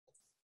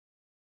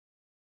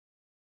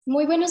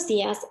Muy buenos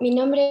días. Mi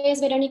nombre es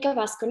Verónica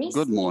Vázquez.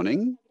 Good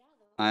morning.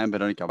 I am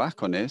Veronica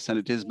Vázquez, and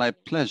it is my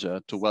pleasure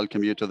to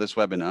welcome you to this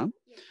webinar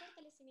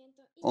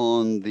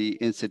on the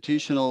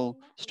institutional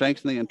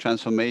strengthening and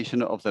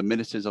transformation of the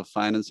Ministries of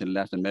Finance in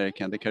Latin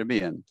America and the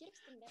Caribbean.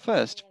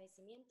 First,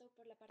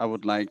 I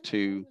would like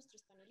to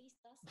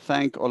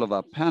thank all of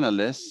our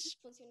panelists,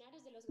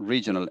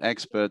 regional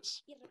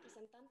experts,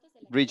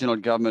 regional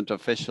government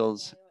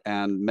officials,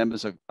 and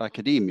members of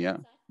academia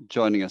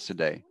joining us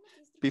today.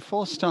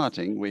 Before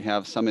starting, we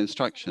have some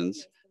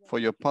instructions for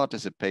your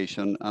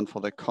participation and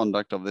for the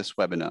conduct of this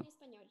webinar.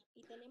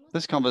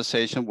 This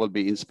conversation will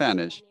be in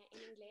Spanish,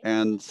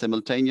 and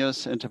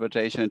simultaneous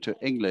interpretation into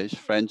English,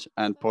 French,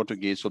 and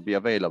Portuguese will be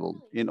available.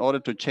 In order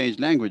to change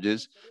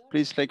languages,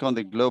 please click on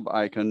the globe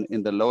icon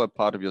in the lower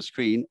part of your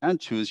screen and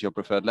choose your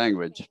preferred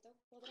language.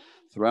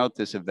 Throughout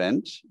this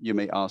event, you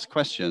may ask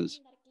questions,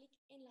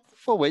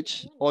 for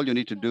which all you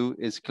need to do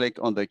is click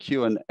on the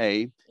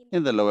Q&A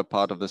in the lower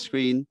part of the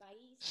screen,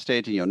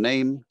 stating your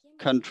name,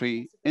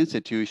 country,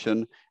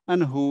 institution,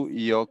 and who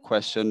your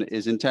question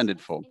is intended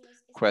for.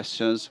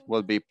 Questions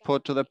will be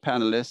put to the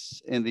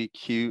panelists in the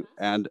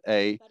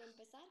Q&A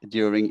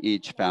during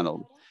each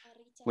panel.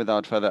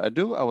 Without further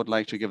ado, I would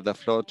like to give the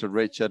floor to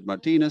Richard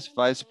Martinez,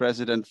 Vice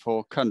President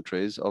for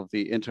Countries of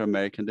the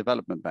Inter-American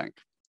Development Bank.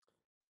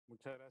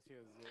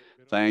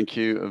 Thank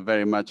you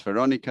very much,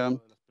 Veronica,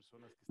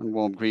 and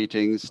warm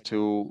greetings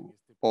to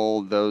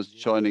all those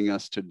joining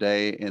us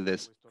today in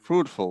this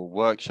fruitful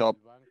workshop.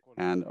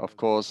 And of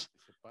course,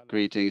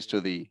 greetings to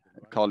the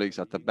colleagues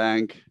at the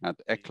bank, at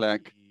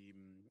ECLAC,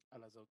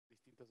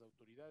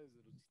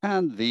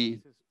 and the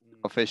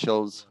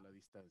officials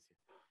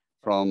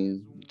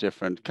from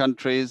different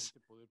countries.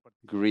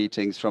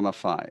 Greetings from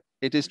afar.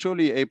 It is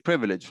truly a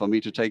privilege for me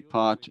to take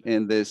part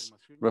in this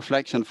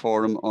reflection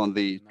forum on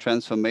the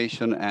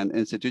transformation and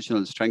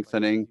institutional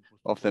strengthening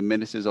of the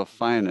Ministries of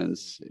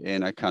Finance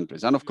in our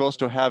countries. And of course,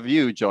 to have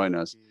you join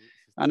us.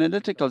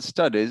 Analytical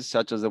studies,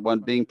 such as the one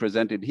being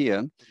presented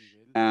here,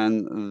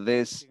 and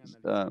this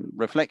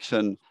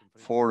reflection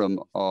forum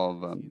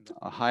of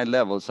a high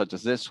level such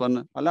as this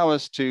one allow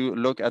us to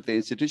look at the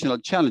institutional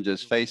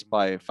challenges faced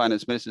by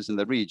finance ministers in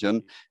the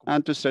region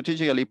and to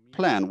strategically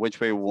plan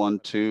which way we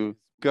want to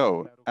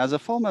go. As a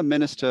former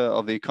Minister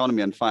of the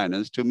Economy and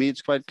Finance, to me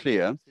it's quite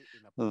clear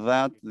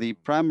that the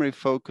primary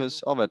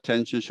focus of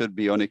attention should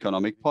be on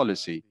economic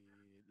policy.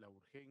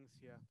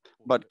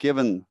 But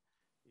given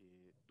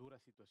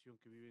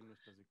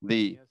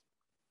the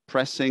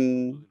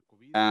pressing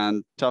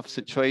and tough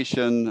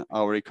situation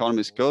our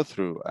economies go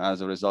through as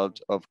a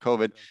result of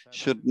COVID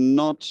should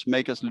not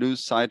make us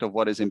lose sight of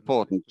what is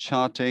important,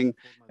 charting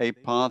a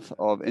path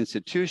of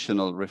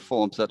institutional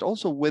reforms that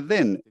also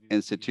within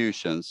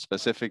institutions,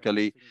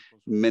 specifically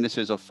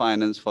ministries of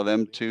finance, for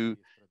them to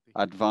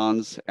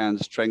advance and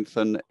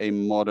strengthen a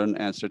modern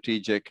and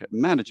strategic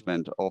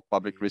management of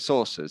public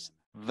resources.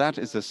 That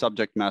is the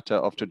subject matter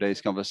of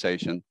today's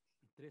conversation.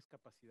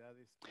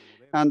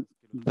 And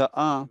there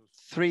are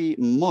three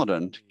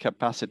modern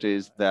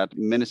capacities that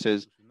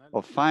ministers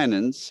of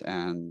finance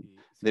and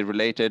the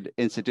related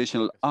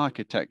institutional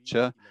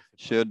architecture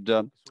should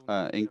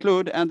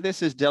include, and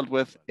this is dealt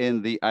with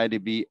in the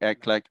IDB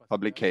ECLAC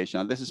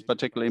publication. This is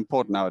particularly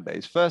important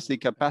nowadays. First, the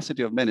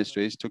capacity of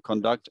ministries to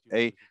conduct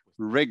a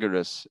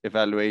rigorous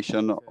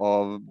evaluation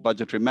of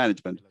budgetary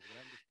management.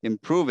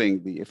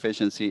 Improving the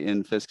efficiency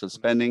in fiscal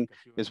spending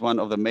is one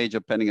of the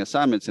major pending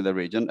assignments in the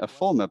region. A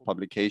former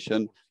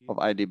publication of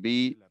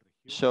IDB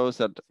shows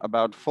that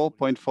about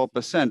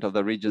 4.4% of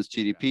the region's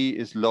GDP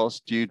is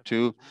lost due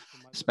to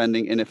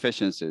spending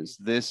inefficiencies.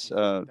 This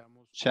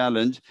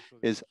challenge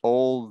is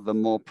all the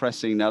more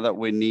pressing now that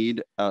we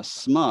need a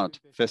smart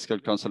fiscal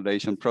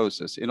consolidation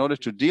process. In order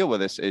to deal with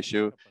this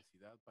issue,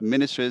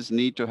 ministries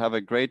need to have a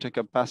greater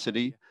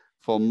capacity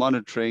for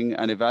monitoring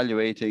and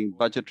evaluating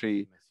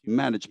budgetary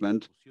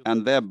management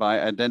and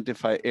thereby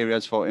identify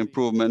areas for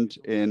improvement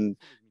in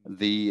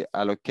the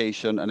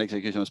allocation and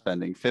execution of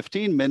spending.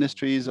 15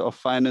 ministries of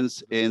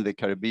finance in the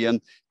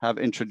Caribbean have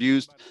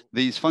introduced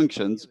these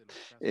functions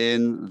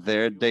in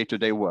their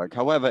day-to-day work.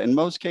 However, in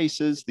most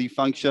cases, the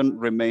function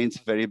remains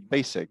very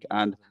basic,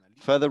 and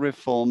further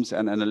reforms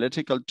and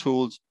analytical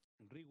tools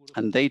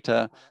and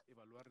data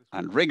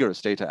and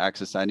rigorous data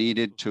access are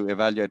needed to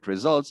evaluate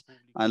results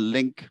and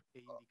link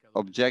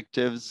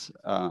objectives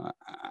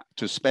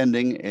to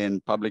spending in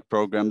public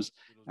programs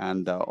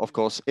and, of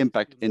course,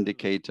 impact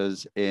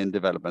indicators in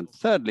development.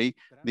 Thirdly,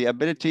 the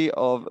ability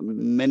of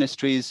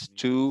ministries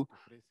to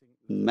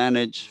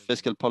manage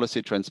fiscal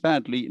policy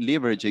transparently,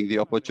 leveraging the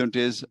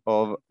opportunities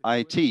of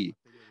IT.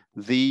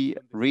 The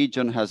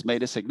region has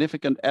made a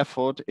significant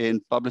effort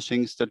in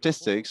publishing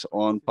statistics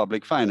on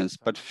public finance,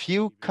 but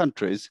few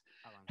countries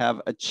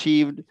have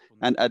achieved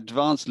an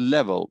advanced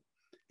level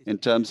in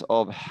terms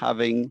of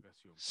having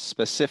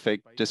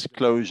specific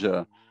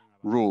disclosure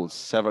rules.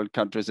 Several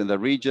countries in the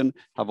region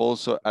have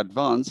also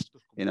advanced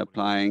in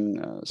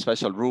applying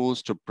special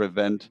rules to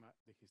prevent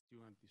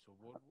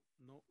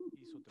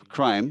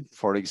crime.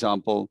 For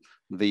example,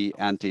 the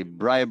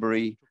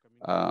anti-bribery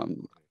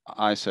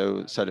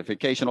ISO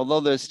certification, although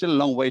there's still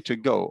a long way to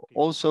go.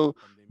 Also,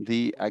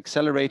 the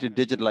accelerated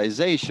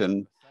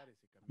digitalization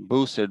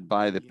boosted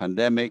by the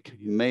pandemic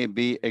may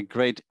be a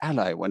great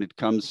ally when it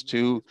comes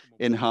to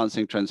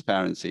enhancing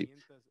transparency.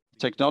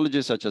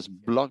 Technologies such as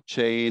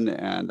blockchain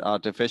and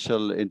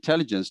artificial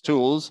intelligence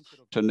tools,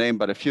 to name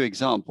but a few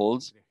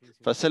examples,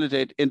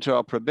 facilitate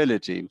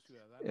interoperability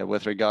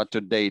with regard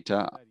to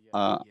data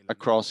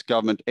across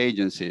government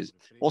agencies.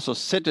 Also,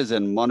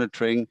 citizen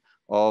monitoring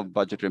of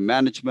budgetary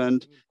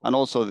management and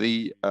also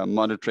the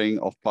monitoring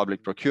of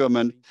public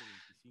procurement.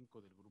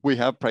 We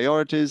have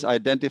priorities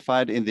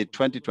identified in the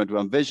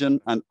 2021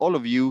 vision, and all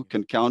of you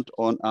can count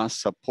on our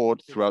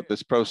support throughout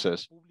this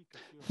process.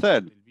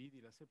 Third,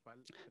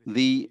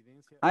 the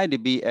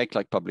IDB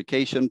ECLAC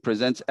publication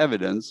presents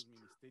evidence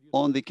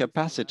on the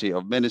capacity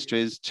of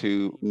ministries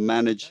to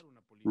manage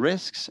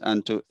risks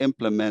and to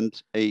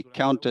implement a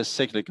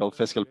counter-cyclical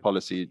fiscal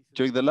policy.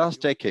 During the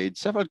last decade,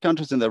 several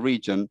countries in the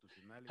region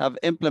have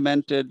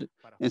implemented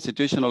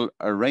institutional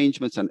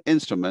arrangements and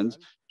instruments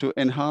to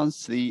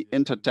enhance the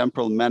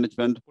intertemporal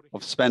management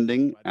of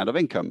spending and of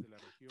income.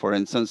 For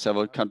instance,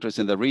 several countries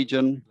in the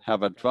region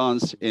have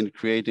advanced in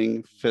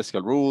creating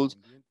fiscal rules,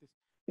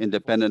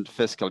 independent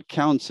fiscal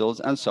councils,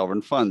 and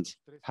sovereign funds.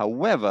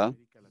 However,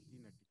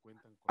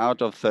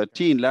 out of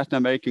 13 Latin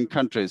American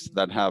countries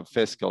that have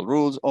fiscal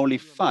rules, only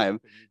 5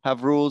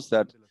 have rules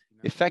that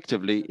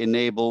effectively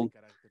enable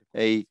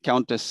a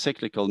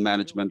counter-cyclical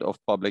management of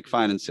public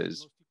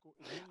finances.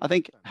 I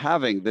think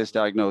having this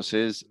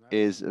diagnosis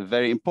is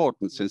very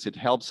important since it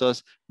helps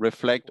us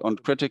reflect on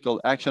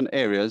critical action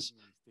areas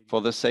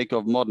for the sake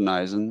of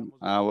modernizing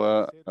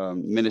our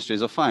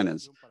ministries of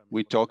finance.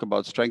 We talk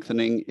about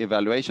strengthening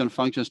evaluation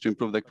functions to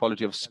improve the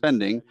quality of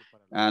spending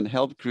and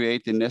help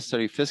create the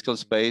necessary fiscal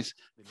space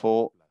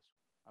for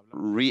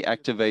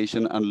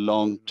reactivation and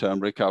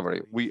long-term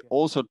recovery. We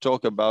also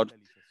talk about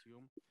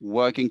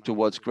working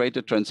towards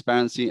greater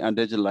transparency and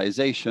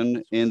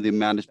digitalization in the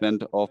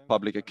management of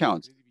public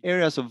accounts,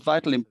 areas of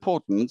vital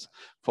importance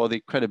for the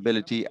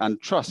credibility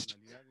and trust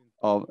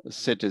of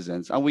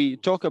citizens. And we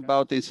talk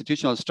about the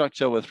institutional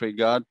structure with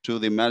regard to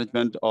the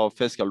management of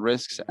fiscal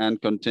risks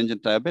and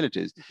contingent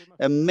liabilities,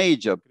 a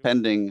major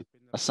pending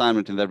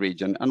assignment in the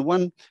region. And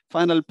one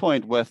final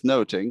point worth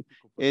noting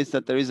is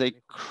that there is a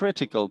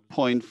critical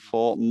point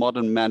for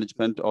modern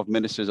management of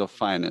ministries of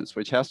finance,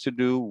 which has to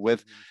do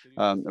with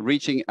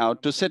reaching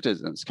out to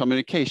citizens,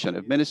 communication.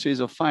 If ministries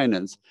of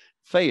finance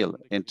fail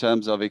in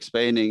terms of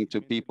explaining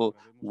to people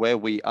where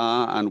we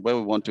are and where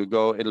we want to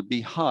go, it'll be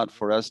hard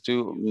for us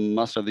to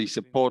muster the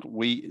support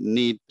we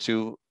need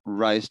to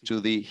rise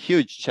to the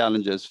huge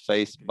challenges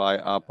faced by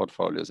our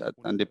portfolios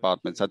and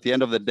departments. At the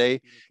end of the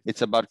day,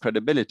 it's about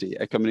credibility.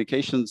 A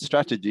communication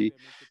strategy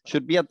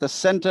should be at the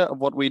center of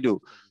what we do,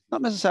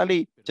 not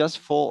necessarily just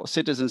for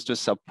citizens to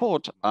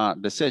support our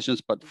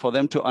decisions, but for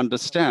them to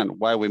understand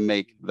why we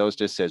make those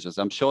decisions.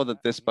 I'm sure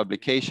that this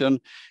publication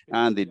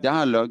and the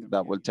dialogue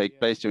that will take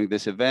place during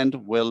this event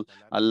will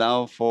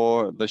allow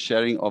for the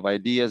sharing of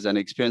ideas and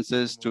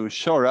experiences to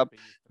shore up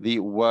the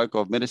work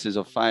of ministries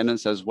of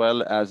finance, as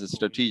well as the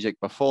strategic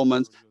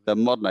performance, the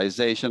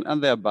modernization,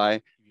 and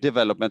thereby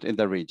development in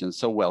the region.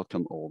 So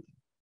welcome all.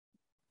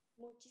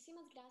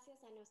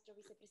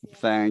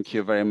 Thank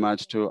you very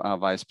much to our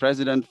Vice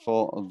President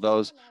for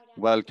those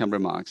welcome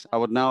remarks. I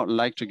would now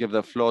like to give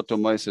the floor to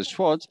Moises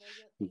Schwartz,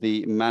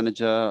 the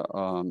Manager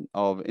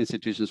of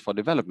Institutions for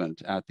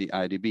Development at the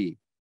IDB.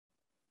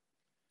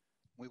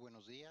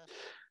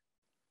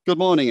 Good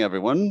morning,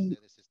 everyone.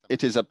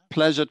 It is a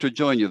pleasure to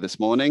join you this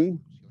morning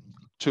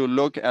to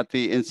look at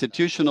the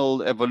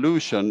institutional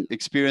evolution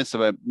experienced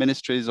by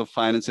ministries of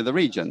finance in the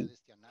region.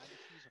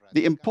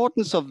 The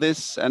importance of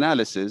this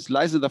analysis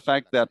lies in the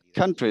fact that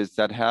countries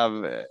that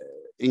have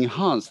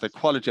enhanced the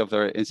quality of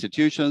their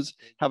institutions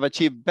have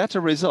achieved better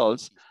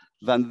results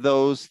than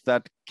those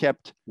that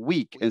kept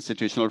weak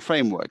institutional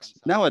frameworks.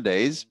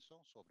 Nowadays,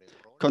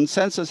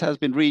 consensus has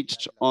been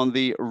reached on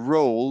the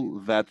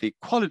role that the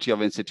quality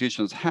of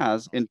institutions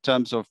has in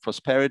terms of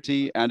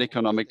prosperity and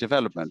economic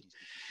development.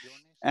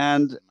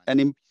 And an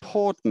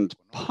important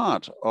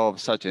part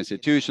of such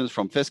institutions,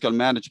 from fiscal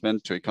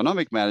management to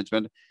economic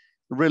management,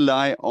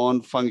 rely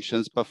on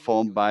functions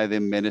performed by the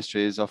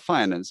ministries of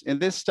finance. In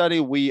this study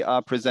we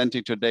are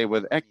presenting today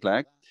with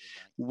ECLAC,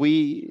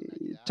 we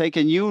take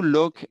a new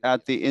look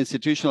at the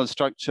institutional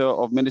structure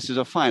of ministries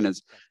of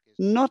finance,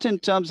 not in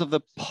terms of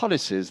the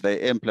policies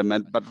they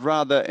implement, but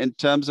rather in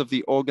terms of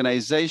the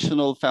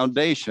organizational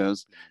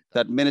foundations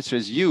that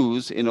ministries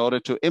use in order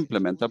to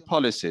implement their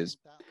policies.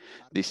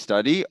 The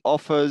study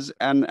offers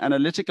an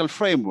analytical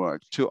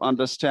framework to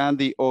understand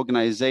the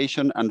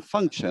organization and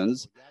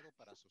functions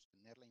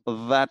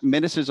that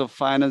ministries of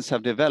finance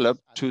have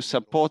developed to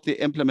support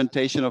the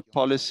implementation of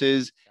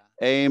policies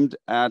aimed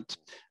at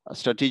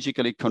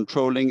strategically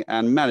controlling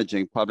and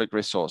managing public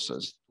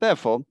resources.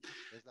 Therefore,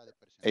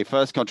 a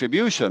first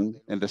contribution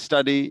in the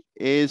study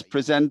is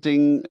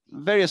presenting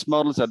various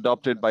models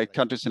adopted by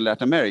countries in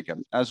Latin America,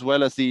 as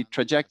well as the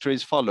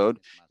trajectories followed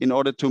in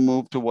order to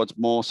move towards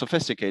more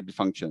sophisticated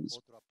functions.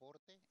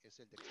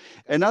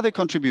 Another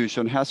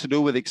contribution has to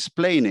do with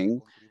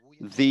explaining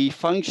the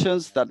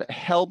functions that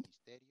help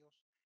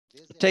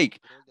take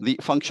the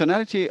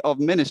functionality of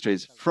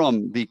ministries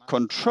from the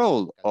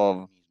control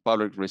of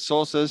public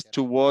resources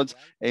towards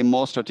a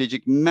more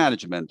strategic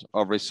management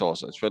of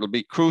resources. It will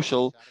be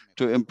crucial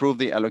to improve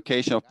the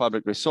allocation of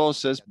public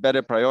resources,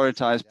 better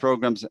prioritize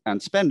programs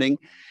and spending,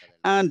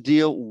 and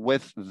deal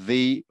with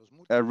the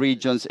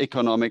region's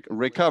economic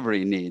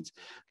recovery needs.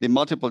 The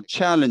multiple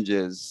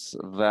challenges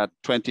that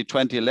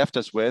 2020 left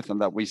us with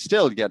and that we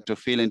still get to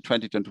feel in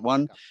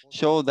 2021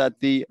 show that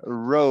the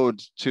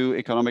road to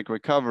economic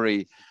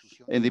recovery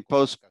in the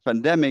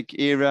post-pandemic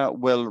era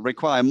will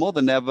require more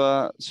than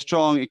ever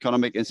strong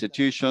economic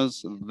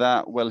institutions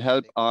that will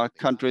help our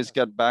countries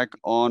get back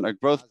on a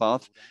growth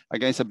path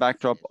against a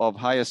backdrop of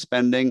higher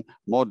spending,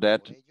 more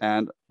debt,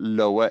 and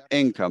lower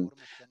income.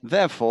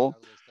 Therefore,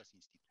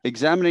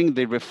 examining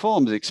the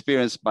reforms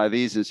experienced by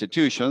these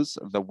institutions,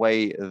 the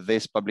way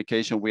this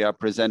publication we are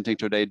presenting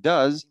today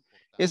does,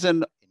 is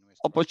an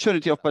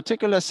opportunity of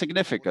particular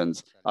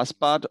significance as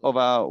part of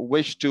our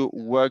wish to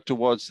work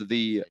towards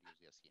the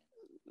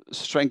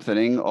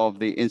strengthening of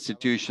the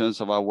institutions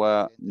of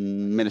our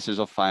ministries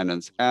of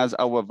finance. As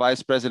our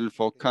vice president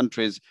for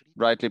countries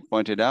rightly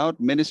pointed out,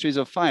 ministries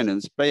of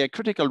finance play a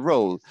critical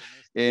role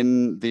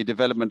in the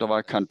development of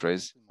our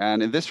countries.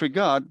 And in this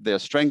regard, their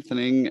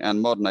strengthening and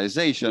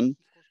modernization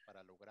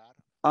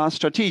are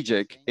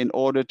strategic in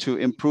order to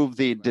improve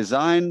the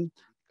design,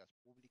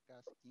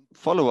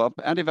 follow-up,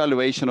 and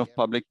evaluation of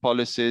public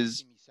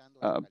policies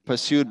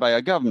pursued by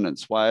our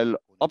governments, while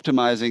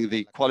optimizing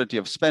the quality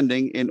of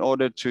spending in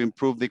order to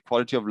improve the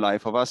quality of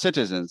life of our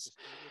citizens.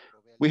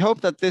 We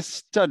hope that this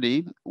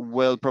study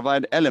will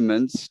provide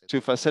elements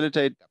to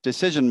facilitate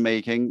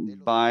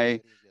decision-making by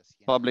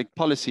public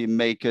policy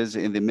makers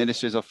in the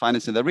ministries of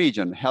finance in the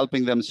region,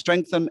 helping them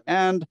strengthen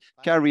and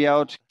carry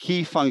out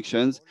key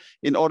functions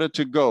in order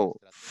to go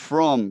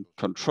from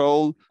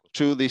control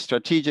to the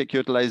strategic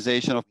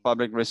utilization of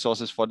public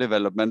resources for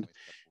development,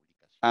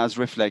 as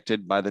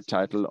reflected by the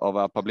title of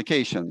our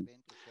publication.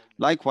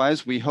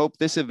 Likewise, we hope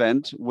this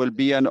event will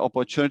be an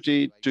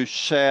opportunity to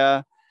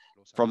share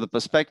from the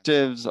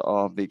perspectives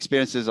of the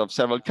experiences of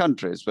several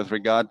countries with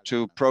regard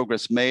to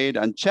progress made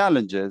and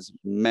challenges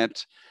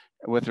met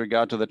with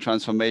regard to the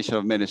transformation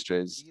of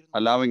ministries,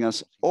 allowing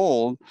us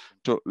all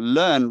to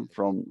learn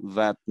from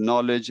that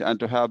knowledge and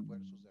to have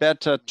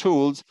better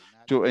tools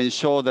to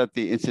ensure that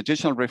the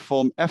institutional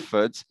reform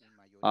efforts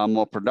are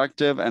more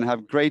productive and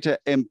have greater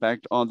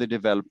impact on the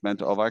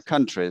development of our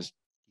countries.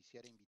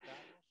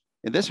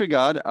 In this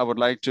regard, I would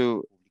like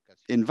to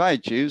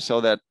invite you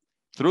so that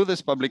through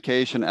this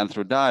publication and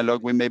through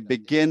dialogue, we may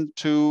begin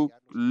to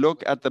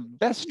look at the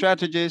best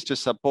strategies to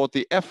support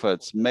the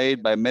efforts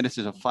made by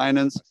ministries of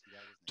finance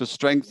to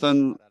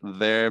strengthen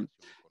their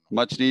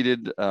much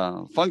needed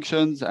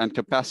functions and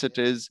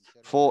capacities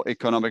for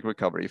economic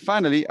recovery.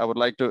 Finally, I would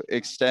like to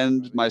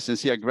extend my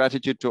sincere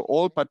gratitude to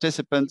all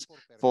participants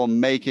for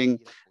making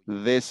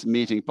this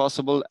meeting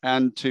possible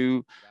and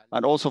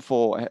also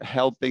for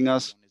helping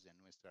us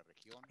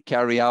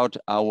carry out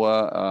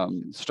our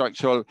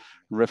structural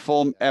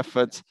reform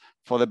efforts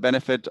for the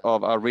benefit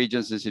of our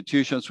region's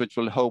institutions, which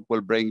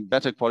will bring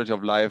better quality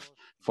of life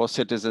for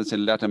citizens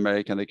in Latin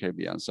America and the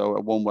Caribbean. So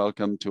a warm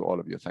welcome to all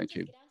of you. Thank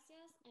you.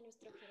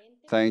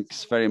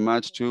 Thanks very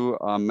much to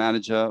our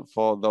manager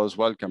for those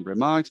welcome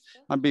remarks.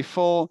 And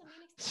before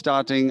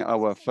starting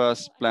our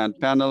first planned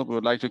panel, we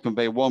would like to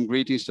convey warm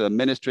greetings to the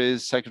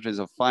ministries, secretaries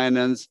of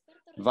finance,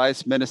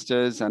 vice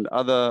ministers, and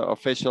other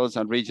officials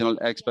and regional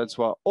experts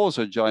who are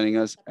also joining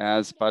us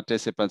as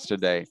participants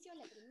today.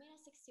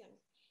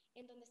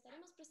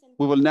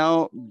 We will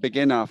now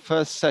begin our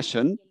first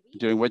session,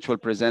 during which we'll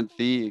present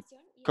the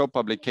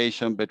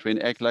co-publication between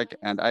ECLAC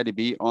and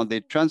IDB on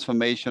the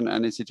transformation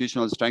and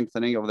institutional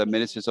strengthening of the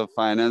Ministries of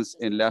Finance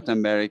in Latin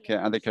America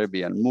and the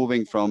Caribbean,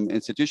 moving from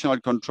institutional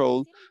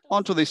control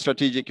onto the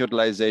strategic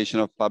utilization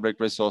of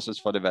public resources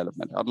for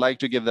development. I'd like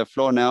to give the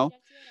floor now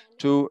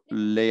to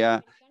Lea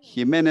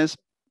Jimenez,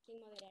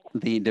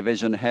 the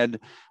division head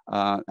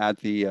at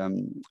the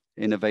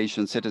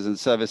Innovation Citizen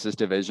Services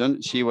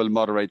Division. She will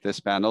moderate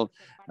this panel.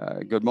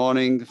 Good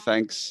morning.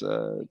 Thanks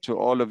to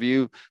all of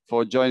you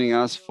for joining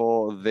us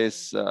for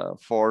this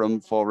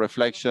forum for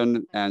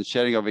reflection and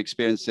sharing of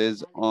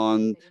experiences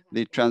on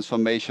the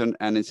transformation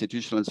and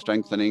institutional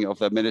strengthening of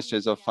the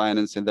ministries of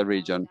finance in the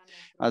region.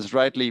 As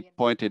rightly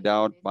pointed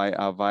out by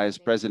our Vice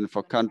President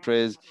for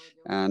countries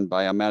and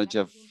by our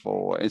Manager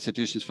for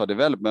institutions for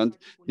development,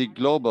 the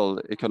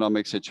global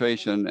economic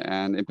situation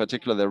and in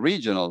particular the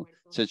regional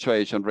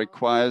situation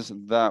requires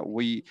that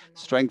we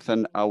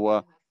strengthen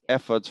our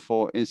efforts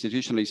for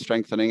institutionally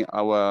strengthening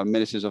our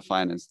ministries of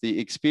finance. The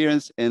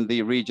experience in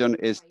the region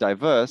is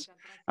diverse,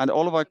 and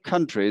all of our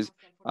countries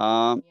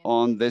are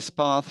on this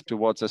path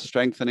towards a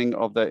strengthening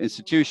of their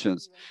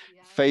institutions,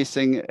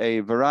 facing a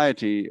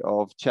variety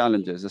of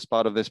challenges as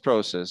part of this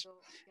process.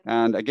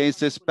 And against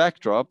this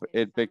backdrop,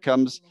 it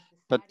becomes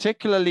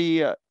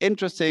particularly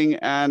interesting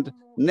and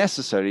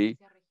necessary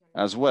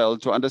as well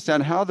to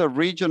understand how the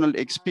regional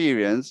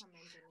experience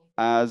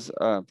as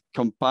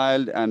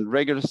compiled and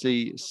rigorously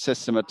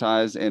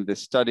systematized in the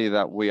study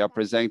that we are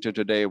presenting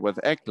today with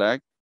ECLAC,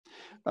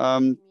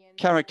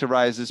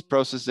 characterizes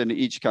processes in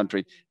each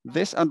country.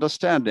 This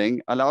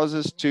understanding allows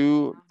us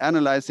to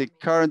analyze the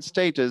current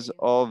status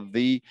of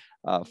the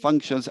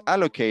functions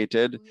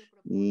allocated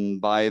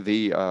by the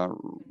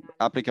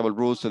applicable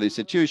rules to the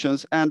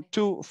institutions, and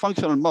two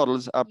functional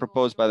models are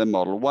proposed by the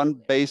model,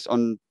 one based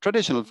on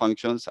traditional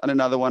functions and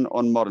another one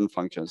on modern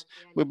functions.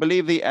 We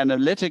believe the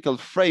analytical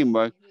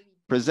framework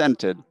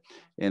presented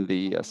in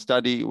the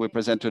study we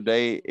present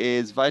today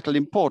is vitally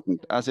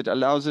important, as it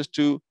allows us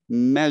to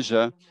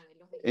measure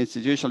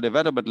institutional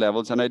development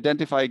levels and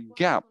identify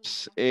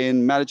gaps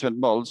in management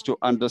models to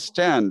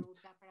understand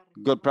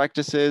good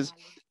practices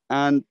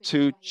and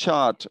to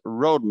chart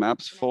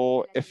roadmaps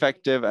for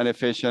effective and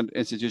efficient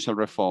institutional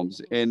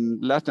reforms. In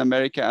Latin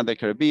America and the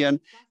Caribbean,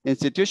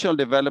 institutional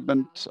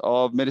development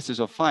of ministries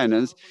of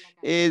finance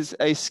is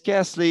a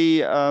scarcely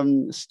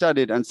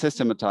studied and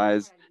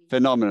systematized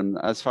phenomenon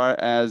as far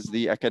as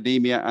the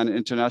academia and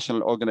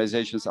international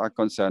organizations are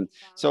concerned.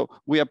 So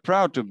we are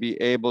proud to be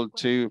able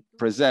to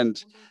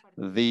present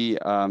the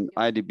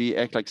IDB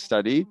ECLAC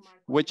study,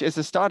 which is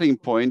a starting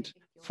point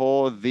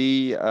for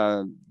the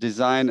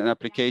design and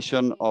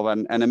application of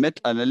an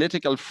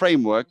analytical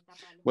framework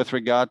with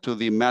regard to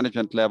the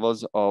management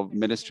levels of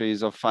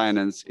ministries of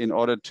finance in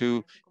order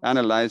to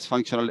analyze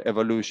functional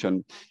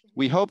evolution.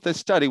 We hope this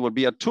study will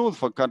be a tool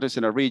for countries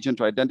in a region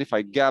to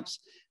identify gaps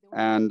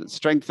and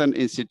strengthen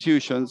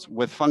institutions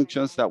with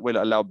functions that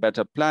will allow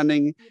better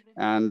planning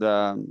and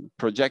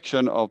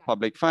projection of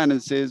public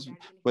finances,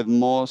 with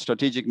more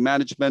strategic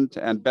management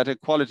and better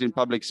quality in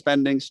public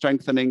spending,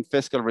 strengthening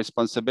fiscal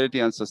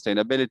responsibility and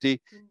sustainability,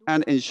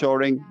 and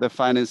ensuring the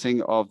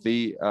financing of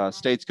the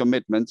state's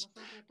commitments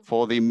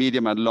for the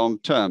medium and long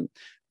term.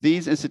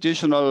 These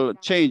institutional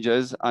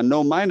changes are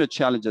no minor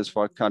challenges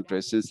for our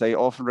country, since they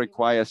often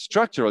require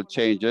structural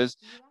changes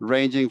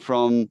ranging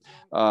from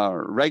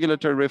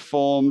regulatory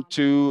reform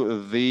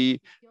to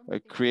the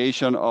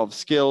creation of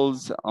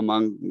skills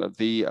among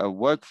the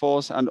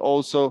workforce, and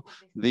also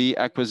the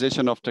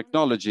acquisition of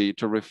technology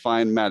to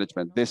refine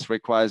management. This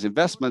requires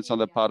investments on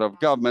the part of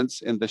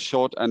governments in the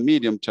short and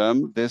medium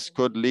term. This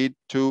could lead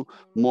to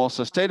more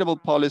sustainable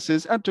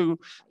policies and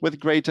with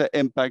greater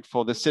impact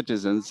for the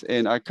citizens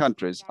in our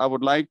countries. I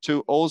would like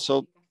to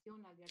also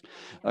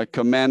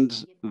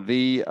commend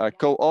the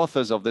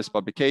co-authors of this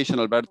publication,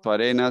 Alberto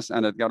Arenas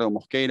and Edgardo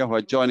Mosqueira, who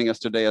are joining us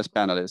today as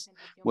panelists.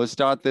 We'll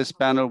start this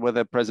panel with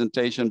a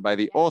presentation by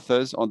the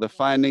authors on the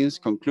findings,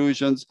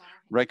 conclusions,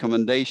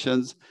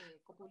 recommendations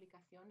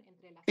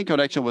in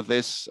connection with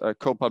this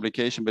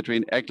co-publication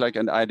between ECLAC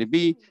and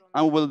IDB,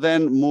 and we'll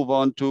then move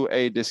on to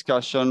a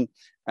discussion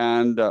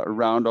and a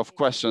round of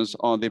questions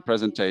on the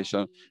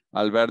presentation.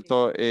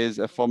 Alberto is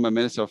a former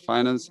Minister of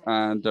Finance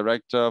and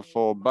Director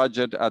for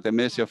Budget at the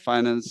Ministry of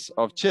Finance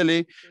of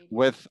Chile,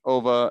 with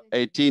over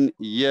 18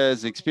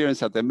 years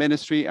experience at the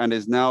ministry, and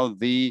is now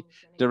the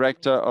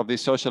Director of the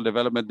Social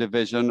Development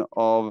Division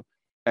of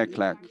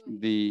ECLAC,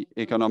 the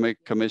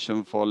Economic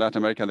Commission for Latin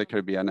America and the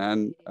Caribbean.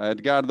 And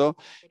Edgardo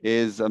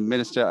is a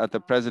minister at the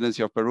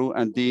Presidency of Peru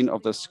and Dean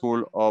of the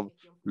School of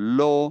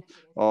Law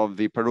of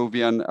the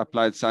Peruvian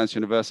Applied Science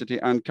University,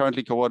 and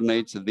currently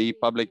coordinates the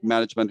Public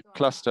Management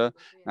Cluster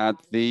at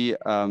the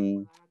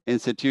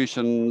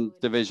Institution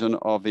Division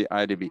of the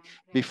IDB.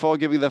 Before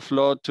giving the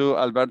floor to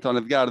Alberto and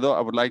Edgardo, I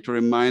would like to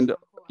remind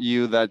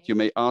you that you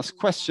may ask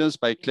questions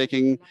by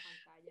clicking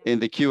in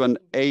the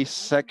Q&A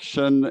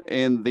section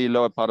in the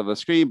lower part of the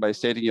screen by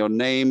stating your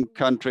name,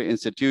 country,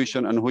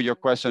 institution, and who your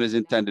question is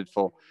intended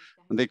for.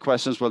 And the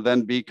questions will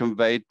then be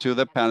conveyed to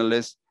the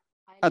panelists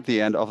at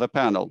the end of the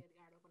panel.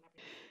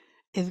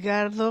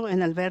 Edgardo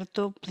and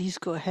Alberto, please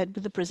go ahead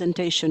with the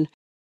presentation.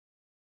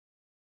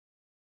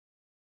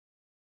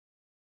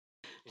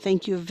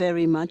 Thank you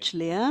very much,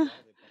 Leah.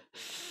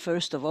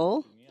 First of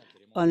all,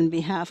 on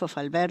behalf of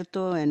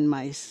Alberto and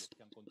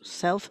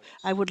myself,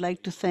 I would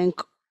like to thank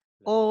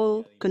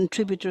all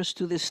contributors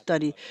to this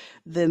study.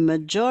 The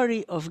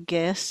majority of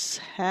guests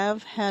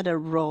have had a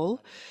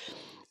role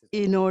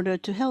in order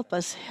to help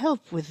us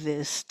with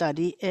this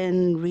study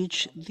and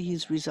reach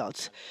these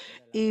results.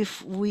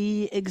 If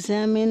we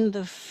examine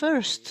the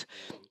first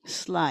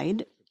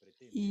slide,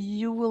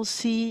 you will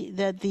see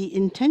that the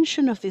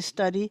intention of this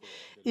study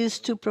is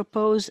to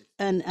propose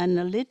an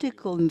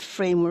analytical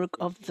framework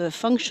of the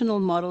functional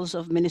models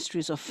of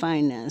ministries of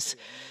finance.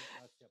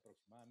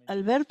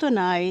 Alberto and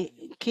I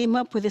came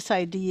up with this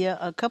idea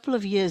a couple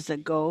of years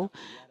ago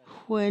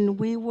when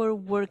we were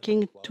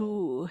working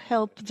to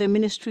help the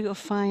Ministry of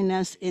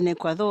Finance in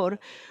Ecuador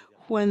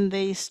when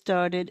they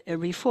started a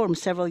reform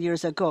several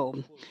years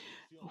ago.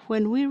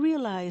 When we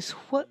realized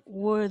what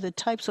were the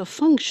types of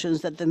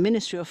functions that the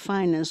Ministry of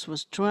Finance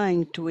was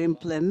trying to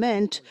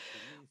implement,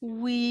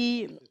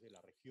 we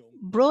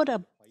brought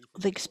up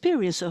the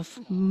experience of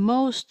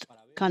most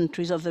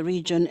countries of the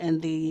region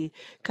and the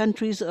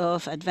countries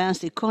of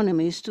advanced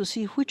economies to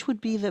see which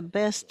would be the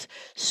best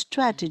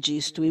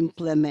strategies to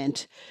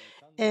implement.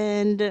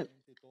 And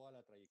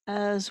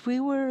As we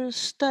were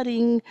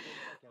studying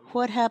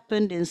what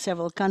happened in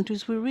several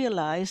countries, we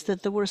realized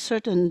that there were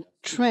certain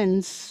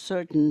trends,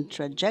 certain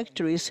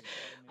trajectories,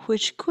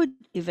 which could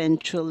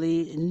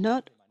eventually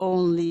not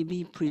only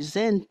be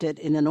presented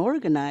in an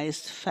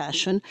organized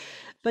fashion,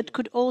 but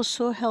could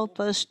also help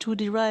us to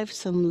derive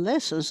some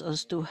lessons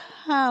as to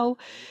how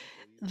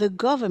the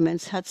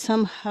governments had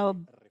somehow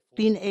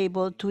been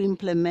able to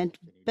implement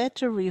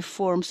better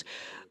reforms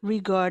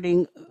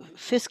regarding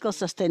fiscal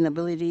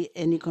sustainability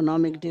and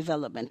economic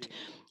development.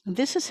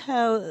 This is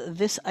how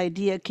this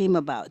idea came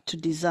about, to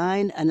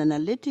design an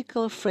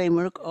analytical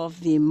framework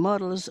of the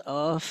models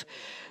of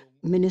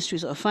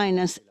Ministries of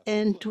Finance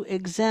and to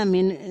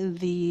examine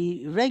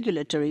the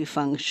regulatory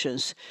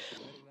functions.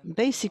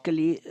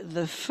 Basically,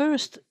 the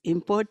first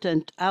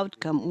important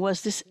outcome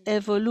was this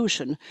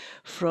evolution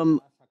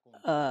from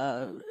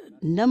a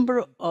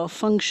number of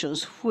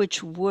functions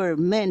which were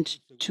meant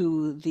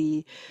to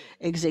the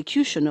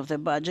execution of the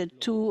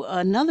budget to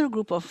another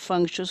group of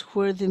functions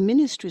where the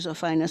ministries of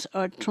finance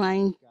are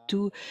trying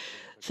to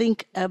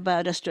think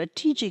about a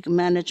strategic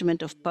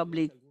management of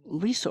public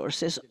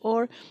resources,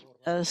 or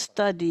a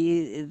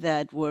study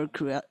that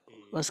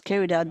was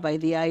carried out by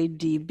the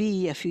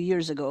IDB a few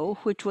years ago,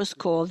 which was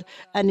called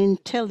an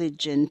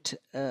intelligent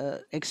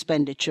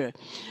expenditure.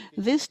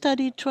 This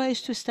study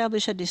tries to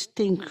establish a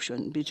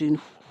distinction between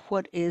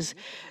what is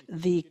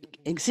the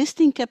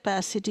existing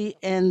capacity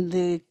and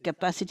the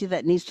capacity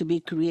that needs to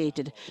be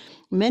created.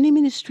 Many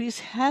ministries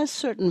have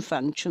certain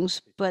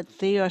functions, but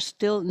they are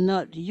still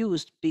not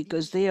used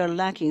because they are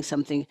lacking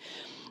something.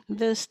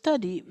 The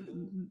study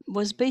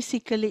was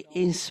basically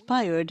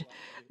inspired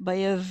by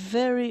a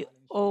very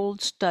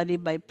old study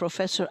by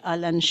Professor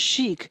Alan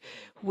Sheik,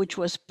 which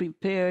was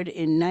prepared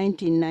in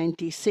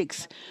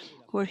 1996,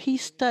 where he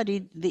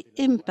studied the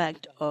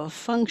impact of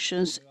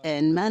functions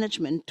and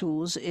management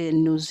tools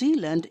in New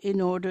Zealand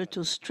in order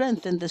to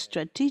strengthen the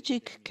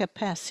strategic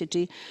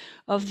capacity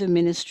of the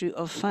Ministry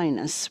of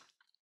Finance.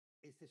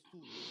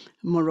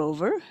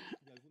 Moreover,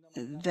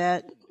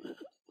 that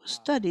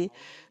study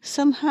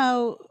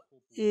somehow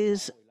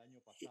is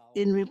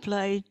in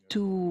reply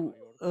to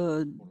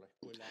a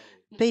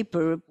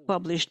paper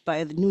published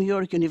by the New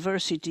York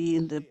University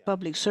in the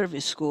Public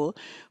Service School,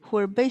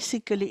 where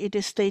basically it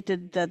is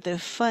stated that the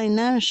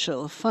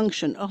financial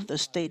function of the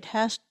state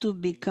has to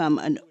become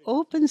an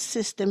open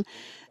system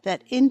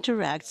that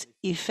interacts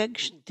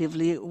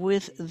effectively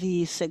with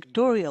the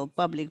sectorial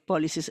public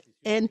policies,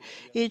 and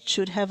it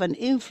should have an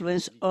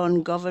influence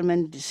on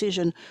government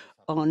decision,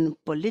 on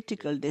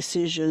political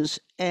decisions,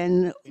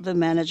 and the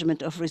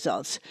management of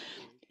results.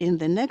 In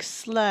the next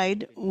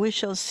slide, we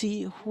shall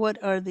see what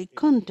are the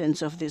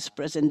contents of this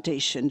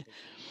presentation.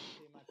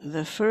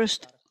 The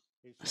first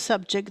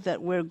subject that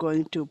we're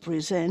going to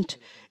present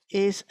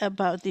is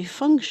about the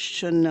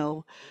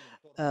functional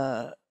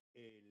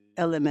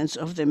elements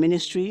of the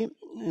ministry,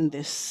 and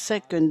the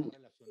second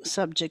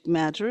subject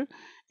matter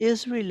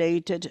is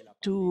related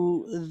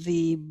to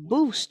the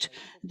boost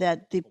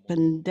that the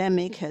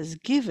pandemic has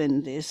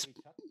given this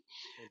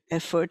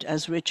effort,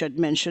 as Richard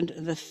mentioned.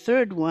 The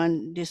third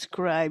one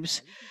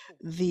describes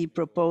the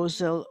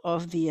proposal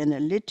of the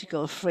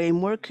analytical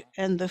framework,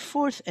 and the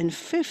fourth and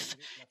fifth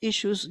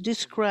issues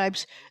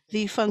describes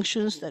the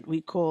functions that we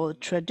call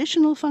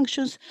traditional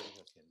functions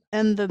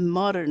and the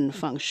modern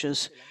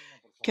functions.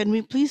 Can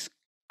we please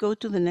go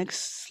to the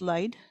next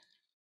slide?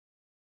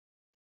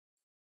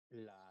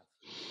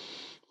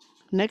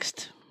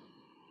 Next.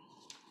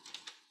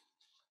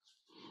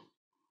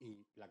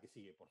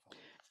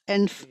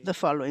 And the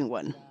following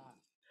one.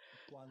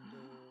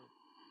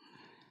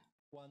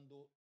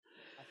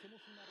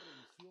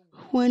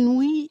 When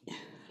we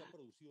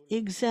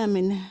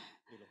examine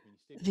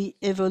the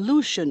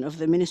evolution of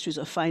the Ministries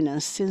of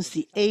Finance since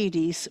the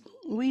 80s,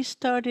 we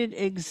started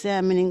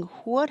examining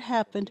what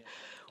happened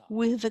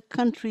with the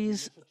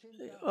countries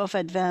of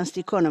advanced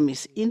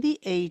economies. In the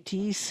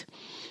 80s,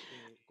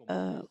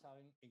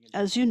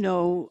 as you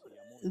know,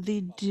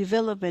 the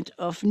development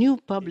of new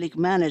public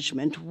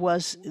management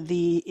was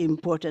the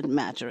important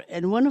matter.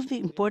 And one of the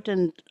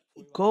important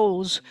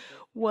goals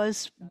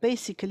was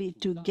basically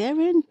to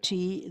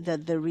guarantee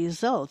that the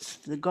results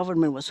the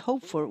government was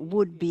hoped for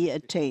would be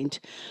attained.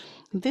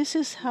 This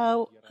is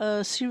how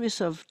a series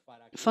of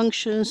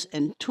functions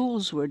and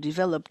tools were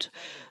developed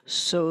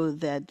so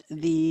that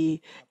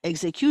the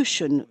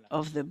execution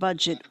of the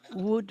budget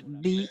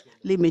would be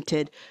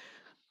limited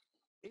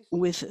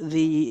with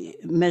the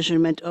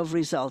measurement of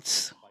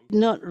results.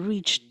 Not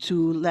reached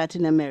to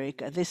Latin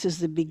America. This is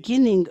the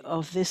beginning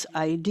of this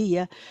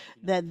idea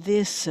that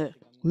this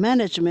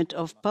management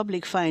of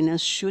public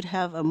finance should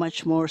have a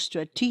much more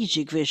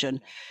strategic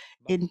vision.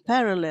 In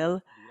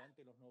parallel,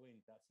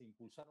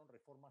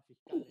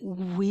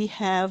 we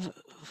have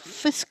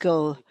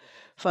fiscal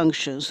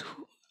functions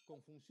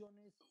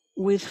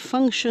with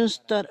functions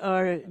that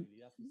are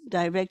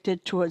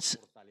directed towards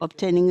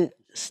obtaining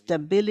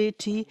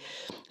stability,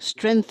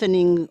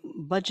 strengthening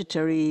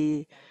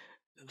budgetary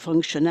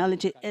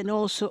functionality, and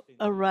also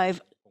arrive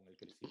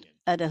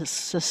at a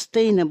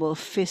sustainable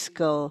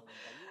fiscal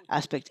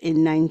aspect.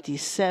 In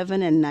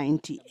 97 and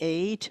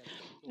 98,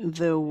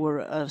 there were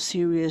a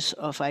series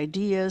of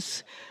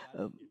ideas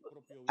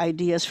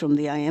from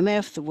the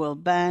IMF, the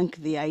World Bank,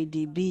 the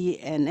IDB,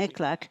 and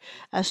ECLAC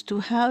as to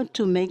how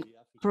to make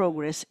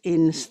progress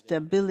in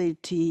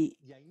stability,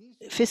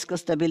 fiscal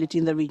stability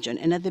in the region.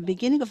 And at the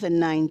beginning of the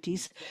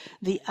 90s,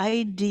 the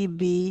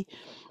IDB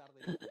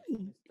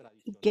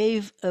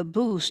gave a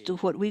boost to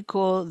what we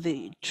call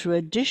the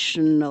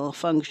traditional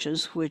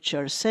functions, which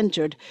are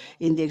centered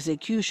in the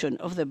execution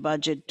of the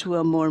budget, to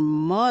a more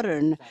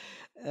modern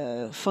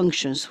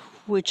functions,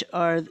 which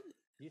are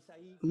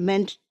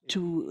meant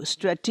to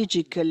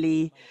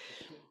strategically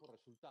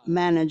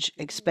manage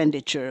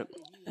expenditure.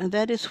 And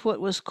that is what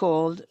was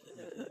called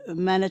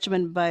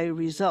management by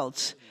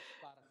results.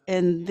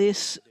 And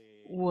this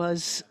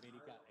was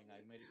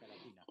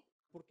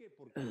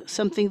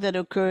something that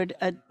occurred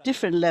at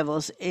different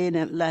levels in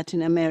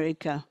Latin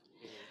America,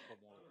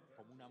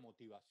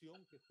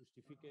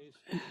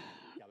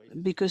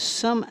 because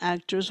some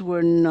actors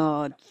were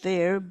not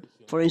there.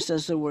 For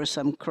instance, there were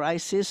some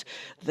crises.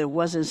 There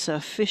wasn't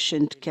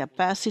sufficient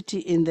capacity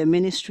in the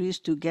ministries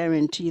to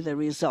guarantee the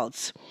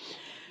results.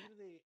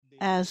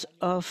 As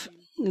of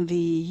the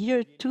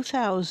year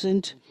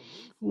 2000,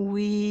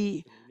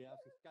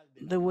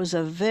 there was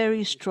a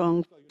very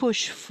strong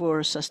push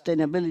for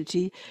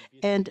sustainability,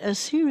 and a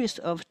series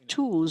of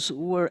tools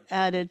were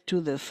added to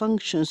the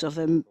functions of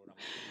the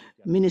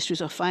Ministries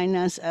of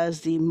Finance,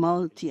 as the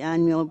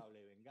multi-annual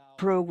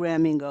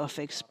programming of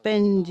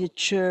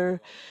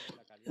expenditure,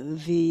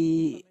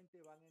 the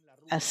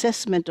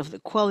assessment of the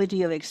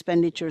quality of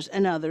expenditures,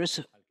 and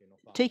others,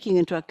 taking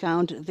into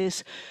account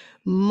this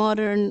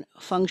modern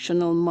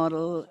functional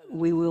model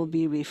we will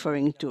be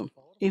referring to.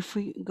 If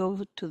we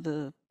go to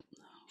the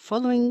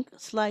following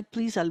slide,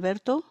 please,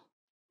 Alberto.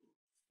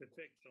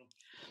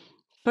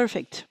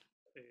 Perfect.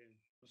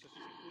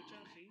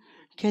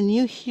 Can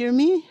you hear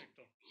me?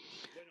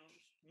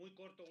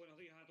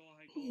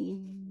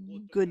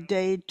 Good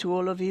day to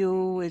all of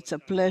you. It's a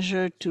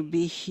pleasure to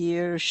be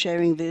here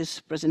sharing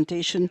this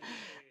presentation.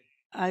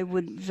 I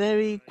would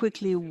very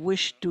quickly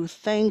wish to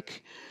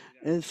thank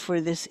for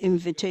this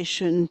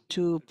invitation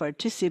to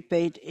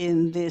participate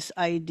in this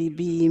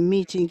IDB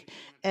meeting,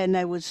 and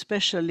I would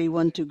especially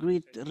want to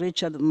greet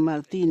Richard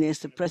Martinez,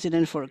 the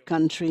president for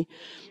country,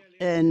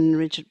 and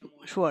Richard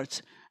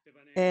Schwartz,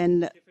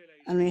 and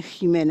Ana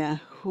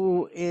Jimena,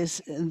 who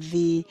is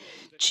the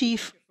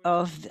chief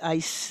of the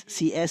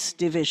ICS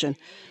division.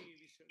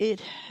 It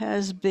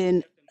has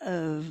been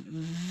a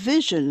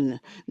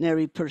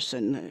visionary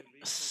person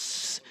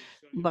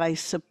by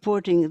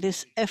supporting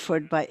this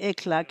effort by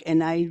ECLAC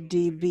and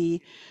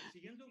IDB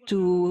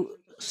to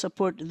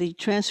support the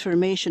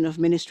transformation of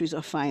Ministries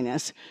of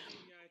Finance.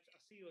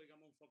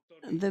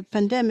 The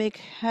pandemic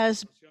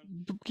has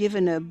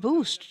given a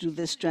boost to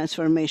this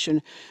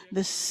transformation.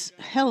 This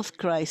health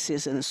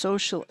crisis and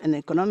social and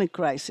economic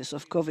crisis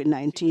of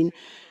COVID-19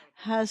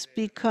 has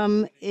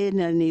become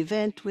an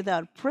event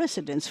without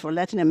precedents for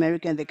Latin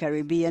America and the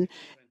Caribbean,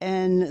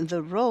 and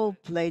the role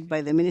played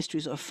by the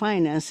Ministries of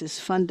Finance is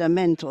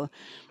fundamental.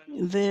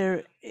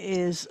 There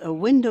is a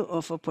window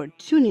of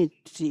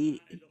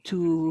opportunity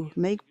to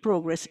make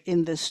progress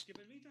in this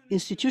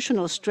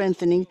institutional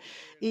strengthening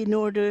in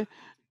order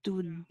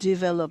to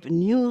develop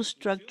new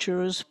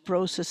structures,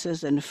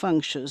 processes, and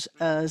functions,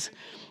 as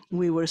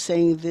we were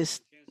saying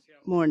this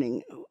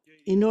morning,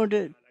 in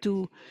order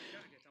to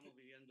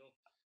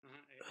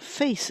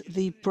face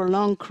the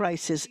prolonged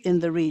crisis in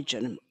the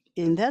region.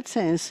 In that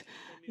sense,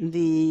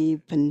 the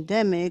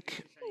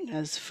pandemic,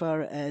 as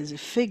far as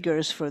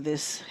figures for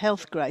this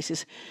health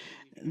crisis,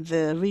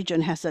 the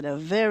region has had a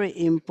very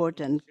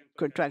important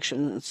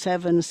contraction,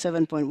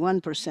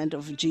 7.1%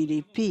 of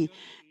GDP,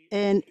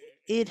 and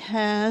it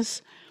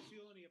has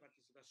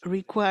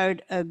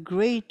required a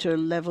greater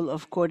level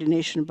of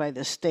coordination by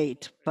the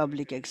state.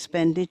 Public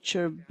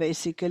expenditure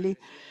basically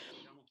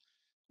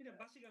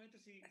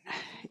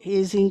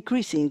is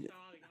increasing.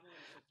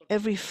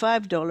 Every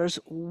 $5,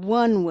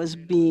 one was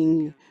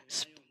being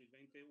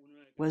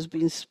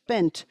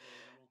spent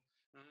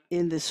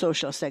in the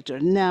social sector.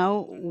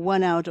 Now,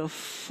 $1 out of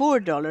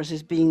 $4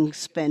 is being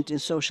spent in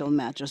social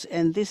matters,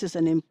 and this is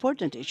an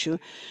important issue,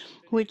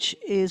 which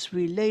is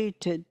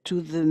related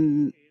to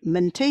the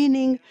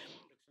maintaining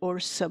or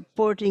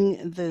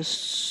supporting the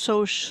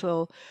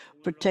social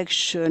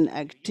protection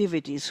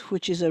activities,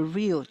 which is a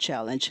real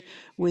challenge.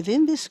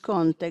 Within this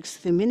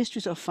context, the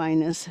Ministries of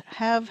Finance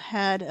have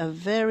had a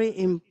very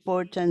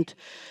important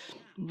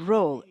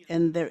role,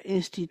 in their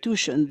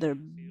institution. Their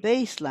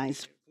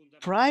baselines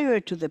prior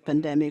to the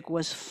pandemic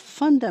was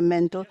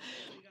fundamental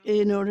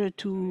in order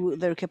to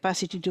their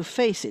capacity to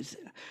face it,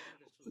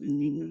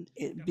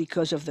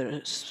 because of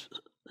their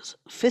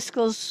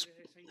fiscal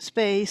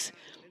space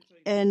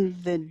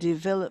and the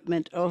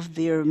development of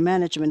their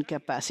management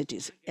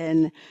capacities,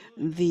 and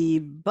the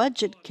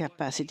budget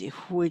capacity,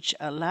 which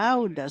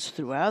allowed us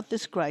throughout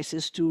this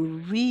crisis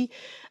to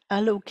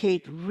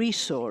reallocate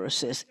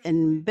resources.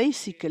 And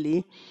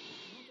basically,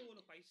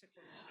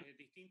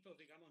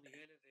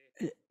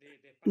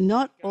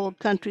 not all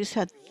countries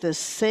had the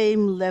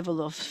same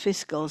level of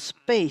fiscal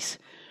space,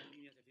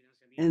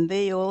 and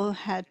they all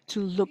had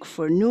to look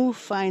for new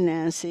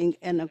financing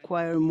and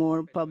acquire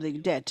more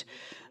public debt.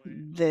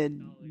 The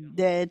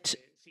debt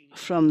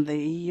from the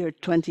year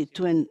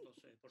 2020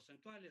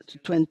 to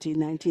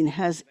 2019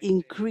 has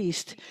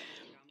increased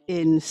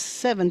in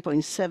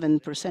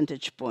 7.7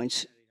 percentage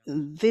points.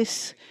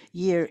 This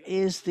year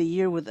is the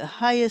year with the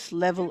highest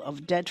level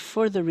of debt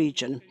for the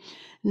region.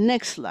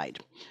 Next slide.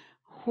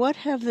 What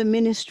have the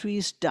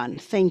ministries done?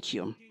 Thank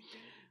you.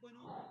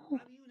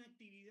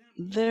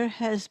 There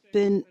has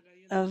been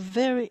a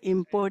very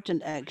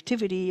important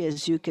activity,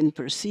 as you can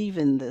perceive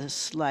in the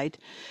slide,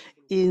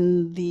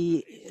 in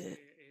the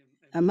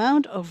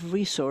amount of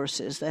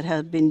resources that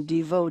have been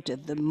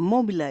devoted, the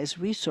mobilized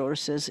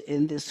resources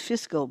in these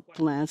fiscal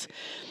plans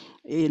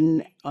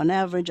on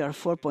average are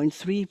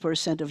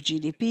 4.3% of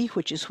GDP,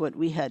 which is what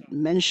we had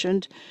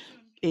mentioned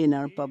in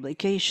our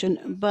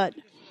publication. But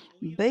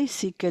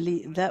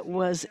basically, that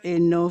was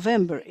in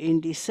November.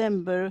 In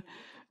December,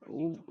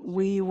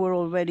 we were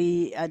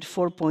already at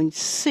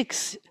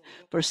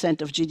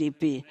 4.6% of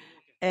GDP.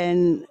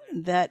 And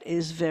that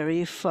is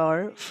very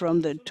far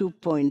from the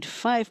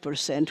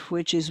 2.5%,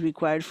 which is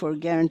required for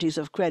guarantees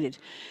of credit.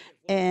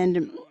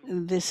 And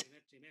this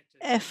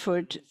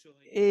effort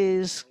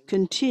is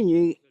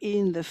continuing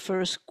in the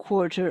first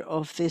quarter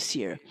of this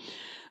year.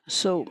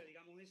 So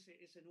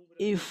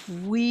if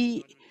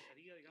we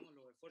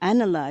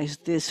analyze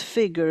this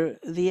figure,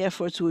 the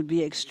efforts would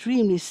be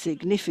extremely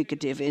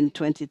significant in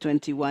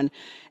 2021.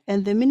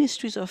 And the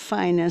Ministries of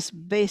Finance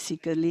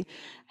basically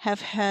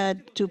have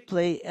had to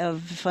play a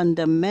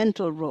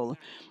fundamental role.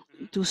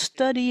 To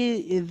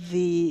study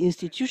the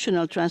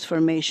institutional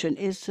transformation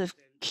is of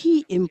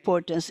key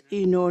importance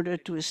in order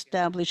to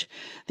establish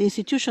the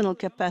institutional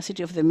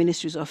capacity of the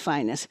Ministries of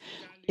Finance.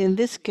 In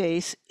this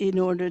case, in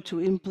order to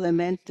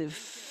implement the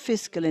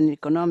fiscal and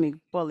economic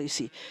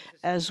policy,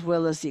 as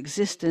well as the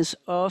existence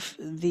of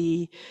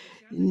the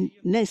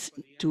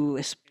to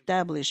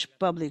establish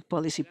public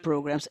policy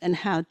programs and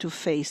how to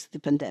face the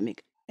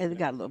pandemic.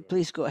 Edgardo,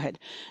 please go ahead.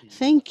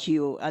 Thank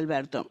you,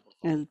 Alberto.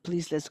 And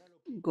please let's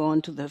go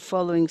on to the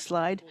following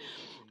slide.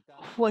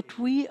 What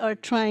we are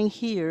trying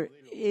here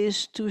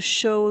is to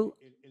show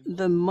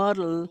the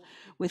model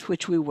with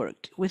which we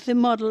worked. With the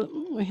model,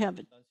 we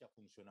have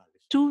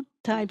two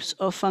types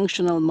of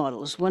functional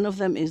models. One of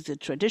them is the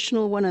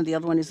traditional one, and the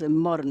other one is the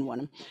modern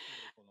one.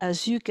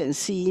 As you can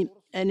see,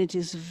 and it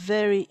is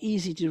very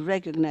easy to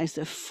recognize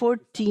the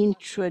 14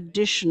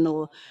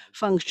 traditional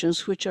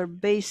functions, which are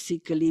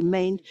basically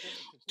made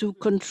to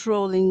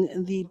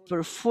controlling the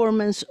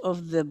performance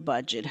of the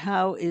budget.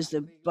 How is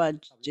the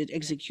budget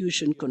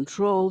execution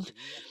controlled?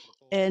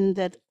 And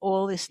that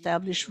all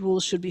established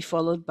rules should be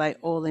followed by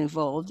all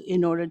involved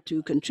in order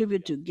to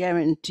contribute to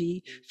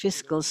guarantee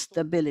fiscal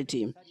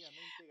stability.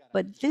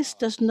 But this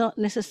does not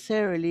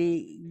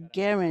necessarily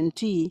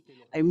guarantee,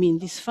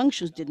 these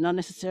functions did not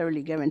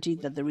necessarily guarantee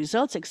that the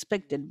results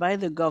expected by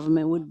the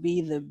government would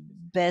be the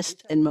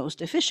best and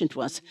most efficient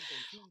ones.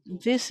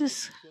 This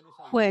is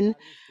when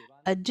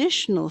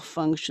additional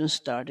functions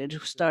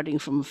starting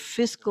from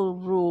fiscal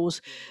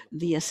rules,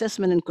 the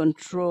assessment and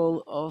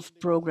control of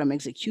program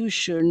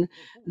execution,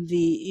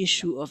 the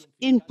issue of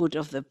input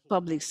of the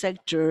public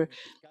sector,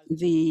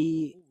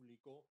 the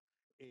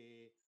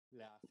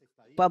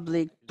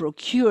public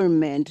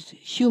procurement,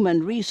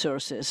 human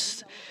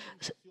resources,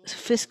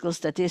 fiscal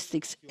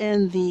statistics,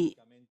 and the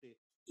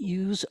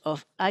use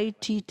of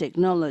IT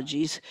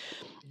technologies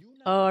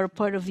are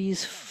part of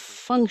these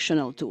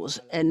functional tools.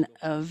 And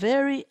a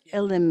very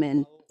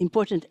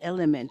important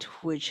element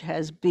which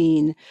has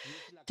been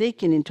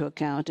taken into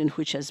account and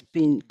which has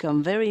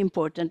become very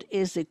important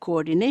is the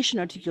coordination,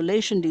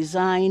 articulation,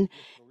 design,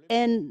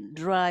 and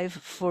drive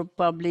for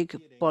public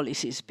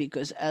policies.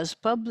 Because as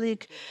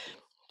public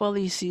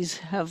policies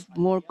have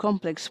more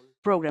complex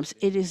programs,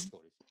 it is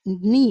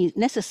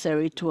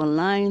necessary to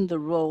align the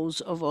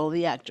roles of all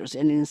the actors.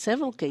 And in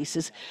several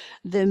cases,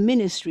 the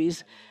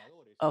ministries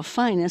of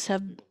finance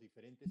have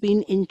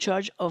been in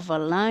charge of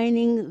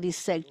aligning these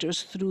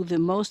sectors through the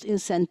most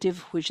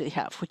incentive which they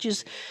have, which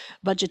is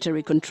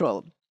budgetary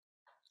control.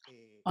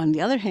 On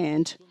the other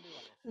hand,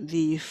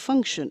 the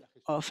function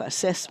of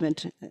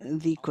assessment,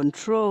 the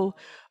control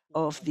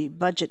of the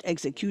budget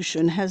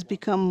execution has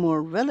become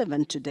more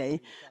relevant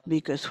today,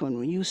 because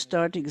when you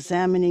start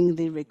examining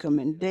the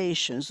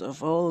recommendations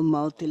of all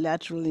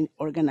multilateral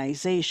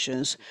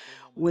organizations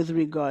with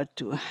regard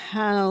to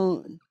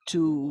how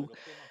to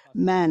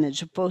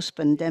manage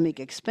post-pandemic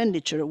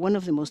expenditure, one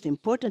of the most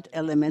important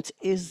elements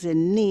is the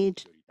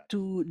need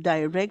to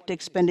direct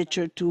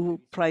expenditure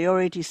to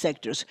priority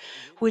sectors,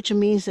 which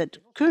means that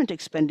current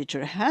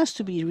expenditure has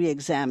to be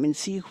re-examined,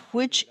 see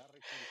which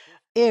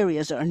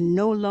areas are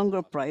no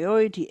longer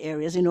priority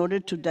areas in order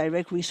to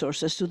direct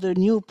resources to the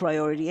new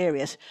priority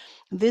areas.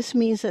 This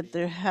means that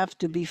there have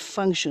to be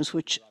functions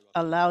which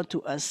allow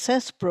to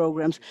assess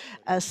programs,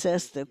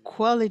 assess the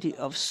quality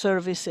of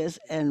services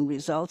and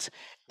results,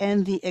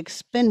 and the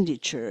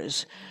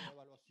expenditures.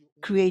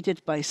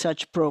 created by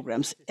such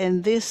programs.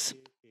 And this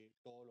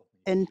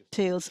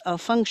entails a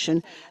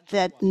function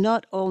that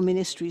not all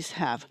ministries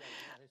have.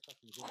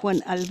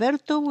 When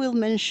Alberto will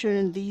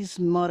mention these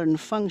modern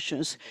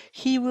functions,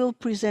 he will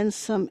present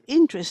some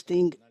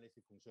interesting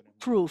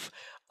proof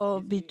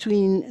of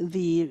between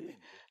the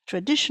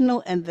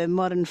traditional and the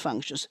modern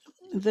functions.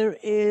 There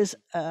is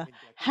a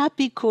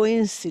happy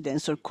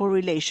coincidence or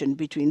correlation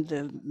between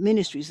the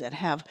ministries that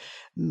have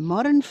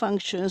modern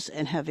functions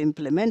and have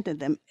implemented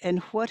them and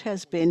what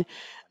has been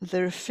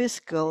their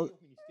fiscal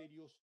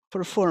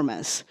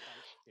performance.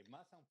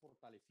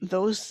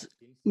 Those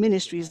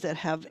ministries that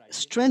have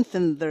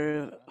strengthened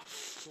their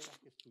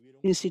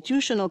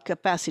institutional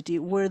capacity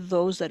were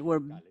those that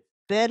were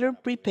better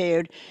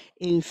prepared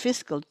in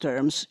fiscal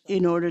terms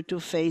in order to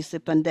face the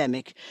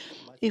pandemic.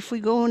 If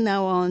we go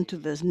now on to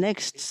the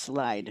next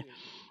slide,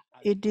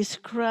 it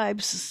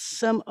describes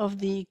some of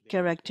the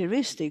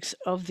characteristics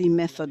of the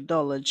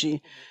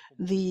methodology.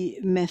 The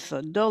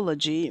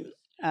methodology,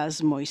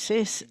 as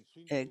Moises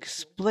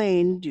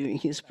explained during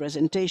his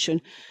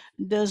presentation,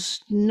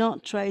 does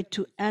not try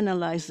to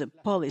analyze the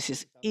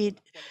policies.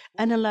 It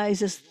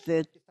analyzes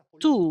the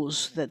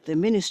tools that the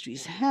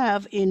ministries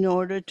have in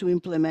order to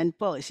implement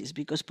policies,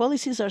 because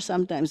policies are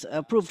sometimes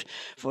approved,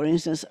 for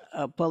instance,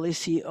 a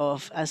policy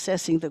of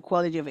assessing the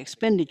quality of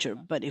expenditure.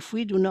 But if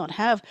we do not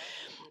have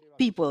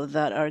people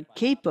that are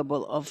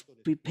capable of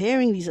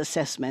preparing these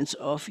assessments,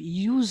 of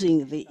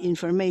using the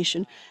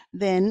information,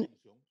 then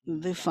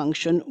the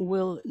function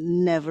will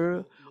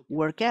never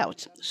work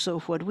out. So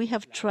what we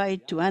have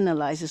tried to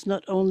analyze is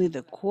not only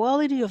the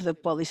quality of the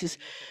policies,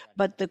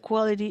 but the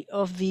quality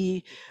of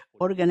the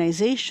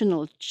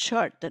organizational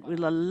chart that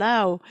will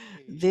allow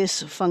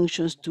these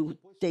functions to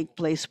take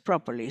place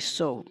properly.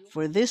 So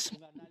for this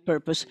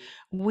purpose,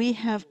 we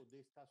have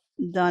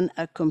done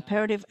a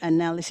comparative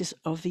analysis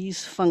of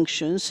these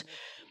functions,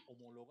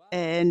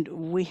 and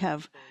we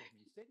have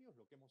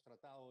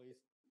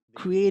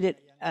created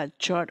a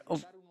chart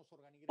of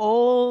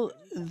all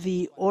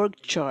the org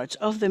charts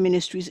of the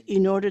ministries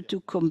in order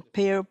to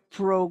compare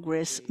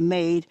progress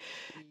made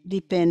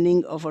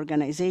depending of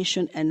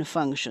organization and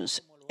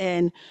functions.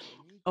 And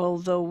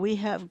although we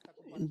have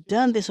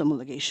done this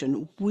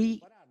homologation,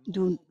 we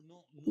do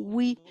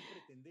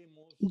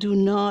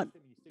not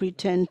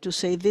pretend to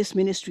say this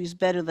ministry is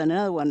better than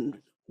another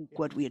one.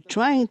 What we are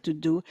trying to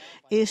do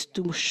is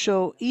to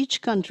show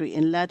each country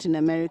in Latin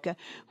America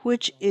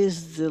which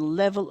is the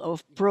level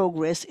of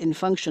progress in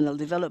functional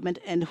development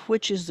and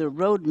which is the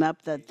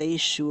roadmap that they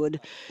should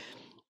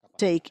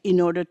take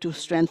in order to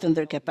strengthen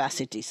their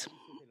capacities.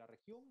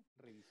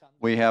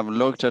 We have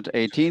looked at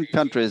 18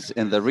 countries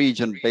in the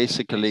region,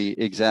 basically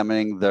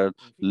examining their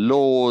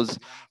laws,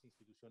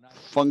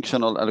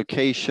 functional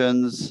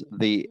allocations,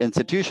 the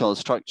institutional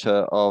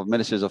structure of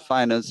Ministries of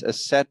Finance, a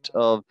set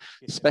of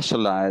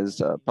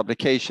specialized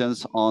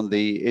publications on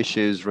the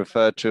issues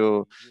referred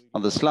to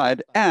on the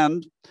slide,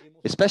 and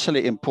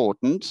especially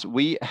important,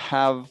 we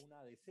have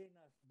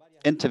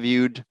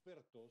interviewed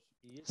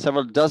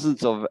several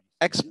dozens of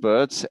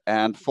experts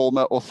and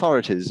former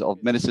authorities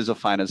of Ministries of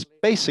Finance,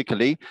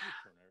 basically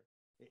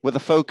with a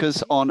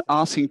focus on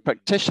asking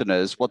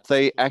practitioners what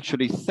they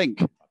actually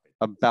think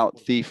about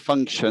the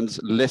functions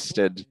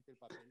listed,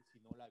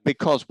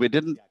 because we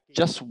didn't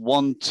just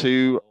want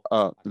to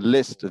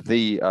list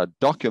the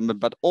document,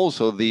 but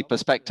also the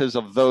perspectives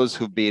of those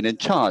who've been in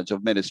charge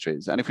of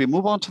ministries. And if we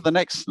move on to the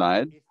next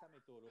slide,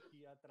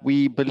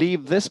 we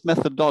believe this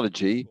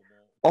methodology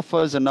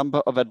offers a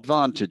number of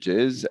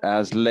advantages,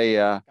 as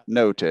Leah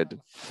noted.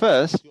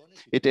 First,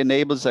 it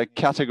enables a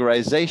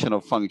categorization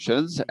of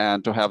functions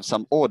and to have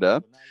some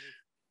order,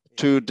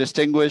 to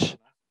distinguish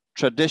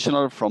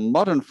traditional from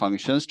modern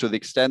functions to the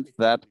extent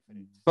that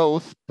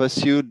both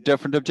pursue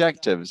different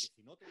objectives,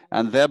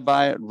 and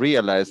thereby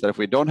realize that if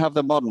we don't have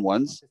the modern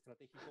ones,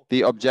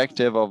 the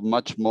objective of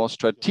much more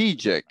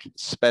strategic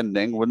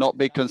spending will not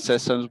be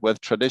consistent with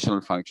traditional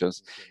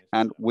functions,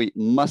 and we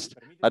must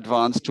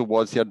advance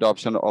towards the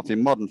adoption of the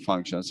modern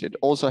functions. It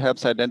also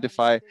helps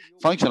identify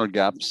functional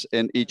gaps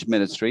in each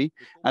ministry,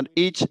 and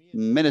each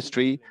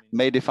ministry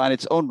may define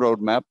its own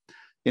roadmap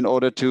in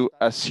order to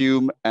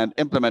assume and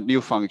implement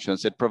new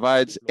functions. It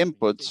provides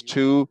inputs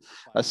to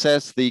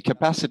assess the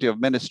capacity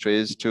of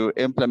ministries to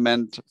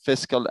implement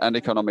fiscal and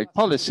economic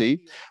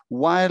policy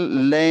while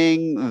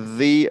laying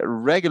the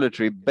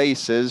regulatory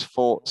basis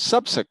for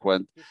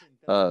subsequent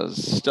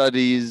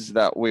studies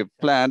that we've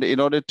planned in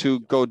order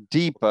to go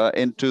deeper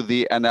into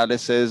the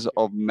analysis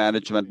of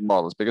management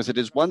models. Because it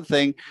is one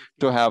thing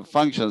to have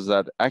functions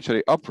that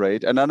actually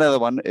operate, and another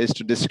one is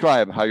to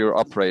describe how you're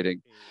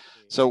operating.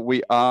 So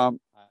we are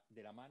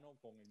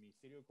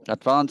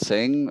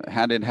advancing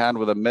hand in hand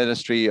with the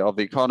Ministry of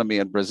the Economy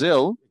in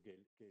Brazil,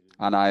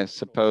 and I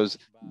suppose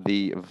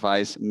the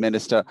Vice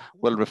Minister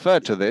will refer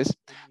to this,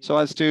 so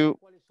as to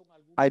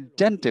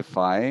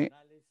identify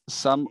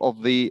some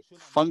of the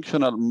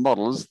functional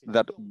models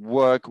that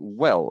work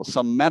well,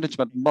 some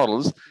management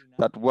models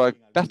that work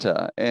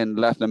better in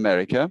Latin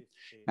America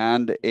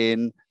and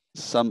in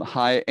some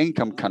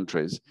high-income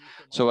countries,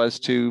 so as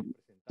to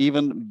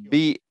even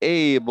be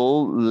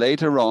able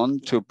later on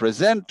to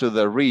present to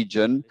the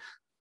region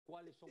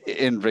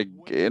in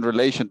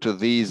relation to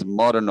these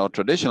modern or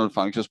traditional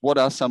functions, what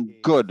are some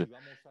good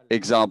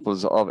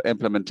examples of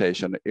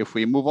implementation? If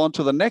we move on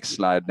to the next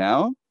slide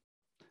now,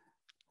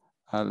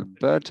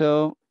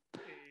 Alberto,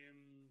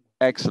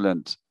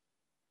 excellent.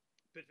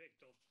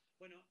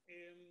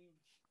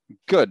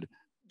 Good.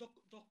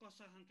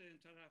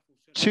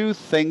 Two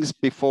things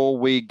before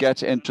we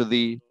get into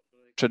the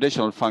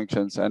traditional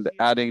functions, and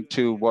adding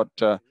to what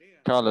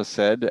Carlos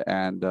said,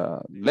 and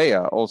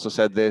Leah also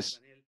said this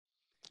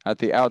at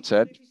the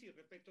outset,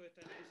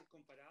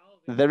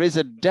 there is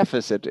a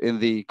deficit in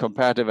the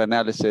comparative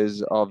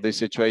analysis of the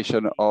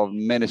situation of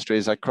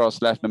ministries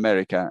across Latin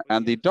America.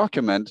 And the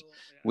document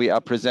we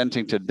are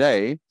presenting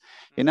today,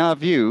 in our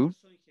view,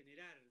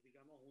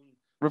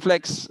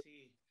 reflects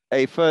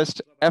a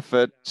first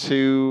effort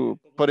to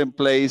put in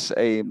place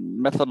a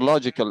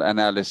methodological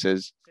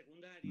analysis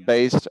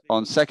based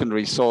on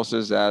secondary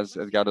sources, as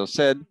Edgardo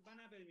said,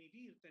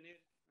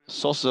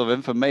 sources of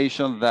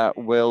information that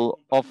will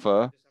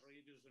offer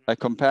a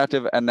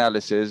comparative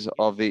analysis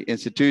of the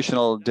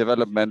institutional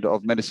development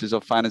of ministries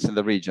of finance in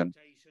the region.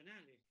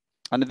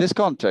 And in this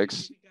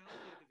context,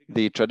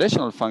 the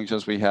traditional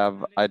functions we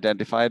have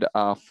identified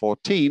are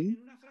 14.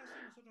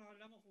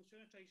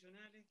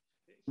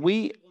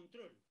 We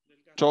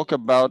talk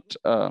about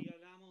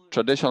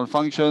traditional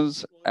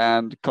functions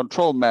and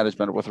control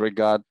management with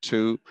regard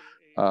to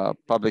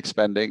public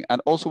spending.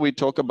 And also we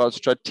talk about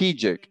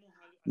strategic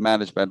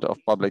management of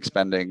public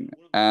spending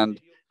and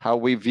how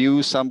we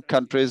view some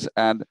countries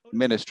and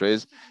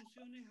ministries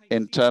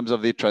in terms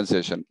of the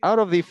transition. Out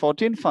of the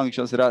 14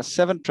 functions, there are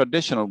 7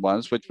 traditional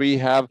ones, which we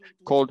have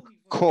called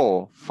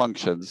core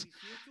functions.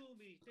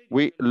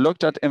 We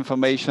looked at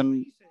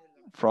information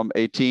from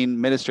 18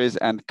 ministries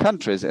and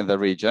countries in the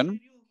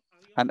region.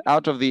 And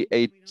out of the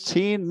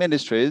 18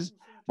 ministries,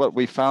 what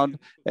we found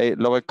a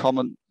lower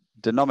common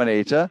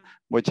denominator,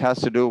 which has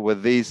to do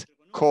with these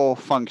core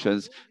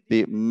functions,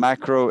 the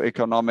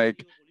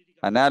macroeconomic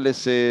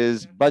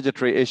analysis,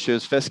 budgetary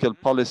issues, fiscal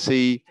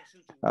policy,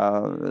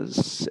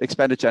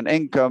 expenditure and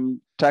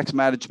income, tax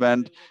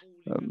management,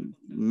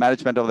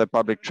 management of the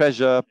public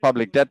treasure,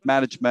 public debt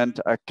management,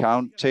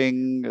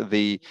 accounting,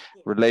 the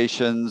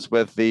relations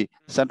with the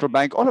central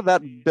bank. All of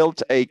that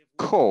built a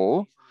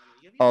core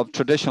of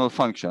traditional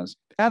functions.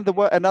 And there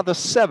were another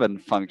 7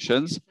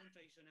 functions,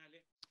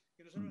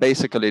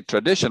 basically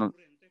traditional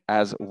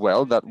as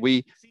well, that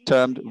we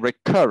termed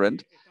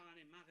recurrent,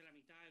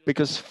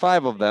 because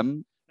 5 of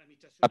them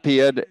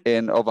appeared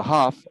in over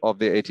half of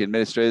the 18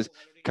 ministries: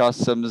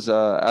 customs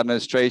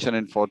administration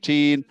in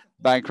 14,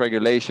 bank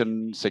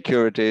regulation,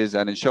 securities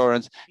and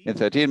insurance in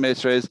 13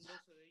 ministries,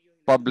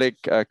 public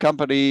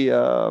company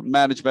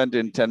management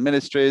in 10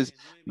 ministries,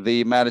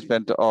 the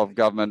management of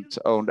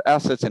government-owned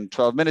assets in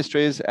 12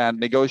 ministries, and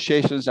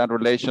negotiations and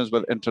relations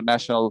with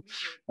international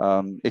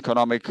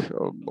economic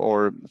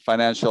or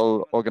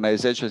financial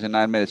organizations in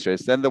 9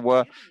 ministries. Then there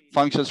were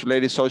functions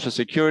related to social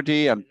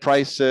security and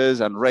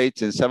prices and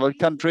rates in several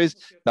countries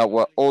that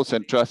were also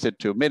entrusted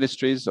to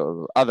ministries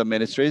or other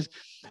ministries.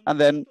 And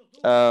then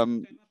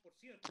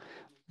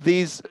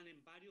these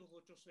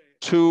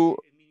 2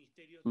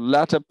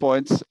 latter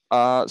points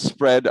are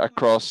spread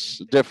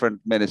across different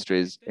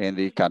ministries in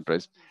the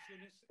countries.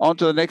 On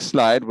to the next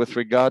slide, with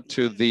regard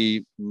to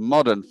the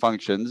modern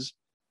functions,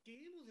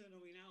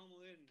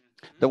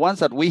 the ones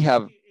that we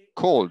have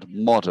called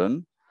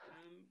modern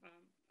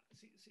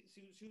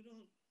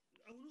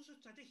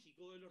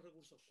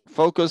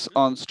focus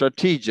on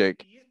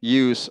strategic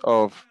use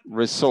of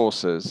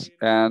resources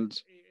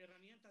and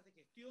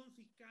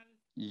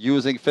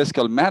using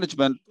fiscal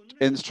management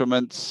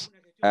instruments,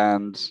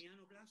 and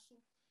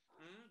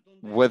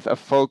with a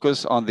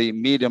focus on the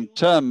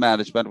medium-term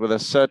management with a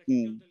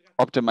certain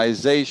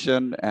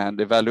optimization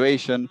and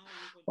evaluation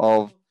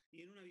of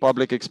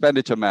public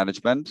expenditure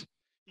management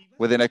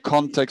within a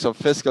context of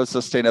fiscal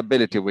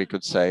sustainability, we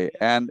could say.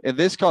 And in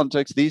this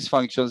context, these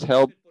functions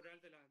help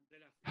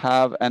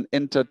have an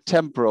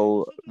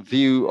intertemporal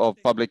view of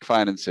public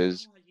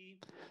finances.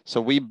 So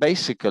we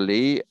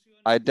basically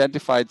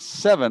identified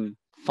 7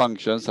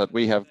 functions that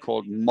we have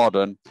called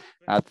modern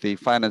at the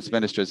finance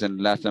ministries in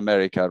Latin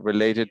America,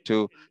 related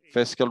to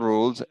fiscal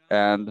rules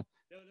and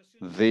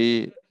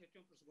the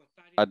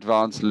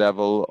advanced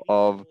level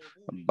of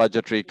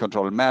budgetary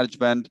control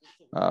management,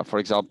 for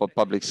example,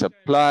 public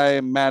supply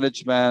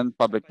management,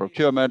 public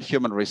procurement,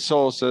 human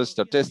resources,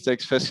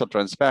 statistics, fiscal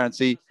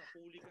transparency,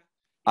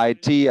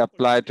 IT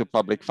applied to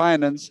public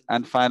finance,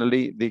 and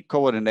finally, the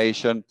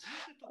coordination,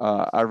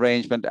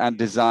 arrangement and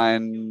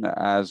design,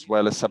 as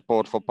well as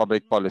support for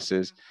public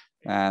policies.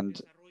 And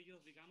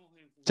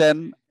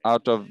 10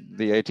 out of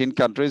the 18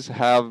 countries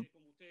have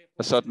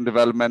a certain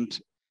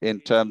development in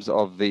terms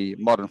of the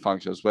modern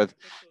functions, with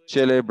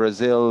Chile,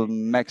 Brazil,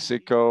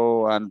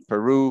 Mexico, and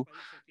Peru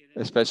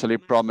especially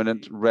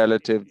prominent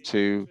relative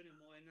to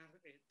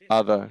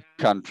other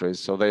countries.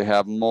 So they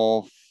have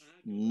more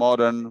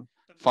modern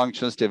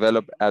functions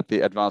developed at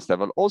the advanced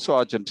level. Also,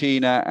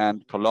 Argentina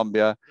and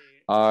Colombia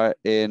are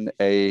in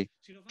a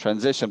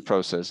transition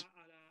process.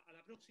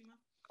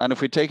 And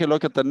if we take a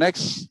look at the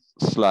next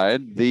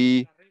slide,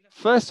 the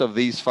first of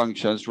these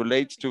functions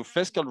relates to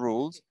fiscal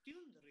rules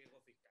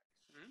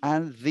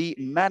and the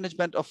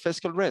management of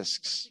fiscal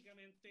risks.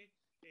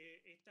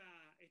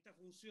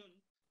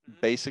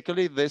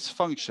 Basically, this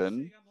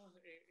function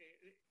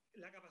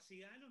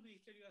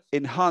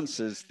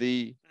enhances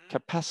the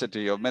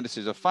capacity of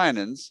Ministries of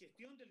Finance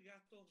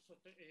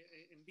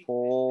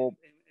for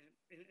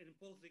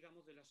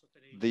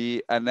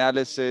the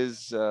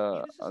analysis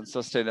and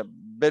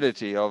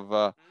sustainability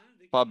of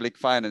public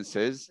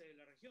finances.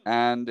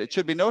 And it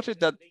should be noted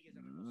that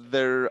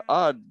there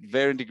are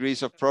varying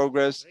degrees of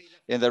progress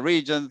in the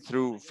region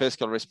through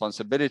fiscal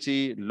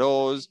responsibility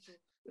laws.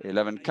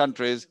 11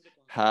 countries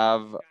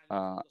have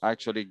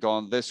actually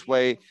gone this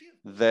way.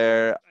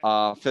 There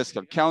are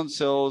fiscal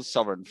councils,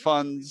 sovereign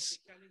funds,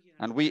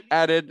 and we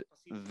added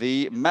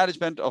the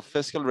management of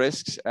fiscal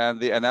risks and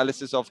the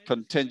analysis of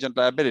contingent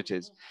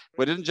liabilities.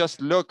 We didn't just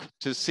look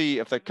to see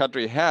if the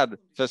country had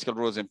fiscal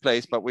rules in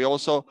place, but we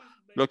also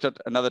looked at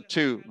another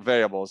two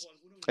variables.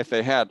 If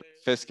they had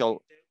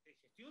fiscal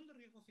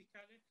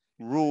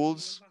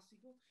rules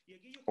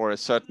or a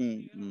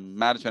certain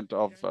management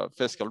of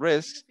fiscal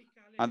risks,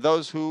 and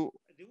those who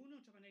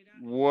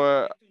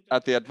were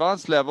at the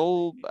advanced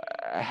level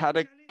had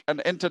an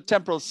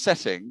intertemporal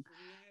setting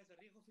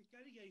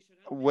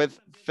with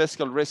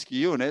fiscal risk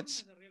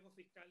units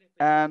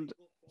and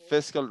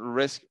fiscal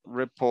risk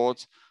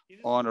reports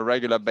on a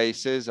regular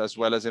basis, as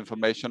well as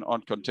information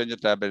on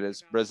contingent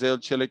liabilities. Brazil,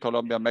 Chile,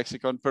 Colombia,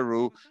 Mexico, and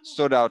Peru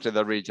stood out in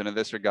the region in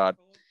this regard.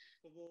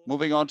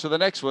 Moving on to the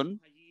next one.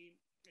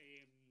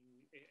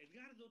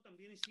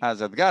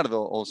 As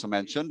Edgardo also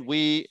mentioned,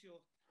 we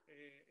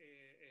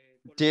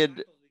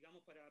did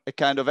a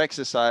kind of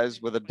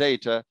exercise with the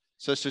data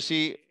so as to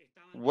see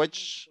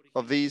which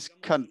of these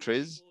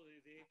countries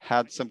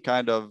had some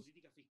kind of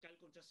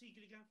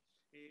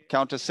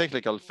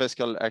counter-cyclical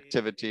fiscal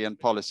activity and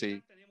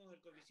policy.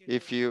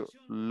 If you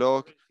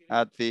look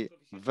at the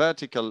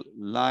vertical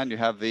line, you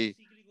have the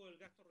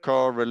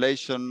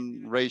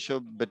correlation ratio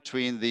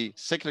between the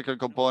cyclical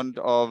component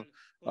of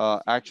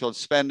actual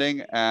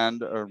spending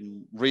and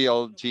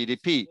real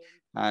GDP.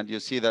 And you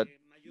see that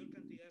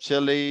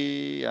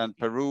Chile and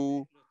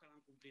Peru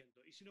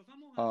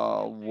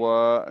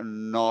were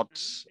not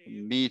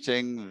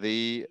meeting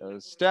the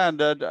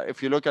standard.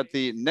 If you look at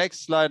the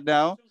next slide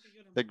now,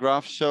 the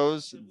graph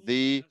shows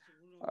the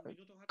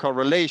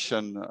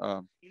correlation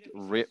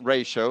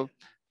ratio,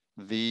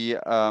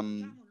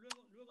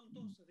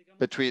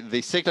 between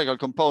the cyclical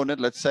component,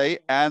 let's say,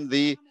 and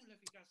the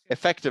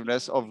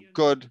effectiveness of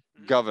good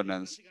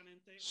governance.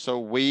 So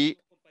we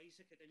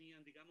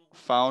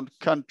found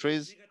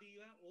countries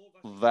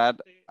that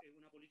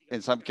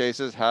in some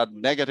cases had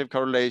negative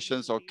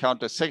correlations or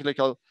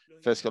counter-cyclical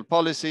fiscal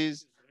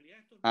policies,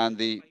 and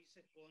the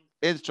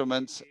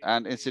instruments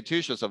and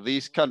institutions of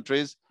these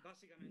countries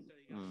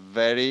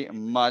very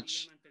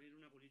much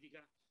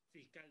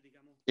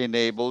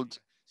enabled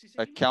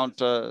a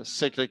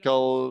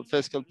counter-cyclical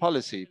fiscal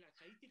policy.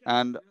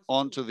 And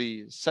on to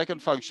the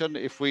second function,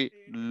 if we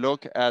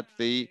look at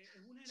the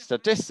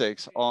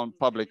statistics on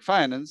public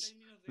finance,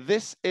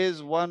 this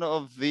is one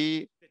of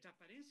the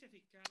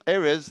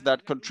areas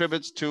that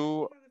contributes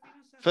to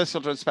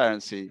fiscal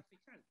transparency.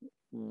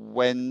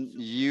 When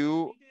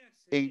you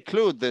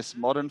include this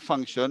modern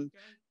function,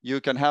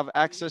 you can have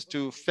access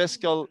to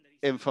fiscal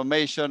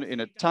information in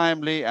a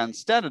timely and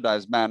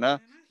standardized manner,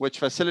 which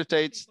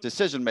facilitates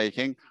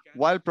decision-making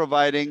while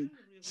providing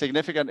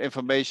significant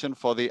information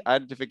for the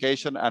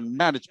identification and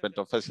management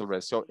of fiscal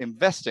risk. So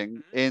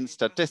investing in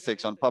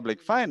statistics on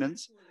public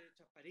finance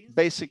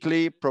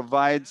basically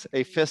provides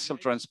a fiscal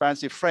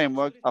transparency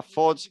framework,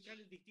 affords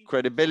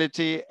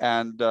credibility,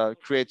 and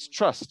creates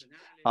trust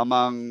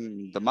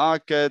among the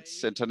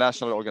markets,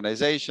 international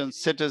organizations,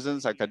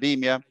 citizens,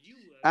 academia,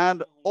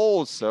 and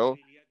also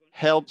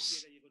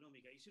helps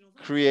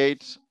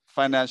create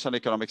financial and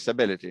economic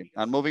stability.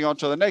 And moving on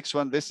to the next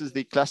one, this is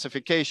the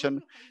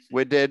classification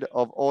we did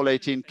of all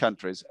 18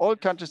 countries. All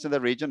countries in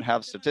the region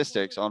have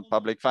statistics on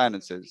public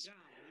finances.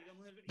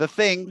 The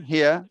thing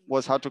here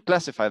was how to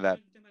classify that.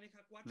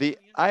 The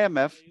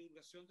IMF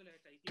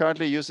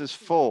currently uses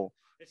 4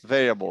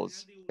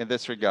 variables in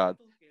this regard.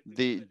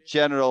 The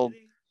general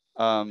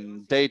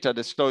data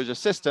disclosure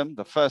system,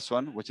 the first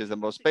one, which is the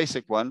most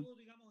basic one,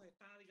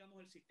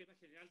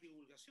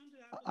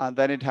 and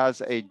then it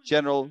has a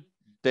general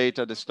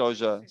data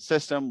disclosure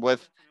system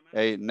with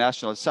a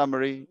national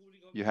summary.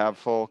 You have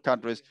 4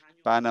 countries,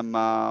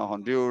 Panama,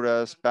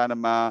 Honduras,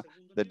 Panama,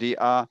 the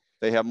DR.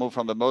 They have moved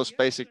from the most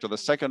basic to the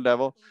second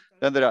level.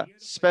 Then there are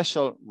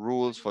special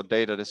rules for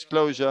data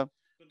disclosure.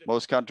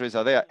 Most countries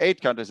are there. 8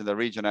 countries in the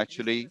region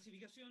actually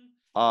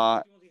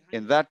are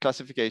in that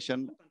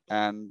classification.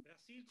 And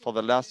for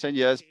the last 10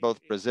 years,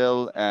 both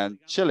Brazil and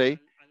Chile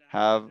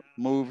have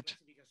moved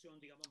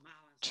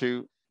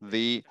to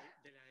the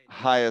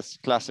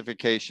highest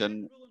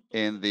classification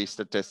in the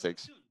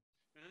statistics.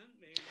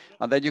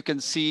 And then you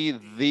can see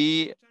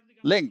the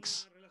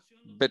links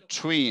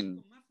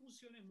between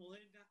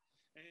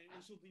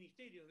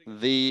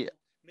the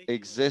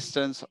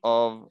existence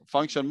of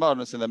function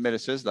models in the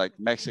ministries like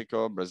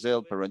Mexico,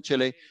 Brazil, Peru, and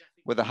Chile,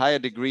 with a higher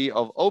degree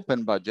of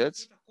open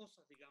budgets,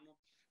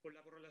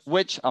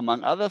 which,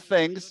 among other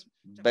things,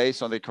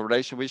 based on the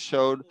correlation we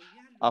showed,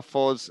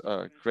 affords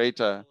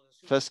greater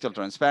fiscal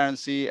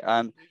transparency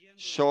and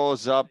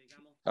shows up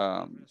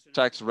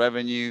tax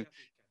revenue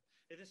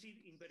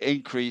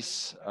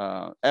increase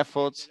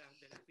efforts.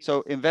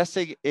 So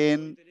investing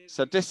in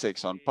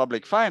statistics on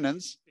public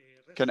finance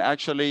can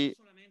actually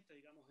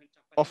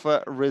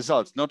offer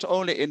results, not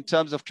only in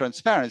terms of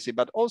transparency,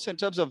 but also in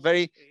terms of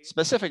very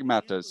specific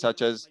matters,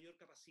 such as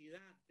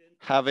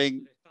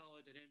having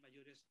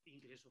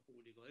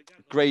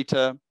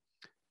greater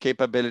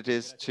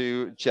capabilities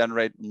to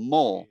generate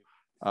more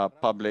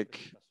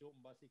public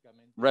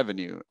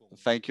revenue.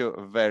 Thank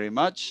you very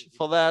much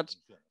for that.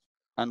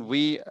 And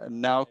we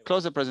now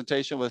close the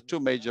presentation with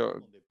two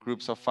major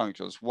groups of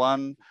functions.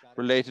 One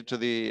related to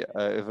the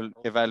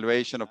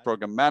evaluation of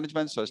program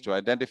management, so as to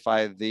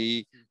identify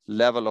the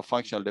level of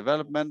functional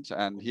development.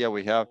 And here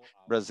we have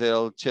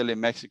Brazil, Chile,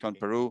 Mexico, and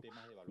Peru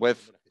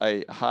with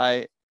a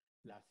high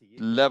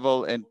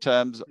level in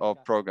terms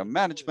of program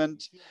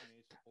management.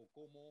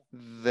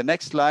 The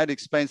next slide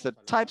explains the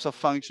types of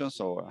functions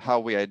or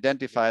how we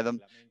identify them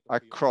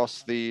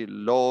across the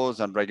laws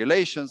and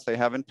regulations they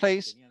have in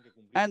place.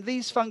 And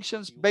these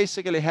functions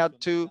basically had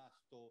to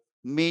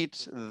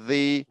meet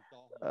the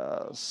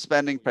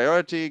spending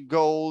priority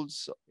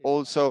goals,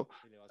 also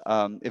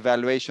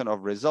evaluation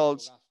of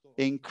results,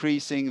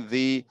 increasing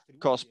the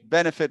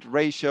cost-benefit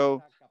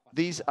ratio.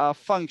 These are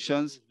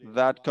functions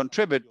that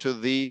contribute to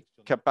the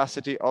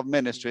capacity of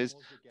ministries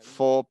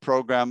for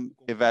program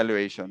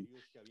evaluation.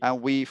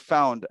 And we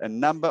found a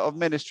number of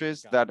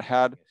ministries that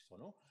had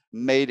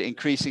made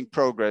increasing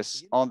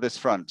progress on this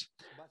front.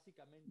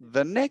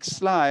 The next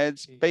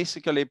slides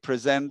basically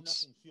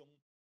present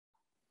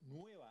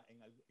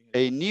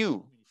a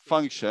new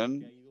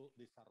function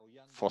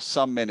for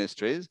some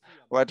ministries,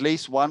 or at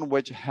least one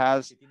which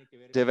has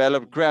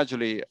developed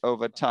gradually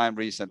over time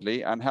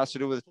recently and has to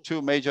do with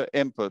two major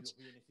inputs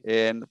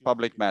in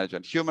public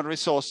management: human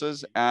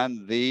resources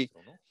and the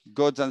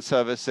goods and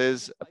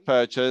services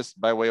purchased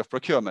by way of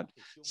procurement.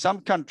 Some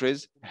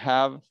countries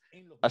have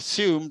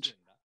assumed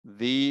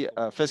the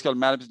fiscal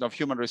management of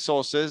human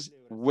resources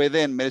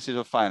within Ministries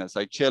of Finance,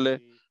 like Chile,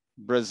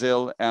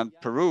 Brazil, and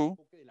Peru.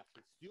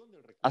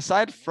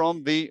 Aside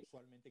from the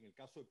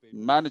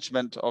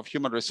management of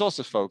human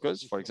resources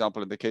focus, for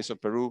example, in the case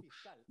of Peru,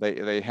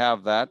 they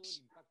have that.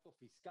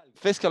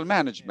 Fiscal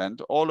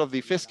management, all of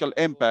the fiscal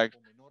impact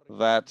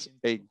that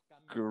a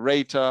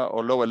greater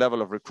or lower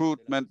level of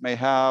recruitment may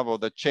have, or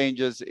the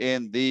changes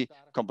in the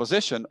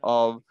composition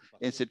of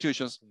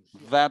institutions,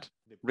 that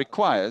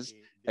requires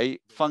a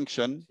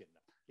function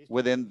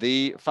within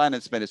the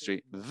finance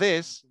ministry.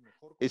 This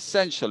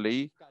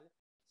essentially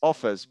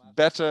offers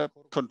better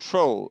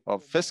control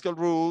of fiscal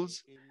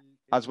rules,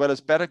 as well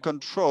as better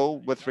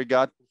control with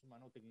regard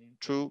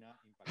to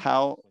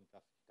how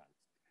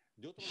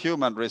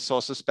human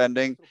resources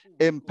spending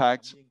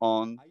impacts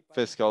on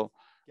fiscal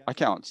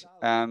accounts.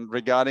 And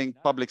regarding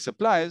public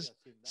supplies,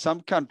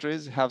 some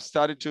countries have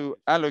started to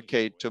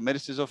allocate to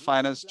Ministries of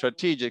Finance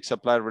strategic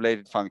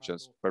supply-related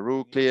functions.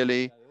 Peru,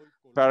 clearly,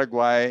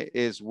 Paraguay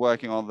is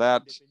working on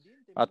that.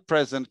 At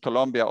present,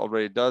 Colombia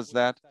already does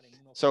that.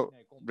 So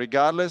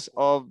regardless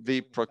of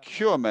the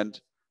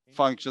procurement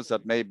functions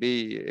that may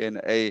be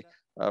in a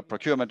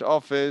procurement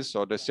office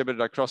or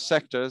distributed across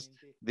sectors,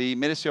 the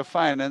Ministry of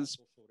Finance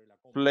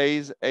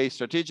plays a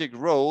strategic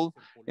role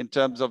in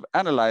terms of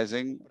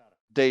analyzing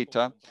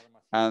data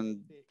and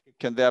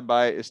can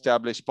thereby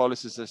establish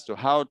policies as to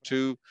how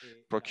to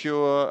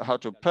procure, how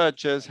to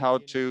purchase, how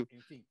to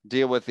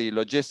deal with the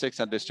logistics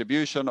and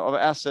distribution of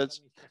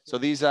assets. So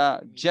these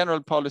are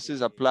general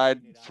policies applied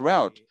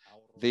throughout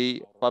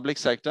the public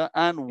sector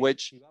and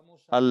which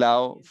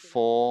allow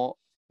for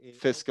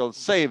fiscal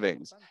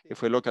savings.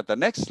 If we look at the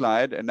next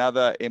slide,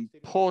 another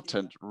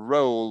important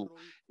role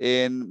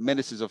in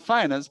Ministries of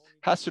Finance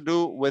has to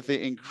do with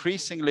the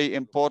increasingly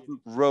important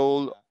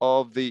role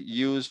of the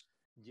use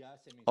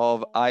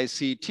of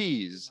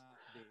ICTs.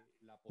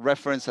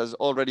 Reference has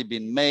already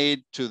been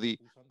made to the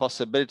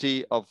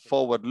possibility of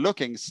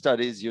forward-looking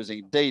studies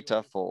using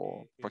data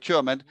for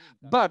procurement,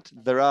 but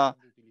there are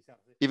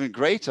even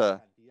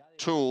greater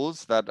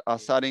tools that are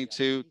starting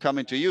to come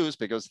into use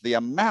because the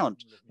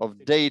amount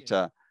of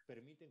data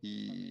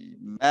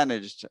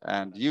managed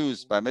and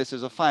used by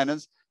Ministries of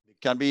Finance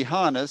can be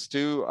harnessed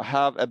to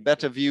have a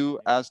better view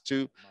as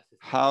to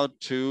how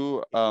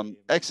to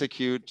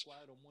execute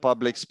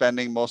public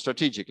spending more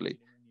strategically.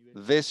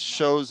 This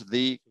shows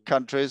the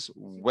countries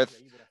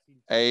with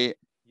a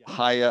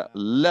higher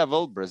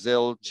level.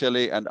 Brazil,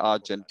 Chile, and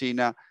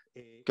Argentina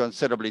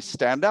considerably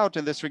stand out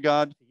in this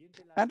regard.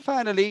 And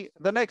finally,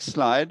 the next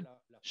slide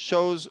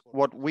shows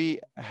what we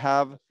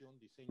have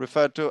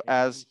referred to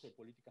as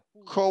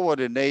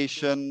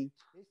coordination,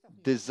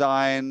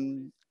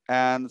 design,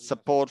 and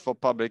support for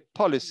public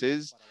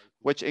policies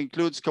which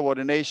includes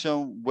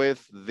coordination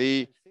with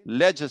the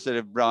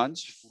legislative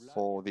branch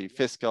for the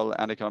fiscal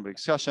and economic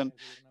discussion,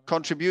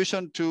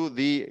 contribution to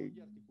the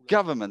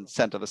government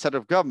center, the center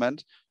of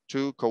government,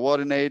 to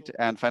coordinate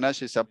and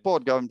financially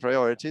support government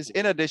priorities,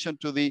 in addition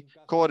to the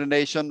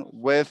coordination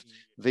with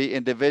the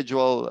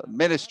individual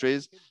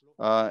ministries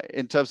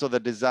in terms of the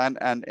design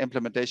and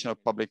implementation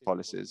of public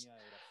policies.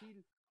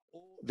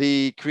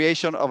 The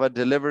creation of a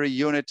delivery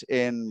unit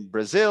in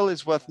Brazil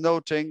is worth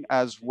noting,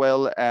 as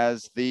well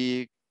as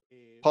the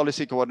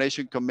policy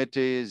coordination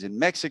committees in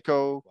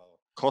Mexico,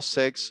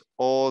 COSEX,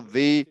 or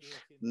the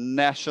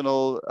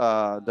National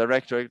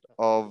Directorate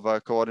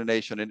of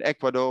Coordination in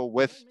Ecuador,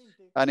 with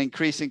an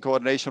increasing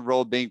coordination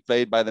role being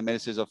played by the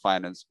Ministries of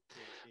Finance.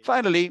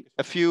 Finally,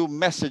 a few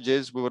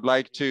messages we would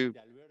like to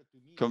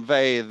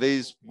convey.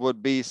 These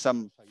would be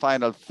some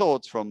final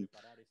thoughts from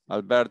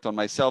Alberto,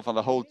 myself, and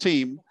the whole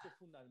team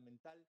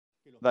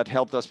that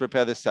helped us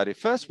prepare this study.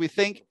 First, we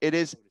think it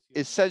is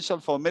essential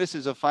for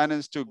Ministries of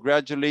Finance to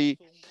gradually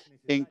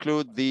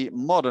include the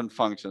modern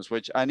functions,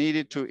 which are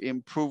needed to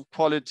improve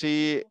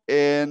quality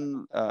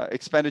in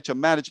expenditure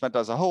management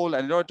as a whole,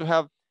 and in order to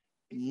have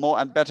more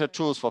and better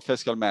tools for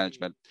fiscal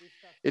management.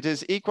 It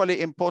is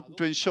equally important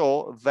to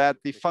ensure that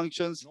the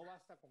functions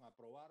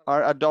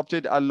are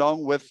adopted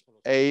along with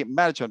a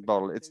management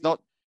model. It's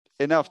not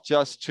enough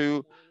just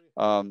to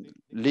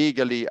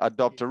legally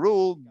adopt a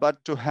rule,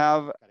 but to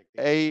have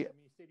a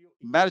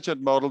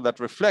management model that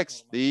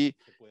reflects the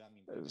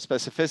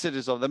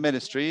specificities of the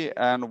ministry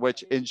and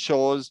which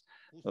ensures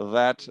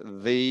that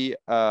the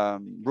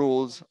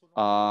rules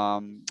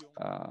are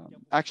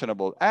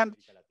actionable. And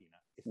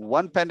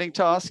one pending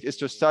task is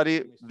to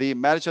study the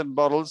management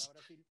models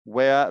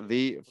where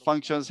the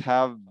functions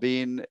have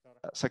been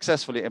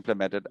successfully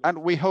implemented. And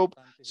we hope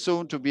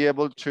soon to be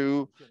able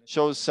to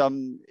show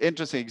some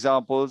interesting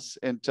examples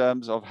in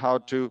terms of how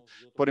to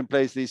put in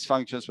place these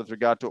functions with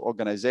regard to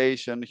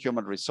organization,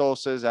 human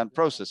resources, and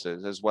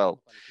processes as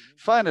well.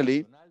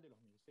 Finally,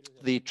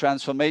 the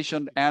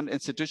transformation and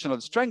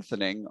institutional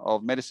strengthening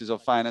of Ministries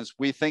of Finance,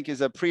 we think, is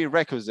a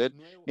prerequisite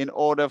in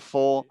order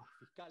for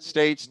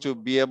states to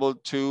be able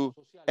to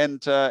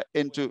enter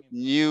into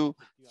new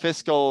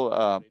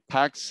fiscal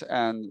pacts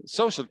and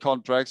social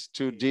contracts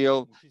to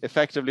deal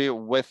effectively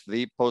with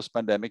the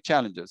post-pandemic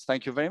challenges.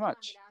 Thank you very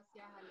much.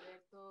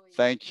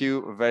 Thank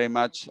you very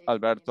much,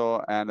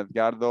 Alberto and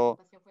Edgardo,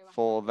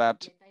 for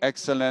that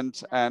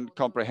excellent and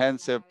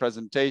comprehensive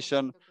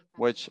presentation,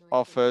 which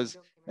offers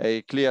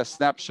a clear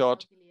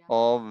snapshot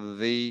of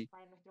the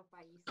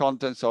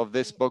contents of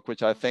this book,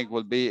 which I think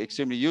will be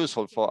extremely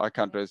useful for our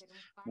countries.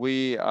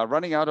 We are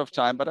running out of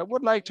time, but I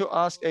would like to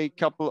ask a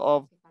couple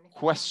of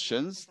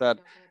questions that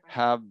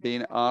have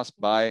been asked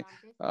by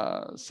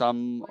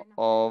some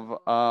of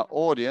our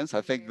audience.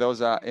 I think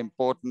those are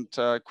important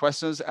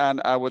questions,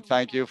 and I would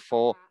thank you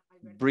for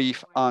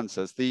brief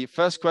answers. The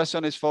first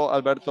question is for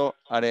Alberto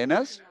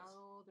Arenas.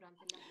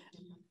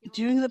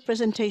 During the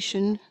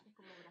presentation,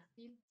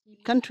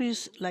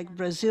 countries like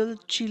Brazil,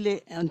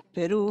 Chile, and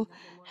Peru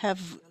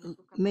have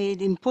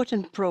made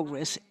important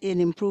progress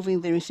in improving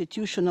their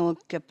institutional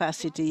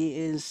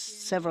capacity in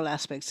several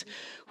aspects.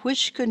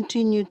 Which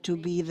continue to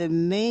be the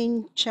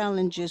main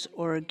challenges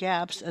or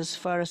gaps as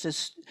far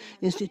as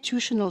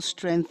institutional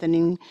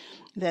strengthening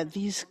that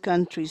these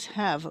countries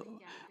have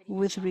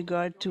with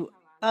regard to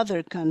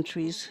other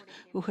countries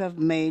who have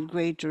made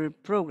greater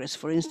progress,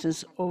 for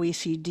instance,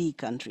 OECD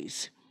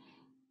countries?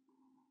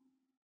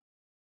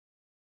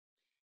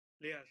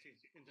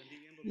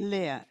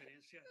 Leah,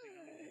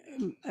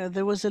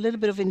 there was a little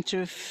bit of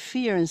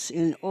interference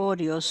in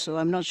audio, so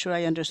I'm not sure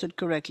I understood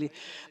correctly.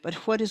 But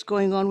what is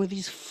going on with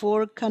these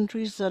 4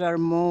 countries that are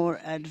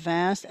more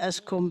advanced as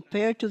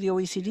compared to the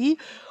OECD,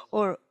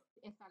 or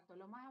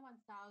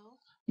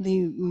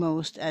the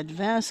most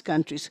advanced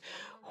countries?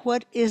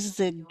 What is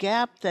the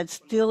gap that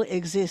still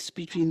exists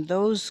between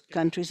those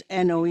countries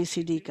and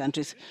OECD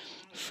countries?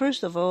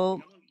 First of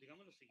all,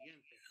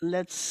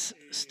 let's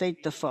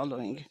state the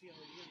following.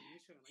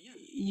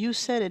 You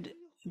said it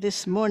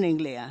this morning,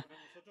 Leah.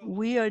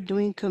 We are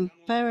doing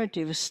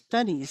comparative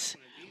studies.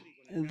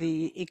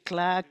 The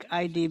ECLAC,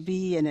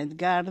 IDB, and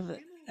Edgar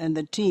and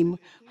the team,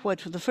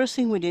 the first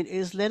thing we did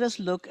is let us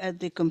look at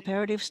the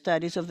comparative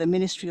studies of the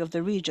Ministry of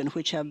the Region,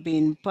 which have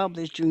been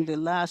published during the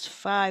last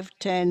 5,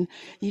 10,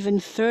 even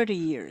 30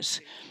 years.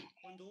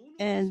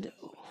 And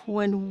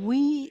when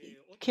we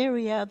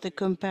carry out the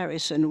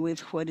comparison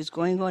with what is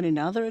going on in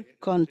other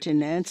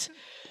continents,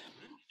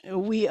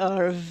 we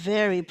are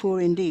very poor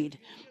indeed.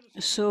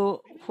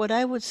 So what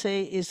I would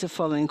say is the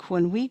following.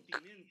 When we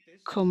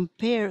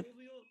compare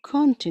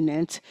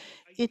continents,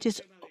 it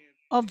is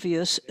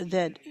obvious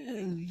that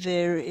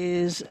there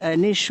is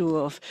an issue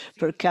of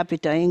per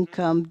capita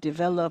income,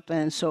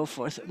 development, and so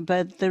forth.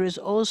 But there is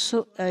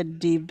also a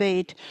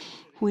debate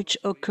which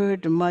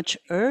occurred much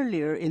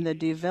earlier in the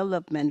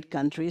development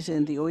countries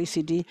in the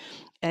OECD,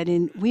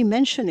 and we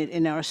mention it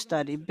in our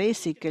study.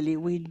 Basically,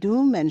 we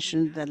do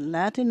mention that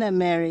Latin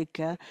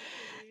America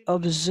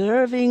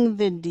observing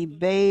the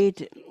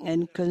debate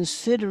and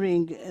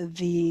considering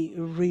the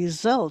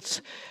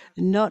results,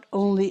 not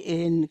only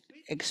in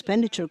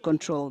expenditure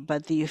control,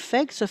 but the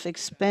effects of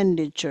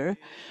expenditure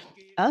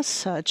as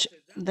such,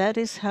 that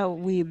is how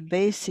we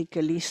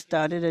basically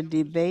started a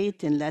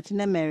debate in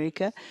Latin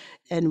America,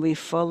 and we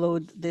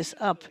followed this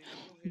up.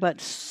 But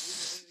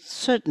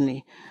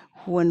certainly,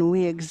 when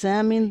we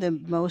examine the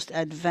most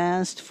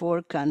advanced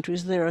 4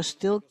 countries, there are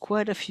still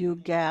quite a few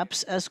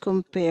gaps as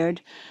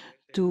compared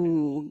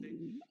to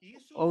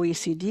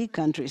OECD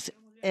countries.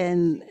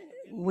 And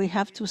we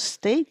have to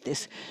state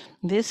this.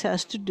 This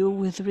has to do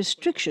with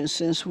restrictions,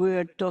 since we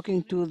are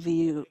talking to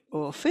the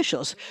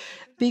officials,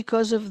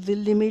 because of the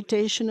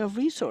limitation of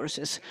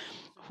resources.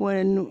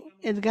 When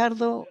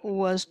Edgardo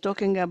was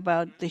talking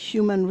about the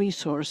human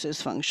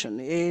resources function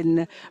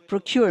in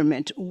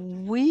procurement,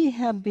 we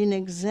have been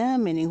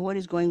examining what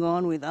is going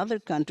on with other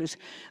countries,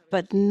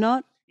 but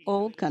not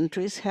all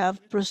countries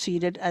have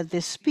proceeded at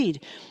this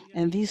speed.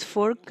 And these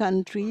 4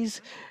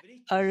 countries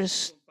are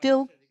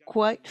still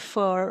quite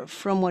far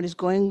from what is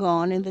going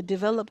on in the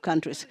developed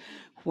countries.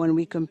 When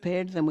we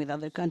compared them with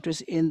other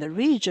countries in the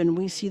region,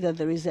 we see that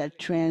there is a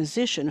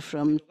transition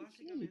from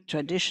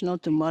traditional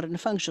to modern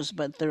functions,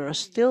 but there are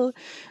still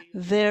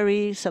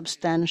very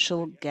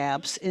substantial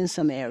gaps in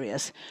some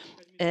areas.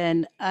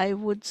 And I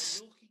would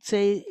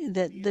say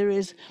that there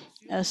is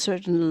a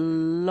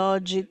certain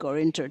logic or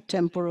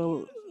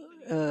intertemporal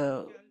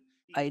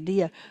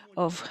idea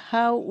of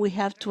how we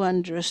have to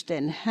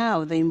understand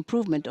how the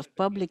improvement of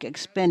public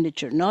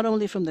expenditure, not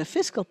only from the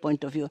fiscal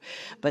point of view,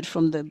 but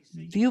from the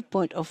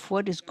viewpoint of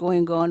what is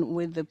going on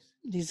with the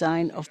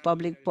design of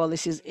public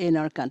policies in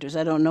our countries.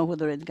 I don't know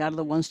whether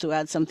Edgardo wants to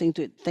add something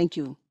to it. Thank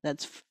you.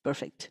 That's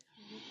perfect.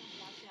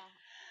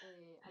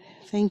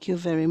 Thank you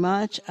very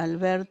much,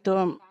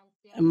 Alberto.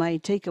 My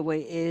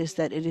takeaway is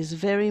that it is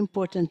very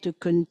important to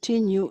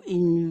continue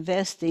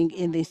investing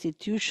in the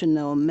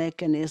institutional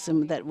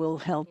mechanism that will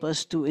help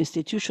us to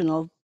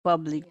institutional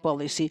public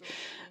policy,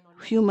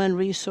 human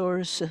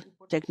resource,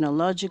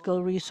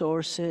 technological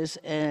resources,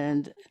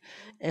 and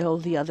all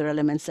the other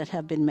elements that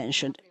have been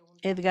mentioned.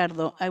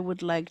 Edgardo, I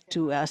would like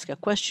to ask a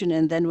question,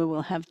 and then we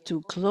will have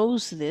to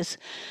close this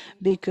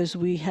because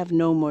we have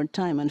no more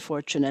time,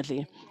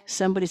 unfortunately.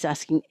 Somebody's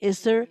asking,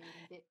 is there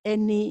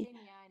any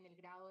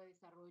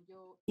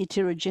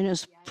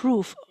heterogeneous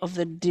proof of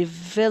the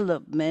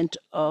development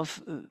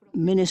of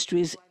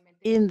ministries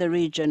in the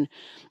region?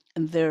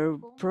 Their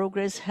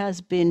progress has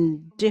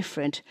been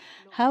different.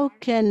 How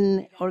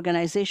can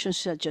organizations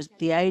such as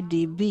the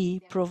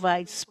IDB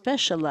provide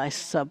specialized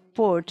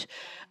support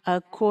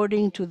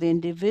according to the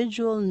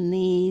individual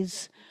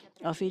needs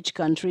of each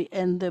country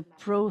and the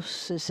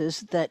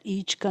processes that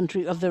each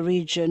country of the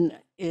region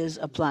is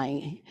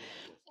applying?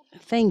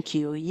 Thank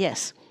you.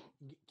 Yes.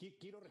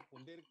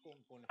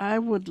 I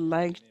would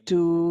like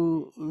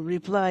to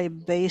reply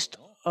based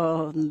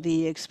on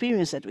the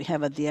experience that we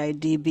have at the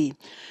IDB.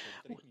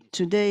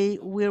 Today,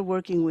 we're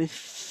working with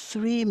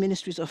 3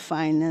 ministries of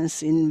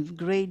finance in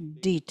great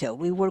detail.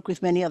 We work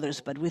with many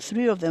others, but with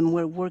 3 of them,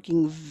 we're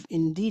working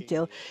in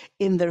detail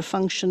in their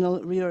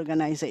functional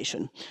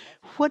reorganization.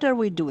 What are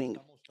we doing?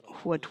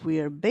 What we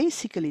are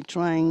basically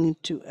trying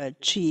to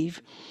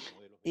achieve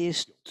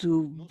is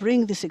to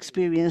bring this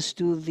experience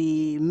to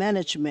the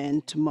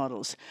management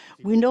models.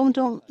 We don't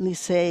only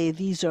say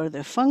these are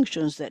the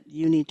functions that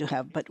you need to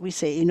have, but we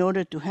say in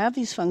order to have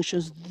these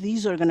functions,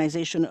 these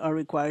organizations are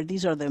required.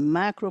 These are the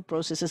macro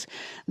processes,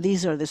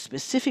 these are the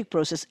specific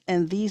process,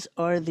 and these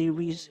are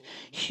the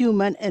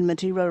human and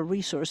material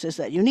resources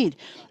that you need.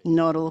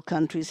 Not all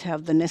countries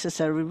have the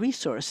necessary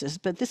resources,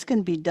 but this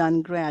can be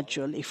done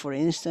gradually. For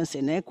instance,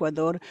 in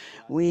Ecuador,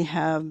 we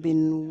have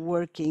been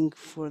working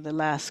for the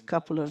last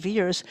couple of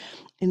years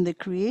in the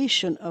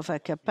creation of a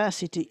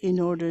capacity in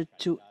order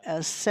to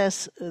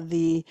assess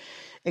the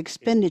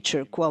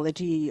expenditure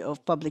quality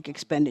of public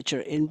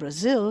expenditure. In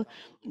Brazil,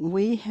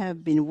 we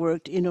have been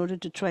worked in order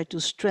to try to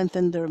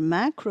strengthen their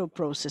macro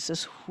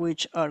processes,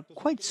 which are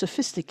quite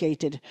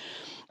sophisticated.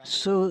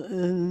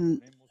 So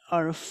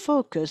our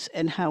focus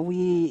and how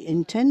we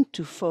intend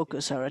to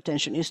focus our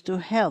attention is to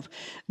help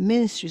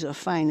ministries of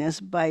finance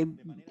by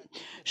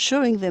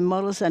showing them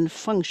models and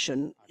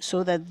function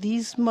so that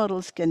these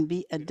models can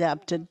be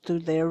adapted to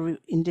their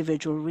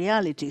individual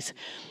realities.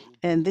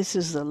 And this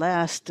is the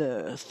last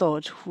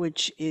thought,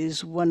 which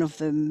is one of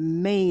the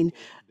main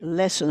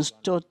lessons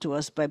taught to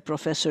us by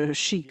Professor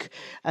Schick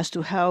as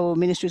to how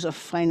ministries of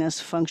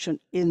finance function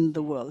in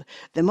the world.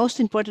 The most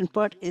important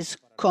part is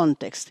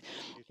context.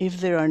 If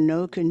there are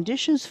no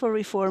conditions for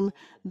reform,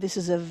 this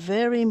is a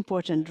very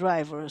important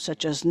driver,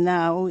 such as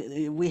now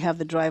we have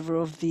the driver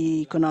of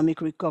the economic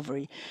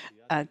recovery,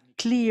 a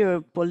clear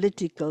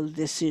political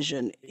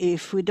decision.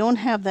 If we don't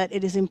have that,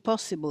 it is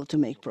impossible to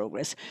make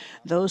progress.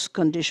 Those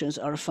conditions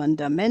are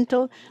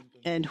fundamental,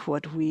 and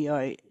what we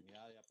are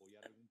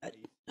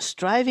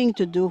striving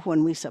to do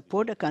when we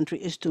support a country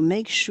is to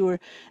make sure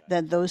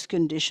that those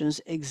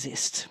conditions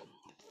exist.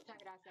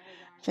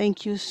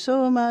 Thank you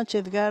so much,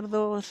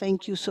 Edgardo.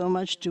 Thank you so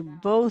much to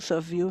both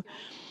of you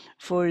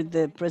for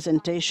the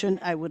presentation.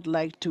 I would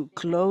like to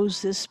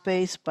close this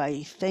space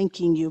by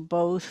thanking you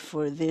both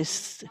for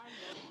this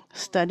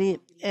study,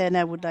 and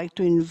I would like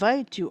to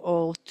invite you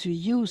all to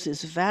use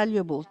this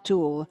valuable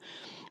tool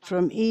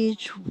from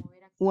each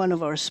one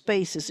of our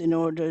spaces in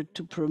order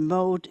to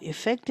promote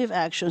effective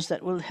actions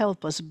that will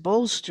help us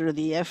bolster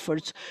the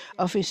efforts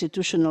of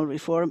institutional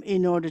reform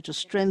in order to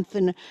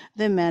strengthen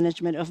the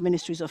management of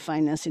ministries of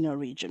finance in our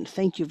region.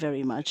 Thank you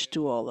very much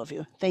to all of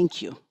you.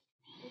 Thank you.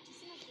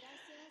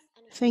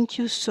 Thank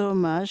you so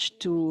much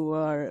to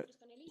our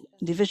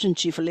Division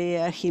Chief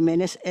Lea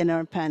Jimenez and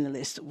our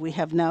panelists. We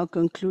have now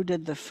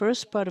concluded the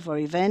first part of our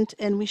event,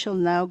 and we shall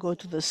now go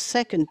to the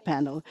second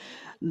panel,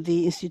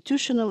 the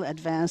institutional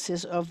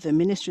advances of the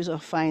Ministries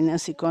of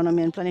Finance,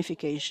 Economy and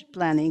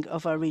Planning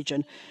of our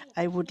region.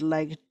 I would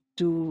like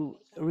to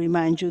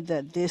remind you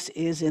that this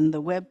is in the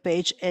web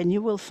page, and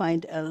you will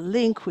find a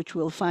link which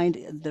will find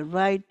at the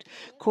right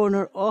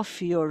corner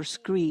of your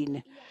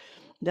screen,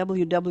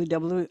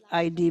 www.idb.org.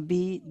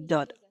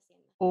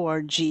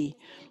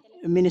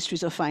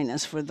 Ministries of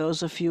Finance. For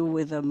those of you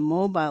with a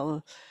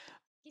mobile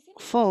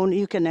phone,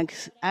 you can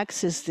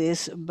access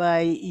this by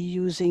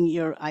using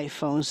your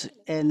iPhones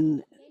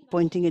and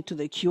pointing it to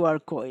the QR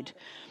code.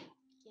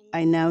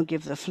 I now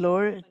give the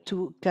floor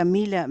to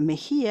Camila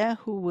Mejia,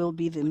 who will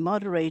be the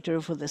moderator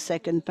for the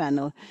second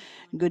panel.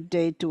 Good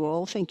day to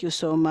all. Thank you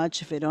so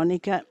much,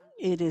 Veronica.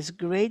 It is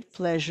great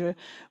pleasure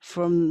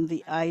from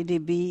the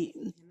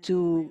IDB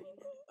to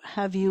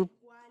have you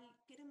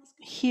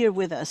here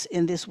with us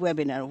in this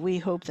webinar. We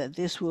hope that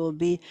this will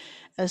be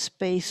a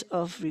space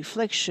of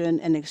reflection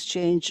and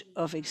exchange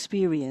of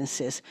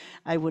experiences.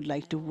 I would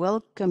like to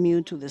welcome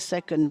you to the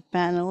second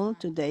panel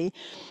today,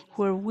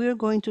 where we're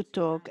going to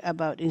talk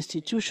about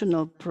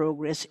institutional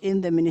progress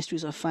in the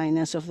Ministries of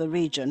Finance of the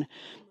region.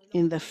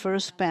 In the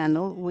first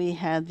panel, we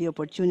had the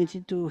opportunity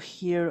to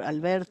hear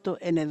Alberto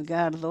and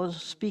Edgardo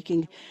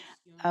speaking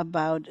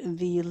about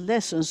the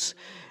lessons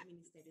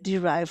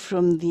derived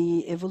from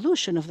the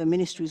evolution of the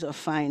Ministries of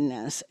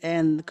Finance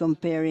and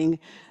comparing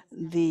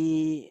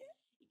the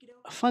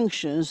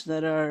functions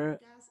that are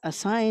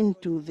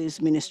assigned to these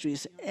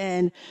ministries.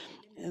 And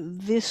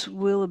this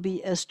will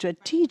be a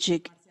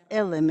strategic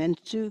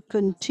element to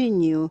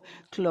continue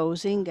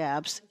closing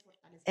gaps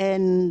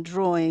and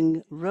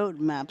drawing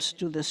roadmaps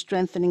to the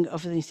strengthening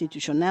of the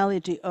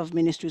institutionality of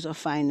ministries of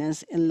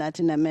finance in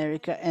Latin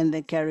America and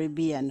the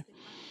Caribbean.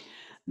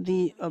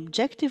 The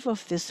objective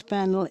of this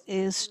panel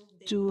is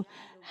to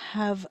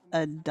have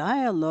a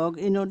dialogue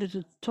in order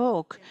to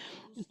talk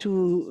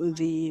to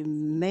the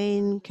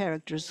main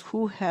characters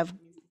who have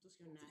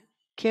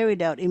carried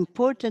out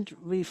important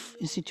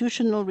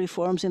institutional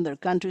reforms in their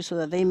country so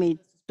that they may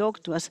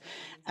talk to us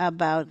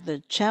about the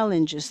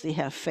challenges they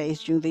have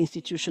faced during the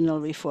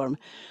institutional reform.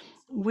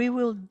 We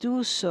will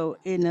do so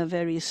in a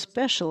very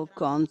special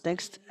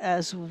context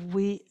as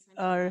we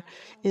are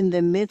in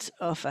the midst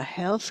of a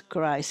health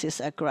crisis,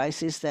 a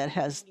crisis that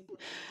has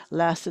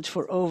lasted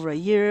for over a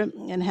year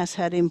and has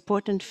had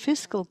important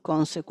fiscal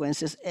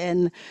consequences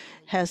and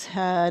has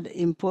had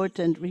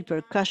important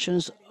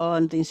repercussions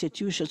on the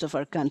institutions of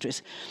our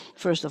countries.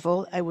 First of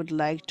all, I would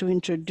like to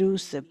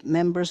introduce the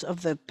members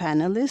of the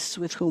panelists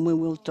with whom we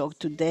will talk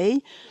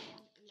today.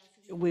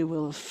 We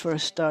will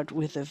first start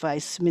with the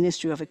Vice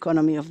Ministry of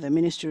Economy of the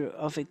Ministry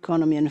of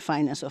Economy and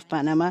Finance of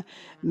Panama,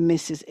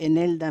 Mrs.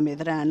 Enelda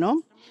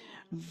Medrano.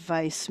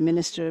 Vice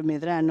Minister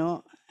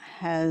Medrano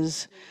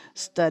has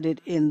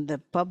studied in the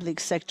public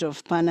sector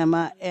of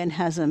Panama and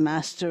has a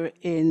master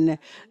in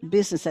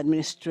business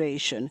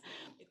administration,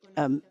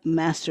 a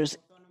master's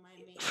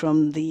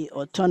from the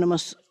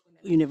Autonomous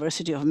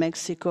University of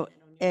Mexico,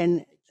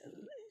 and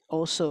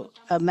also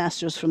a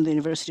master's from the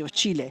University of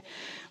Chile.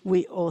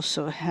 We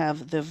also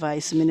have the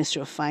Vice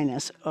Minister of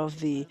Finance of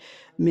the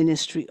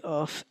Ministry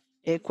of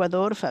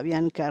Ecuador,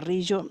 Fabian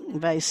Carrillo.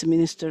 Vice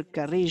Minister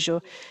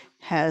Carrillo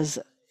has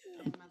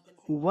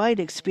wide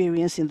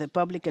experience in the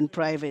public and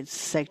private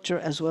sector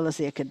as well as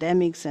the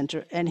academic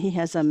center, and he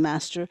has a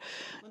master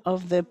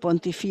of the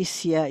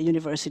Pontificia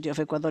University of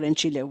Ecuador in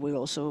Chile. We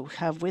also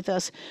have with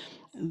us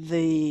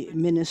the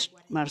Minister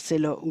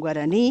Marcelo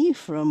Guarani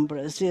from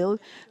Brazil.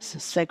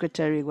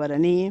 Secretary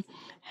Guarani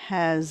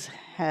has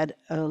had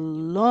a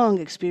long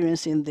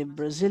experience in the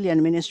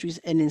Brazilian ministries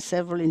and in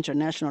several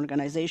international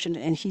organizations,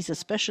 and he's a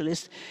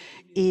specialist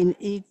in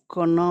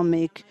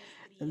economic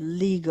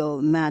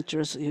legal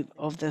matters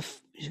of the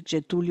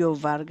Getulio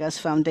Vargas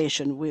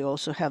Foundation. We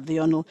also have the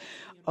honor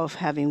of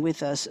having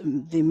with us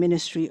the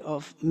Minister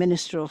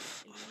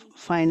of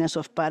Finance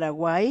of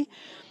Paraguay.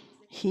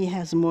 He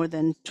has more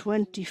than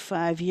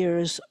 25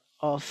 years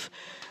of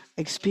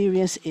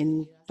experience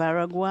in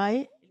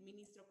Paraguay.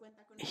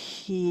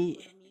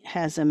 He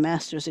has a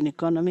master's in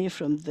economy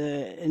from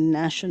the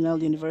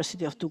National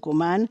University of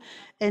Tucumán.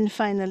 And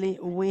finally,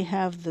 we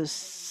have the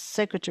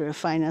Secretary of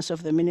Finance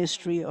of the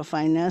Ministry of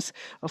Finance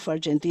of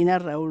Argentina,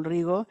 Raúl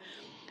Rigo.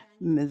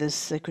 The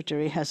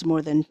secretary has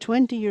more than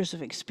 20 years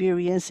of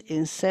experience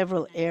in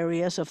several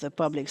areas of the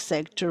public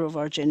sector of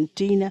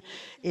Argentina,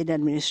 in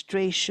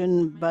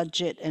administration,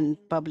 budget, and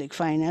public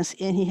finance,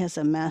 and he has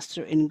a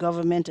master in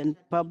government and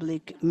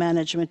public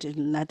management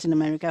in Latin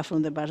America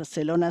from the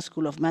Barcelona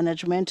School of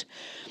Management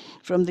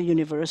from the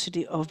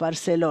University of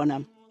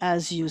Barcelona.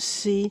 As you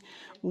see,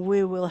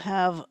 we will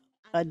have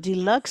a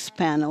deluxe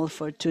panel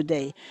for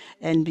today.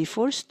 And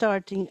before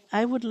starting,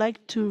 I would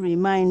like to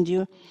remind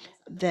you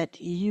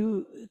that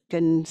you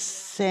can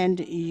send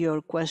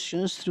your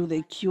questions through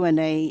the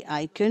Q&A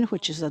icon,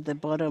 which is at the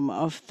bottom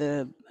of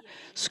the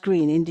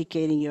screen,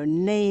 indicating your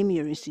name,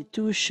 your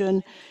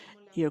institution,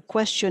 your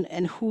question,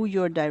 and who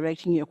you're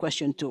directing your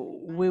question to.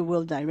 We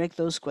will direct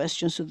those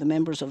questions to the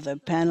members of the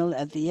panel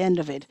at the end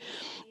of it.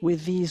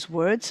 With these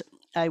words,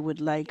 I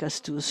would like us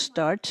to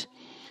start.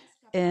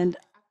 And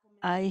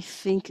I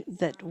think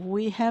that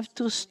we have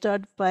to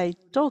start by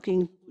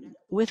talking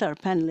with our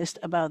panelists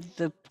about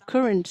the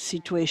current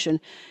situation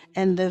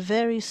and the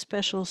very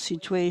special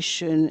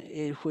situation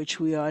in which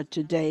we are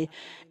today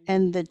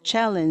and the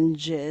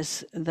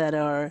challenges that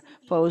are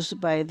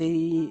posed by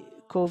the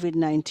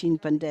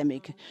COVID-19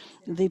 pandemic.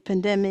 The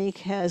pandemic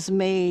has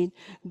made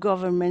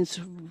governments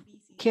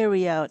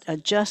carry out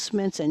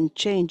adjustments and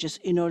changes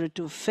in order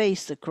to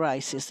face the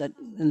crisis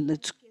and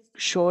its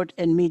short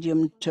and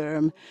medium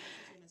term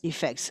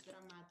effects.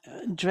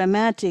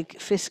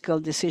 Dramatic fiscal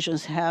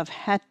decisions have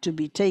had to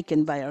be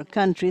taken by our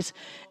countries,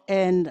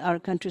 and our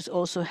countries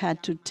also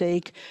had to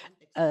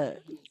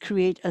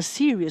create a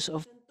series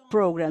of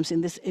programs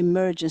in this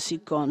emergency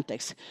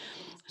context.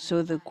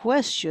 So the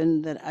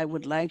question that I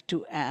would like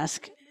to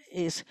ask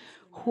is,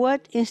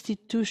 what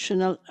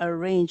institutional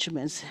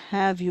arrangements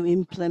have you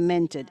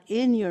implemented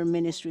in your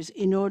ministries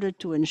in order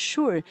to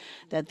ensure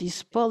that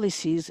these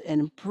policies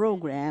and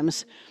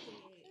programs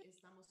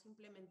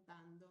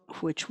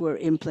which we're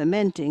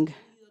implementing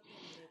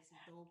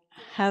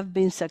have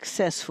been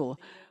successful?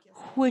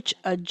 Which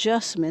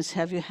adjustments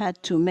have you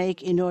had to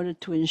make in order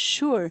to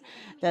ensure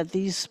that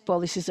these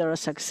policies are a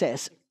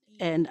success?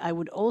 And I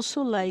would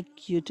also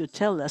like you to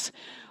tell us,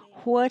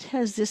 what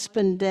has this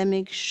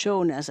pandemic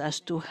shown us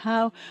as to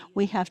how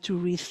we have to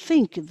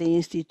rethink the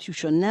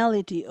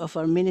institutionality of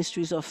our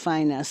ministries of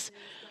finance?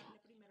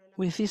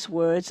 With these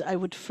words, I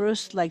would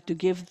first like to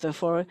give the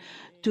floor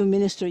to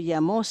Minister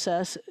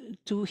Llamosas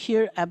to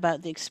hear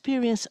about the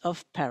experience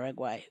of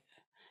Paraguay.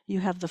 You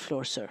have the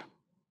floor, sir.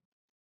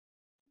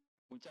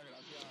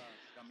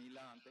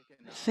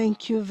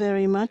 Thank you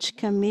very much,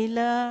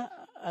 Camila.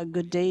 A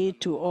good day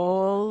to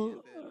all.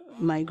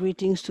 My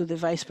greetings to the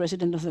Vice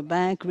President of the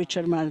Bank,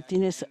 Richard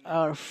Martinez,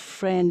 our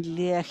friend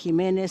Lea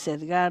Jimenez,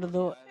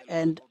 Edgardo,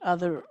 and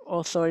other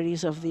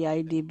authorities of the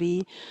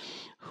IDB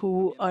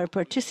who are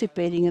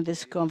participating in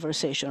this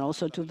conversation,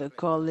 also to the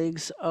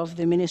colleagues of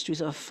the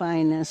Ministries of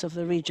Finance of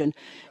the region.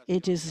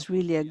 It is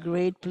really a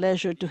great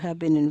pleasure to have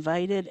been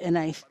invited, and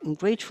I'm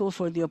grateful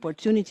for the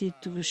opportunity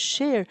to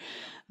share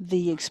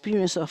the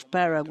experience of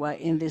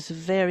Paraguay in this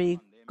very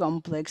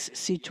complex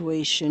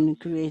situation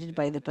created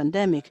by the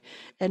pandemic,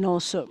 and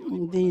also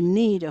the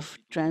need of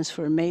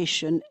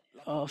transformation,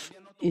 of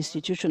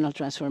institutional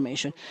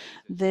transformation.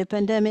 The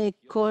pandemic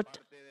caught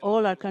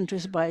all our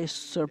countries by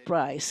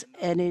surprise,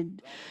 and it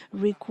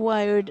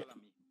required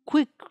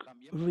quick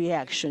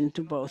reaction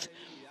to both.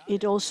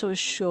 It also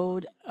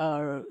showed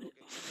our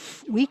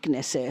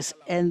weaknesses,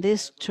 and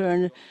this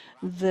turned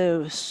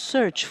the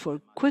search for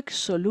quick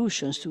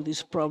solutions to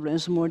these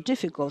problems more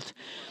difficult.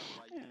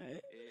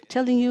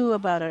 Telling you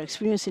about our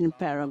experience in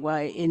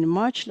Paraguay, in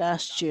March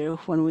last year,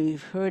 when we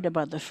heard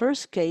about the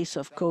first case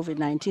of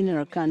COVID-19 in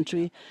our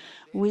country,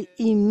 we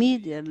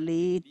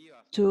immediately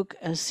took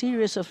a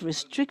series of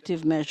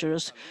restrictive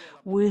measures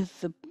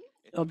with the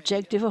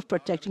objective of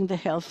protecting the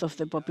health of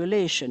the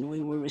population.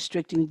 We were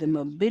restricting the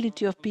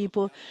mobility of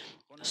people,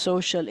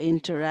 social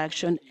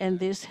interaction, and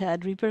this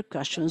had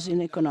repercussions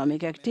in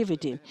economic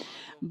activity.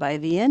 By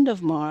the end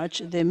of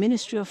March, the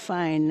Ministry of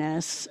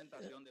Finance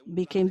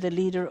became the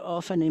leader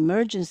of an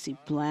emergency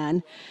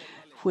plan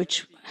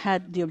which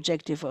had the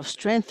objective of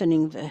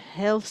strengthening the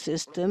health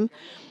system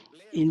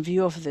in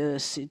view of the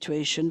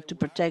situation to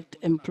protect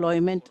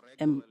employment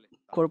and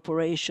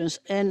corporations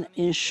and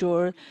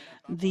ensure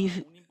the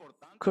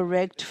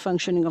correct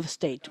functioning of the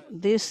state.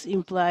 This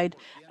implied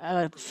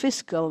a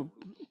fiscal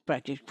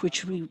practice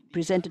which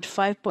represented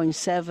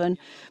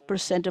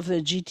 5.7% of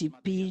the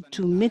GDP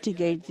to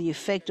mitigate the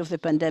effect of the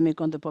pandemic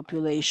on the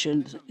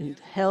population in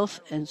health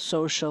and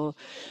social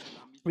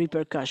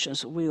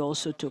repercussions. We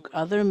also took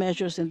other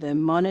measures in the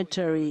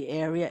monetary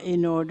area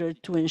in order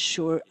to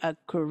ensure a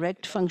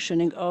correct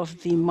functioning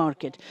of the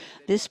market.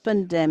 This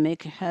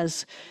pandemic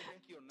has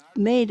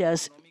made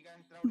us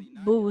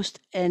boost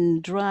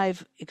and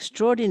drive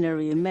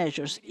extraordinary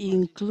measures,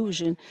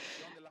 including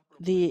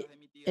the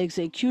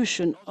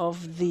execution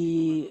of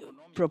the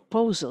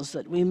proposals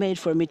that we made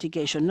for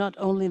mitigation, not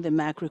only the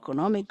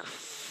macroeconomic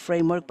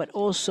framework, but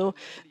also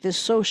the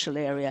social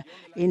area.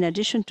 In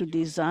addition to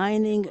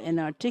designing and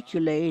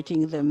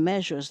articulating the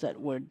measures that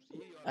were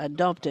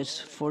adopted.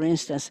 For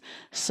instance,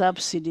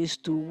 subsidies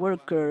to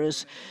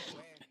workers,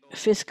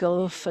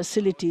 fiscal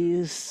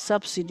facilities,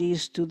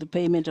 subsidies to the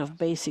payment of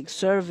basic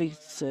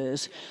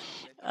services,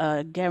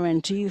 a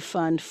guarantee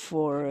fund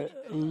for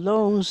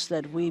loans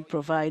that we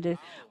provided.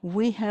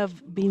 We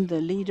have been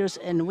the leaders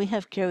and we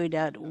have carried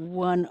out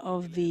one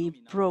of the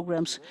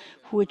programs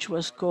which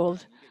was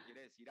called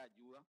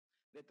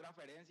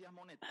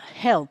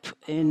HELP,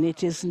 and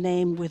it is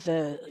named with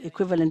the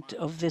equivalent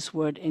of this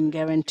word in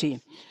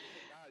guarantee.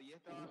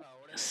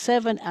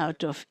 7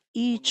 out of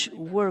each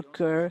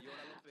worker,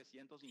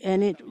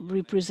 and it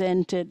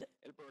represented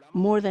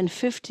more than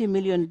 $50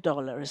 million.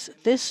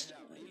 This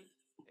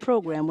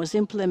program was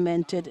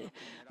implemented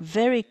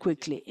very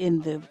quickly.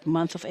 In the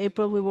month of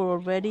April, we were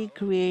already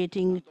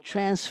creating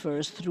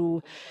transfers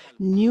through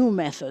new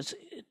methods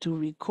to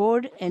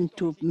record and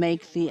to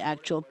make the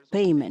actual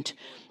payment.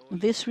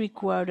 This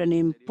required an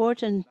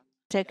important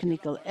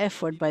technical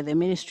effort by the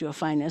Ministry of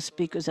Finance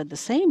because at the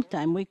same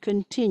time we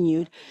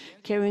continued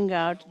carrying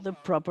out the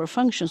proper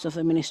functions of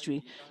the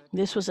ministry.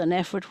 This was an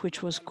effort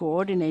which was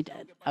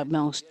coordinated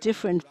amongst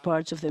different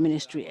parts of the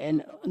ministry,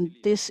 and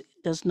this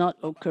does not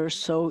occur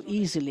so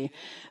easily.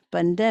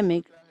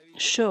 Pandemic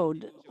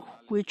showed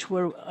which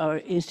were our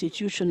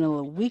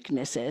institutional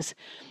weaknesses,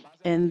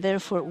 and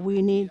therefore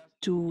we need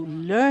to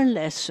learn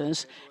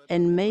lessons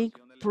and make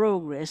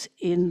progress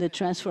in the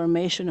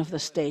transformation of the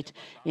state.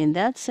 In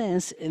that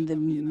sense, in the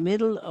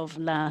middle of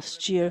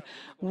last year,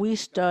 we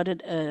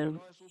started an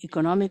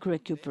economic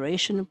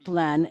recuperation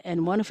plan,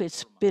 and one of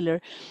its pillars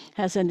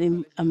has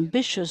an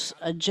ambitious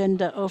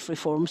agenda of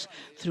reforms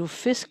through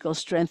fiscal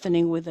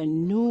strengthening with a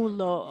new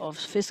law of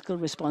fiscal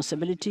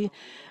responsibility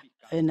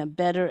and a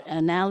better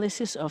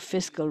analysis of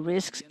fiscal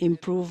risks,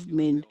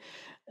 improvement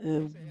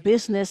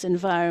business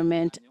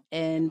environment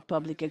and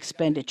public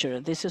expenditure.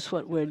 This is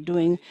what we're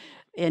doing.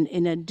 And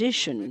in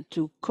addition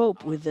to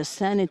cope with the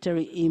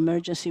sanitary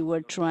emergency,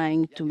 we're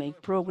trying to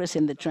make progress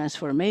in the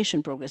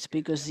transformation progress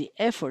because the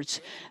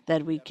efforts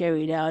that we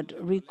carried out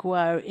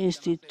require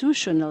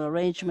institutional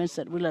arrangements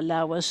that will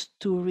allow us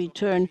to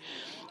return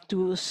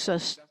to a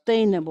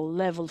sustainable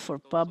level for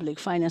public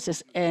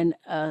finances and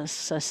a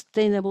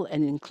sustainable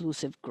and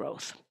inclusive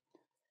growth.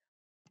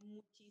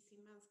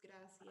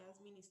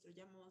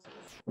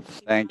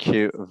 Thank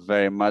you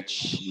very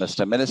much,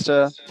 Mr.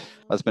 Minister.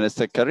 As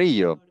Minister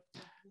Carrillo,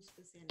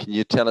 can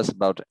you tell us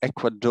about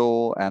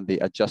Ecuador and the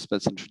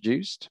adjustments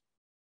introduced?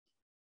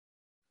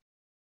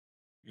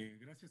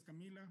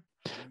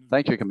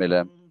 Thank you,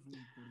 Camila.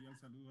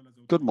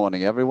 Good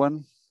morning,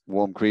 everyone.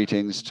 Warm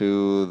greetings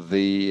to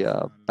the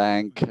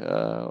bank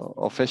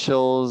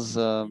officials,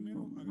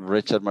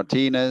 Richard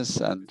Martinez,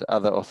 and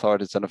other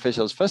authorities and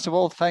officials. First of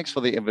all, thanks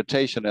for the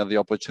invitation and the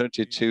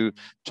opportunity to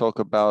talk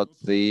about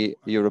the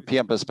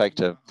European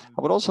perspective.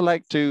 I would also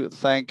like to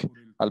thank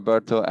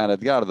Alberto and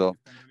Edgardo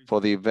for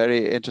the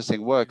very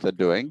interesting work they're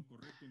doing.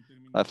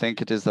 I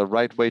think it is the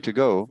right way to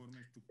go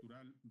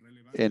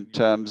in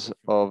terms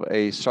of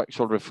a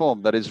structural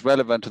reform that is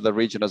relevant to the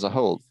region as a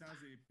whole.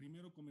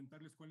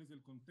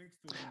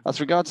 As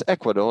regards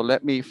Ecuador,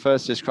 let me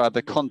first describe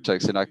the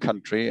context in our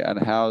country and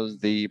how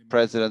the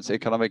president's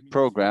economic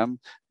program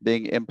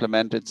being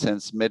implemented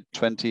since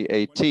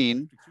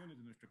mid-2018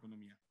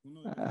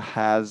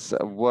 has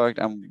worked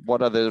and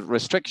what are the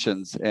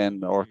restrictions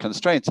or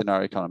constraints in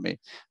our economy.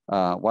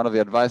 One of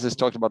the advisors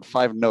talked about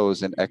 5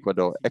 no's in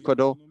Ecuador.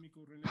 Ecuador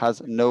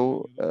has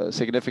no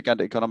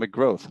significant economic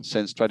growth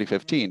since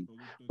 2015.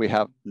 We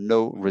have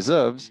no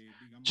reserves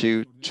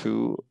due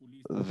to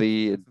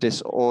the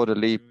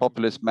disorderly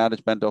populist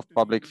management of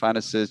public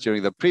finances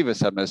during the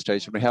previous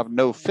administration. We have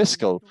no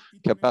fiscal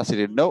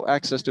capacity, no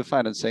access to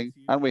financing,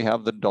 and we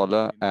have the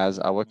dollar as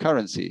our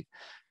currency.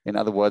 In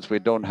other words, we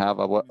don't have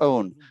our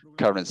own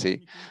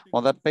currency.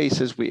 On that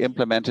basis, we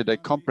implemented a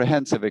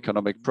comprehensive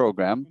economic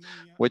program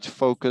which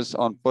focused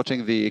on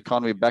putting the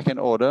economy back in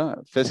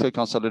order, fiscal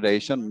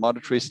consolidation,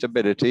 monetary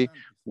stability,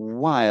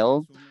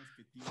 while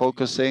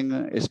focusing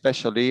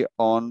especially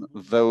on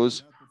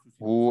those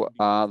who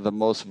are the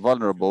most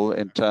vulnerable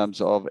in terms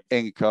of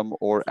income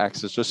or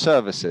access to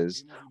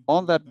services.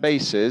 On that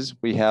basis,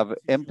 we have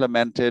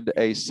implemented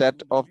a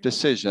set of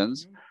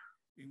decisions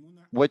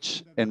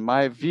which, in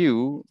my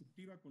view,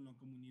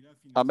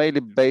 are mainly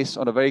based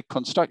on a very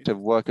constructive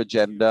work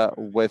agenda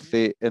with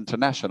the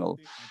international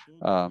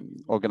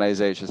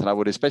organizations. And I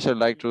would especially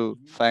like to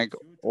thank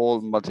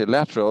all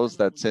multilaterals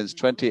that since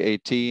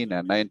 2018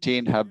 and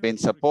 19 have been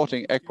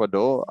supporting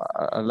Ecuador,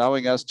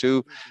 allowing us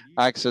to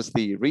access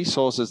the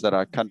resources that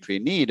our country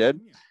needed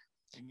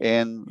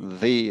in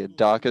the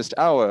darkest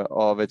hour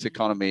of its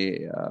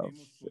economy.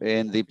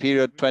 In the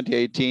period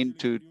 2018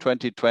 to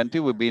 2020,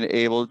 we've been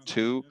able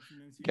to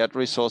get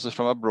resources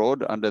from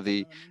abroad under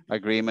the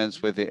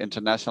agreements with the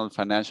international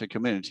financial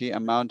community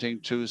amounting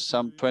to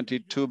some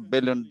 $22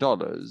 billion,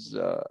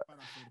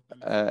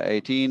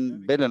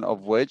 18 billion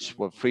of which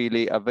were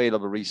freely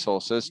available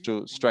resources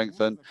to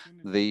strengthen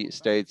the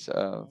state's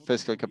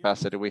fiscal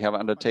capacity. We have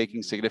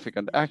undertaken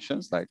significant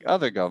actions like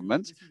other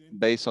governments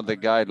based on the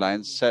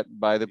guidelines set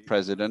by the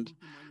president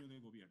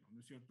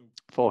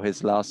for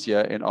his last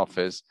year in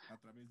office,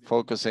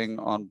 focusing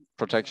on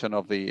protection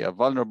of the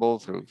vulnerable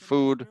through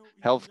food,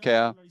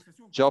 healthcare,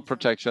 job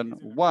protection,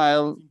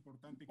 while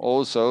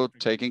also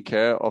taking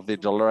care of the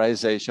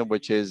dollarization,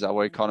 which is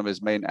our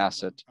economy's main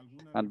asset.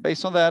 And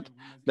based on that,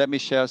 let me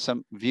share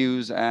some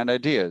views and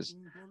ideas.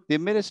 The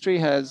ministry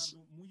has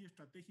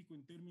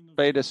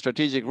played a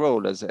strategic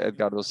role, as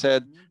Edgardo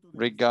said,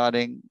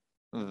 regarding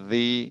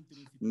the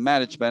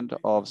management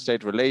of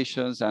state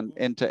relations and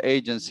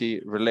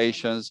interagency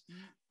relations,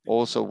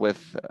 also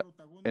with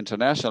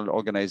international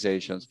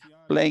organizations,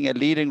 playing a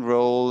leading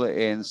role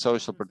in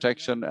social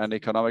protection and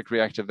economic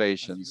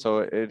reactivation. So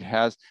it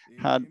has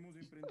had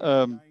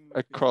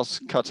a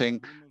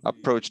cross-cutting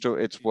approach to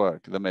its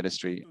work, the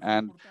ministry.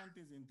 And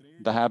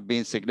there have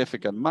been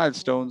significant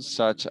milestones,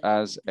 such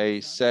as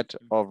a set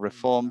of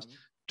reforms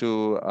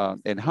to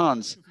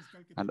enhance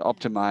and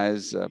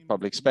optimize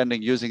public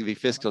spending using the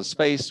fiscal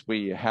space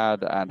we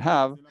had and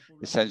have,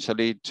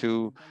 essentially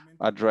to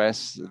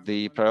address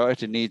the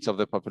priority needs of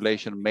the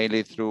population,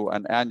 mainly through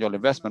an annual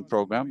investment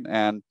program.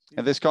 And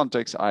in this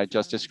context I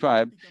just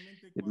described,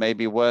 it may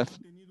be worth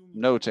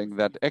noting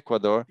that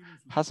Ecuador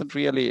hasn't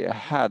really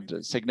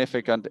had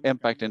significant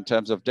impact in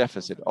terms of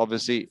deficit.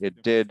 Obviously,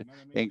 it did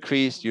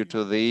increase due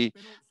to the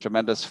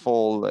tremendous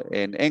fall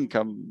in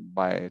income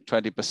by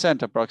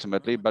 20%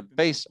 approximately, but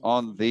based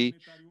on the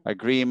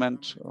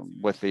agreement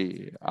with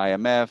the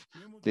IMF,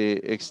 the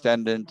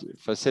extended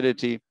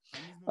facility,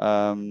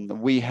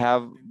 we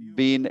have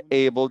been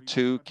able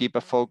to keep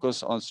a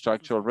focus on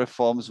structural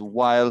reforms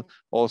while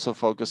also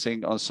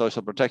focusing on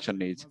social protection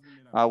needs.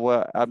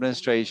 Our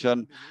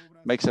administration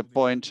makes a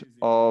point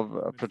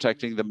of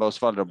protecting the most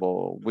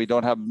vulnerable. We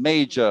don't have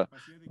major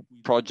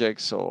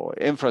projects or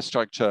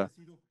infrastructure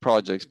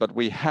projects, but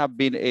we have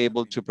been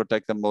able to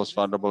protect the most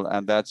vulnerable,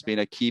 and that's been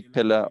a key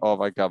pillar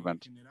of our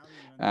government.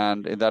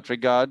 And in that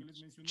regard,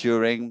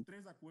 during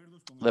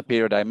the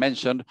period I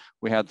mentioned,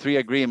 we had 3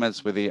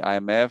 agreements with the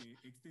IMF,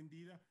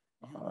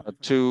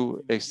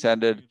 2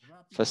 extended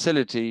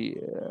facility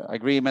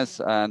agreements,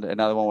 and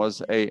another one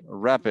was a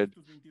rapid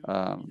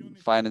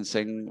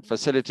financing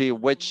facility,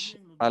 which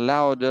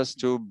allowed us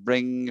to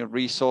bring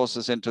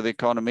resources into the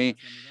economy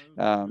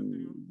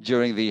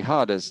during the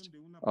hardest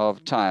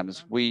of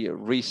times. We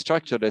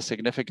restructured a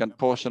significant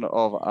portion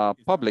of our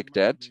public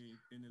debt,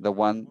 the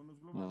one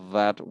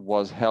that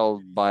was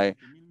held by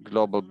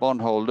global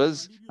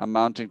bondholders,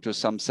 amounting to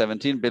some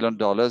 $17 billion,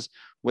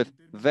 with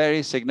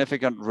very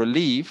significant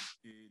relief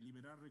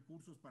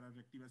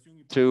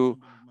to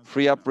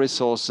free up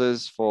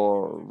resources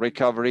for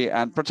recovery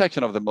and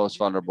protection of the most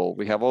vulnerable.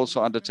 We have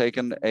also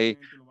undertaken a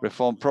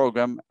reform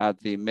program at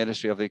the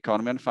Ministry of the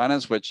Economy and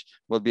Finance, which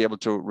we'll be able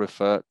to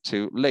refer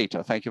to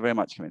later. Thank you very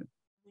much, Camila.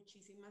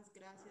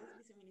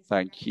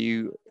 Thank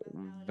you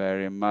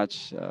very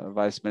much,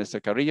 Vice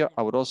Minister Carrillo.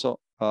 I would also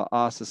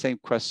ask the same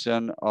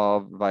question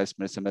of Vice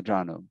Minister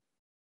Medrano.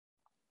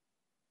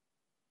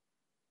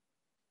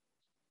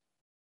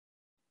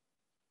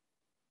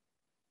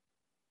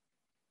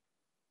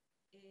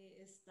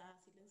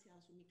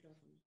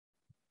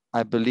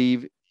 I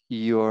believe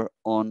you're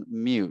on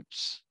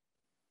mute.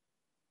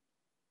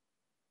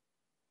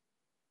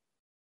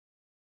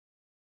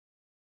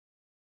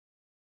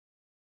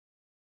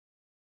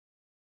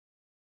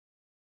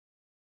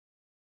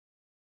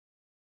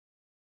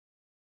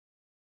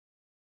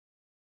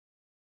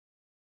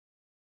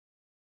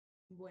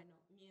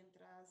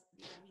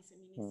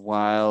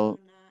 While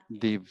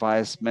the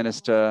Vice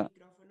Minister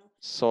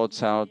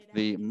sorts out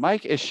the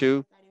mic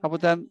issue, I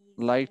would then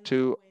like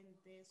to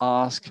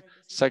ask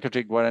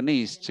Secretary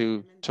Guaranis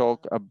to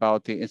talk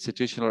about the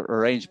institutional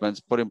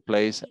arrangements put in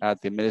place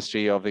at the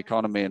Ministry of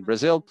Economy in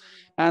Brazil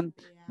and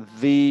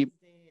the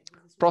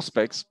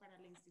prospects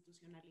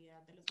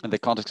in the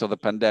context of the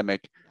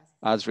pandemic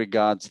as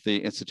regards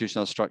the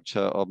institutional structure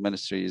of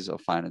Ministries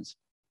of Finance.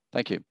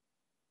 Thank you.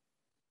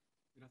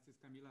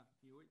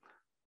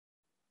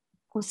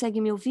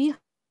 Consegue me ouvir?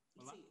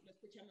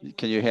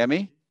 Can you hear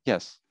me?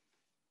 Yes.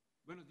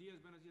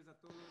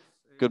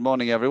 Good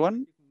morning,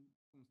 everyone.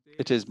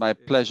 It is my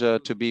pleasure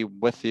to be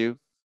with you.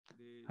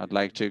 I'd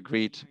like to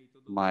greet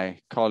my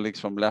colleagues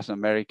from Latin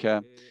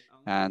America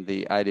and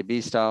the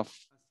IDB staff.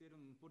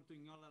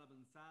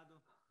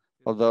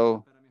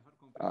 Although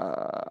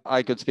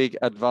I could speak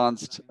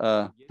advanced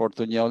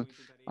Portuñol,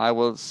 I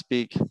will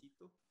speak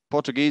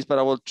Portuguese, but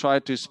I will try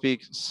to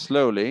speak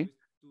slowly.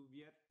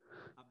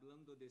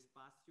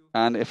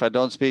 And if I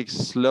don't speak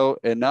slow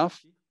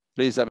enough,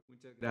 please.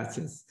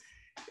 Gracias.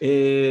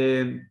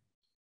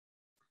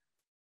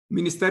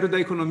 Ministério da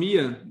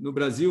Economia no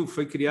Brasil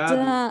foi criado.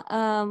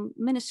 The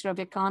Ministry of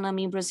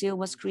Economy in Brazil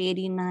was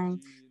created in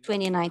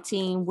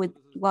 2019 with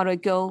what our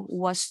goal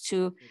was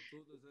to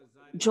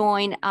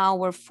join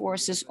our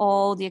forces,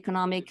 all the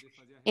economic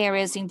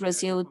areas in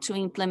Brazil, to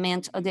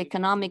implement the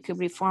economic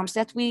reforms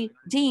that we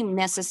deem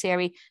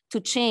necessary to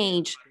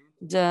change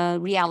the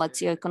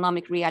reality,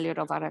 economic reality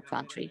of our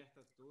country.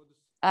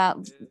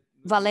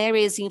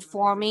 Valeria is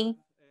informing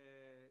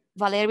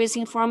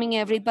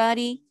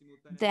everybody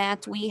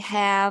that we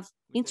have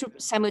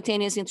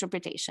simultaneous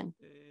interpretation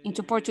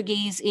into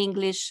Portuguese,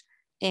 English,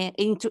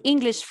 into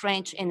English,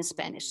 French, and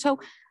Spanish. So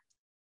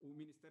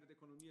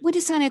we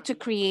decided to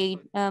create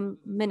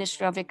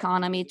Ministry of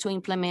Economy to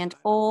implement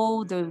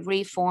all the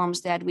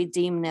reforms that we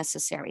deem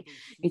necessary.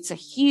 It's a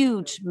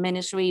huge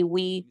ministry.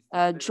 We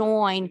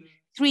joined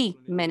 3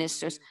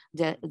 ministers,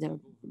 the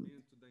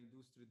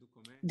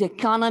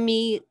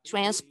economy,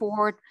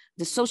 transport,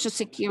 the social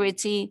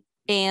security,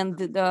 and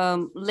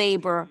the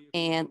labor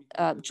and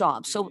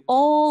jobs. So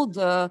all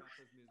the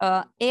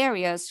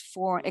areas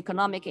for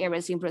economic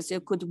areas in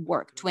Brazil could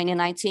work.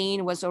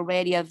 2019 was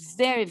already a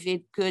very,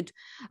 very good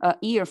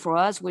year for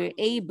us. We were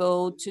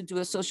able to do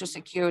a social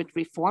security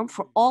reform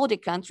for all the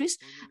countries.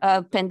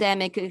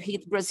 Pandemic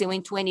hit Brazil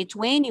in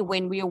 2020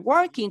 when we are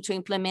working to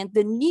implement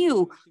the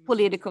new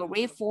political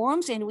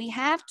reforms, and we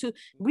have to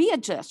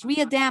readjust,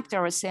 readapt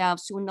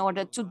ourselves in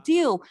order to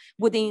deal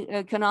with the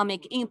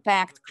economic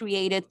impact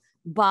created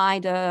by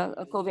the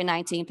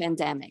COVID-19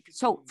 pandemic.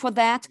 So for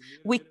that,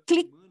 we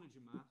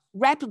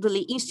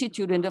rapidly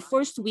instituted in the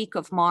first week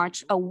of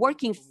March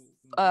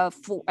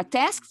for a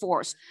task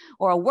force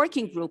or a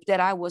working group that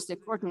I was the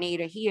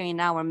coordinator here in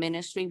our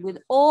ministry, with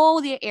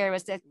all the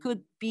areas that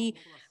could be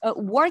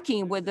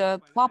working with the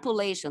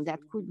population, that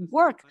could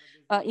work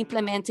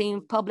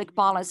implementing public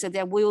policy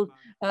that will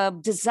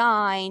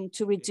design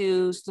to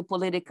reduce the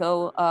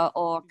political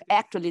or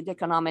actually the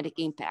economic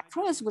impact.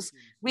 For us, it was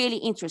really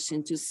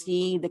interesting to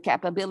see the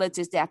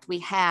capabilities that we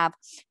have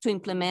to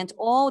implement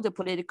all the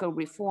political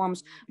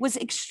reforms. Was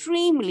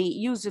extremely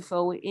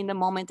useful in the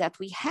moment that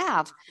we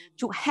have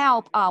to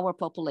help our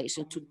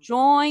population to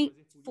join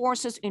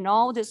forces in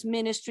all these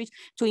ministries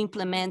to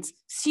implement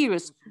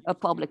serious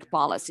public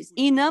policies.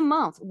 In a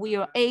month, we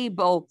are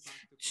able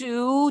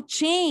to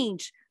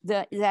change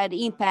that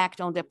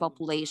impact on the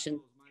population,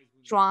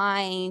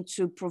 trying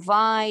to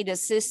provide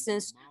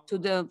assistance to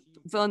the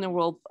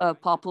vulnerable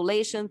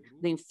population,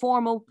 the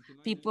informal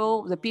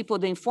people,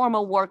 the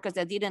informal workers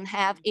that didn't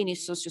have any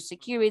social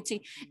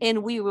security,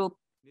 and we will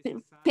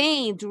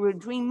paying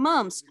during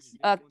months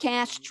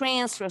cash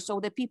transfer so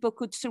that people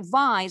could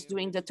survive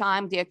during the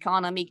time the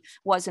economy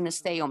was in a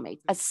stalemate.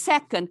 A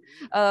second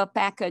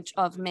package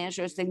of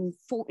measures that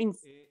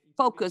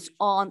focus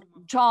on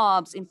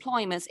jobs,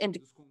 employments, and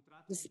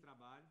the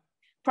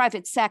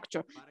private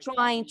sector,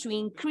 trying to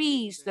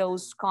increase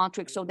those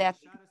contracts so that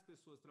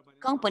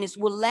companies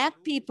will let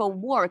people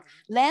work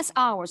less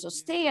hours or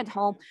stay at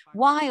home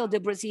while the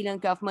Brazilian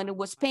government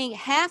was paying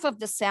half of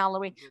the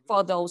salary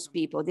for those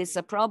people. This is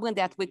a program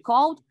that we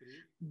called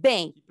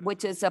BEM,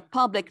 which is a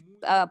public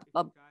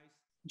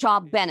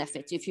job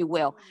benefit, if you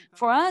will.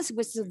 For us, it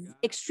was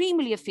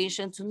extremely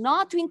efficient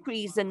not to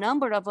increase the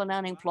number of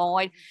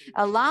unemployed,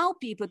 allow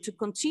people to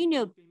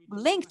continue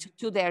linked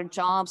to their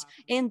jobs,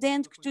 and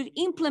then to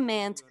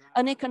implement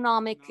an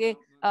economic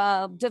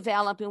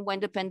development when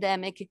the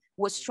pandemic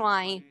was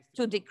trying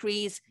to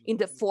decrease in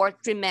the 4th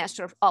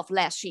trimester of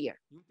last year.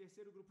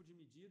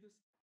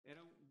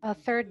 A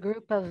third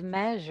group of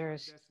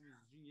measures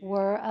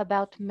were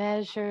about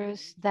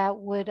measures that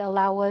would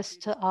allow us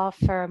to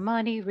offer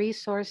money,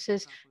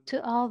 resources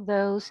to all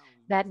those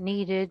that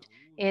needed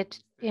it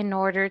in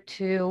order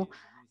to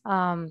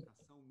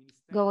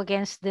go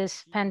against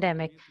this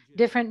pandemic.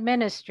 Different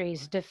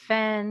ministries,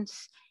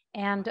 defense,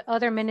 and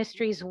other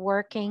ministries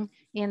working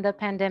in the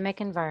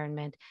pandemic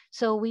environment.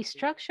 So we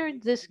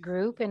structured this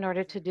group in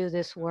order to do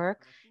this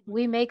work.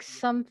 We made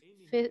some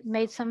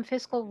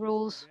fiscal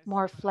rules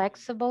more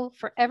flexible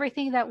for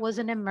everything that was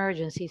an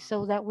emergency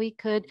so that we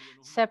could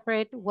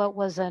separate what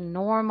was a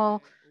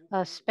normal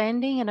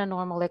spending in a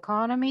normal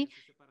economy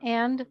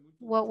and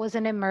what was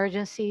an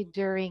emergency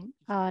during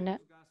a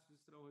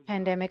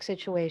pandemic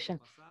situation.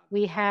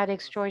 We had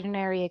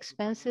extraordinary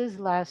expenses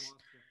last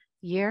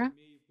year,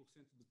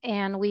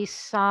 and we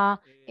saw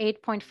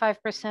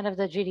 8.5% of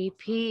the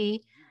GDP,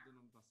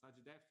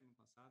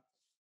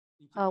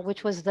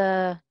 which was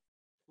the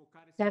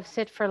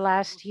deficit for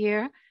last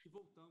year.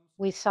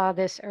 We saw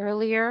this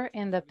earlier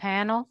in the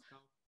panel.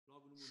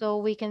 So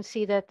we can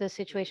see that the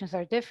situations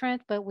are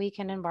different, but we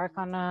can embark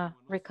on a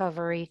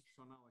recovery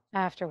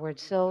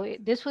afterwards. So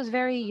this was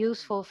very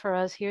useful for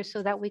us here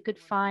so that we could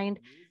find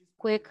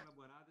quick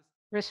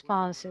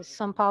responses.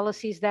 Some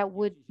policies that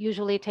would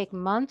usually take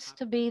months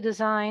to be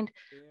designed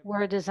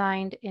were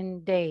designed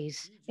in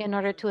days in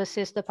order to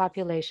assist the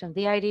population.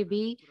 The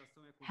IDB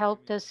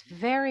helped us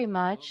very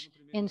much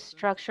in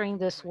structuring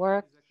this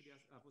work.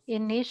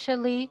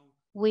 Initially,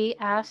 we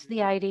asked the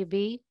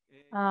IDB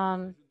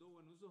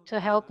to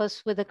help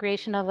us with the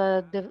creation of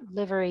a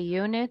delivery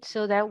unit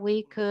so that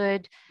we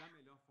could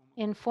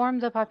inform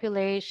the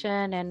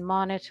population and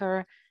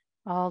monitor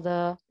all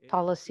the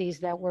policies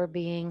that were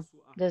being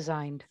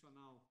designed.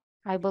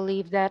 I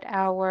believe that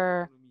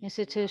our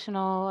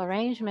institutional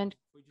arrangement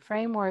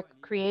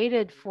framework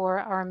created for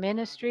our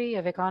Ministry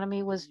of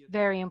Economy was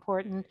very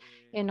important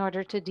in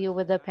order to deal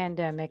with the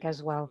pandemic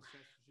as well.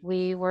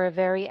 We were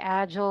very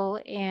agile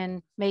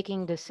in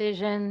making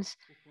decisions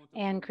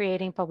and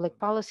creating public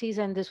policies,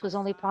 and this was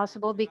only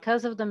possible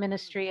because of the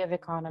Ministry of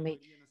Economy.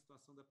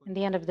 In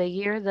the end of the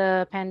year,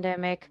 the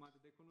pandemic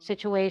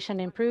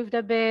situation improved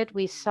a bit.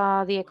 We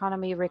saw the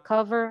economy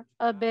recover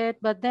a bit,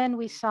 but then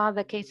we saw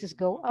the cases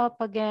go up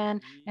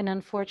again. And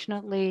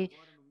unfortunately,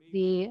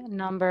 the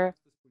number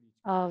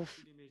of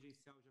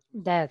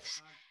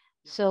deaths.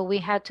 So we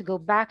had to go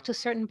back to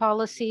certain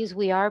policies.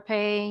 We are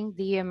paying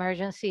the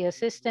emergency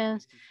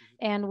assistance,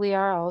 and we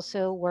are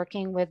also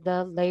working with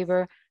the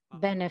labor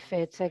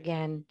benefits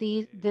again.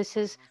 This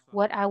is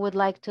what I would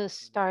like to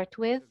start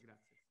with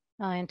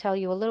and tell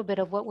you a little bit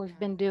of what we've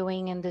been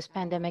doing in this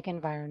pandemic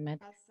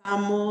environment.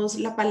 Damos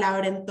la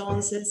palabra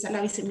entonces a la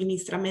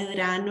viceministra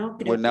Medrano.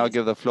 We'll now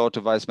give the floor to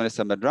Vice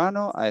Minister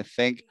Medrano. I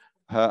think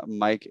her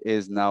mic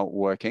is now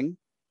working.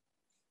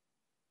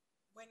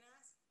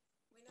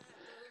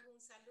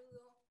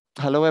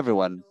 Hello,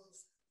 everyone.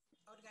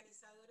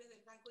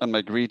 And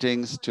my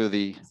greetings to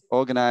the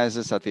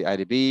organizers at the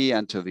IDB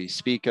and to the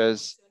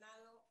speakers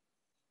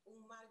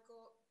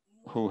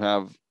who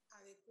have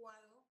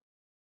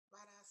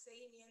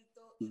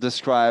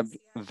described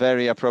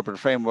very appropriate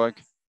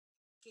framework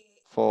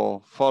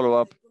for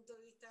follow-up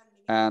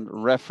and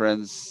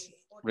reference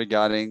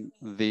regarding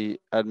the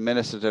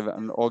administrative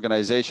and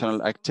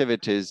organizational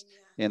activities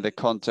in the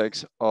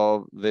context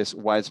of this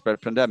widespread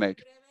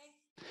pandemic.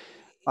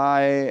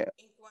 I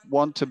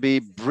want to be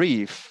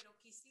brief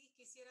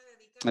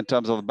in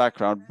terms of the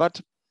background,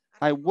 but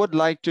I would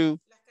like to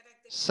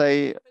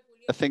say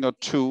a thing or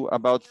two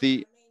about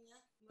the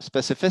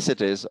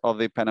specificities of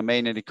the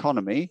Panamanian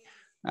economy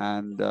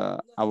and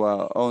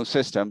our own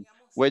system,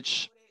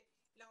 which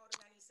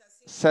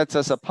sets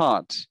us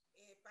apart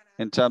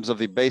in terms of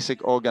the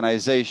basic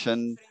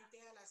organization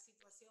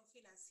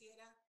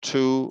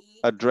to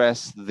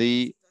address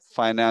the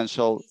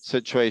financial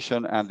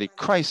situation and the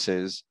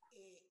crisis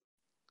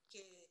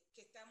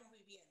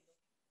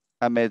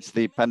amidst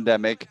the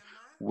pandemic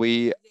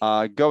we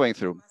are going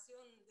through.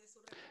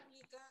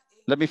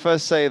 Let me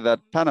first say that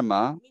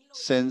Panama,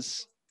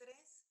 since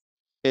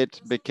it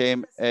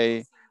became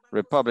a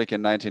republic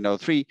in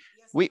 1903,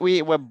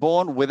 we were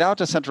born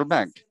without a central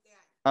bank,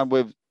 and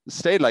we've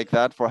stayed like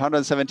that for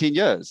 117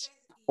 years.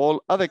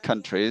 All other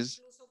countries,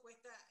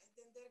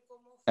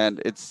 and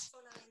it's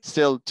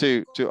still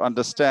hard to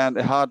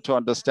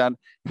understand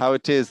how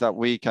it is that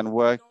we can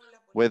work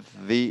with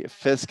the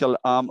fiscal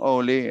arm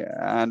only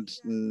and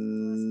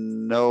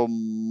no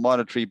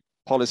monetary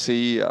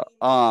policy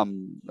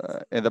arm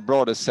in the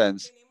broader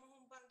sense.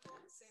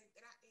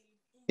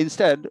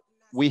 Instead,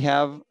 we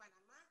have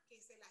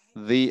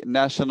the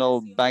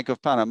National Bank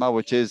of Panama,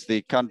 which is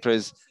the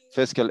country's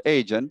fiscal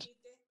agent,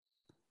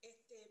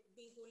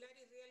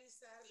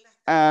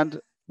 and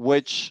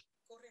which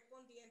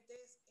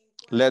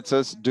lets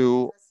us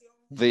do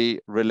the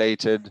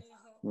related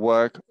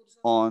work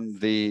on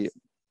the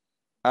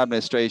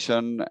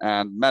administration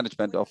and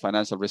management of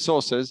financial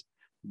resources,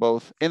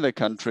 both in the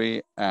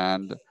country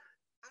and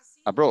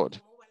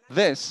abroad.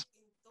 This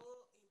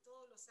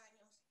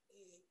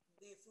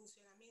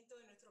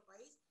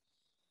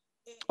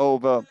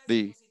over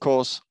the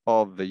course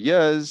of the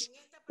years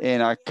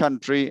in our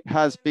country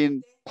has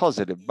been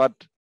positive, but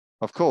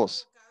of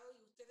course,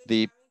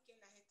 the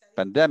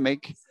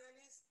pandemic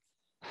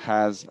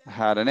has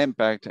had an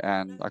impact,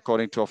 and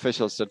according to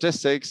official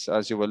statistics,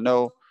 as you will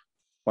know,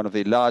 one of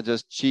the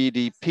largest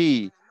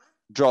GDP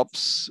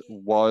drops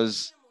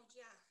was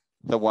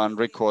the one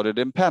recorded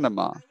in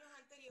Panama.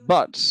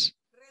 But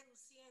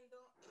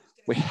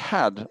we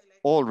had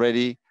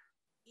already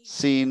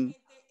seen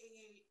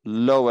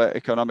lower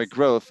economic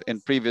growth in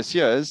previous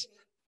years,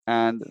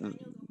 and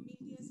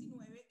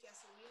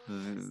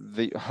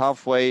the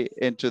halfway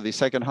into the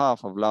second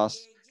half of last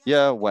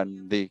year,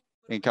 when the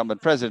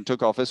incumbent president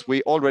took office,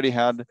 we already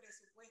had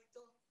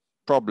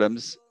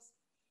problems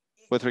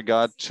with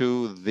regard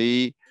to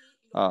the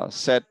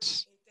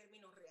set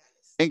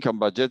income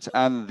budgets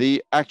and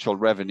the actual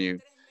revenue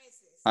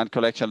and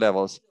collection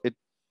levels. It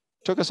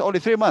took us only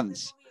 3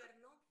 months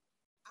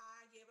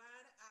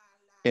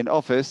in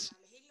office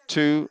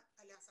to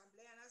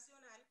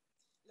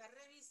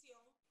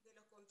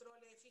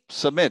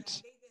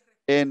submit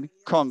in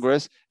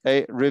Congress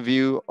a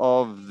review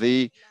of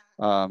the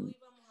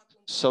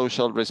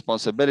social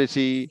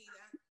responsibility,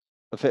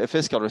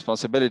 fiscal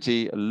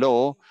responsibility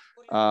law,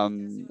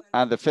 and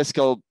the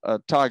fiscal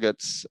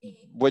targets,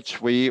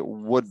 which we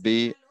would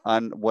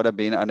have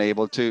been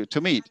unable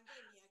to meet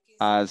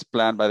as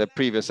planned by the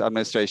previous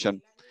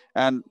administration.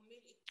 And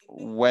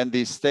when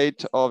the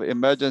state of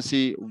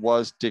emergency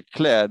was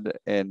declared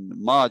in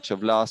March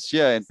of last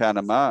year in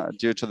Panama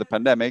due to the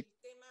pandemic,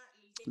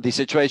 the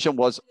situation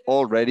was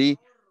already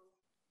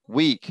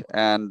weak,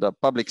 and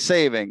public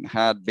saving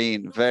had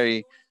been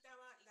very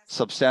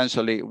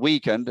substantially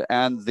weakened,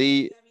 and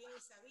the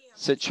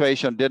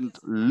situation didn't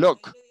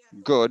look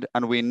good,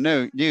 and we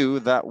knew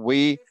that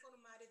we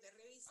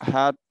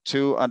had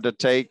to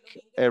undertake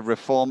a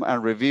reform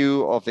and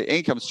review of the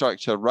income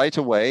structure right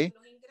away,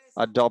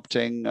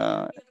 adopting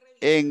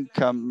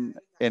income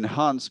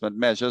enhancement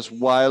measures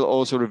while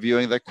also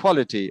reviewing the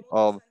quality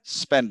of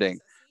spending.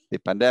 The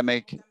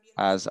pandemic,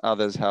 as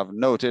others have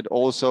noted,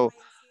 also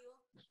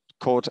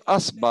caught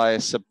us by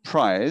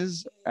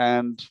surprise,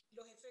 and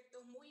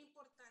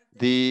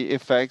the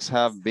effects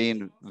have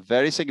been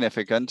very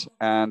significant,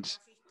 and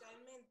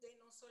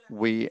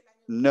we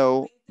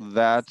know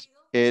that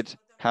it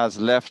has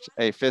left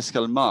a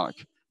fiscal mark,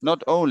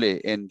 not only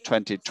in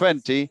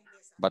 2020,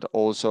 but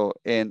also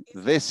in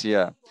this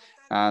year.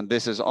 And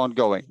this is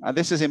ongoing. And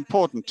this is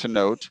important to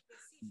note,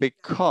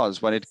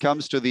 because when it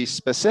comes to the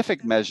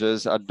specific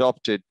measures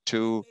adopted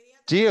to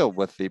deal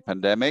with the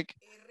pandemic,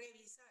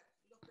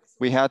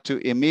 we had to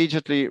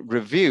immediately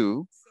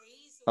review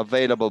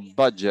available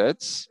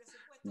budgets.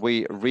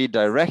 We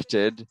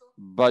redirected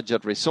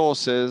budget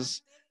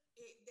resources,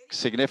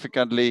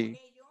 significantly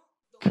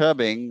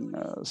curbing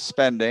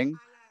spending,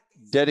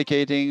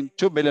 dedicating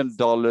 $2 billion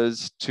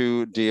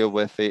to deal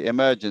with the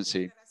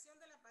emergency.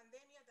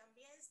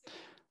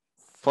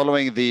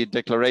 Following the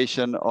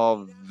declaration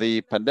of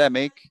the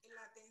pandemic,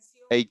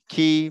 a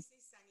key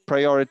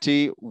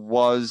priority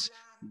was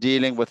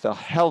dealing with the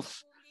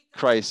health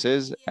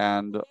crisis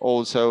and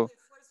also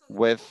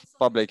with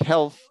public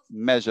health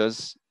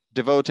measures,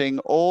 devoting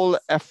all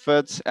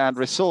efforts and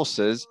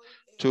resources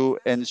to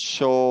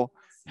ensure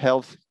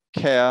health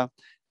care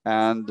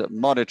and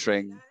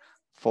monitoring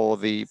for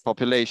the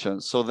population.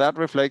 So that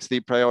reflects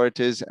the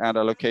priorities and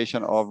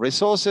allocation of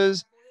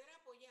resources.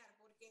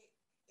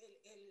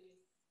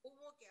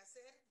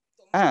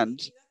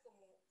 And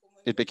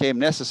it became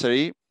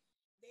necessary,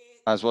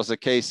 as was the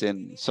case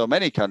in so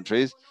many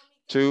countries,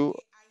 to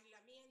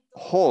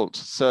halt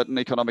certain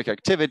economic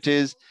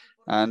activities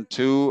and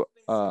to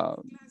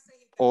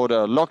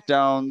order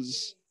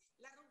lockdowns,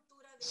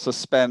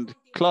 suspend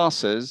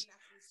classes,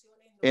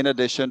 in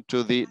addition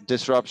to the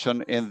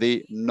disruption in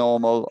the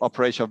normal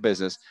operation of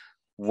business,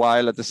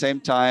 while at the same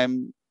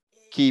time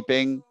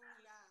keeping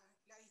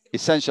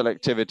essential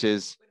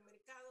activities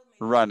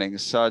running,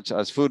 such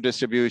as food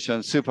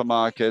distribution,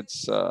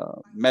 supermarkets,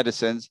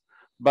 medicines,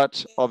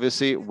 but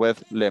obviously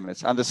with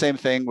limits. And the same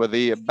thing with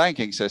the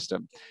banking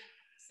system.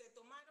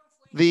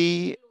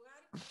 The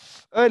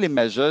early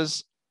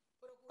measures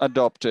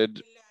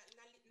adopted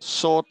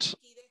sought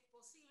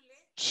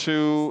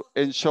to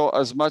ensure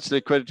as much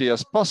liquidity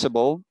as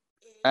possible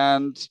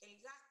and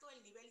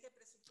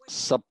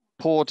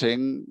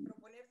supporting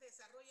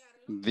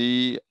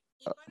the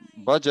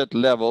budget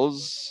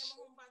levels.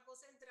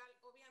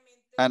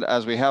 And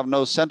as we have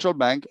no central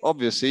bank,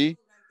 obviously,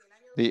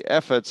 the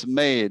efforts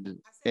made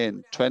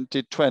in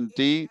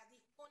 2020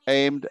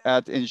 aimed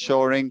at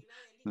ensuring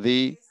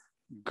the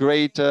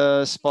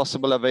greatest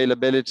possible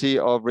availability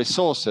of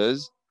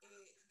resources.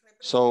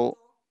 So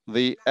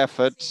the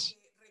efforts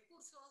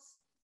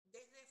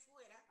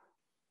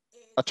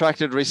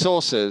attracted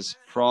resources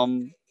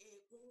from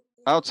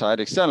outside,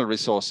 external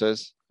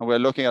resources, and we're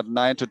looking at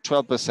 9 to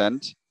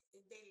 12%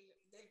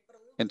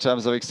 in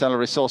terms of external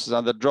resources,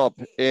 and the drop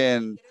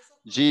in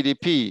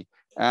GDP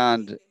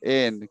and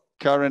in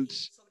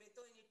current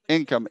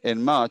income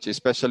in March,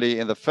 especially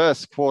in the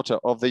first quarter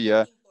of the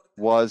year,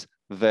 was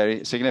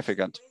very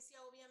significant.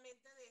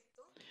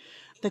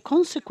 The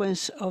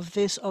consequence of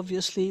this,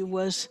 obviously,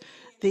 was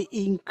the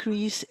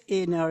increase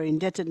in our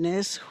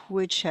indebtedness,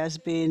 which has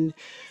been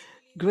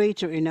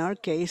greater in our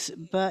case,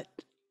 but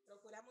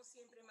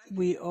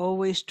we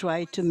always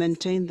try to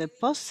maintain the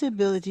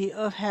possibility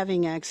of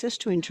having access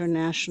to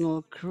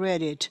international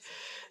credit.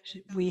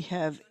 We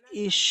have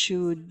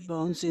issued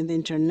bonds in the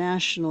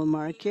international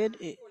market,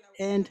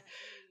 and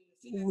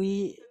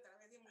we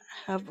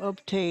have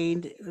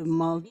obtained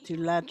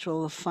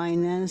multilateral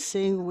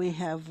financing. We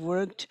have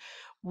worked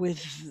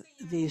with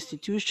the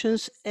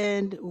institutions,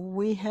 and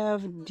we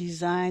have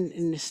designed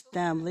and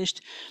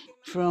established,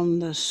 from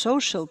the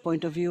social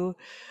point of view,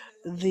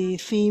 the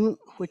theme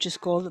which is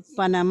called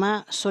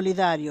Panama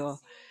Solidario,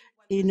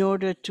 in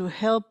order to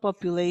help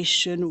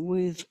population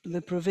with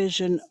the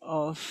provision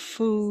of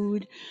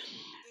food,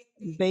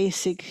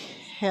 basic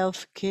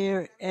health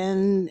care,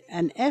 and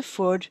an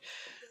effort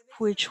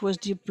which was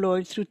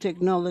deployed through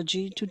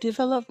technology to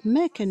develop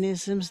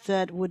mechanisms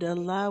that would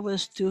allow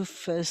us to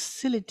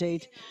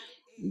facilitate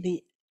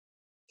the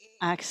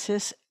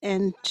access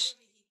and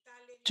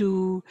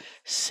to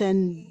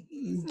send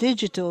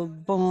digital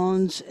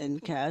bonds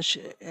and cash.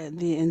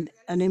 An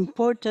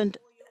important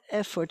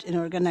effort in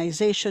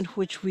organization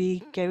which we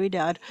carried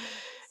out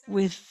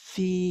with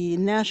the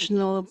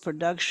national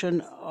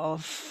production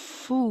of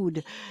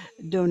food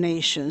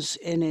donations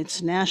and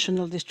its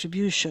national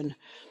distribution.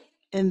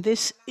 And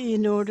this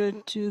in order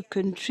to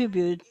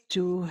contribute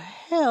to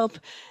help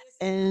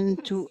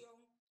and to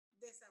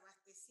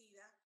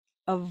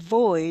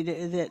avoid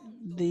that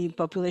the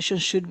population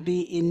should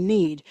be in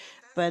need.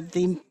 But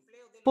the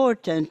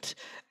important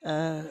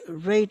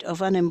rate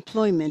of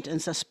unemployment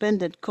and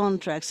suspended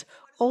contracts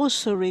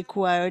also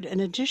required an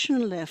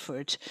additional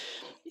effort,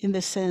 in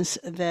the sense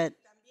that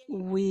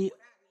we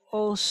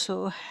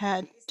also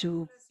had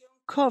to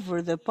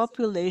cover the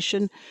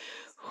population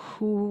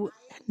who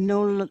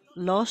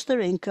lost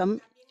their income,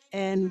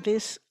 and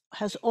this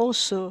has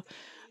also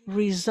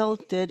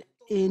resulted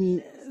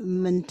in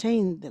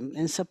maintain them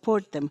and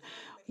support them.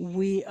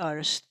 We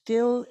are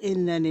still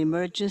in an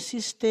emergency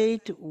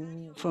state.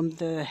 From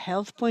the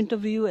health point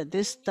of view at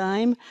this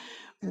time,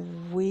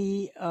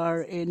 we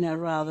are in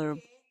a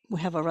we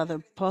have a rather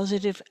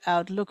positive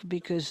outlook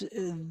because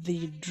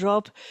the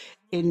drop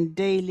in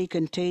daily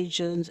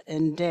contagions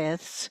and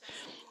deaths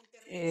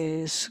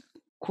is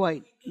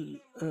quite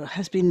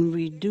has been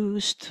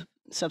reduced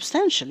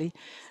substantially,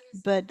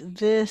 but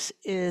this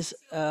is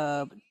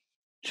a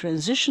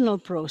transitional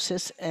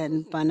process,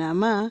 and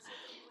Panama,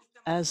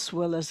 as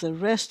well as the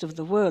rest of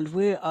the world,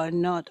 we are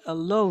not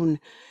alone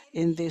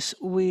in this.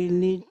 We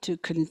need to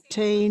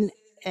contain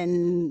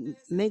and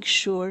make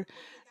sure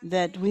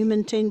that we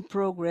maintain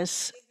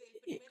progress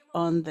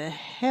on the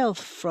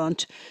health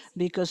front,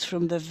 because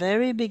from the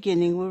very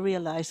beginning we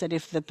realized that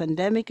if the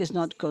pandemic is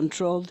not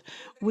controlled,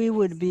 we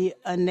would be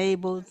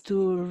unable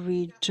to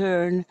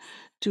return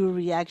to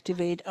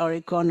reactivate our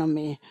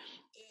economy.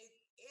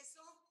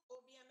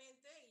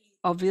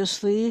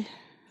 Obviously,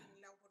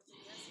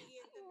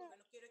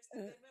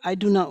 I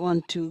do not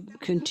want to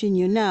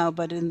continue now,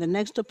 but in the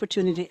next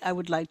opportunity, I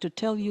would like to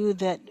tell you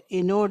that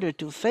in order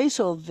to face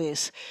all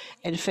this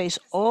and face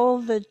all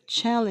the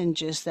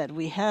challenges that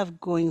we have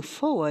going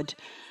forward,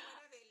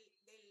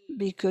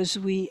 because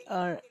we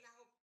are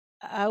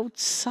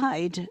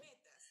outside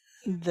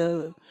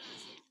the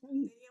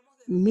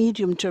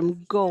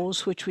medium-term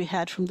goals which we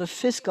had from the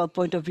fiscal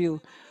point of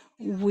view,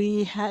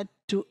 we had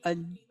to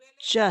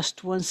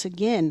adjust once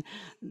again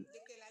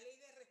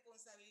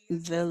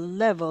the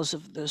levels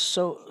of the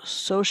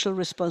social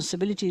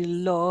responsibility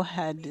law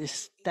had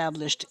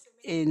established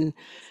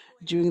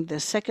during the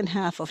second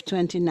half of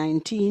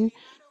 2019,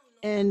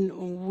 and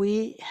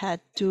we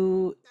had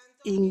to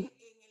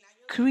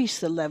increase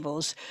the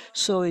levels.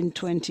 So in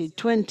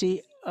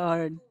 2020,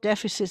 our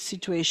deficit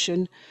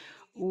situation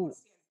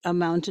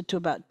amounted to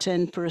about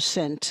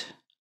 10%.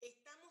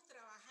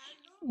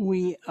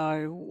 We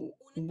are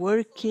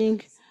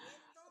working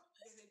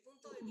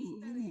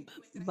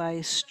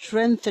by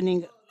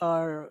strengthening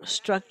our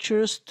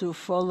structures to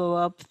follow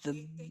up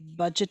the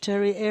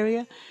budgetary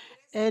area.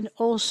 And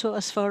also,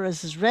 as far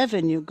as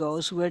revenue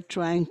goes, we're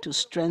trying to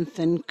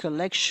strengthen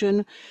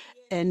collection,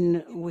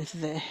 and with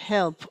the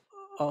help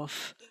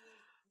of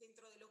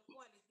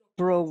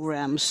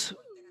programs,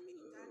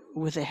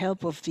 with the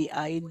help of the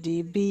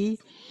IDB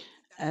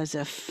as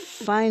a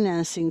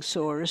financing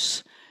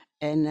source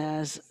and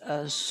as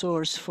a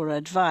source for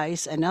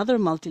advice, and other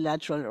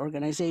multilateral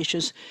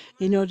organizations,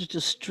 in order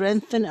to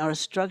strengthen our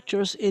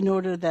structures, in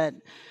order that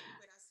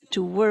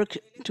to work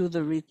to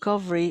the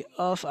recovery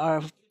of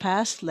our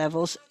past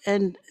levels.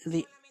 And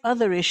the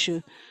other issue,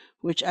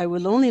 which I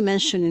will only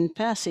mention in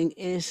passing,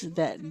 is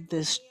that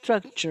the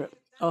structure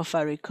of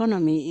our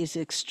economy is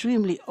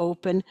extremely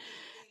open,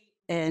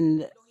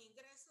 and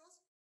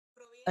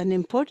an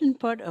important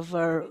part of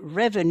our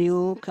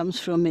revenue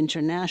comes from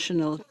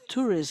international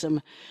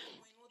tourism.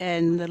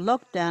 And the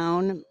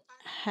lockdown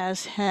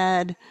has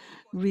had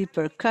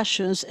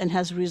repercussions and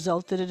has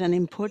resulted in an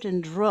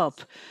important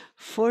drop.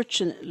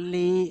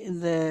 Fortunately,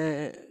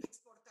 the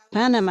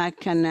Panama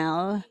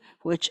Canal,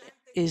 which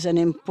is an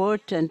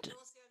important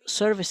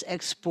service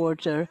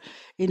exporter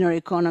in our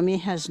economy,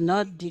 has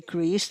not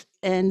decreased,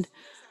 and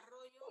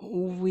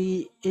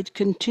it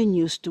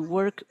continues to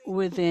work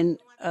within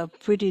a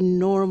pretty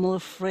normal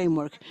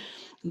framework.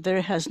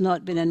 There has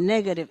not been a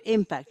negative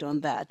impact on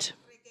that.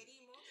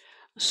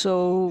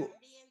 So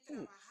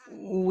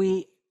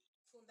we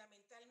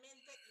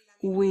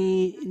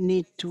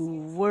need to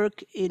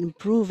work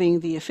improving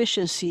the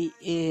efficiency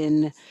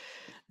in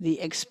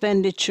the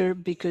expenditure,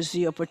 because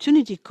the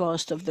opportunity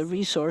cost of the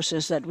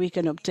resources that we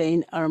can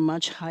obtain are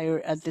much higher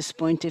at this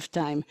point of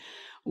time.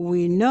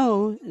 We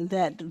know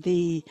that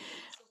the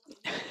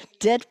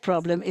debt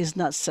problem is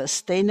not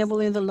sustainable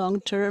in the long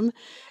term,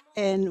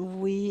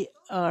 and we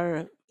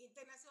are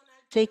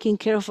taking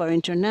care of our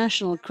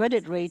international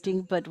credit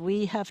rating, but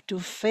we have to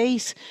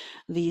face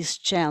these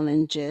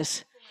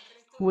challenges,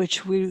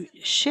 which we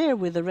share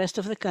with the rest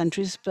of the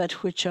countries,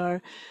 but which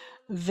are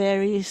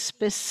very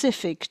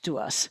specific to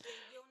us.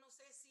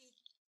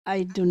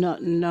 I do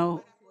not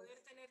know.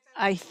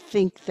 I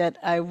think that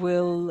I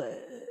will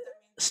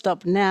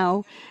stop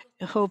now,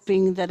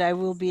 hoping that I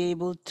will be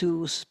able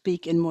to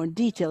speak in more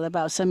detail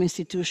about some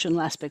institutional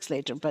aspects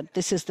later, but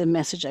this is the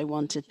message I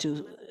wanted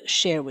to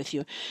share with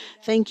you.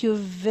 Thank you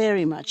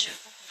very much.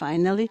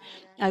 Finally,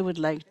 I would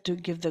like to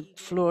give the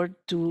floor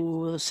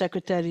to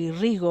Secretary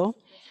Rigo,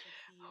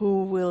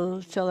 who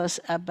will tell us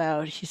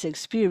about his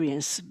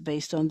experience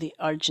based on the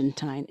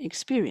Argentine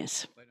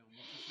experience.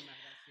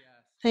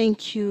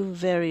 Thank you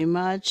very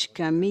much,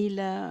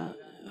 Camila,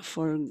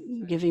 for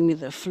giving me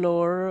the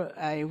floor.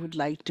 I would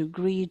like to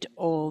greet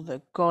all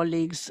the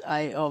colleagues.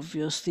 I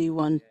obviously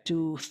want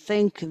to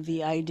thank the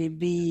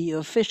IDB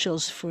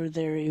officials for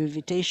their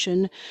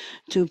invitation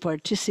to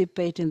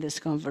participate in this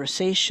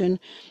conversation.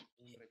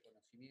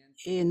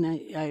 And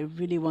I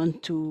really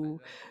want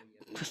to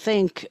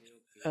thank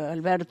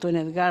Alberto and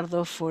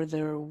Edgardo for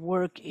their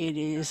work. It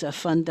is a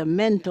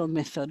fundamental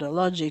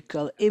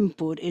methodological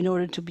input in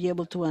order to be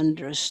able to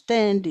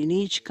understand in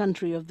each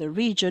country of the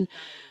region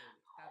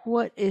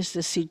what is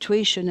the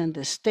situation and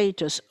the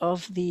status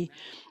of the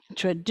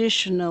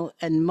traditional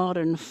and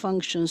modern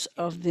functions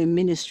of the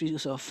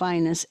Ministries of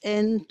Finance,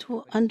 and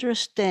to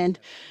understand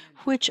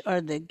which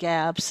are the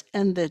gaps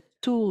and the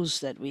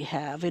tools that we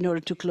have in order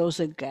to close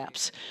the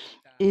gaps.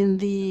 In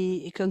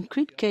the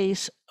concrete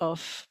case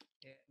of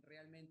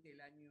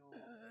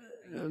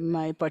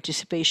my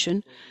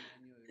participation,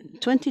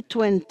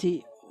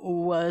 2020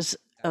 was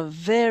a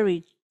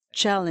very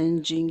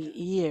challenging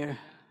year.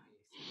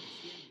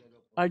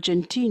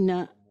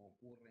 Argentina,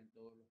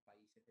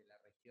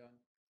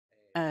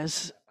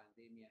 as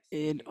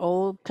in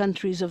all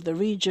countries of the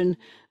region,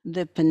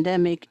 the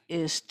pandemic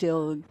is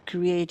still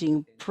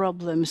creating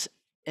problems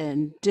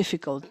and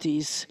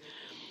difficulties.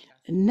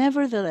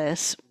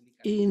 Nevertheless,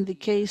 in the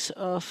case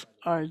of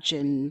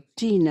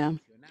Argentina,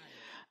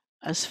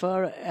 as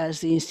far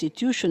as the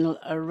institutional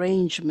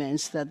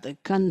arrangements that the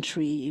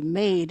country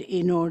made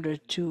in order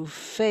to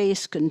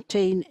face,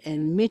 contain,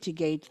 and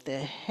mitigate the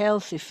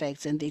health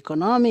effects and the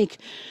economic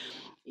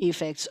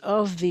effects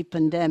of the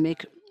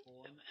pandemic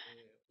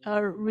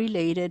are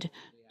related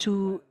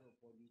to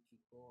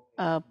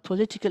a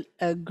political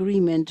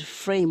agreement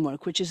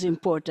framework, which is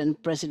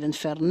important. President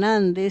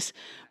Fernandez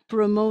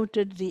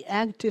promoted the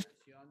active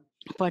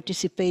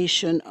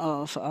participation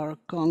of our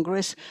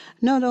Congress,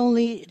 not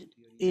only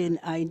in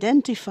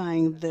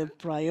identifying the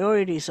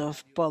priorities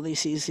of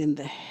policies in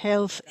the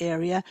health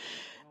area,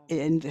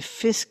 in the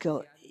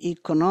fiscal,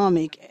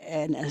 economic,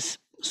 and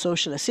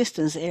social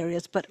assistance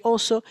areas, but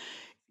also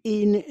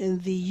in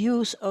the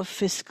use of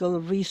fiscal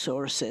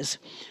resources.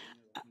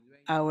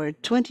 Our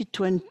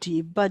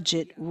 2020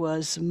 budget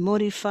was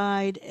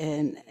modified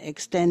and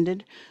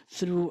extended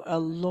through a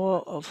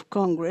law of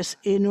Congress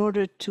in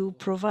order to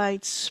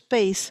provide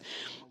space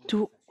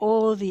to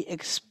all the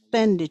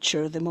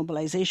expenditure, the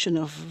mobilization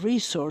of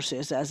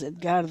resources. As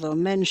Edgardo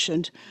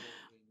mentioned,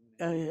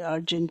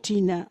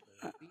 Argentina,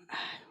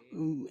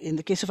 in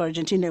the case of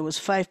Argentina, it was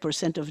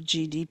 5% of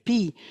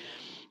GDP.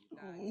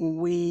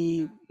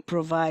 We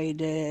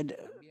provided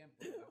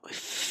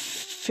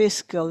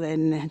fiscal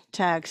and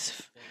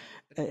tax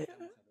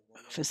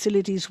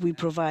facilities. We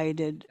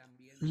provided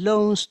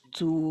loans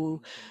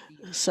to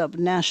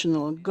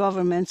subnational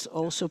governments,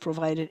 also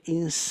provided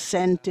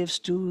incentives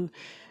to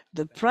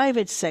the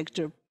private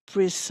sector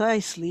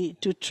precisely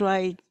to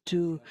try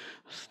to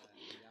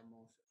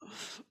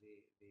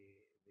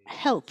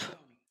help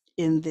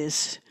in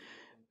this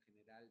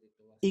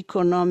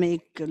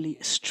economically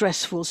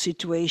stressful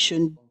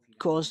situation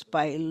caused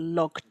by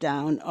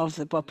lockdown of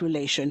the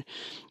population.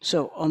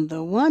 So on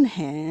the one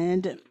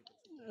hand,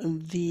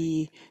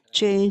 the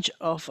change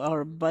of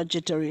our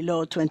budgetary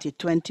law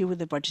 2020 with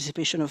the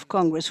participation of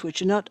Congress,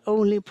 which not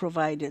only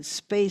provided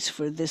space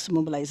for this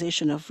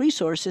mobilization of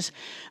resources,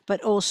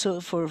 but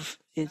also for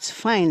its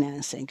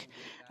financing.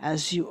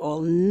 As you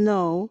all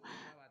know,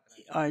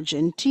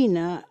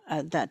 Argentina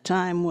at that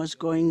time was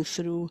going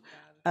through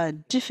a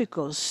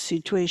difficult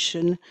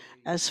situation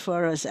as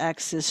far as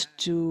access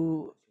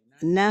to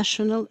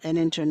national and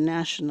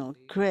international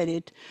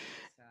credit,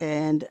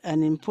 and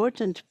an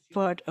important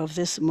part of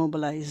this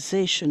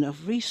mobilization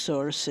of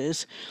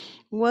resources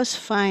was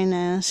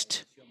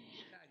financed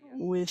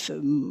with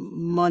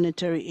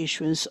monetary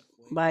issuance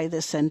by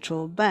the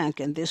central bank,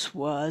 and this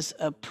was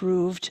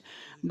approved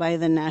by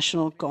the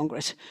National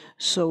Congress.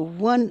 So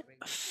one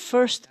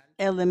first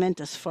element,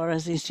 as far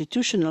as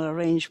institutional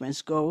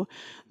arrangements go,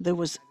 there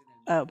was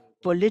a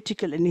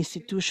political and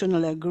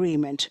institutional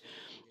agreement.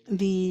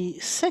 The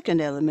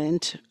second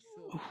element,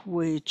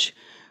 which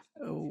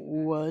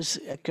was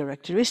a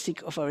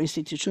characteristic of our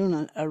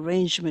institutional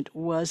arrangement,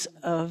 was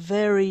a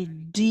very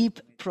deep,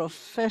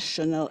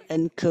 professional,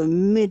 and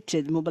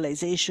committed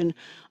mobilization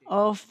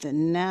of the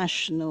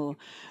national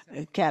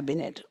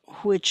cabinet,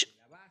 which,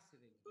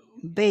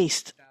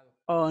 based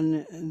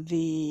on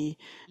the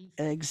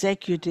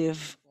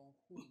executive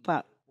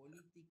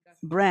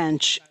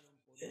branch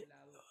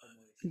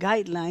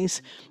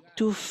guidelines,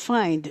 to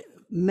find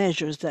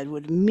measures that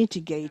would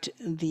mitigate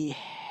the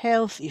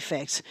health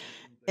effects,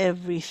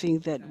 everything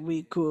that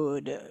we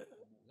could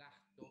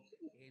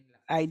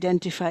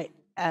identify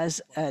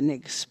as an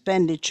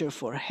expenditure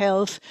for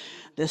health,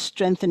 the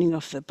strengthening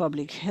of the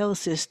public health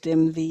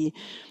system, the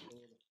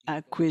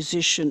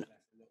acquisition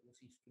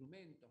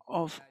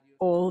of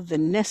all the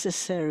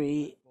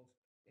necessary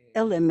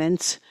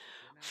elements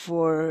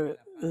for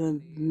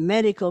the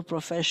medical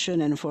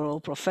profession and for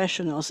all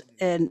professionals,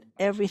 and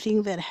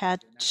everything that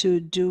had to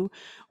do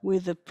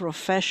with the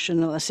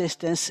professional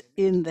assistance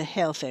in the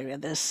health area.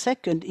 The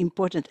second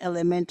important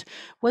element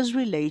was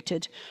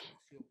related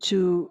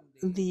to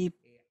the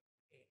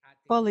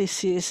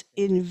policies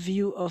in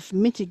view of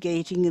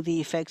mitigating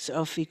the effects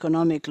of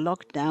economic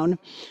lockdown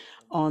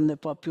on the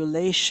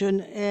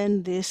population,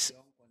 and this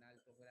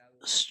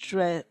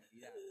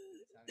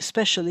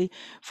especially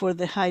for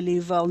the highly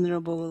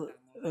vulnerable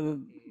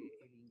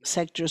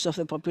sectors of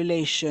the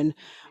population.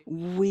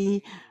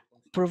 We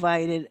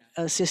provided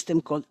a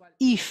system called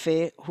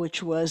IFE,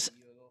 which was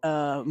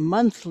a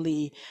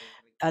monthly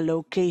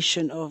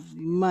allocation of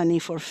money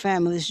for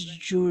families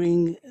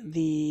during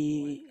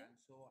the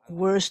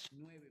worst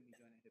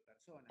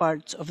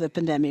parts of the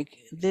pandemic.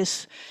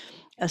 This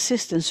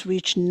assistance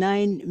reached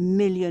 9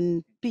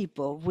 million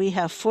people. We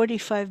have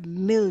 45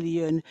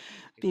 million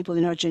people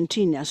in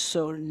Argentina,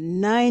 so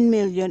 9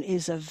 million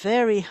is a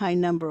very high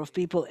number of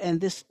people,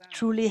 and this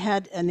truly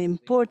had an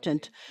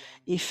important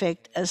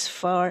effect as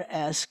far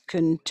as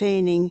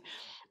containing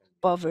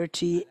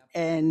poverty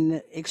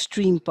and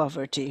extreme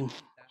poverty.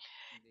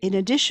 In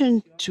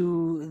addition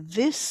to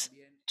this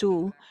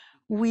tool,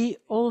 we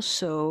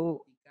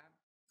also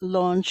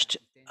launched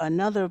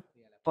another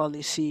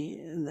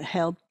policy, the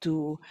help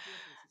to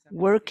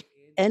work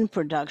and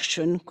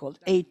production called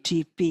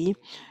ATP,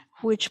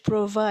 which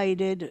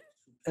provided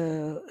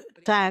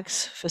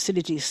tax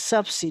facilities,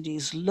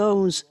 subsidies,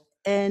 loans,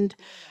 and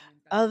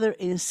other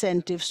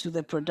incentives to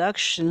the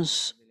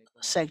productions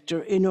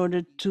sector in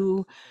order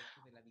to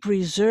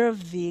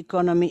preserve the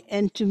economy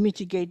and to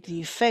mitigate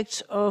the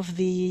effects of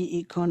the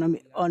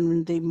economy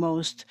on the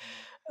most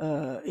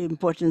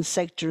important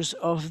sectors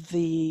of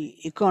the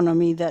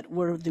economy that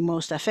were the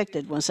most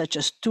affected ones, such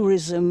as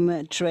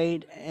tourism,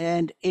 trade,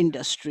 and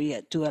industry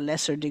to a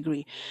lesser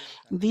degree.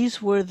 These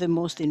were the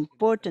most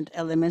important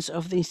elements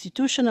of the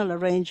institutional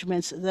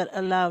arrangements that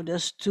allowed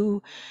us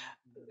to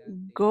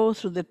go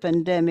through the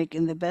pandemic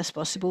in the best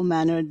possible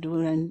manner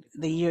during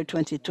the year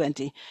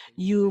 2020.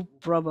 You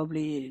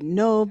probably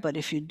know, but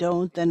if you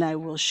don't, then I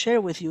will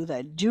share with you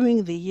that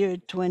during the year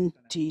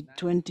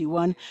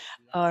 2021,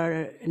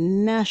 our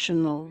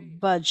national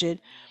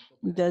budget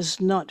does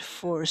not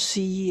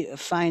foresee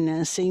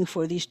financing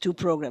for these two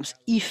programs,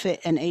 IFE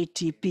and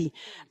ATP,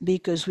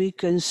 because we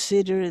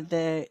consider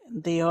that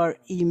they are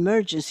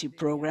emergency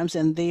programs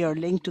and they are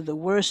linked to the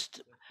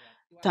worst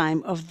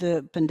time of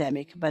the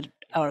pandemic. But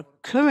our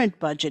current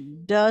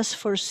budget does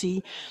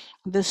foresee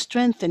the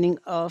strengthening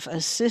of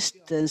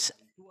assistance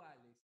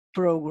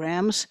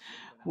programs,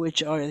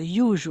 which are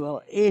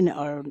usual in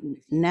our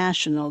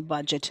national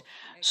budget.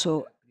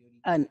 So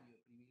an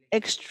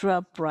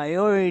extra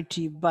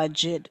priority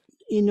budget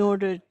in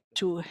order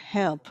to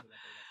help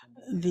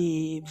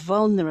the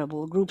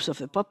vulnerable groups of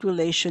the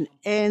population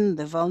and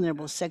the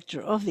vulnerable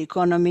sector of the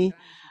economy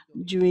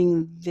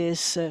during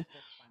this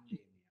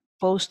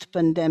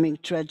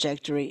post-pandemic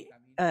trajectory.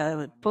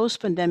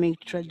 Post-pandemic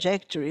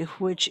trajectory,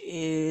 which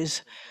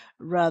is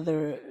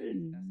rather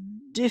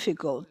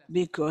difficult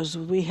because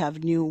we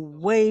have new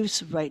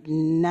waves right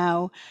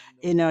now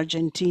in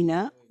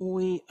Argentina.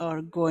 We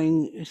are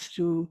going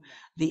through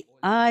the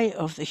eye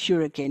of the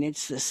hurricane.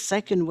 It's the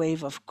second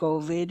wave of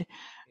COVID.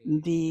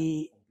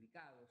 The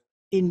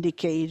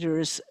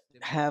indicators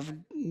have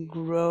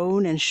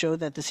grown and show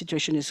that the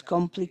situation is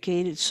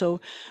complicated.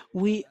 So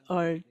we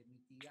are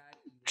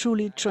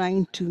truly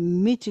trying to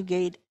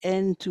mitigate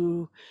and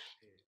to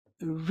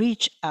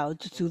reach out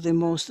to the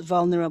most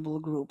vulnerable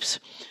groups.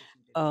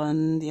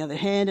 On the other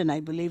hand, and I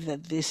believe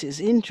that this is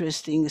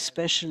interesting,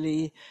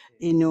 especially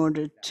in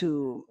order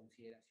to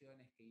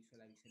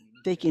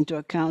take into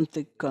account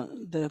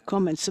the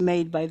comments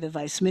made by the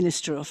Vice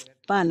Minister of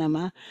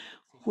Panama,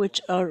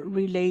 which are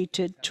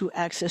related to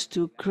access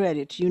to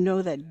credit. You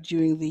know that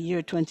during the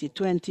year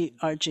 2020,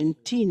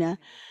 Argentina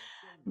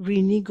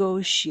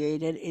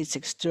renegotiated its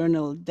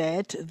external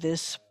debt.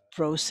 This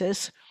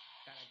process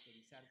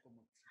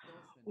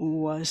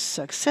was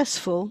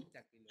successful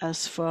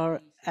as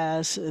far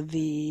as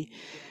the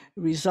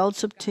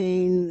results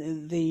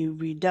obtained, the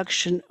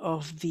reduction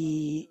of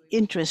the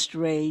interest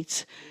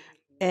rates,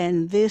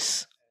 and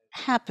this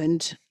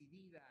happened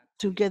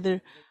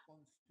together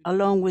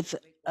along with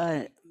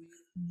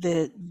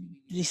the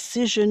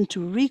decision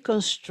to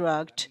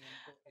reconstruct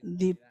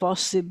the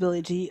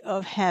possibility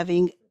of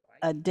having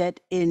a debt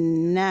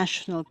in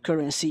national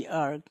currency.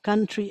 Our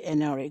country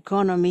and our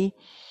economy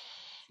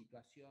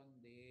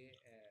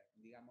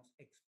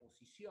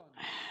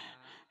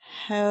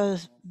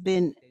has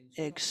been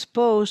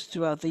exposed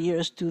throughout the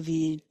years to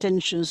the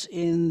tensions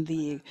in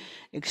the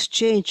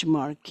exchange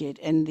market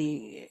and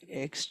the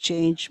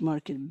exchange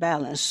market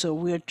balance. So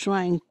we're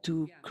trying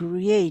to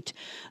create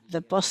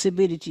the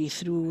possibility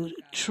through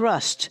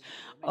trust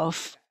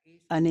of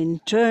an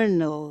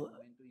internal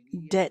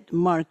debt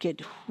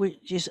market,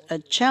 which is a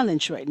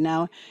challenge right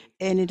now.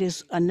 And it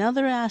is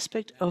another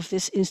aspect of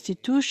this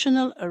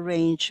institutional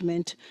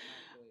arrangement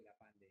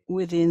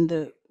within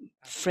the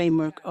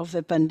framework of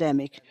the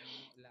pandemic.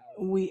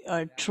 We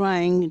are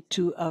trying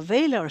to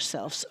avail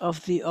ourselves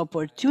of the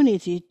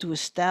opportunity to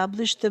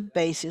establish the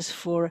basis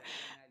for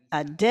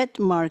a debt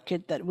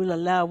market that will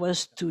allow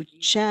us to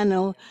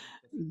channel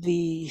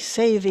the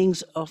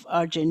savings of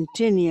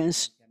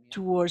Argentinians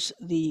towards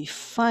the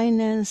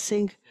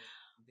financing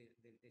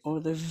or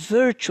the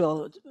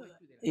virtual,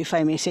 if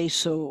I may say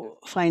so,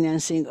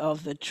 financing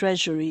of the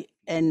treasury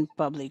and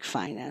public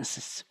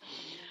finances.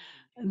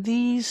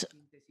 These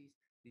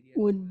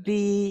would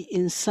be,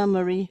 in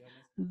summary,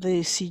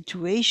 the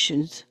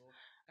situations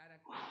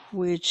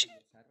which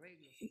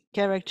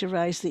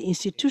characterize the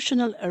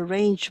institutional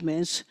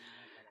arrangements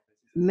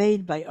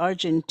made by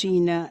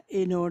Argentina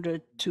in order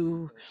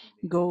to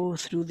go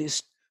through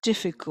this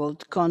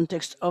difficult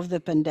context of the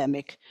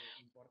pandemic.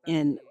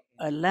 And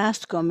a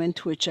last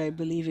comment, which I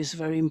believe is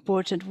very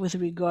important with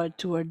regard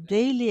to our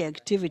daily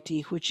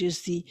activity, which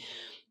is the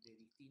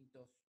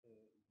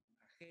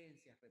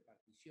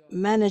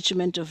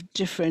management of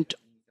different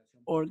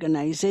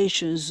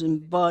organizations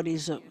and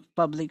bodies of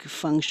public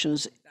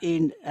functions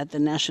at the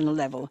national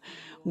level.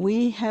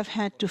 We have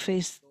had to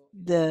face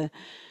the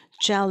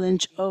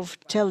challenge of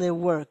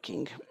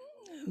teleworking.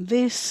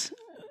 This,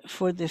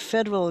 for the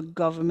federal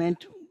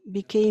government,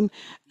 became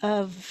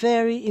a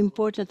very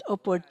important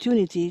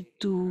opportunity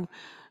to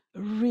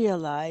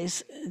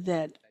realize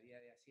that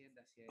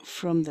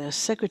from the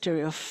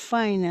Secretary of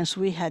Finance,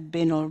 we had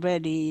been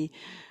already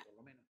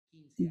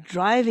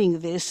driving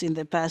this in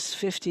the past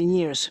 15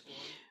 years,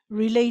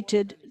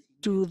 related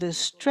to the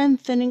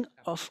strengthening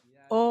of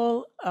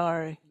all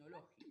our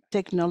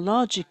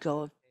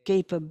technological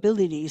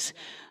capabilities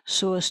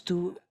so as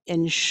to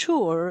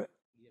ensure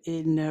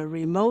in a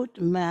remote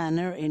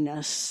manner, in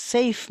a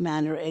safe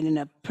manner, and in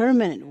a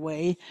permanent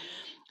way,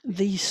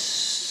 the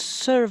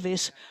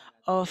service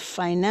of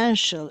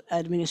financial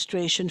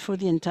administration for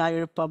the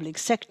entire public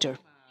sector.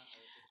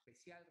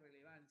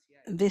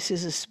 This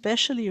is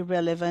especially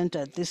relevant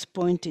at this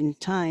point in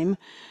time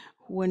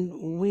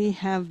when we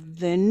have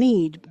the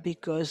need,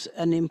 because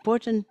an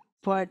important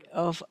part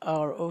of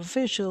our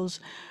officials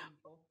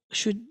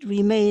should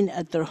remain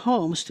at their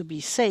homes to be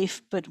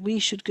safe, but we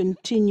should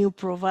continue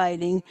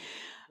providing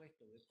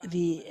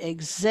the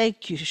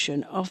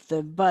execution of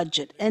the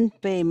budget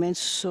and payments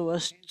so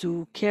as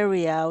to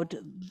carry out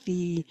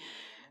the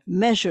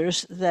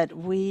measures that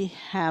we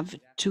have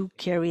to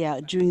carry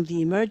out during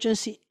the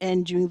emergency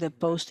and during the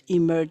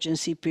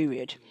post-emergency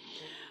period.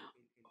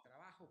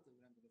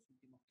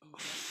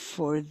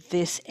 For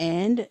this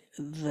end,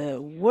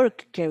 the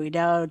work carried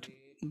out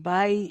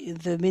by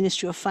the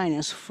Ministry of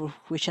Finance,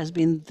 which has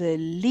been the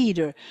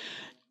leader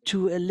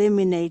to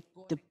eliminate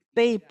the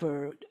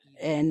paper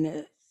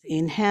and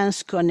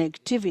enhance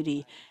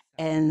connectivity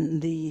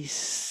and the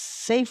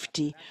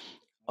safety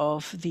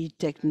of the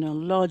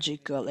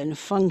technological and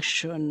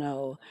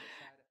functional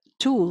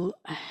tool,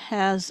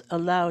 has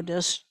allowed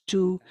us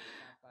to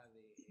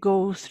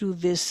go through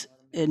this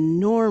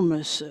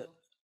enormous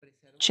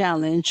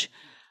challenge,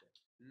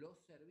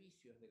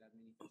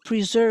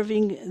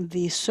 preserving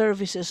the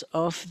services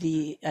of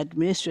the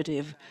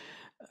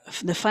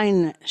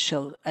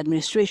financial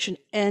administration,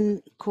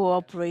 and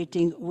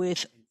cooperating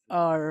with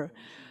our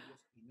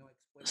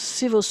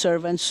civil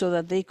servants so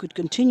that they could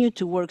continue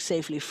to work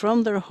safely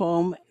from their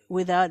home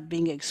without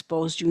being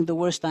exposed during the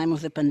worst time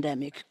of the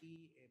pandemic.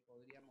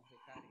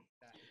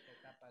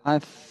 I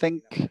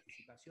think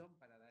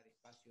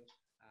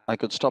I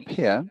could stop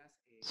here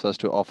so as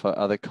to offer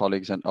other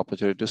colleagues an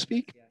opportunity to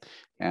speak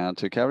and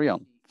to carry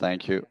on.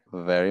 Thank you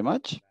very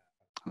much.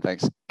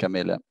 Thanks,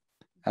 Camila,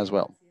 as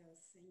well.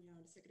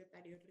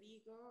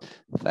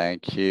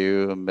 Thank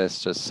you,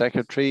 Mr.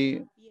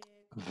 Secretary.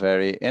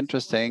 Very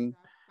interesting.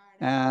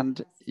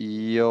 And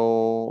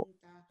your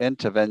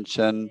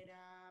intervention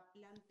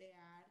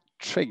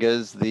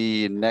triggers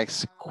the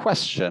next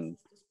question.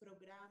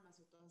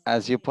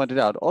 As you pointed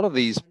out, all of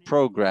these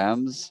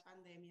programs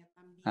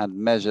and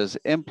measures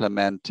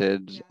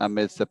implemented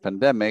amidst the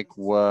pandemic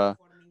were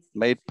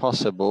made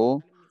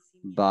possible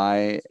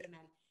by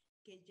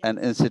an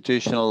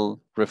institutional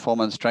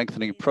reform and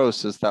strengthening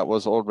process that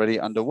was already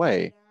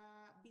underway.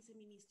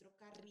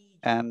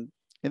 And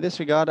in this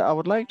regard, I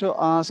would like to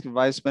ask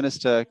Vice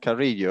Minister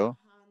Carrillo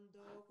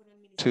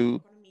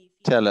to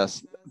tell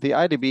us, the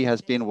IDB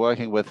has been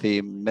working with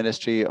the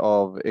Ministry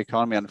of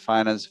Economy and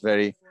Finance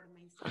very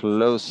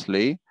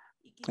closely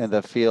in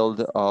the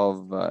field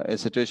of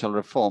institutional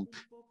reform.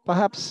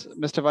 Perhaps,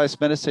 Mr. Vice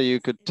Minister, you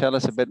could tell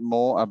us a bit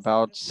more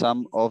about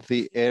some of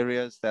the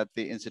areas that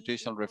the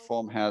institutional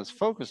reform has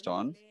focused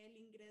on,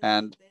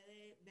 and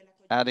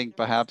adding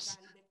perhaps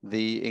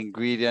the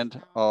ingredient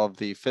of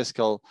the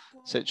fiscal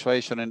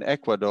situation in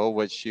Ecuador,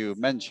 which you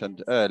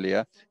mentioned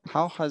earlier.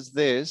 How has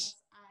this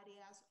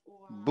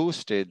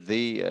boosted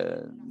the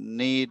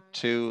need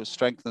to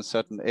strengthen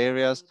certain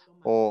areas,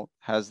 or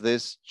has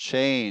this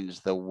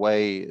changed the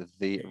way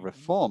the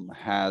reform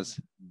has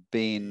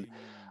been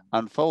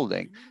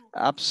unfolding?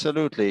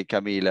 Absolutely,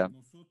 Camila.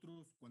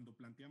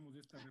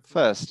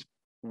 First,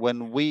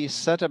 when we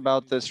set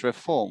about this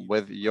reform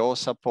with your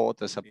support,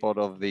 the support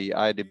of the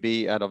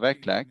IDB and of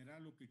ECLAC,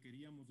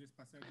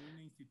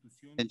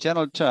 in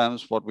general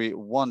terms, what we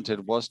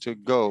wanted was to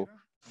go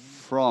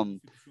from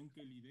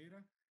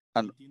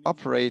an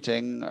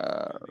operating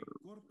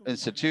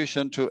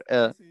institution to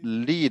a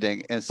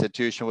leading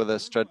institution with a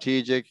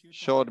strategic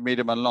short,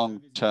 medium, and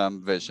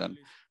long-term vision,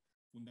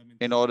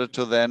 in order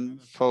to then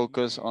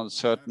focus on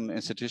certain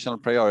institutional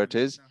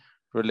priorities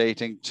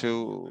relating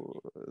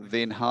to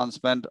the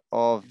enhancement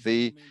of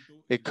the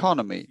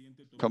economy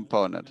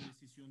component.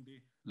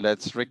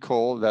 Let's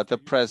recall that the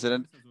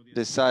president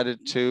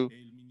decided to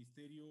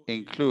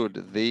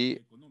include the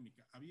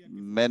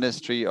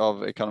Ministry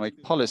of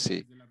Economic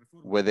Policy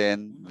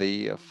within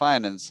the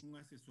finance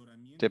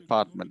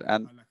department,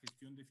 and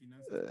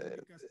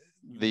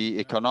the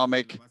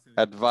economic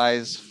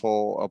advice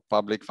for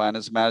public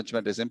finance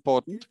management is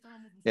important,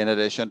 in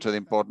addition to the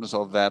importance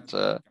of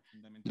that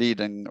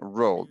leading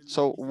role.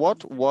 So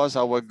what was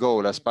our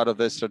goal as part of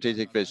this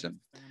strategic vision?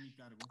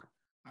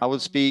 I will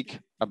speak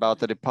about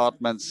the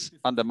departments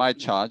under my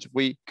charge.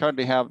 We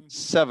currently have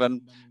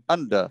 7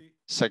 under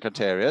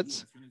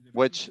secretariats,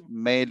 which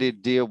mainly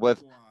deal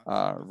with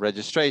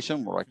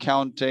registration or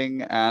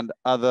accounting and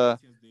other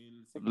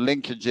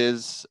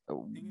linkages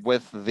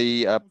with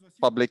the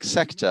public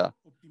sector.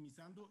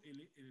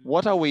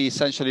 What are we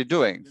essentially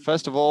doing?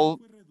 First of all,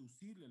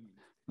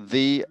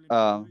 the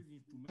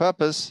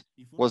purpose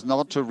was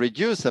not to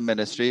reduce the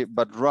ministry,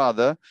 but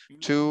rather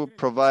to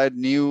provide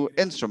new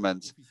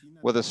instruments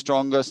with a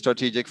stronger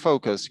strategic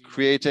focus,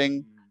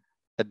 creating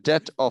a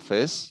debt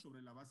office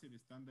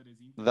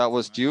that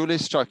was duly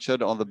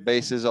structured on the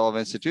basis of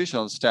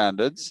institutional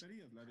standards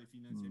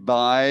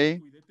by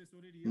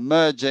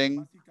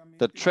merging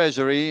the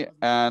Treasury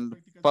and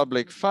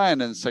Public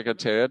Finance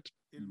Secretariat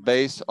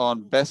based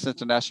on best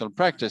international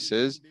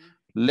practices,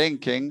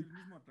 linking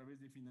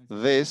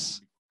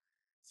this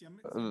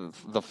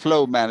the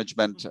flow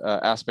management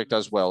aspect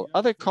as well.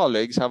 Other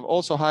colleagues have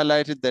also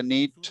highlighted the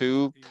need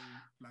to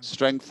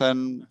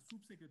strengthen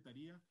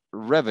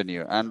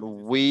revenue, and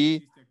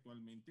we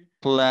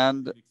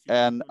planned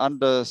an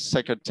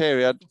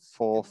undersecretariat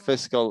for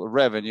fiscal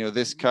revenue.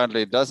 This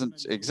currently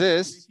doesn't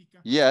exist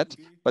yet,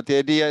 but the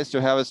idea is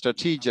to have a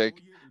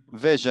strategic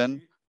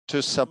vision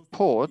to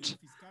support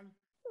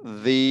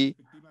the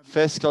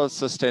fiscal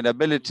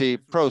sustainability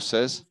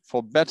process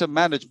for better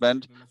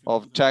management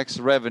of tax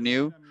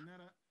revenue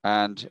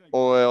and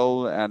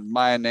oil and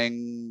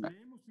mining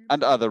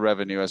and other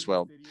revenue as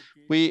well.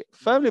 We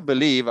firmly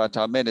believe at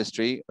our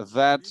ministry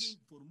that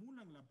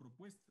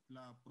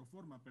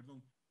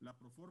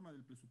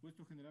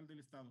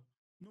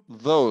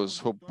those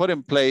who put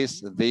in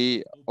place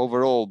the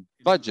overall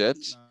budget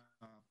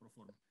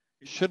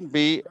shouldn't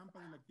be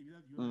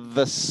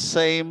the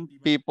same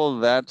people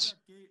that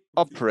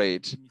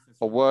operate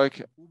or work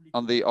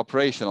on the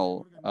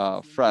operational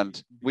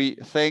front. We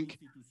think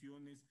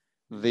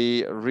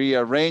the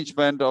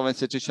rearrangement of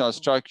institutional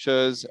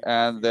structures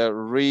and the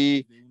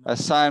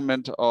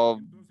reassignment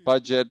of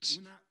budget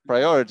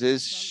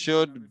priorities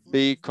should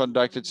be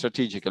conducted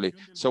strategically.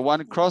 So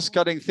one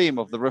cross-cutting theme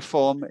of the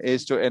reform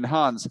is to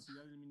enhance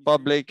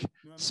public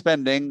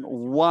spending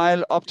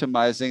while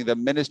optimizing the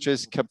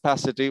ministry's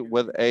capacity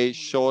with a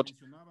short,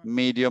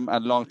 medium,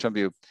 and long-term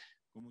view.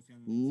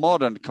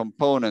 Modern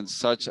components,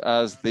 such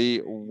as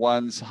the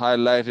ones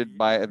highlighted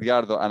by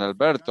Edgardo and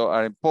Alberto,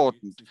 are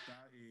important.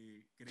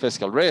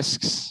 Fiscal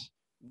risks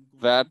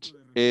that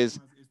is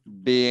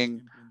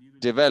being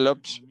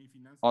developed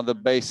on the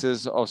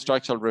basis of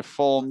structural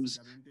reforms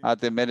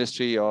at the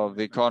Ministry of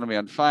the Economy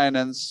and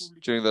Finance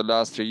during the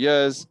last 3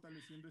 years,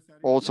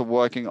 also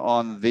working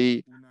on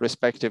the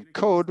respective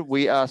code.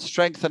 We are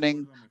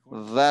strengthening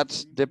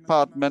that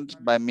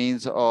department by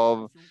means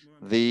of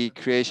the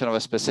creation of a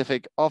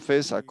specific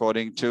office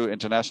according to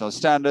international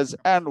standards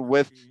and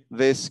with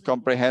this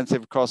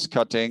comprehensive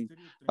cross-cutting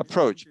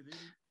approach.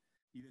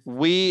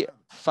 We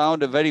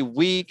found a very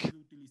weak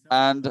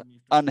and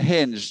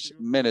unhinged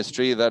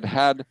ministry that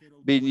had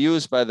been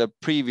used by the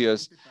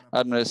previous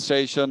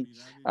administration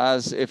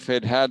as if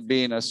it had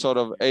been a sort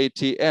of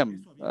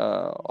ATM,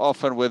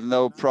 often with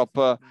no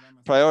proper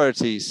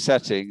priority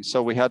setting.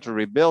 So we had to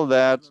rebuild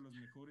that,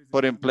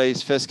 put in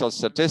place fiscal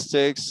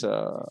statistics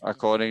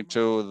according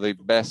to the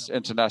best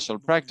international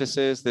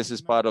practices. This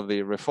is part of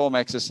the reform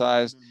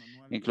exercise,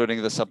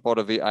 including the support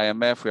of the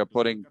IMF. We are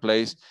putting in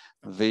place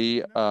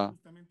the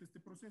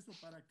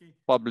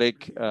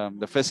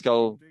the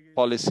fiscal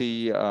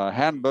policy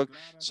handbook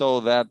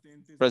so that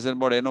President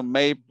Moreno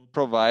may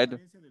provide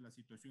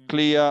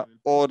clear,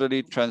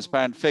 orderly,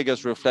 transparent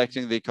figures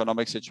reflecting the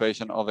economic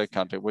situation of the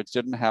country, which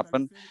didn't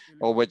happen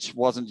or which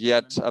wasn't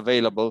yet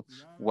available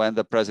when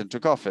the president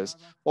took office.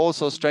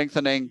 Also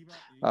strengthening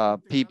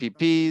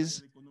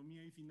PPPs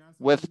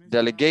with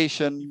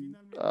delegation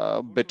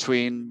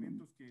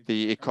between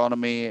the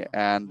economy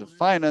and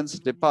finance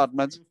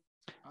departments,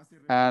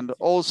 and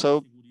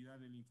also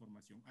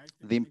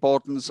the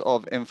importance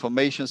of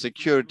information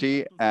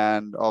security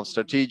and of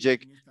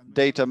strategic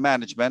data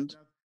management,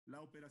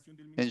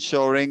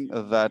 ensuring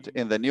that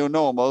in the new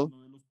normal,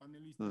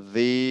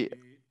 the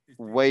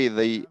way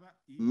the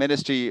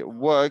ministry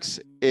works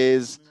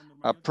is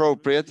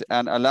appropriate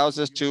and allows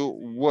us to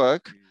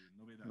work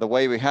the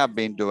way we have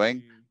been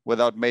doing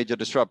without major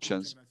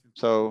disruptions.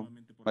 So,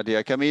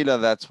 Maria Camila,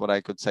 that's what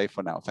I could say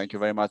for now. Thank you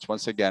very much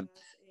once again.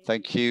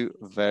 Thank you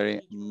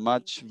very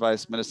much,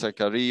 Vice Minister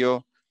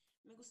Carrillo.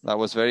 That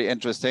was very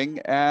interesting.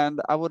 And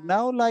I would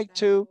now like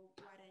to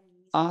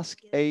ask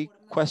a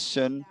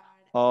question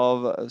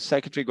of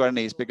Secretary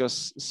Guarniz,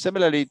 because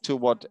similarly to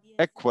what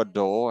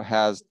Ecuador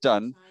has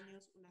done,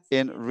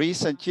 in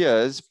recent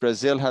years,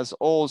 Brazil has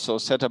also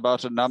set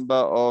about a number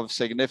of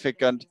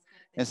significant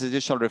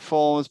institutional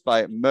reforms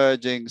by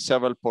merging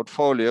several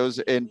portfolios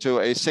into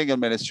a single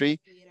ministry.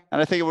 And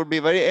I think it would be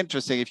very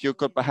interesting if you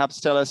could perhaps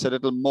tell us a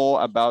little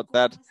more about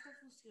that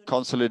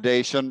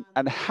consolidation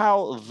and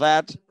how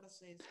that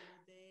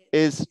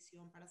is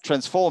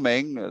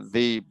transforming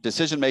the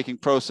decision-making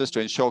process to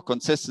ensure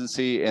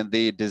consistency in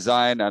the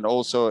design and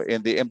also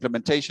in the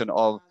implementation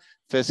of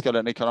fiscal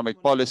and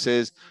economic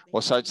policies,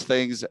 or such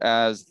things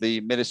as the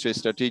ministry's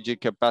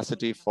strategic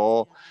capacity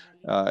for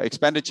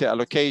expenditure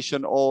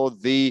allocation, or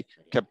the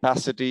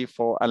capacity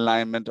for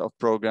alignment of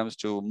programs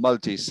to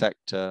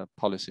multi-sector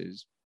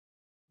policies.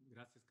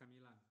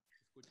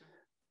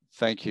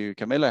 Thank you,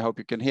 Camila. I hope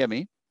you can hear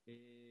me.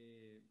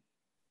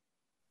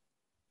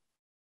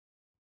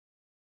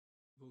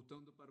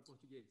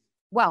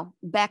 Well,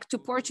 back to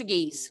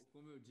Portuguese.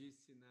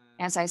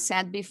 As I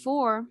said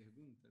before,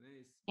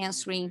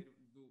 answering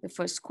the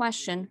first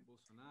question,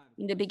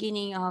 in the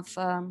beginning of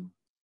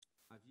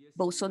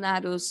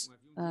Bolsonaro's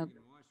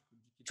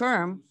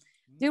term,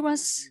 there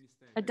was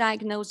a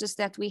diagnosis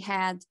that we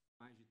had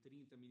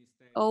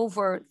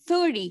over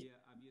 30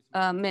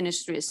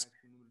 ministries,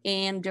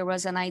 and there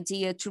was an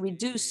idea to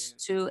reduce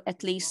to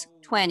at least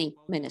 20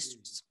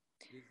 ministries,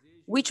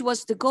 which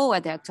was the goal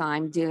at that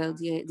time.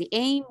 The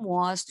aim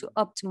was to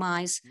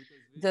optimize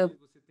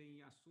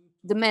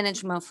the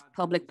management of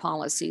public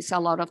policies. A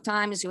lot of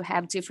times you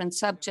have different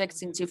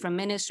subjects in different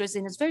ministries,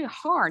 and it's very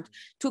hard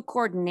to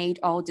coordinate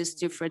all these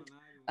different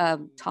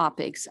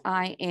topics.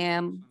 I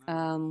am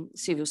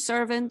civil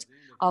servant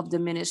of the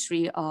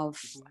Ministry of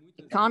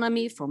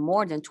Economy for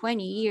more than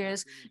 20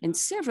 years, and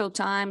several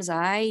times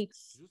I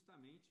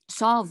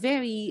saw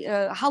very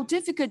how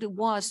difficult it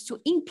was to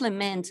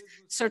implement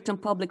certain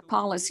public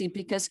policy,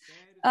 because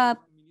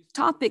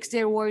topics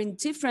there were in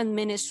different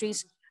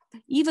ministries,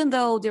 even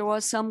though there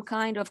was some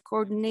kind of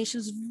coordination,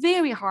 it's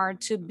very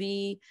hard to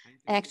be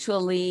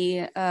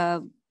actually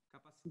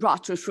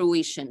brought to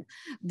fruition.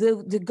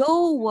 The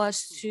goal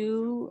was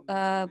to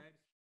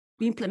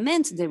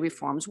implement the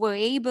reforms. We're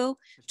able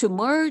to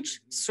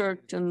merge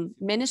certain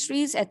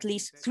ministries, at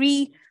least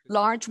 3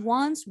 large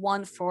ones,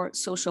 one for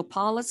social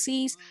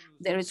policies,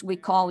 there is, we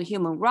call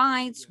human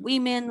rights,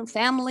 women,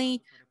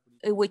 family,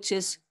 which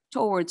is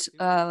towards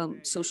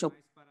social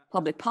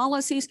public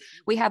policies.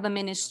 We have a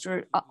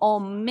minister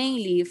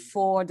mainly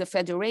for the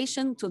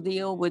federation to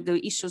deal with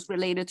the issues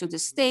related to the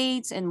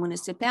states and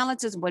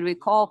municipalities, what we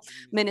call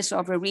Minister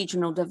of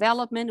Regional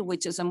Development,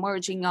 which is a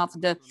merging of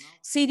the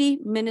city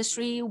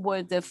ministry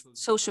with the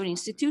social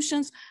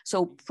institutions.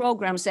 So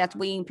programs that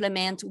we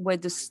implement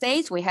with the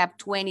states, we have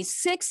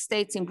 26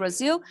 states in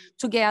Brazil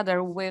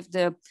together with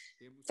the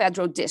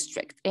federal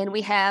district. And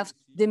we have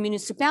the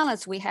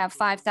municipalities, we have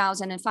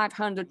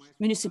 5,500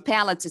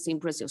 municipalities in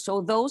Brazil.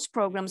 So those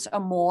programs are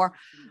more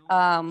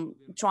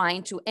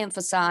trying to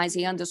emphasize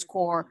and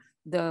underscore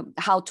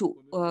how to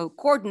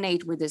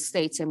coordinate with the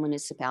states and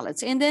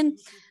municipalities. And then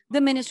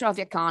the Ministry of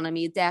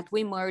Economy, that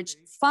we merged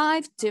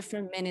 5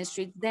 different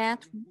ministries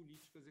that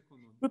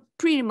were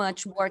pretty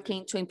much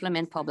working to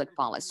implement public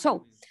policy.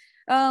 So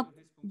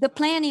the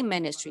planning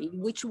ministry,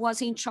 which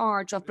was in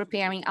charge of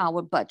preparing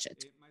our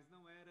budget,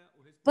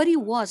 but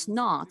it was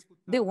not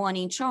the one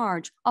in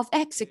charge of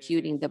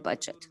executing the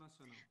budget.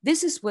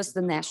 This was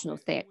the National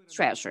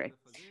Treasury.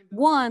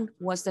 One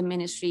was the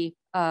Ministry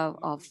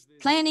of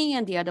Planning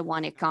and the other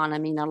one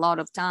Economy. And a lot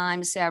of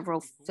times,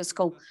 several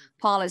fiscal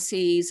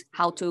policies,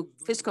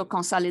 fiscal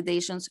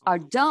consolidations are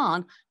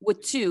done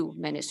with 2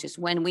 ministries.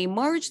 When we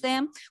merge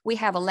them, we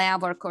have a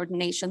level of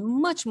coordination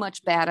much,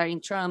 much better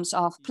in terms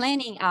of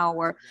planning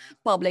our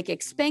public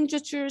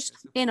expenditures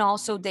and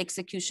also the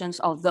executions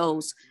of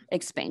those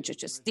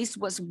expenditures. This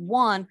was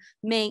one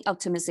main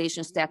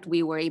optimizations that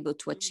we were able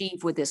to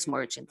achieve with this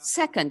merging.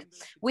 Second,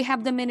 we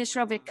have the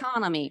Ministry of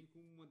Economy,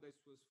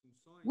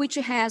 which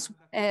has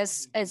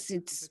as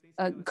its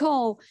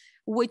goal,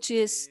 which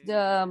is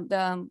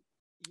the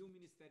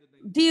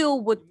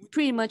deal with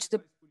pretty much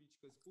the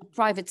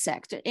private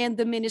sector, and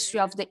the Ministry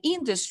of the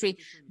Industry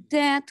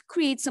that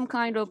creates some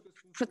kind of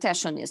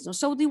protectionism.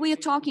 So we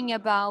are talking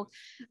about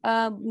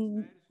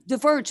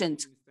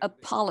divergent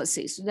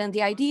policies. Then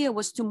the idea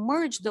was to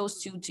merge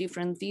those 2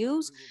 different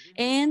views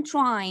and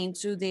trying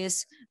to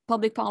this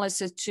public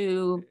policy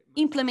to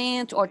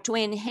implement or to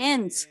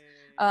enhance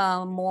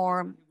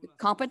more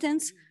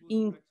competence,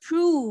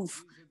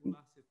 improve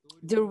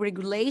the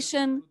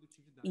regulation,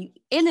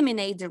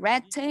 eliminate the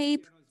red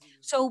tape.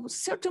 So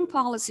certain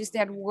policies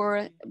that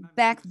were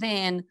back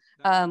then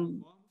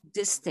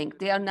distinct,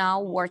 they are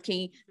now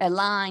working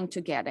aligned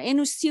together. And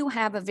we still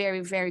have a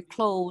very, very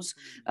close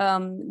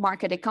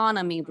market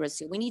economy in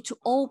Brazil. We need to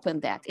open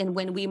that. And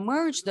when we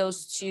merge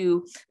those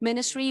 2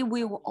 ministries,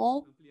 we were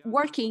all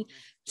working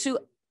to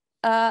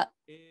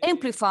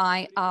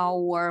amplify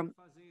our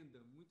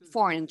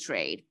foreign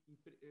trade.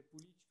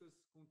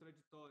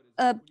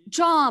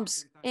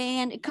 jobs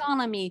and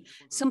economy.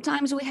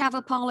 Sometimes we have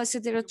a policy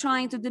that are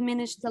trying to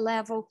diminish the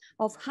level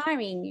of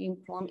hiring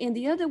employment, and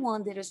the other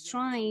one that is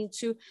trying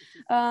to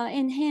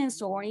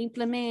enhance or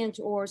implement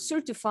or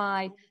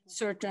certify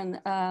certain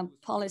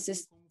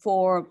policies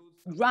for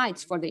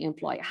rights for the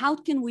employer. How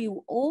can we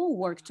all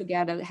work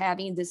together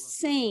having the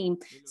same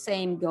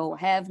goal,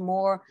 have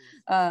more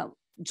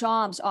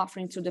jobs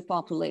offering to the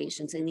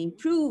populations and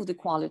improve the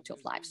quality of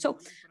life? So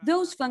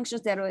those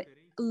functions that are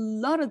a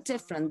lot of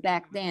different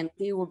back then,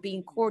 they were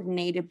being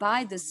coordinated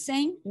by the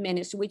same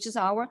minister, which is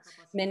our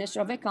Minister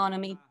of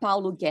Economy,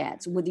 Paulo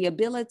Guedes, with the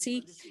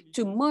ability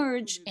to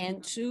merge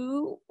and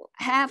to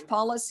have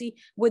policy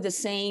with the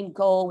same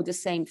goal, with the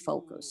same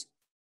focus.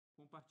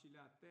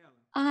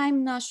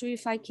 I'm not sure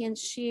if I can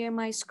share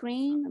my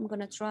screen. I'm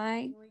gonna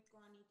try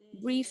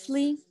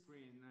briefly.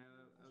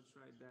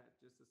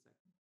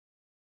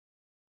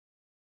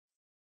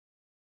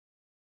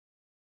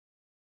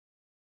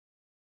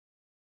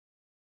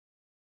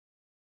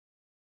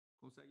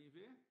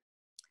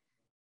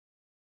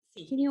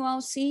 Can you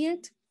all see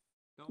it?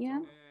 Yeah.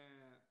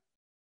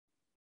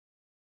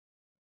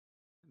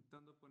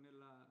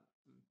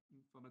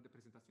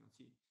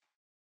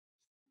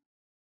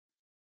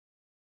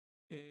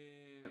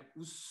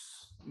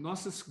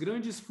 Nossas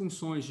grandes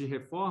funções de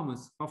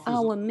reformas,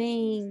 Our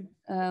main,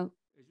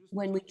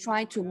 when we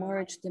try to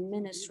merge the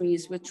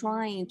ministries, we're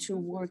trying to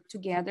work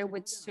together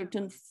with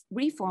certain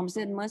reforms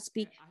that must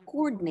be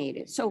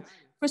coordinated. So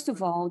first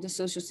of all, the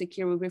Social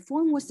Security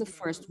reform was the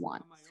first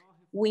one.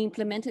 We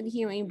implemented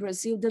here in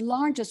Brazil the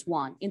largest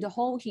one in the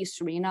whole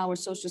history in our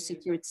Social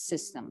Security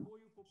system.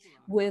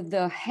 With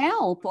the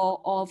help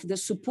of the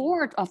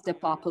support of the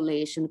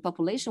population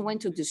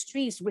went to the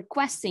streets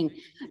requesting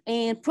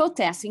and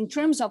protesting in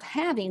terms of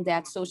having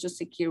that Social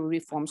Security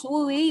reform. So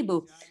we were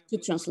able to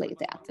translate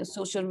that. The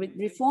social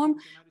reform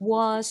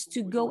was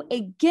to go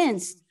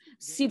against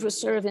civil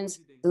servants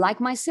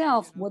like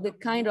myself, with the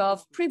kind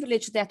of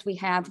privilege that we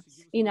have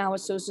in our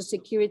Social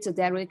Security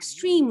that are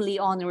extremely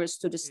onerous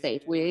to the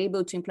state. We're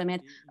able to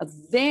implement a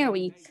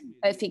very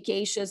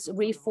efficacious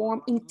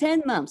reform in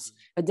 10 months,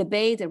 a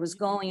debate that was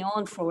going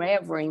on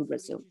forever in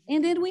Brazil.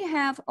 And then we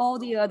have all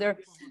the other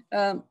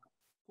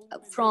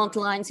front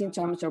lines in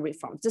terms of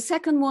reforms. The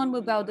second one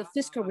about the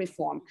fiscal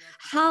reform,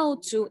 how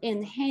to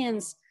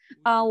enhance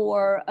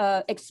our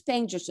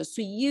expenditures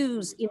to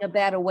use in a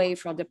better way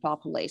for the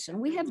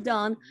population. We have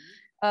done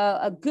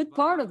a good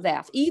part of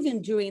that, even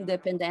during the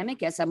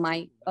pandemic, as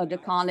my other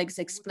colleagues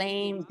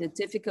explained, the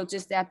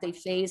difficulties that they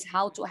face,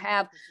 how to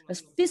have a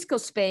fiscal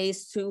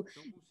space to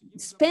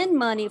spend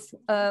money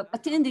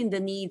attending the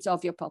needs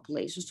of your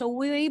population. So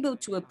we're able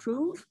to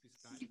approve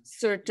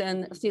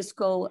certain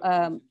fiscal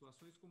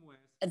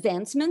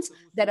advancements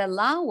that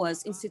allow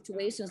us in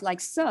situations like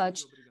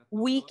such,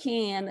 we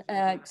can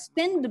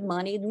spend the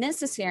money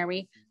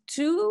necessary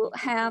to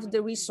have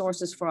the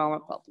resources for our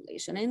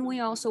population. And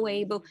we also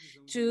able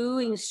to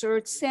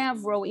insert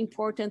several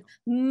important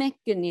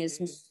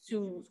mechanisms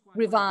to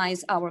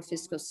revise our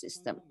fiscal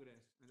system.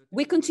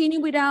 We continue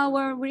with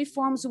our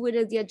reforms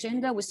with the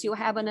agenda. We still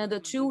have another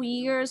 2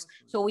 years.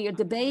 So we are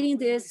debating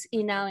this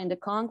now in the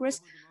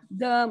Congress.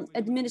 The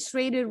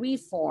administrative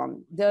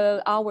reform,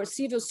 our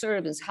civil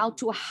servants, how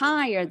to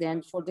hire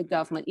them for the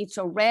government. It's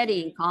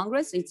already in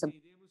Congress.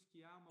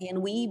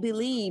 And we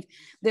believe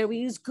there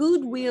is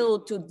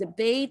goodwill to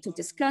debate, to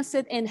discuss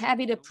it, and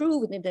have it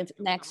approved in the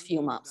next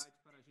few months.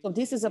 So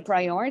this is a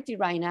priority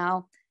right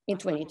now in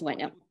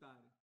 2020.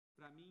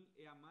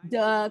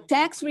 The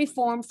tax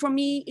reform, for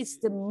me, is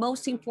the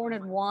most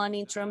important one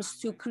in terms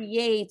to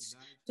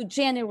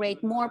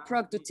generate more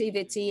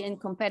productivity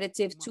and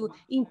competitive, to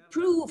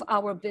improve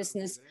our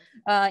business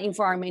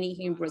environment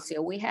here in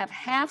Brazil. We have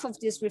half of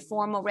this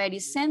reform already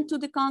sent to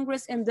the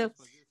Congress, and the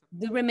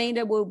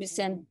remainder will be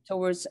sent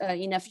towards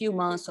in a few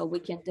months so we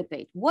can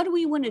debate. What do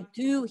we want to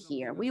do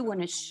here? We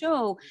want to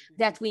show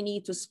that we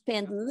need to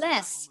spend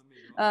less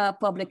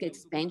public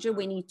expenditure.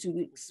 We need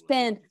to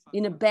spend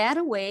in a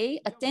better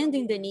way,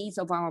 attending the needs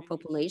of our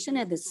population.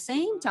 At the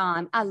same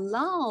time,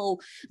 allow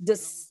the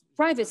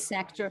private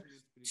sector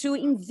to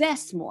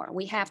invest more.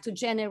 We have to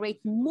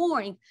generate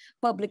more in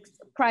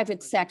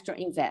private sector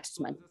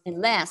investment and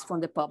less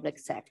from the public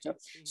sector.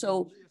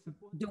 So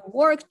the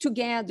work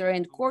together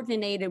and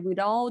coordinated with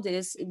all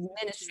these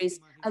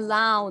ministries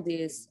allow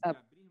this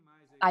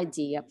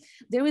idea.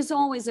 There is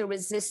always a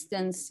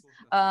resistance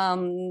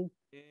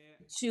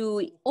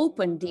to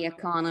open the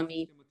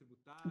economy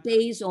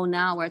based on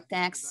our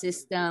tax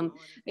system,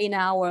 in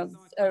our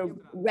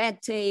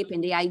red tape.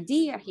 And the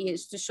idea here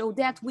is to show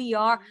that we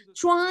are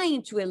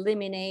trying to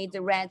eliminate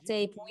the red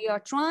tape. We are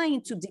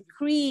trying to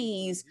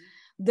decrease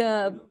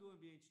the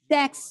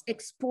tax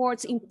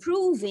exports,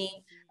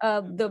 improving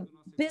the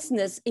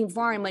business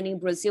environment in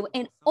Brazil,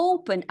 and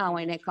open our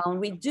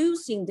economy,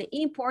 reducing the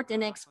import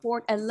and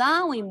export,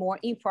 allowing more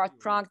import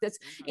products,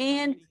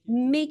 and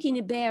making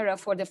it better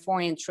for the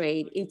foreign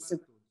trade.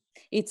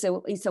 It's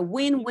a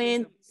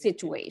win-win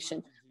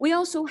situation. We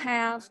also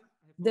have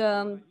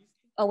the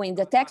in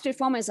the tax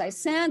reform, as I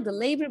said, the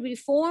labor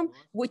reform,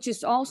 which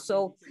is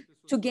also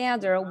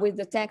together with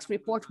the tax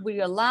report,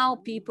 will allow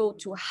people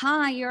to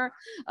hire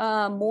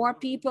more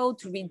people,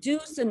 to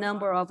reduce the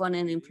number of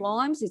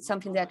unemployed. It's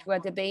something that we're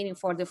debating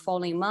for the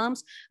following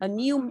months, a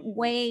new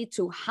way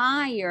to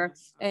hire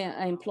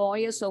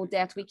employers so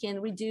that we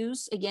can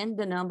reduce, again,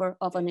 the number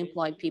of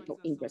unemployed people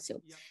in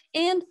Brazil.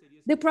 And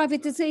the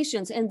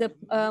privatizations and the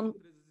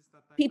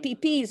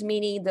PPPs,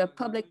 meaning the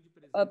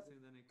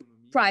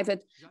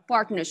public-private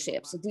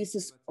partnerships. This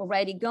is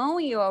already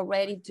going. You're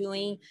already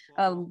doing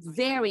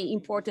very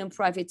important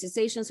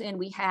privatizations, and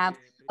we have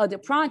other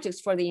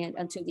projects for the end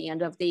until the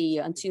end of the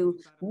year. Until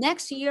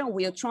next year,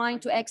 we are trying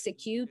to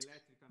execute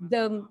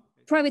the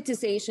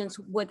privatizations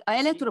with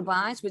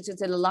Eletrobras, which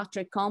is an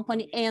electric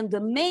company, and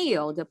the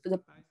mail, the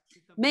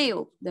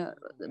mail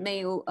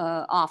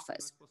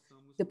office,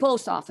 the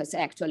post office,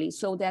 actually.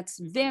 So that's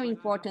very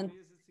important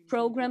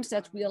programs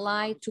that we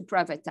allow to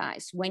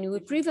privatize. When you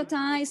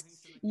privatize,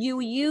 you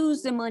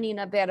use the money in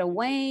a better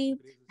way,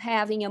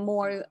 having a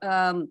more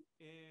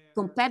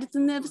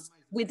competitiveness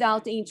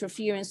without the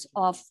interference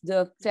of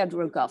the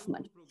federal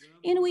government.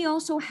 And we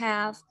also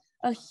have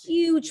a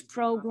huge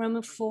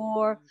program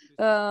for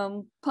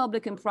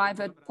public and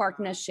private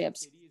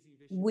partnerships.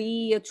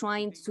 We are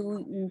trying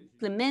to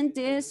implement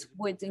this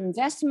with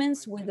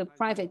investments with the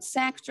private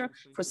sector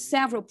for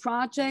several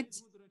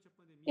projects.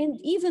 And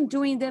even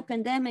during the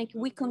pandemic,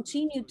 we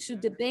continue to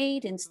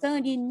debate and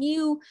study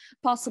new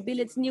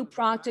possibilities, new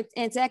projects,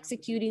 and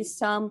executing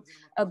some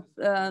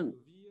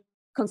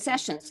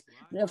concessions.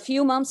 A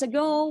few months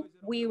ago,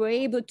 we were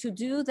able to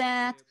do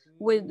that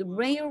with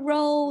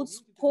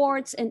railroads,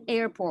 ports, and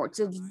airports.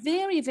 A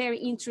very, very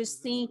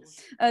interesting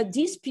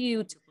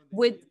dispute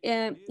with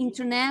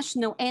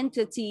international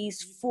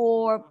entities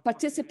for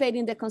participating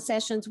in the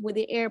concessions with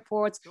the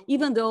airports,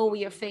 even though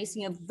we are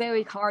facing a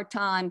very hard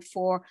time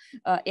for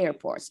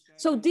airports.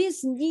 So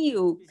this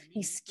new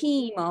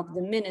scheme of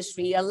the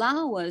ministry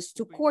allows us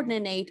to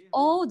coordinate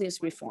all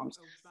these reforms.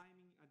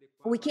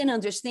 We can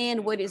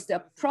understand what is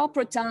the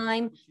proper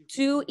time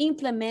to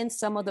implement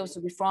some of those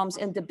reforms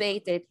and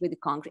debate it with the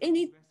Congress. And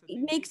it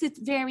makes it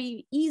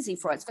very easy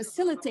for us,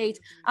 facilitate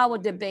our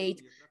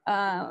debate.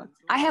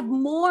 I have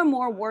more and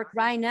more work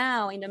right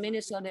now in the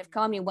Ministry of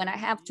Economy when I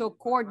have to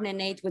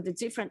coordinate with the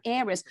different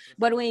areas,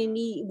 but when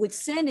we would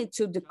send it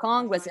to the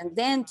Congress and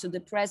then to the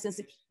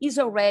presidency, is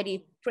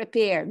already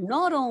prepared,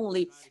 not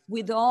only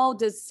with all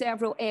the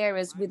several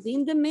areas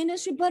within the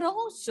ministry, but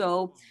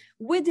also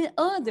with the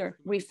other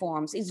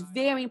reforms. It's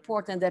very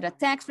important that a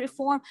tax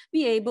reform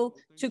be able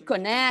to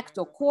connect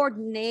or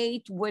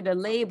coordinate with a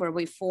labor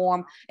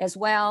reform as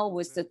well,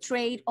 with the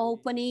trade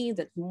opening,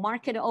 the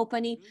market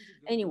opening.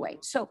 Anyway,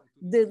 so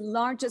the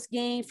largest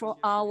gain for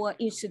our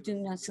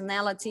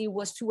institutionality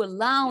was to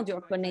allow the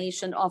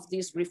organization of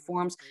these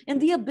reforms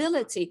and the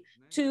ability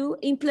to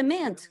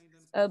implement,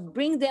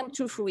 bring them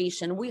to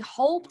fruition. We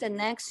hope that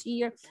next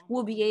year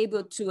we'll be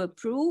able to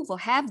approve or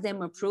have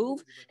them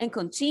approve and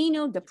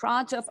continue the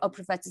project of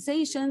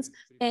privatizations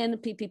and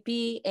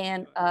PPP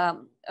and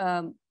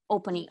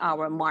opening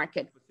our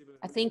market.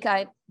 I think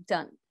I've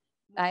done.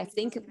 I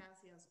think.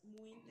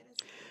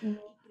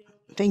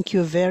 Thank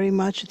you very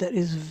much. That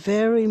is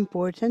very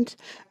important,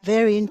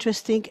 very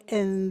interesting,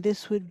 and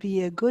this would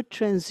be a good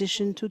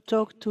transition to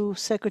talk to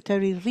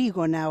Secretary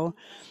Rigo now,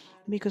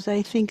 because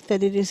I think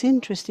that it is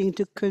interesting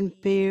to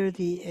compare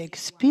the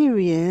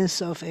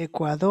experience of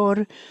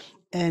Ecuador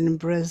and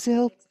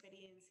Brazil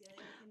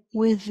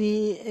with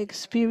the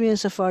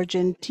experience of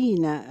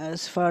Argentina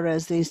as far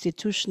as the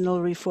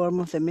institutional reform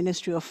of the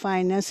Ministry of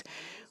Finance,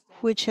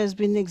 which has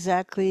been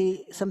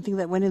exactly something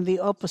that went in the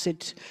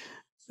opposite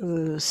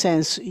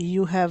sense.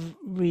 You have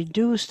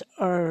reduced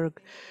our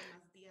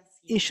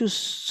issues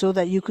so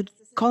that you could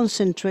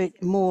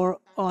concentrate more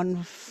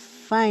on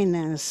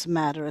finance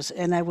matters.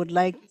 And I would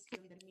like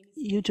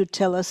you to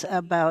tell us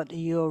about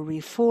your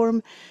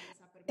reform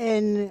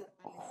and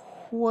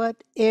what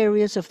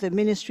areas of the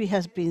ministry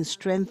has been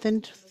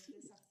strengthened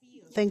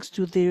thanks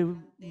to the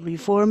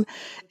reform.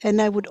 And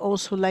I would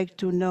also like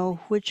to know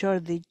which are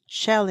the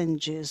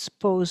challenges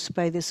posed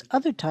by this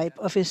other type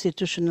of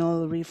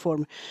institutional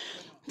reform.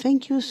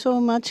 Thank you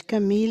so much,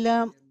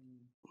 Camila.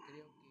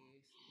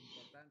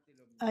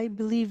 I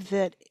believe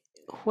that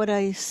what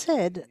I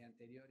said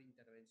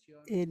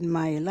in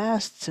my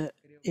last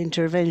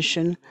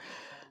intervention,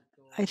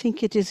 I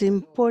think it is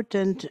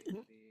important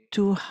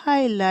to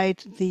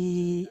highlight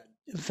the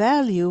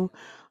value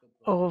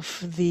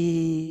of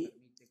the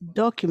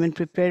document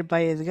prepared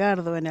by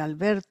Edgardo and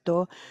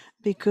Alberto,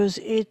 because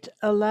it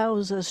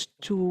allows us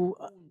to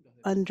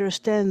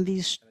understand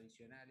these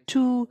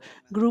two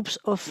groups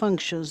of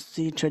functions,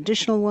 the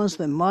traditional ones,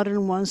 the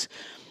modern ones,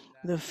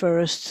 the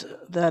first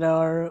that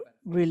are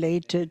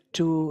related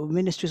to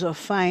ministries of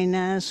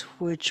finance,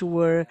 which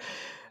were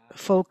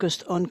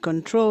focused on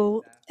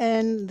control,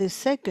 and the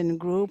second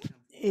group,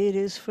 it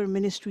is for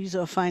ministries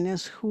of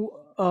finance who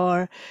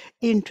are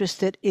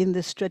interested in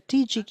the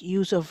strategic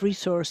use of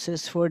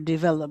resources for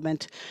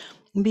development.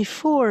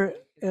 Before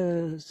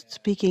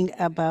speaking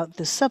about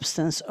the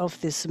substance of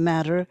this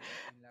matter,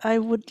 I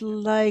would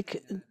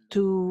like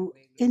to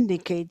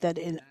indicate that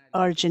in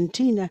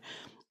Argentina,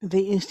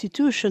 the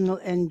institutional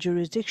and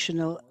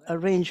jurisdictional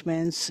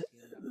arrangements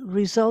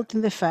result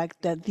in the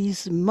fact that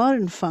these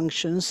modern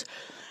functions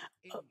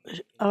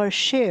are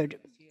shared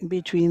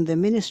between the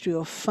Ministry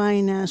of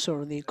Finance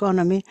or the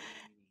Economy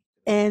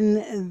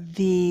and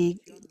the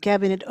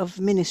Cabinet of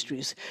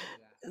Ministries.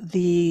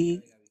 The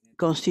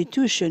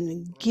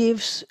Constitution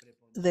gives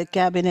the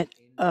Cabinet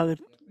a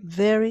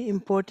very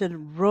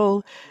important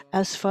role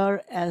as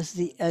far as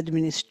the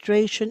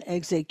administration,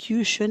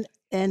 execution,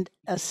 and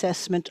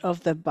assessment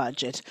of the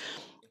budget.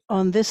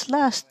 On this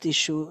last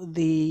issue,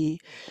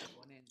 the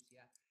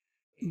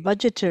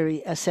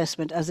budgetary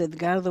assessment, as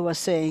Edgardo was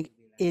saying,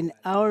 in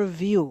our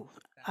view,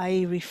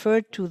 I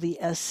refer to the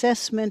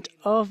assessment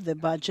of the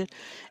budget,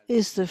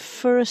 is the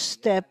first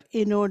step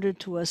in order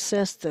to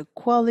assess the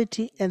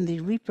quality and the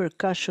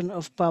repercussion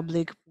of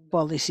public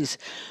policies.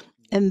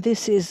 And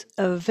this is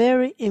a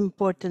very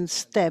important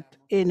step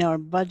in our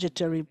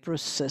budgetary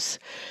process.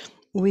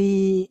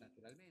 We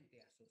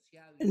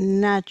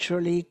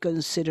naturally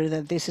consider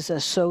that this is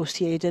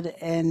associated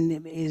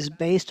and is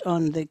based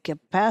on the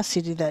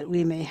capacity that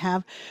we may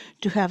have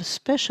to have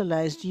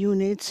specialized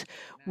units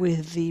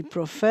with the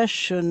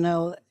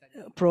professional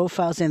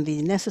profiles and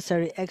the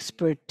necessary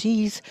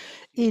expertise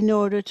in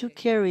order to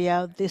carry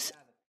out this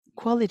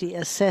quality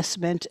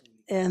assessment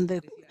and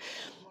the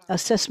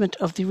assessment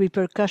of the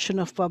repercussion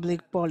of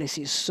public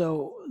policies.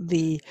 So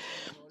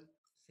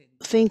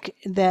think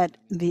that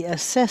the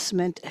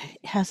assessment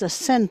has a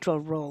central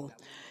role.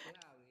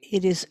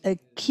 It is a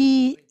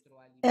key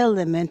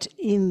element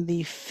in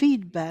the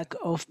feedback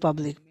of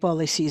public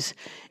policies.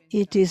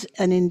 It is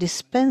an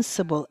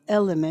indispensable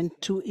element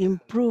to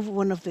improve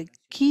one of the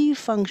key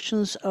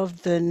functions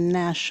of the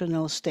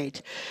national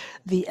state,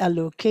 the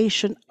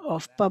allocation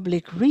of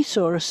public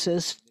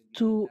resources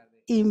to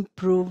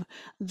improve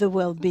the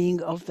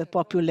well-being of the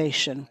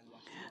population.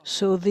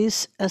 So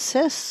this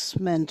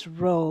assessment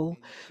role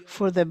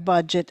for the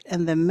budget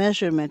and the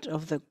measurement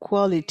of the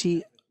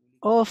quality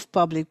of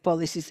public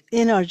policies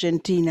in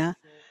Argentina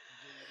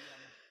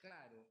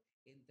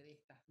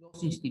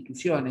is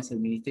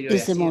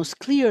the most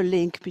clear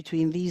link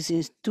between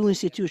these two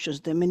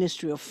institutions, the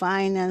Ministry of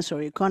Finance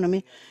or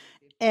Economy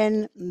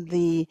and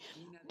the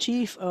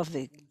Chief of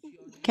the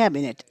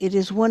Cabinet. It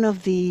is one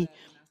of the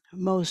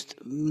most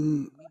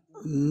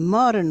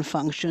modern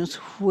functions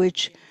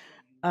which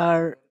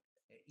are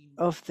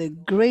of the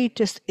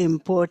greatest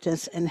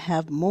importance and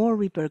have more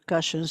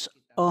repercussions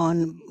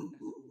on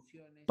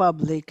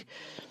public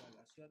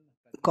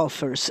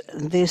coffers.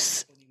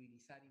 This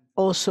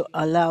also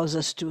allows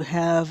us to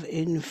have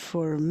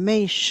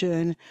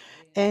information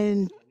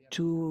and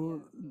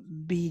to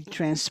be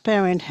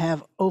transparent,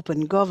 have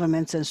open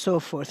governments, and so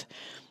forth.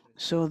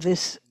 So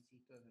this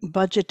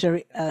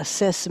budgetary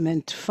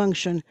assessment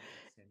function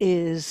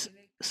is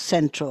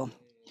central.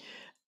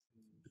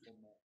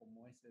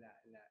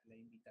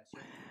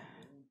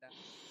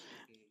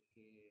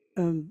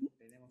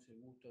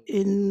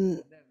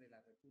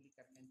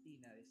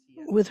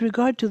 With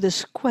regard to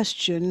this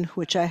question,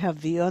 which I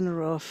have the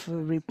honor of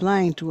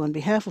replying to on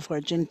behalf of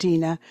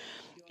Argentina,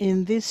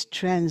 in this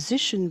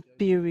transition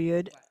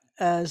period,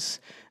 as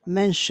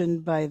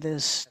mentioned by the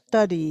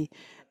study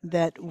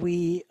that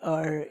we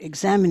are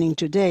examining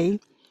today,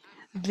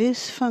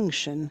 this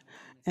function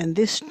and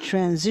this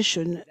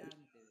transition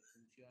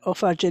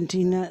of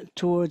Argentina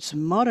towards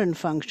modern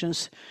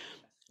functions,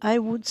 I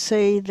would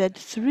say that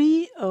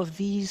 3 of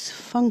these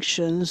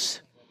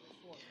functions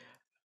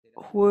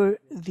were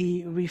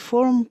the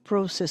reform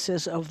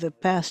processes of the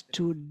past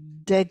 2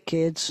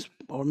 decades,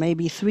 or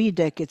maybe 3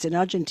 decades in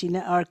Argentina,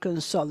 are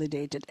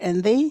consolidated,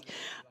 and they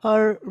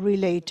are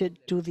related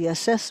to the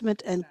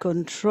assessment and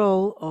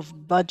control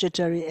of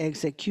budgetary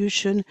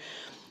execution,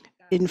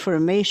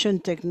 information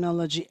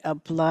technology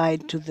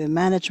applied to the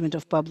management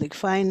of public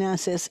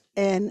finances,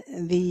 and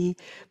the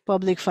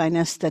public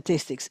finance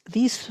statistics.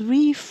 These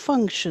 3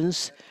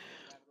 functions,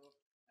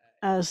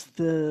 as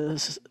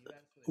the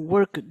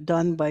work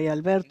done by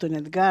Alberto and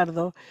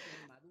Edgardo,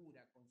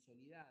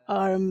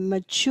 are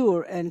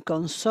mature and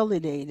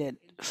consolidated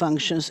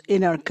functions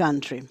in our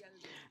country.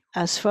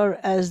 As far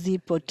as the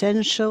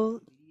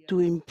potential to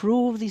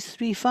improve these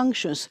 3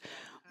 functions,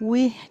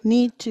 we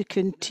need to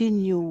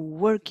continue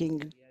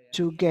working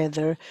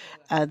together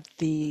at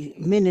the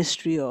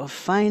Ministry of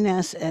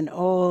Finance and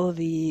all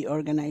the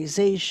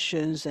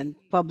organizations and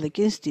public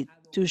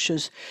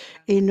institutions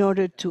in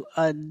order to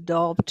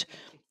adopt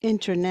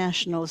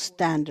international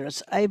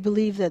standards. I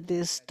believe that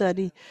this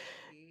study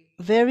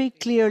very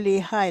clearly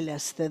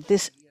highlights that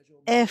this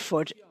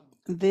effort,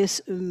 this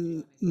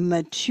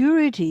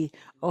maturity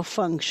of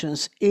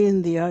functions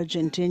in the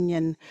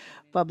Argentinian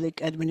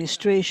public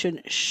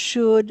administration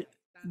should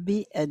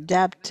be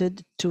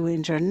adapted to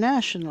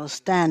international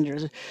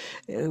standards.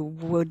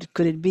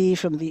 Could it be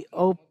from the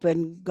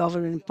Open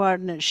Government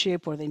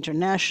Partnership or the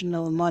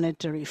International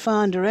Monetary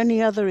Fund or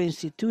any other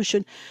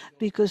institution?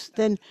 Because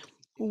then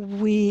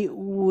we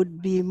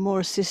would be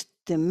more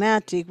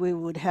systematic, we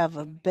would have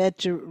a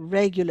better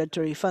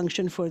regulatory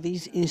function for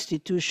these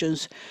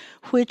institutions,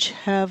 which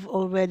have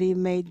already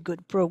made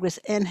good progress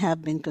and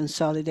have been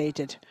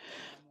consolidated.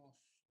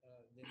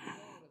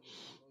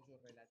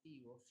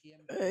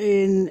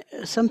 In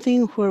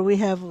something where we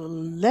have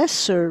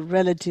lesser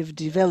relative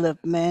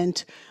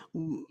development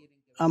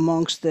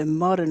amongst the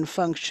modern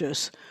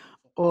functions,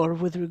 or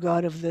with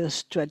regard of the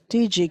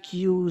strategic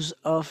use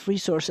of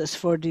resources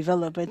for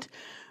development,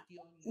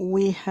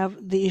 we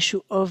have the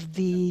issue of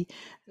the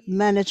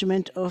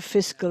management of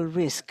fiscal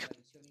risk.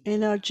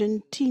 In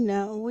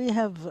Argentina, we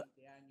have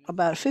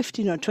about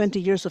 15 or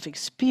 20 years of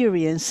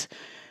experience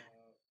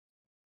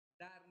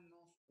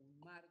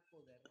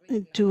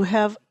to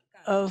have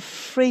a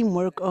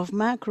framework of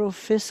macro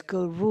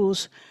fiscal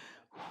rules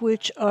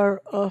which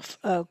are of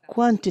a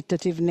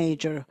quantitative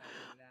nature,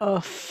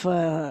 of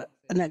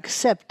an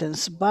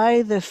acceptance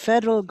by the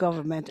federal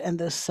government and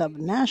the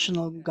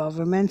subnational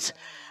governments,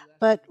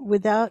 but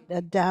without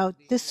a doubt,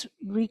 this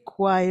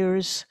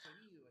requires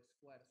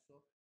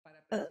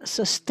a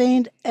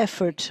sustained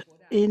effort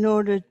in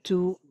order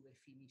to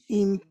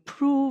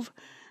improve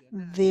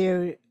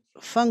their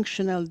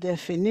functional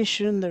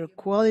definition, their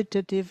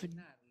qualitative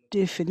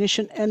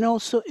definition, and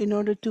also in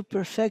order to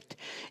perfect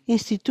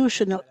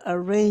institutional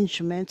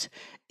arrangements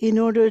in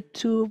order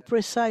to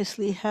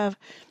precisely have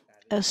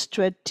a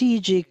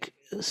strategic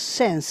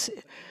sense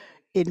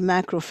in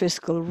macro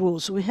fiscal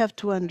rules. We have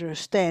to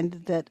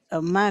understand that a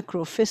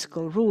macro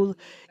fiscal rule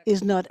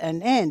is not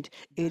an end.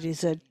 It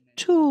is a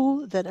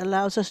tool that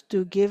allows us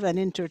to give an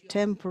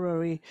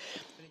intertemporary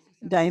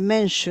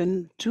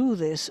dimension to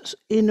this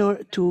in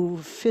order to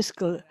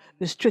fiscal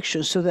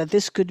restrictions, so that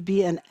this could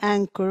be an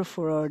anchor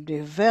for our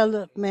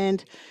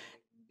development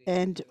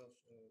and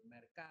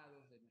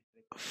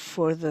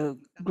for the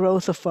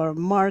growth of our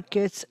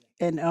markets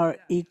and our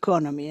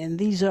economy. And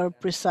these are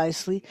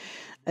precisely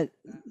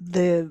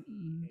the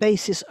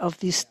basis of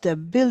the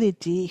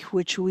stability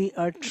which we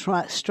are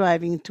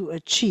striving to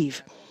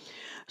achieve.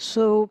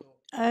 So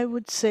I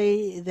would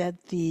say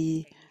that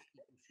the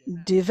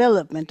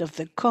development of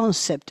the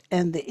concept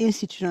and the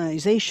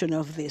institutionalization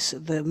of this,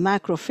 the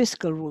macro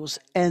fiscal rules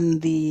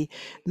and the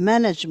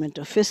management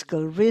of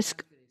fiscal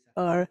risk,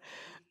 are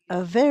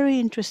a very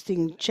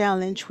interesting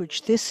challenge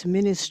which this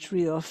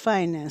Ministry of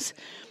Finance,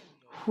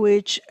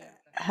 which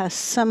has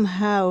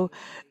somehow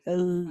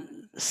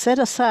set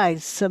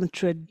aside some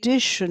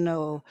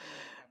traditional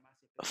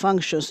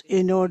functions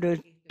in order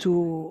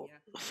to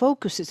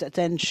focus its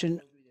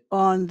attention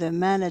on the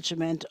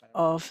management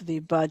of the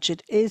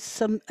budget,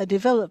 is a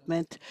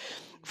development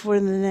for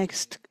the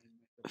next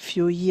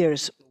few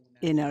years.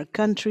 In our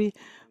country,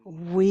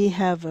 we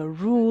have a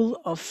rule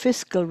of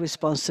fiscal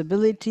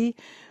responsibility,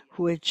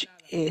 which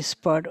is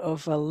part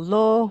of a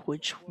law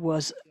which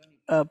was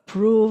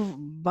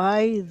approved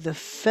by the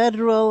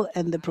federal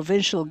and the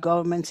provincial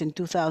governments in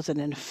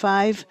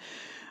 2005.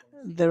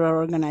 There are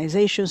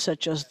organizations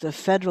such as the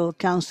Federal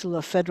Council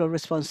of Federal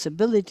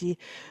Responsibility,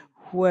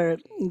 where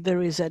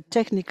there is a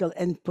technical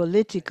and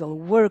political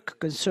work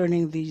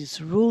concerning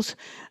these rules,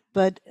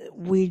 but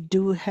we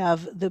do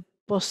have the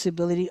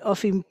possibility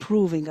of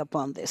improving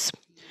upon this.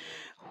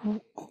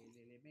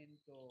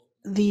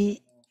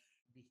 The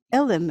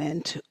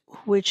element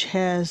which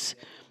has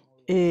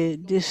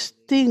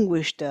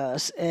distinguished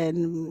us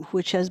and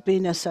which has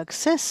been a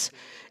success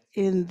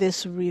in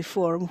this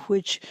reform,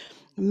 which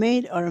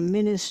made our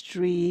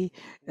ministry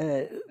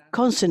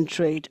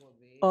concentrate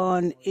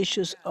on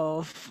issues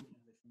of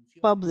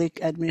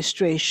public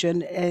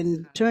administration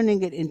and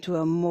turning it into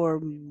a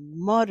more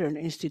modern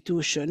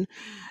institution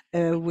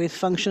with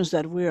functions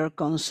that we are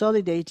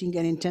consolidating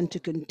and intend to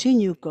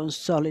continue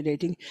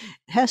consolidating,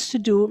 has to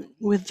do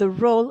with the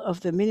role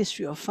of the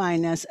Ministry of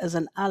Finance as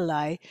an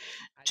ally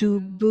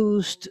to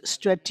boost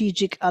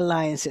strategic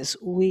alliances.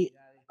 We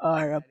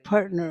are a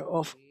partner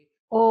of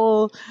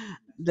all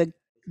the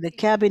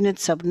cabinet,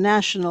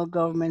 subnational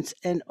governments,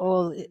 and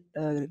all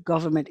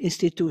government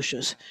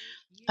institutions.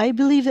 I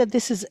believe that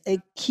this is a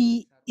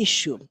key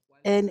issue,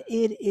 and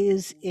it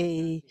is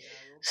a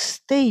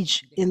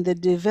stage in the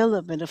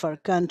development of our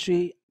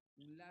country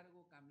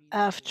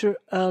after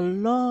a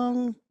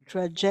long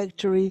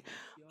trajectory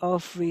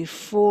of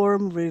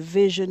reform,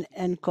 revision,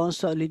 and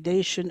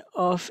consolidation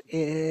of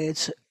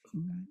its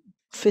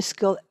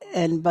fiscal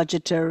and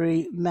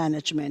budgetary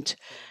management.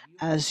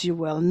 As you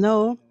well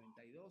know,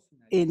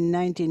 in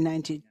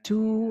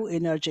 1992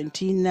 in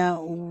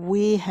Argentina,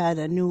 we had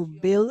a new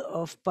bill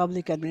of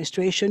public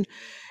administration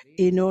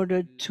in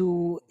order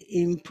to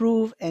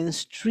improve and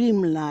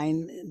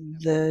streamline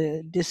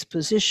the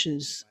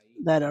dispositions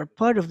that are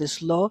part of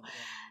this law,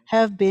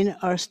 have been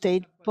our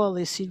state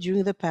policy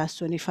during the past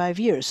 25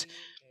 years.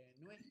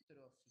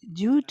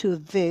 Due to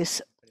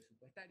this,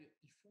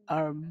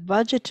 our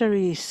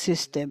budgetary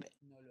system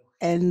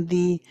and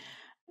the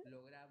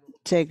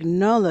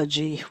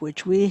technology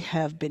which we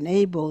have been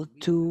able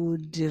to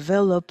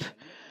develop,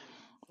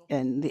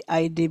 and the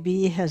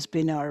IDB has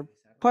been our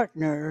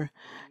partner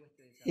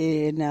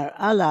and our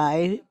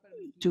ally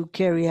to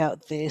carry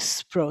out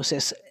this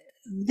process.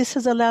 This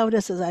has allowed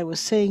us, as I was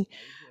saying,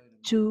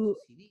 to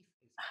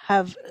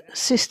have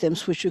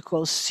systems which we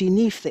call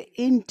CINIF, the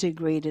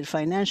Integrated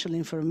Financial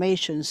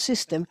Information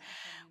System,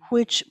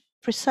 which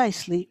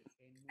precisely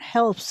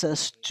helps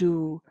us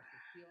to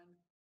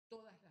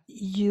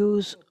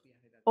use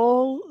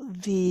all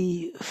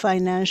the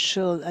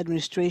financial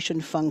administration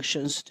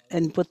functions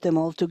and put them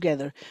all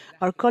together.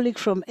 Our colleague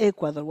from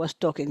Ecuador was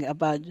talking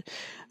about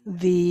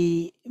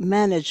the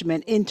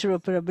management,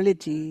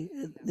 interoperability,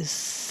 the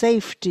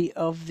safety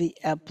of the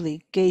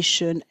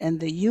application, and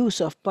the use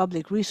of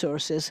public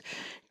resources,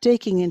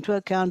 taking into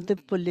account the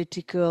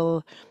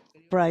political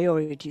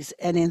priorities.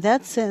 And in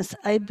that sense,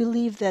 I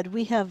believe that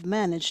we have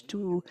managed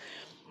to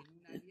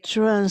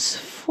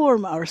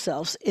transform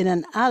ourselves in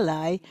an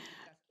ally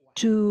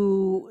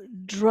to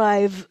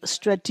drive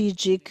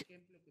strategic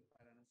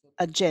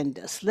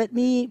agendas. Let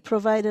me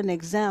provide an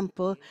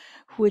example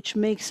which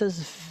makes us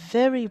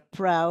very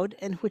proud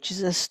and which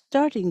is a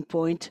starting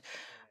point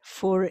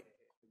for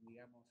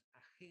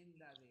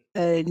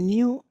a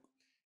new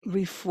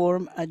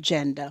reform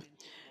agenda.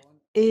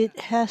 It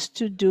has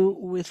to do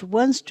with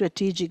one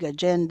strategic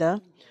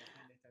agenda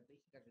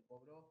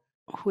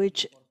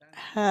which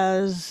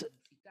has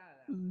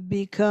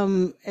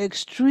become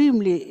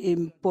extremely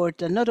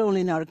important, not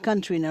only in our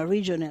country, in our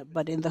region,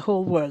 but in the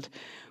whole world,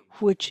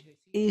 which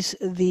is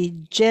the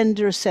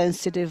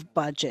gender-sensitive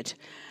budget.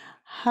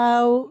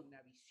 How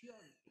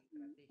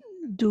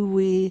do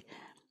we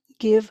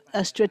give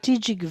a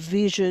strategic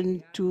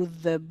vision to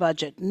the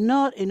budget,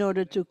 not in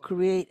order to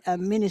create a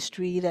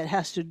ministry that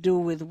has to do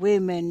with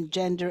women,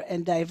 gender,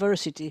 and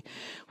diversity,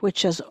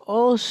 which has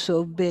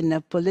also been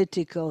a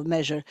political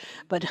measure,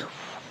 but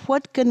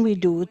what can we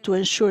do to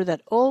ensure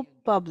that all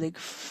public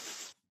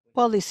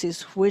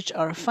policies which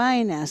are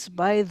financed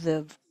by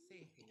the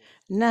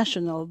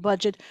national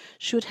budget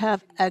should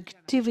have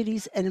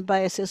activities and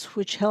biases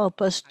which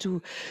help us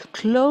to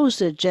close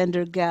the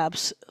gender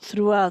gaps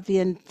throughout the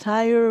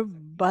entire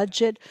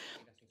budget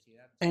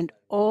and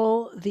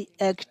all the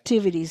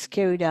activities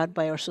carried out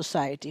by our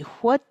society?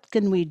 What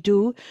can we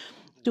do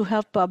to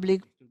have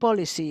public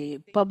policy,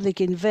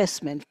 public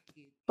investment,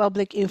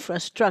 public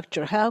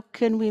infrastructure? How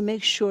can we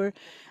make sure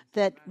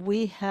that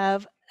we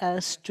have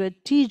a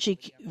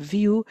strategic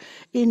view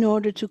in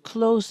order to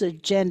close the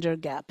gender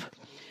gap?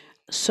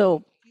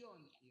 So,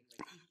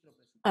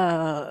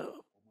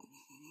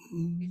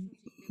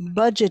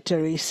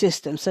 budgetary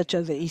systems such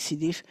as the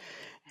ECDF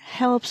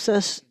helps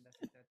us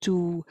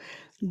to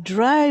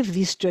drive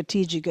these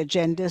strategic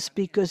agendas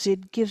because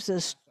it gives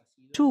us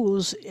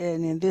tools,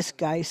 and in this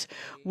case,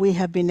 we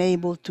have been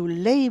able to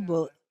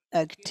label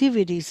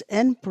activities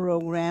and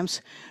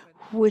programs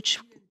which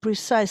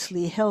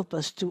precisely help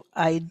us to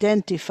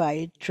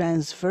identify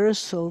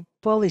transversal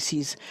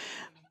policies,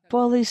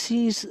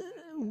 policies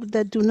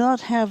that do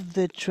not have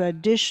the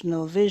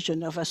traditional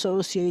vision of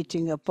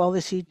associating a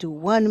policy to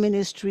one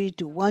ministry,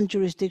 to one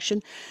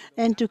jurisdiction,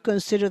 and to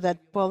consider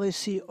that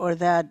policy or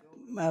that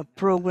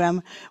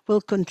program will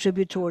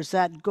contribute towards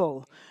that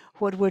goal.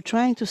 What we're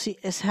trying to see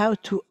is how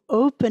to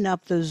open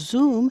up the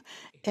zoom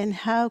and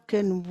how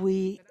can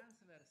we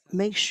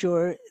make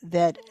sure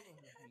that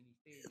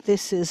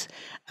this is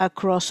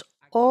across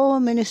all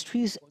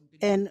ministries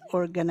and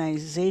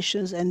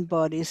organizations and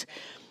bodies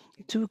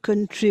to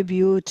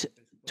contribute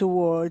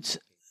towards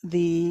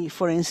the,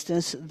 for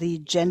instance, the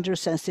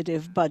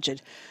gender-sensitive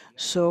budget.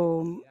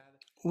 So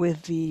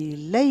with the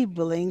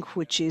labeling,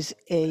 which is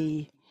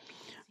a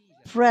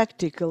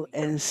practical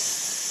and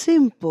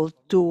simple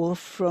tool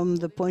from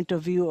the point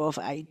of view of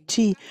IT,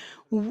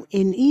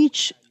 in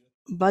each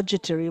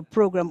budgetary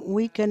program,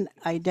 we can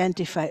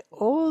identify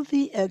all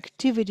the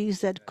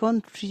activities that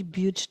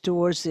contribute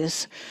towards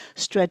this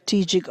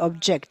strategic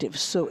objective.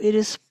 So it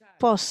is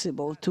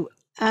possible to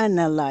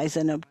analyze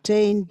and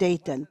obtain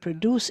data and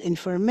produce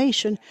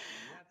information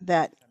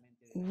that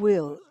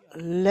will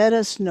let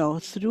us know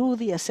through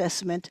the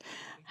assessment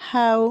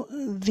how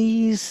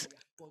these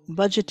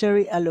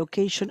budgetary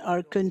allocation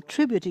are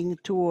contributing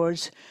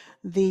towards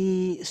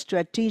the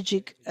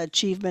strategic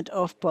achievement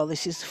of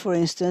policies, for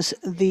instance,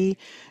 the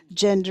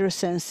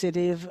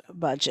gender-sensitive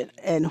budget,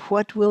 and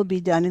what will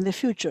be done in the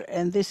future.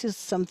 And this is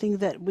something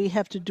that we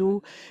have to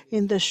do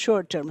in the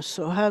short term.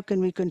 So how can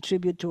we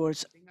contribute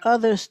towards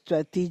other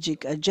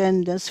strategic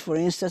agendas, for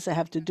instance, that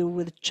have to do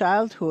with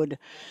childhood,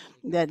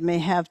 that may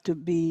have to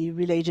be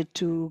related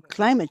to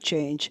climate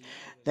change,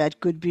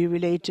 that could be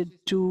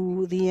related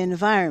to the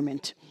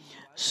environment.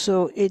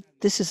 So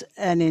this is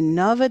an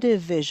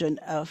innovative vision,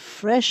 a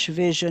fresh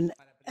vision,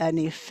 an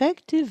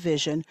effective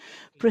vision,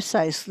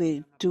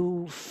 precisely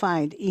to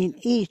find in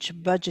each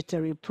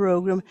budgetary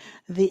program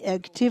the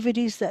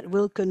activities that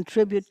will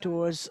contribute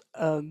towards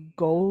a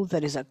goal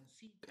that is a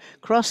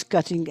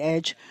cross-cutting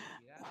edge,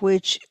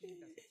 which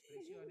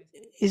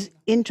is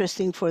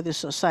interesting for the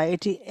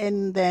society,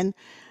 and then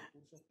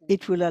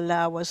it will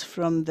allow us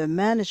from the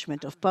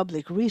management of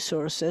public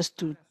resources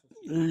to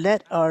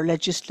let our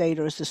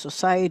legislators, the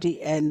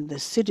society, and the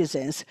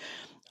citizens,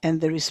 and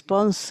the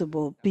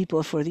responsible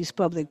people for these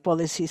public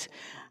policies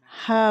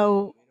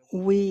how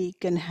we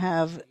can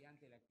have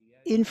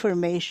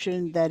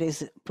information that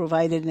is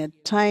provided in a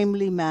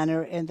timely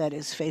manner and that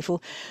is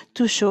faithful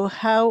to show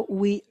how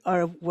we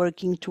are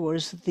working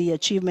towards the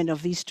achievement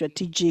of these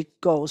strategic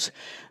goals.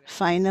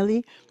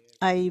 Finally,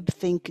 I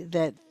think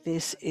that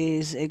this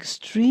is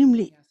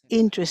extremely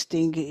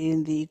interesting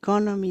in the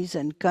economies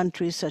and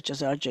countries such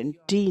as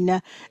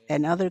Argentina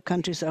and other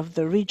countries of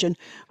the region,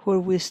 where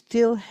we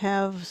still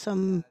have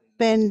some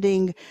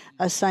pending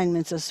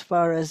assignments as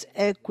far as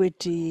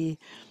equity,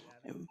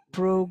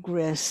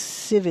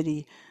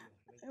 progressivity.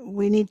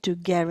 We need to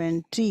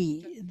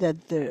guarantee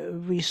that the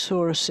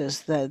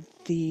resources that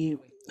the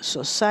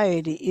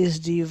society is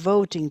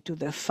devoting to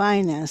the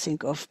financing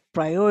of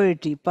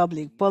priority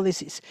public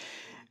policies,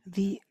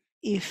 the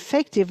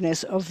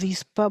effectiveness of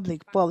these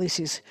public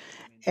policies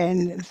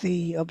and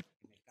the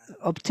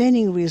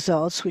obtaining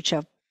results which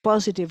have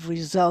positive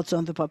results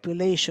on the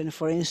population,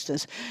 for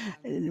instance,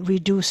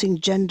 reducing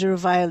gender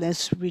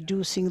violence,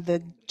 reducing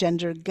the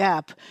gender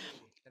gap,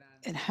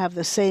 and have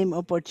the same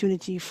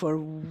opportunity for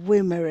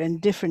women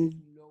and different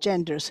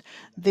genders.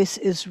 This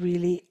is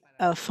really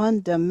a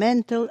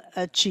fundamental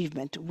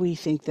achievement. We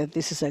think that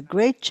this is a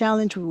great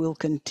challenge. We will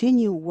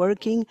continue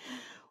working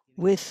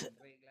with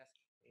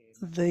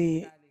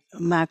the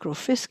macro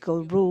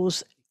fiscal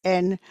rules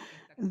and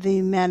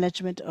the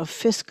management of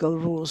fiscal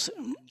rules,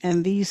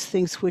 and these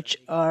things which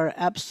are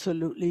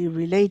absolutely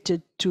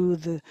related to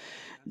the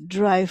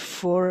drive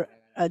for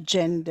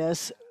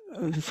agendas,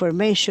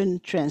 information,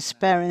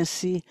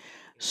 transparency,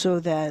 so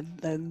that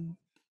the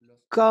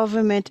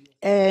government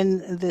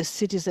and the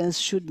citizens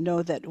should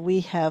know that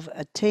we have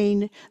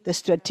attained the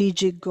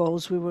strategic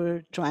goals we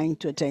were trying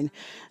to attain.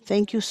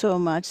 Thank you so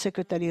much,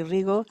 Secretary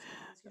Rigo.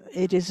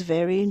 It is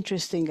very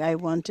interesting. I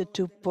wanted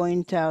to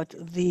point out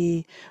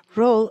the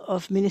role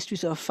of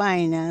Ministries of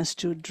Finance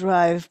to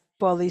drive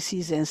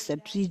policies and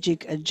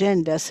strategic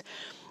agendas.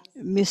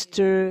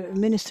 Mr.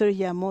 Minister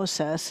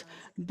Llamosas,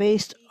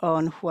 based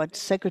on what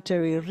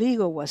Secretary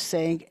Rigo was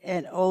saying,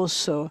 and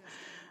also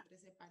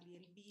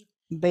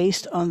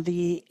based on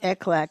the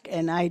ECLAC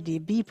and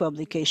IDB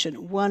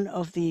publication, one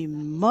of the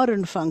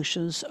modern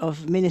functions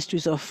of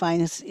Ministries of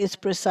Finance is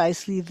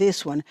precisely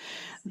this one: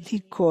 the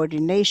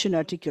coordination,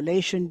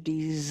 articulation,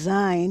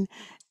 design,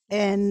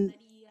 and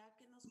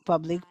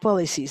public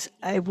policies.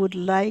 I would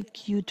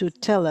like you to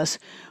tell us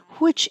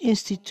which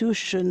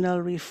institutional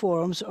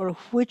reforms or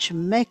which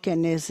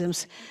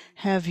mechanisms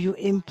have you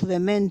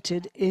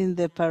implemented in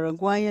the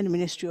Paraguayan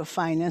Ministry of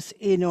Finance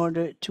in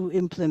order to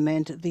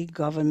implement the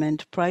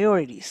government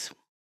priorities.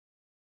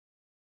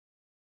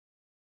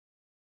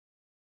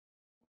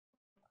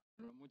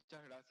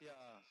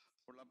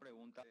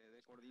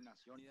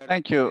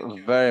 Thank you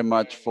very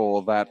much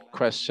for that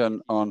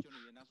question on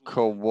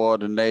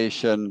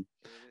coordination.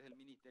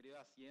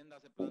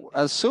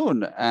 As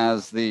soon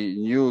as the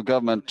new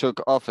government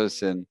took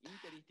office in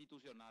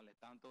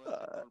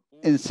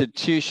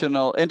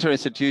interinstitutional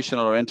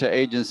or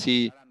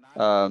interagency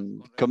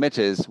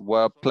committees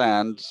were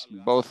planned,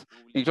 both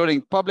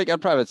including public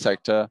and private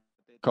sector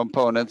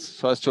components,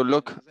 so as to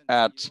look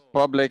at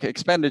public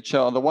expenditure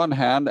on the one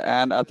hand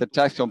and at the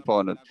tax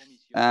component.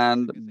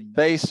 And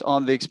based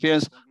on the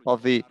experience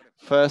of the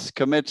first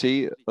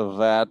committee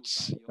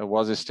that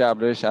was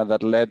established and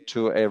that led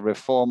to a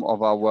reform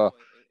of our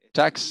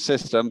tax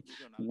system,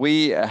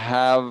 we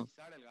have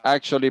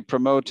actually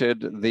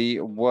promoted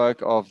the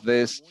work of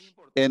this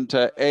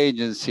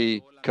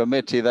interagency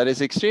committee that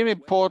is extremely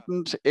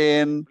important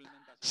in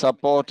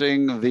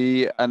supporting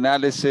the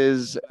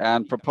analysis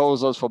and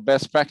proposals for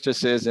best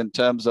practices in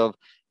terms of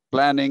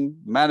planning,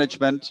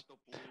 management,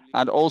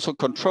 and also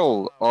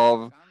control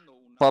of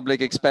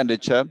public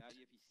expenditure,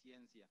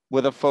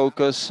 with a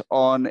focus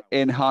on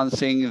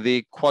enhancing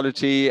the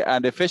quality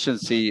and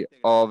efficiency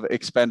of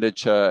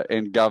expenditure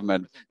in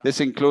government. This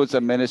includes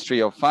the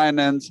Ministry of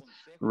Finance,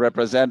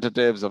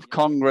 representatives of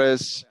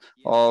Congress,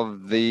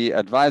 of the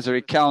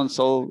Advisory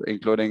Council,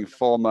 including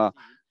former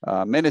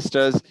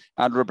ministers,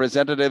 and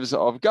representatives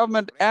of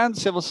government and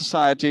civil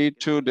society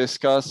to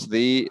discuss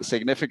the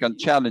significant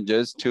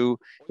challenges to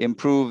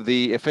improve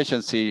the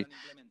efficiency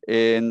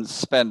in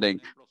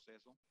spending.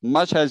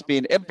 Much has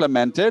been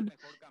implemented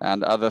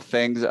and other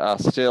things are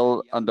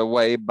still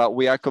underway, but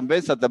we are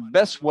convinced that the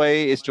best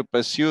way is to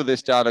pursue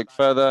this dialogue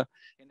further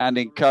and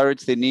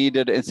encourage the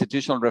needed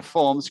institutional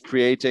reforms,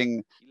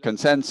 creating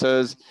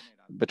consensus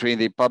between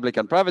the public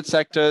and private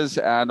sectors,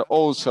 and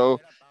also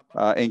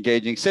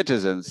engaging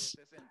citizens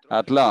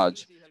at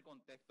large.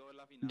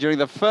 During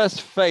the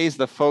first phase,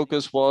 the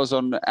focus was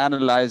on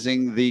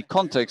analyzing the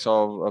context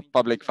of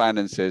public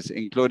finances,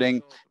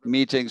 including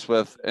meetings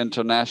with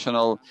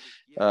international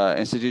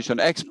institution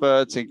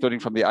experts, including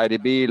from the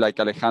IDB, like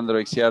Alejandro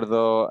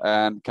Izquierdo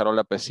and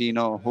Carola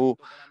Pesino, who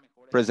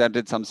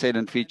presented some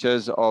salient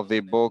features of the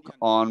book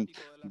on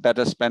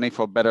better spending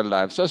for better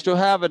lives, so as to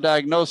have a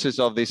diagnosis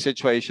of the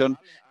situation,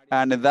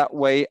 and in that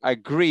way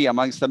agree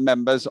amongst the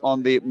members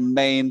on the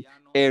main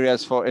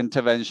areas for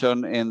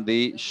intervention in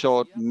the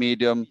short,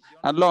 medium,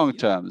 and long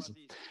terms.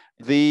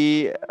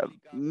 The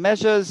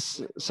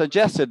measures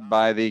suggested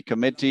by the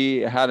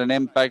committee had an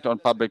impact on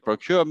public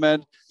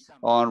procurement,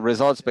 on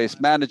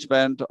results-based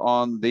management,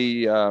 on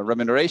the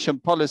remuneration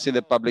policy in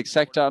the public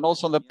sector, and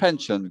also on the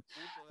pension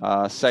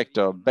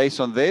sector. Based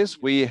on this,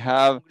 we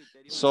have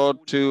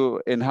sought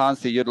to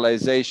enhance the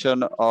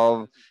utilization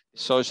of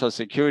social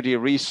security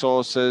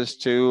resources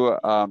to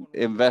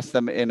invest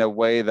them in a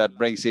way that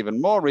brings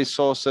even more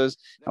resources.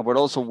 And we're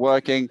also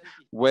working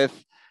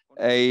with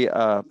a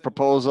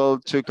proposal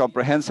to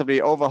comprehensively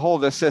overhaul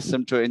the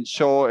system to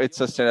ensure its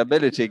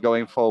sustainability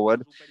going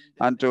forward,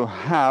 and to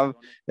have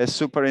a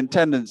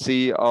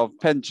superintendency of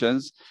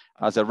pensions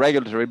as a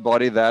regulatory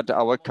body that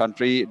our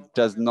country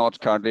does not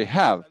currently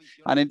have.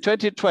 And in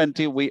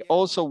 2020, we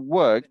also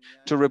worked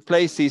to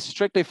replace the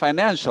strictly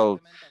financial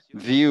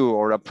view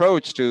or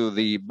approach to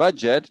the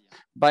budget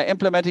by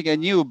implementing a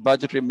new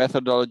budgetary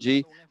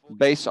methodology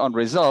based on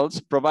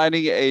results,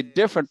 providing a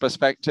different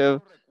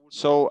perspective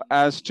so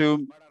as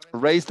to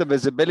raise the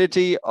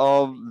visibility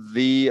of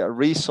the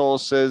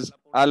resources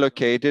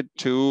allocated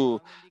to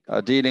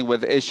dealing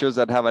with issues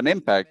that have an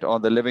impact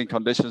on the living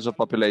conditions of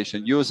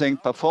population, using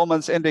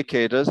performance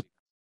indicators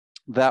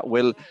that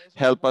will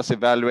help us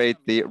evaluate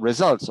the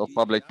results of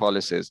public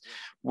policies.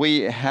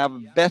 We have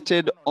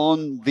betted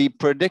on the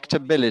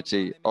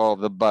predictability of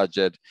the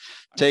budget,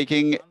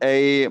 taking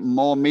a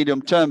more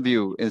medium-term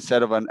view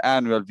instead of an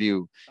annual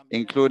view,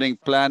 including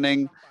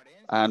planning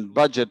and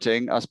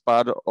budgeting as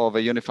part of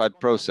a unified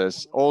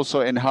process,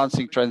 also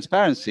enhancing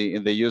transparency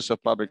in the use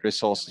of public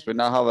resources. We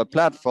now have a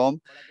platform,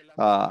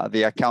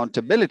 the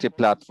accountability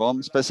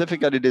platform,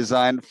 specifically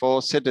designed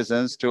for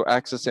citizens to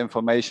access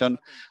information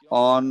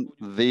on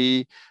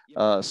the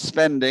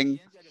spending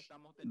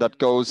that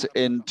goes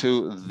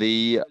into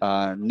the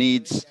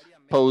needs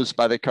posed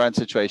by the current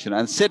situation.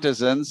 And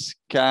citizens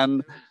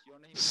can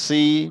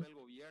see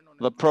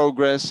the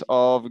progress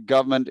of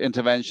government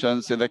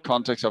interventions in the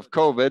context of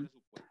COVID,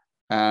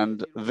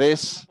 and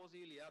this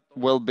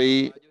will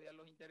be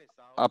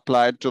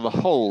applied to the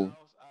whole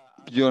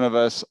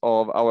universe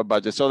of our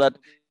budget, so that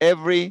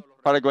every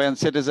Paraguayan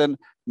citizen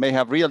may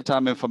have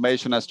real-time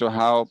information as to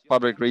how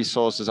public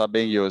resources are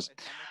being used.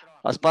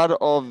 As part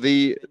of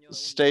the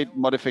state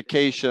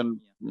modification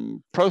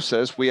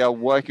process, we are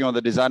working on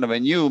the design of a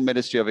new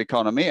Ministry of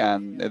Economy,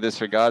 and in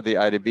this regard, the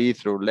IDB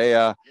through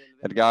Lea,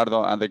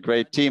 Edgardo, and the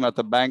great team at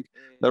the bank,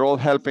 they're all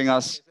helping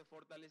us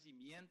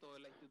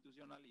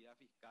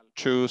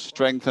to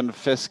strengthen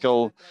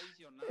fiscal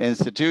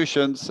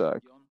institutions,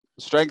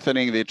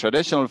 strengthening the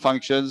traditional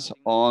functions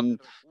on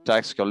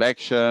tax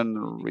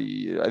collection,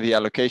 the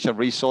allocation of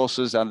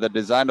resources, and the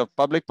design of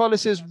public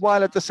policies,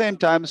 while at the same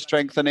time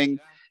strengthening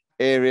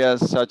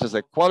areas such as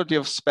the quality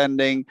of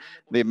spending,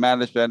 the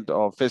management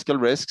of fiscal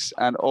risks,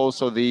 and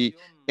also the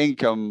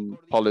income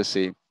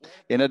policy.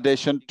 In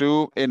addition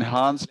to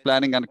enhanced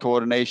planning and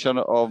coordination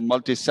of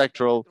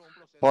multi-sectoral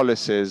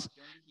policies,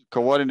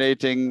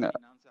 coordinating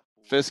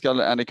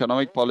fiscal and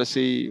economic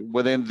policy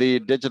within the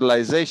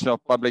digitalization of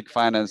public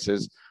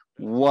finances,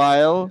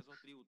 while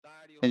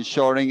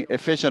ensuring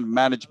efficient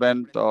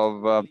management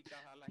of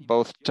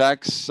both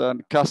tax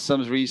and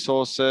customs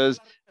resources,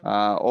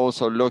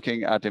 also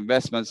looking at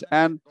investments,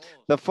 and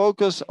the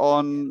focus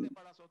on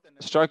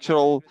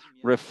structural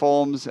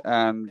reforms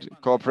and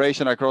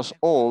cooperation across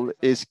all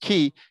is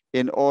key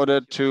in order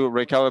to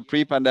recover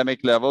pre-pandemic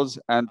levels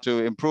and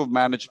to improve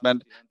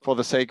management for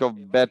the sake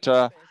of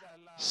better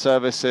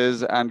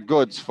services and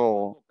goods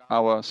for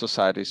our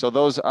society. So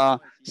those are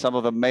some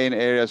of the main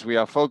areas we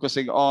are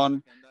focusing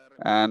on,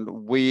 and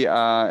we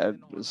are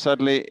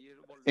certainly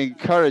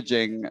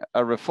encouraging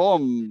a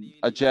reform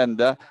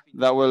agenda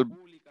that will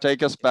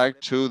take us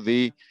back to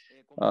the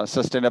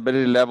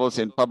sustainability levels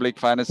in public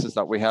finances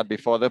that we had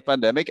before the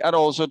pandemic, and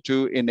also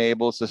to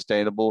enable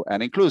sustainable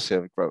and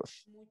inclusive growth.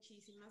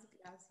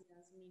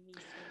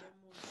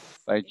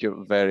 Thank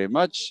you very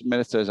much,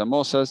 Minister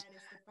Zamosas.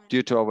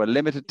 Due to our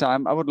limited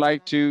time, I would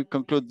like to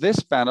conclude this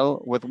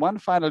panel with one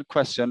final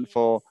question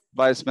for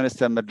Vice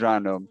Minister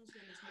Medrano.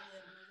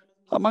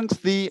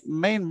 Amongst the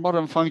main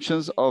modern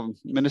functions of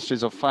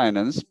Ministries of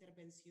Finance,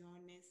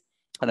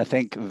 and I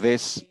think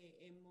this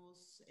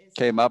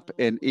came up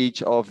in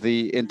each of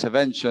the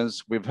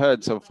interventions we've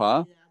heard so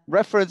far,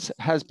 reference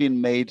has been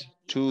made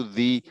to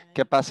the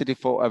capacity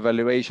for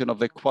evaluation of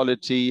the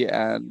quality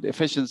and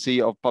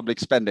efficiency of public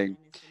spending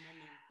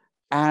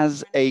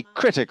as a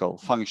critical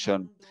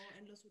function.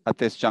 At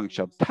this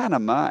juncture,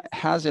 Panama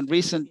has in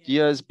recent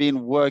years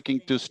been working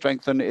to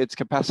strengthen its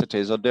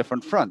capacities on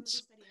different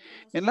fronts.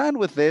 In line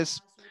with this,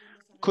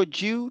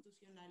 could you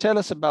tell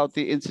us about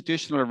the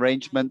institutional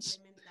arrangements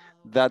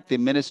that the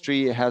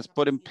ministry has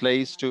put in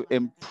place to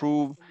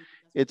improve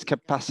its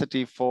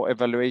capacity for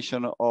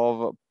evaluation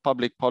of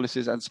public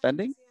policies and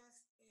spending?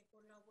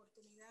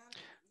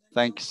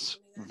 Thanks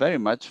very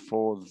much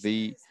for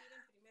the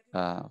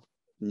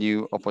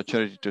new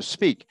opportunity to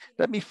speak.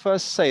 Let me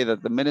first say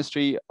that the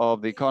Ministry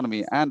of the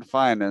Economy and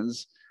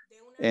Finance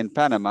in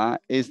Panama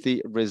is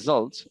the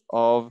result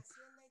of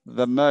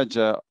the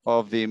merger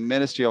of the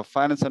Ministry of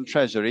Finance and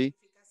Treasury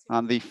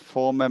and the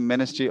former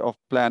Ministry of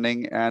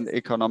Planning and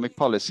Economic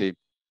Policy.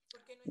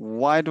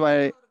 Why do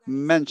I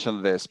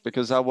mention this?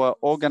 Because our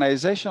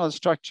organizational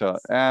structure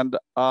and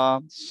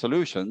our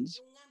solutions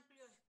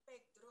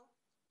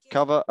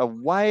cover a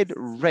wide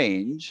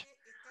range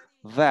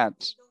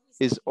that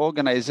is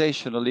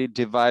organizationally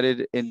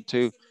divided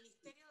into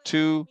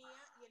two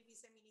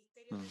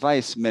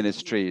vice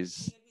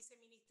ministries,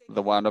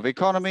 the one of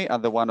economy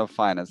and the one of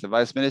finance. The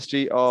Vice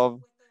Ministry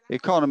of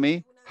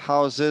Economy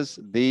houses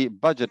the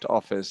budget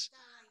office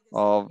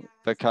of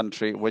the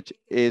country, which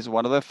is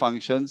one of the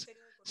functions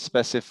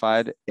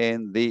specified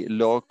in the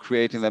law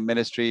creating the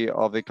Ministry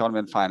of Economy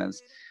and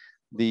Finance.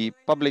 The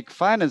Public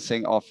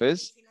Financing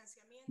Office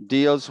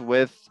deals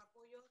with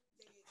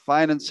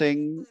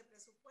financing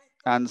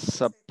and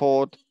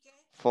support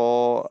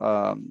for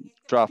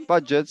draft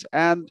budgets,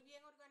 and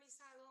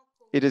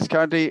it is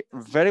currently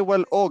very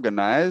well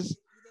organized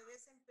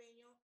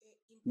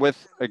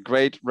with a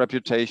great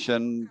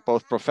reputation,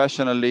 both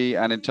professionally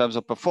and in terms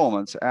of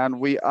performance. And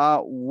we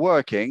are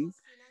working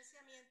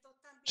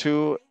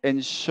to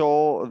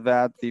ensure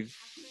that the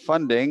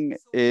funding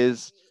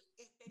is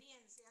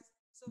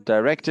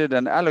directed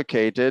and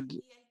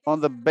allocated on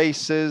the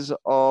basis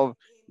of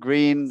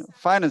green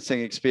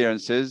financing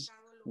experiences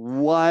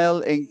while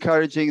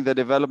encouraging the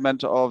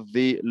development of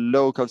the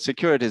local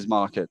securities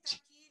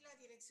market.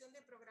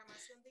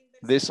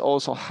 This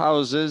also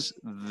houses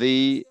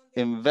the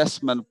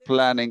Investment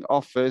Planning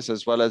Office,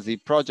 as well as the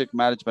Project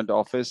Management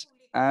Office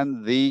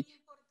and the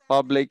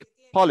Public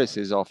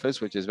Policies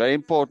Office, which is very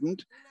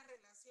important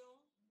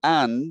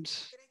and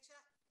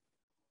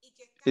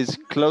is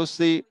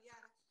closely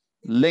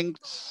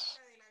linked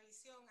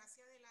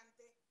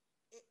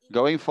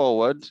going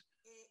forward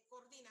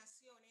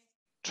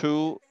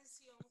to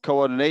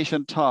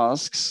coordination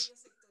tasks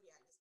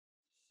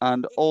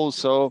and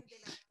also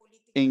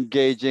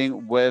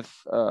engaging with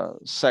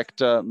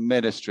sector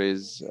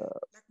ministries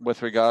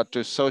with regard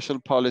to social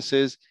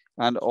policies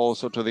and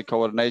also to the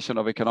coordination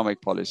of economic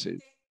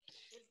policies.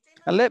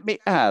 And let me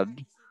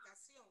add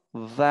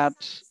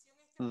that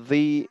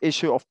the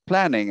issue of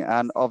planning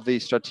and of the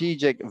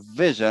strategic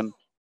vision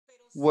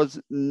was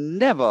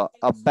never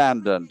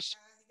abandoned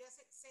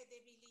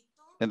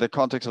in the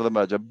context of the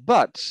merger.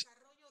 But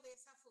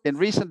in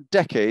recent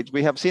decades,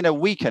 we have seen a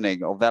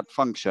weakening of that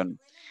function.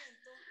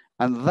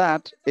 And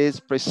that is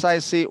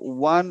precisely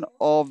one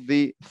of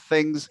the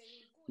things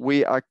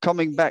we are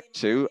coming back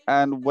to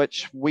and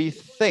which we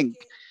think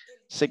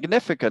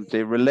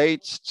significantly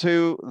relates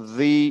to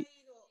the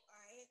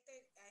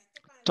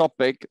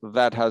topic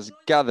that has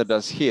gathered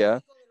us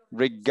here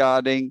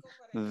regarding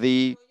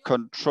the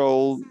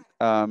control,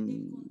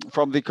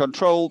 from the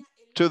control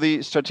to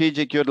the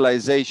strategic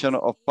utilization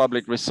of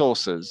public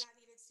resources.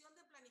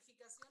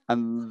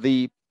 And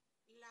the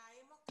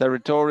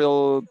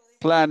Territorial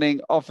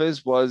Planning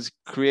Office was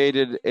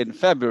created in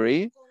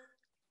February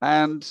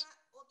and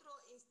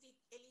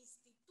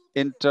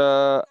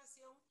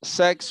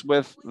intersects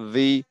with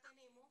the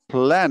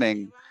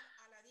Planning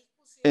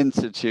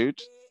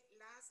Institute.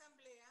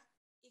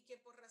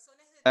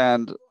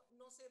 And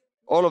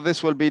all of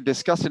this will be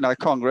discussed in our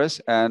Congress,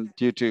 and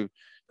due to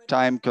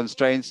time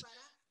constraints,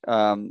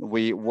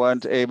 we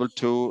weren't able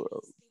to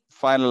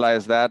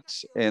finalize that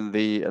in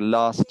the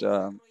last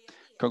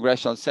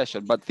congressional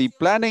session. But the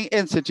Planning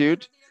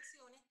Institute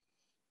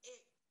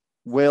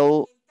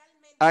will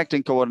act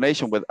in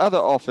coordination with other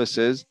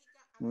offices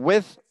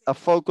with a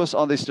focus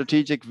on the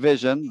strategic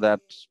vision that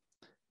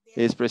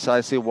is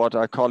precisely what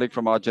our colleague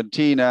from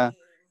Argentina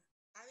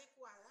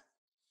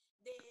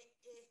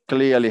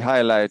clearly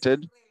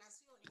highlighted.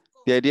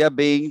 The idea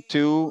being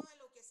to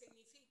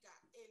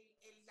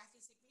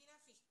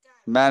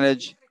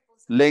manage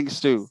links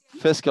to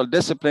fiscal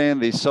discipline,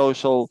 the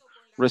social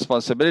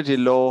responsibility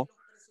law,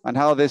 and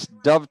how this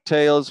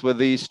dovetails with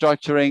the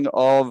structuring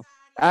of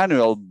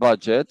annual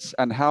budgets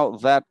and how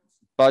that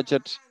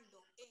budget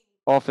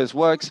office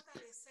works,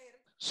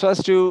 so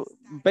as to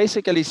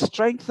basically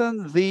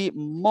strengthen the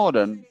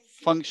modern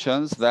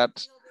functions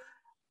that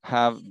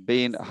have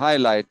been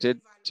highlighted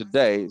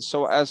today,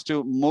 so as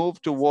to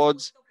move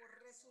towards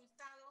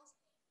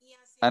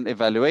an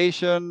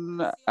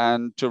evaluation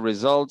and to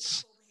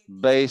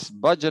results-based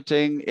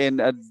budgeting, in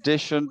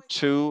addition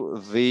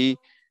to the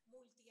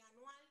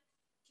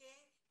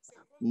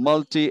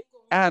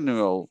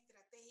multi-annual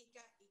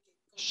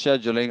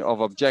scheduling of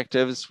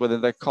objectives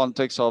within the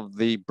context of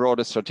the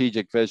broader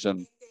strategic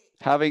vision.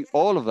 Having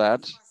all of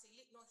that,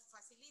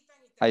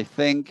 I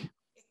think,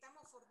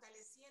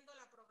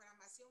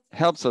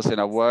 helps us in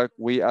our work.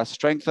 We are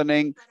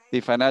strengthening the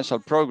financial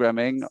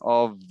programming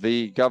of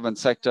the government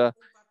sector,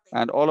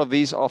 and all of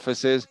these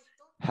offices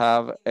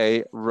have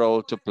a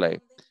role to play.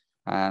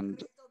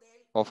 And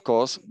of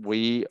course,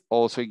 we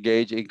also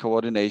engage in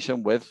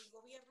coordination with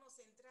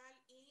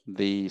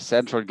the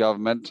central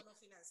government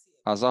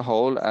as a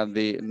whole and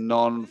the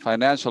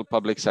non-financial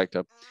public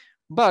sector.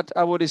 But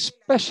I would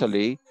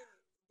especially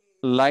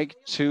like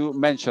to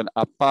mention,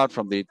 apart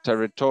from the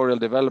Territorial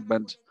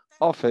Development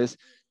Office,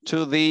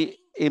 to the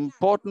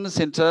importance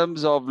in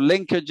terms of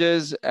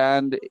linkages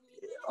and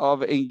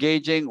of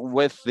engaging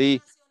with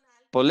the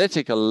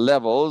political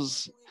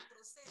levels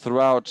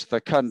throughout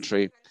the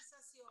country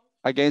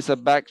against the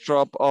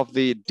backdrop of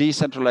the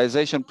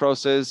decentralization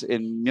process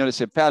in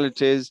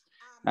municipalities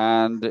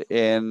and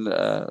in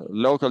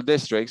local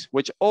districts,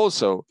 which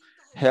also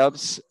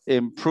helps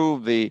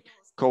improve the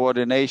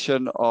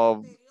coordination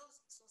of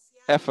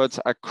efforts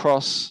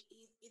across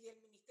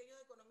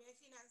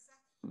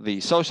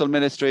the social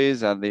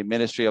ministries and the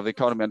Ministry of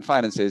Economy and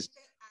Finances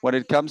when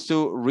it comes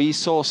to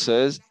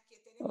resources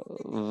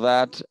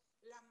that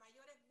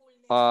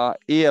are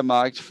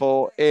earmarked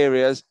for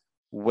areas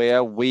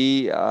where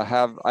we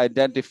have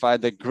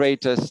identified the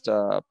greatest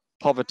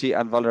poverty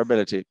and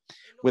vulnerability,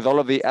 with all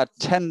of the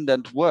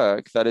attendant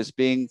work that is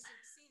being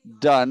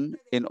done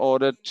in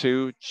order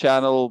to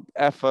channel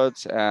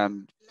efforts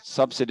and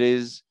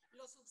subsidies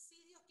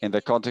in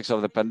the context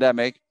of the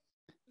pandemic,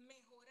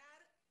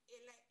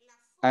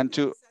 and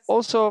to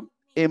also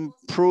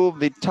improve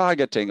the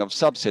targeting of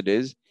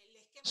subsidies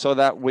so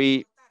that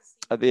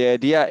the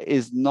idea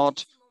is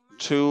not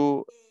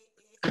to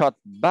cut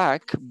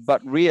back,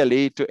 but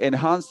really to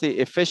enhance the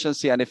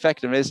efficiency and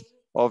effectiveness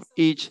of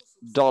each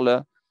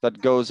dollar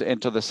that goes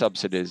into the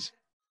subsidies,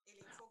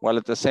 while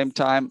at the same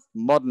time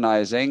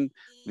modernizing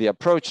the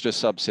approach to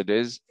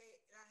subsidies,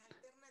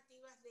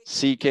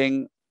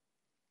 seeking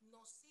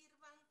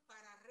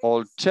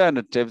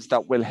alternatives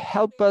that will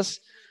help us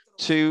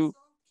to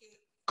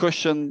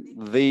cushion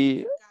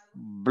the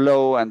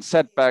blow and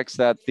setbacks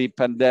that the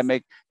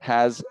pandemic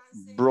has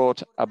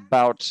brought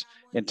about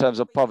in terms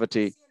of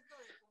poverty.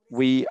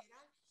 We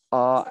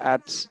are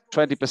at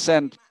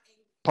 20%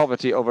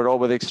 poverty overall,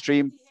 with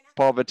extreme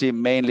poverty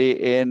mainly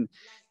in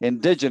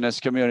indigenous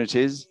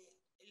communities.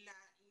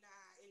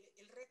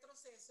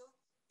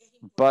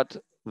 But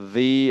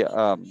the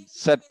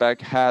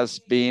setback has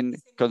been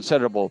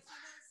considerable.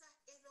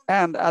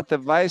 And at the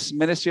Vice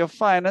Ministry of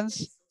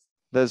Finance,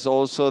 there's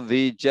also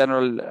the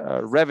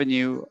General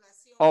Revenue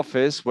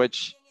Office,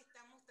 which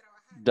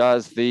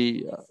does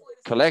the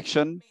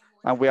collection.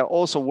 And we are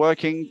also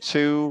working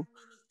to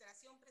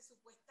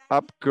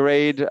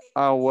upgrade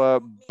our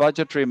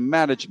budgetary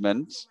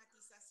management,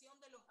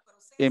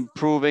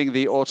 improving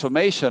the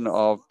automation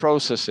of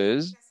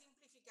processes,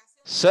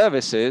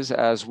 services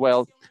as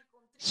well,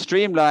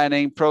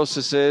 streamlining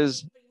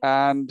processes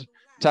and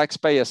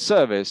taxpayer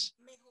service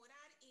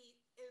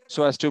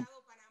so as to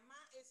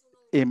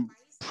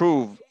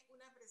improve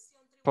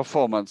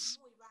performance.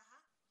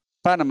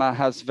 Panama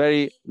has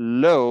very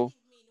low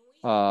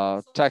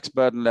tax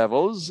burden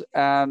levels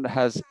and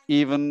has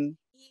even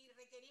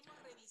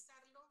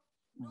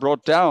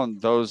brought down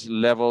those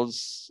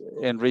levels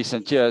in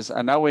recent years.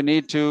 And now we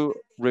need to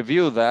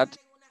review that,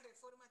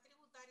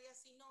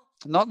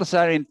 not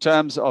necessarily in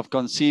terms of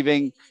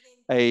conceiving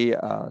a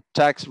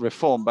tax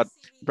reform, but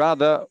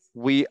rather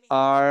we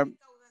are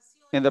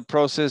in the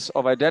process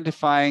of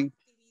identifying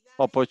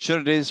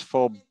opportunities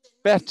for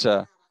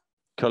better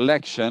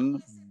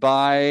collection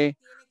by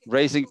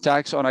raising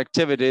tax on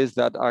activities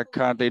that are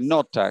currently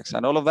not taxed.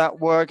 And all of that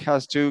work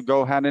has to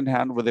go hand in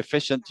hand with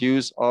efficient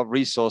use of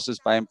resources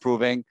by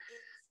improving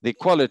the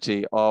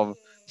quality of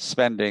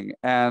spending.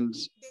 And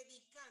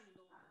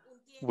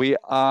we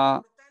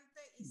are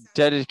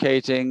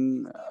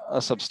dedicating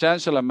a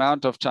substantial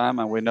amount of time,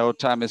 and we know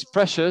time is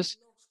precious,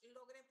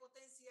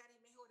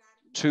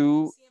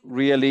 to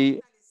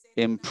really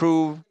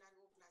improve,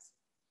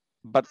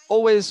 but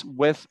always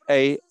with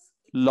a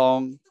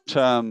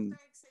long-term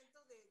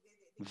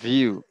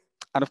view.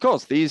 And of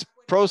course, these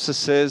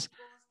processes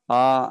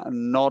are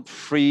not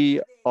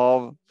free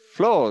of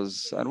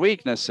flaws and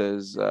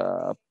weaknesses,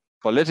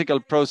 political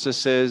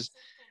processes,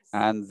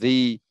 and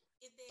the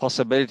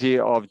possibility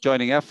of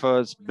joining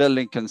efforts,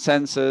 building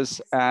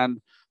consensus,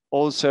 and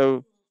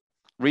also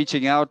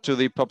reaching out to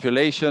the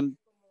population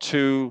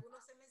to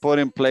put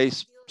in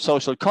place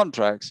social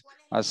contracts,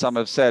 as some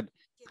have said,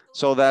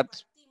 so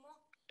that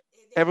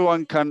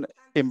everyone can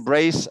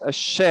embrace a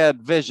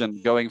shared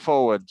vision going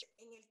forward.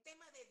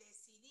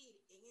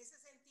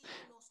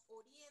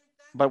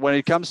 But when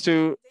it comes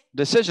to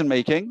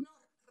decision-making,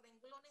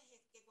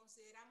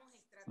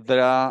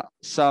 there are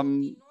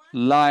some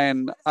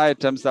line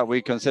items that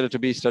we consider to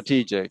be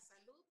strategic.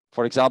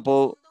 For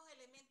example,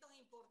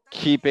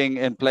 keeping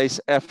in place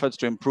efforts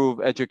to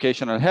improve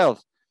education and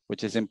health,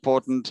 which is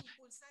important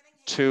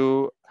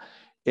to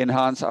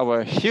enhance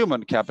our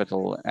human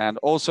capital, and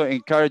also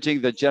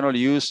encouraging the general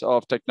use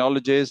of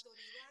technologies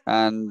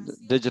and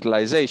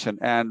digitalization.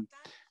 And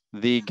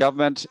the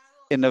Government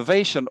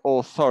Innovation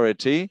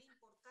Authority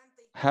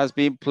has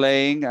been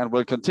playing and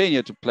will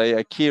continue to play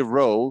a key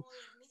role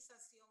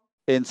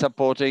in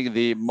supporting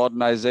the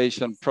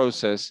modernization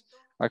process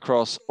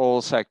across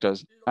all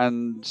sectors.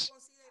 And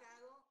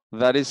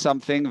that is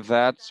something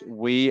that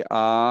we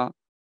are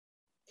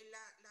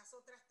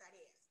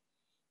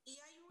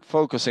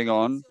focusing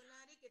on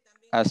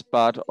as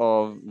part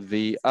of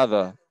the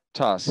other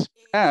tasks.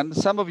 And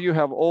some of you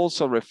have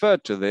also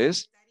referred to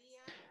this.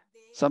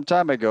 Some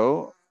time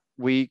ago,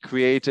 we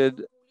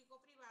created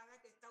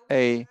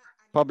a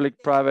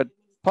public-private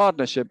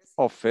partnership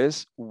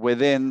office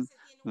within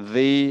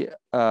the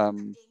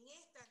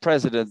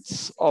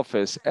president's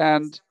office,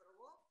 and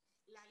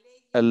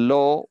a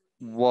law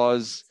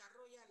was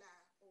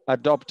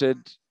adopted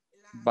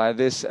by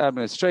this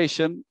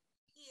administration.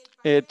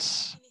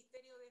 It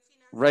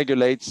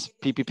regulates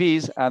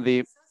PPPs, and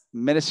the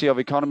Ministry of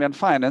Economy and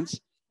Finance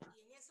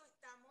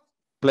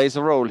plays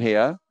a role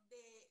here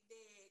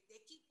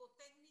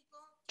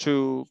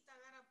to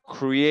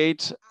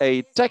create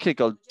a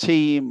technical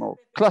team or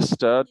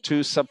cluster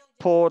to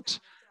support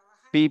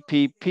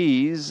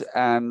PPPs,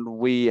 and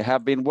we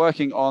have been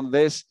working on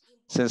this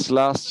since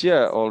last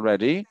year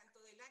already,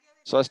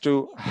 so as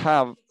to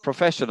have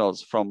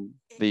professionals from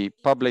the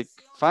public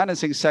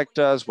financing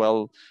sector as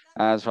well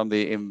as from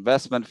the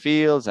investment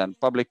fields and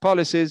public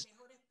policies,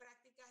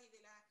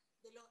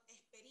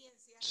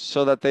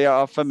 so that they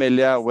are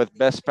familiar with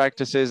best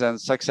practices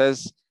and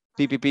success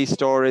PPP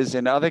stories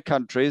in other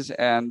countries,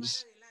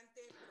 and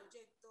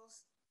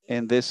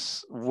in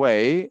this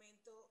way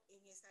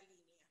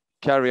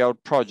carry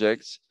out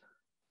projects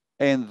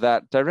in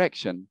that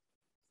direction.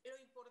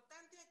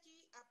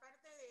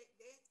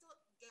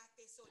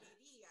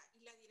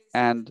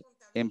 And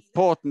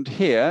important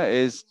here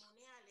is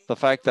the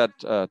fact that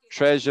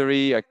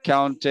treasury,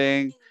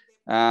 accounting,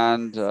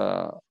 and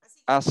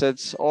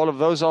assets, all of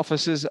those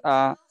offices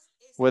are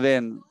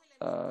within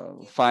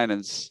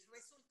finance.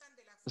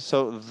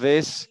 So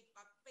this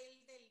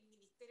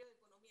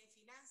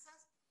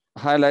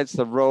highlights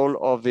the role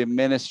of the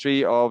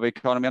Ministry of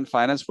Economy and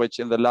Finance, which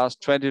in the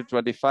last 20 to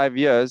 25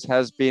 years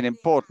has been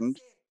important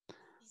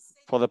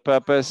for the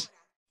purpose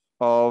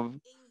of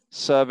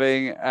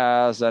serving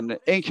as an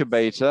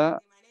incubator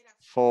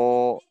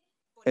for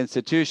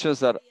institutions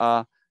that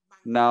are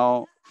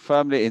now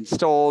firmly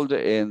installed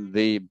in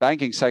the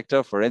banking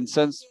sector. For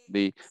instance,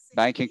 the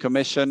Banking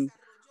Commission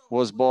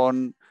was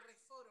born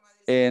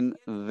in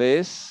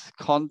this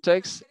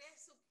context.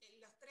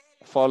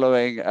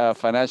 Following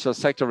financial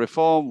sector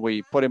reform,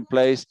 we put in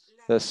place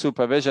the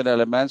supervision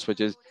elements, which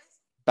is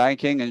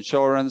banking,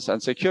 insurance,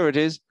 and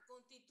securities.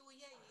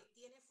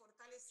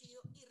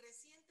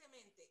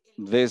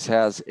 This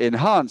has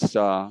enhanced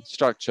our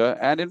structure,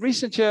 and in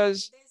recent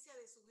years,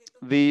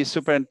 the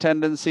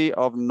superintendency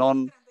of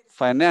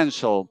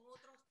non-financial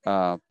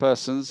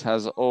persons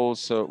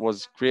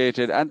was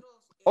created, and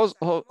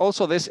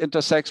also this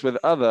intersects with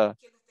other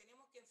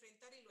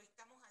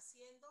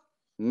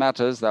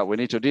matters that we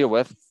need to deal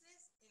with,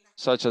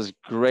 such as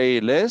gray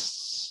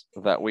lists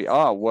that we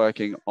are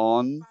working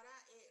on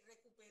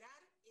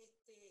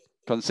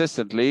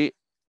consistently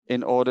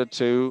in order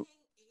to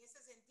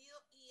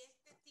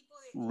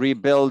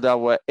rebuild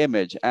our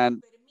image.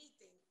 And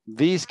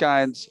these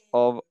kinds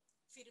of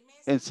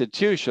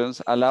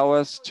institutions allow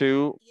us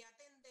to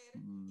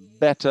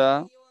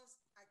better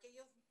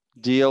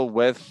deal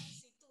with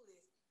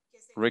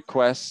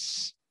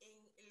requests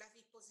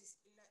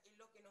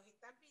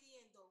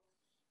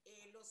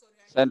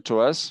sent to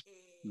us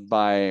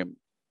by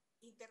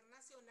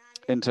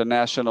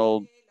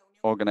international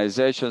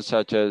organizations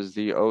such as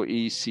the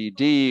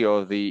OECD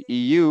or the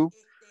EU,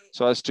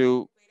 so as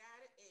to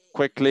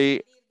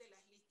quickly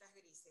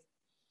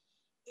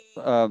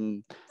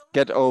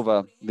get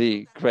over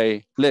the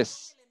gray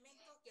lists.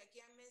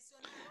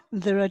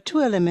 There are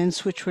two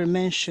elements which were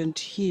mentioned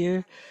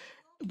here.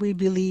 We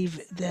believe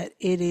that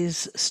it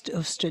is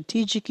of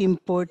strategic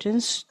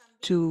importance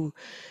to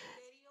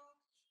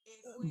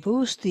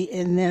boost the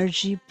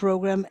energy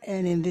program,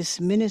 and in this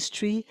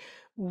ministry,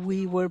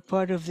 we were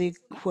part of the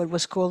what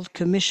was called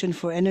Commission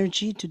for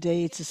Energy.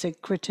 Today, it's a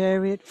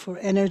Secretariat for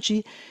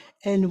Energy,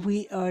 and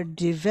we are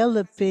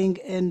developing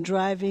and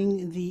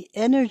driving the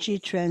energy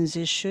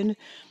transition,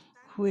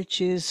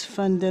 which is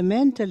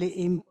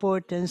fundamentally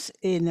important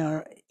in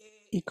our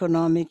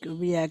economic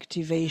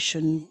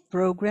reactivation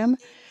program,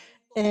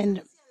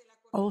 and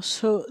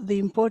also the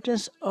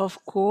importance of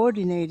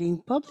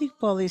coordinating public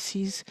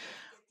policies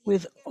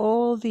with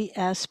all the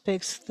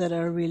aspects that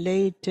are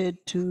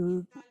related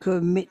to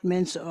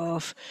commitments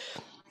of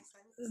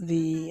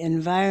the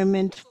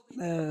environment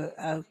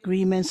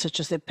agreements, such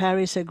as the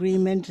Paris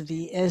Agreement,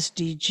 the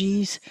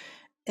SDGs,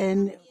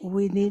 and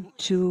we need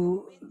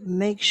to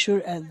make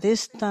sure at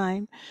this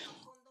time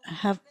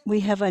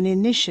we have an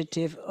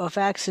initiative of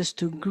access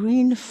to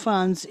green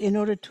funds in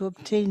order to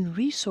obtain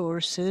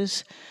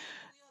resources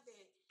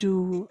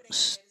to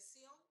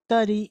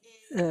study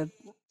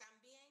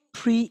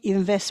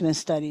pre-investment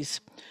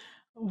studies.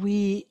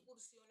 We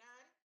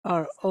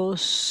are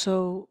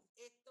also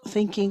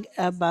thinking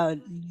about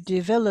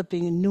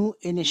developing new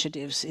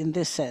initiatives in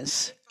this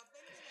sense.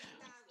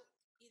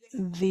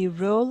 The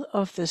role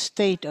of the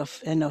state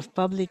and of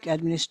public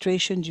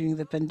administration during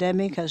the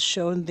pandemic has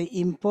shown the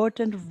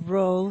important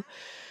role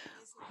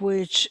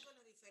which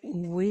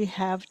we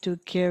have to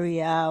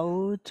carry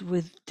out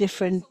with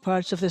different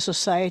parts of the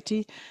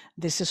society.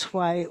 This is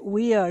why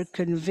we are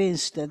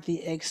convinced that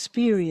the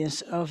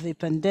experience of the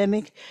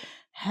pandemic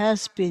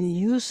has been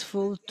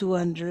useful to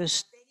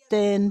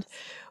understand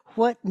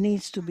what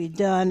needs to be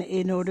done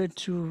in order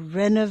to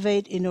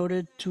renovate, in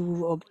order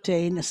to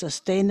obtain a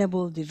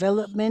sustainable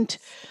development,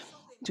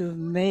 to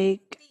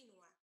make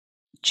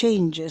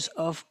changes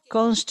of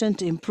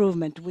constant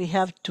improvement. We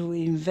have to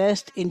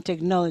invest in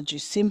technology,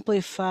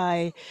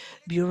 simplify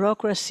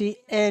bureaucracy,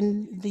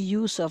 and the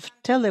use of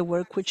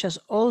telework, which has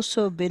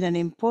also been an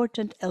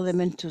important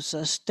element to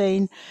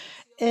sustain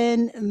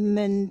and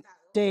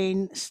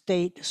maintain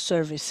state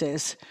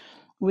services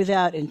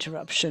without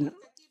interruption.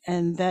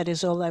 And that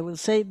is all I will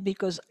say,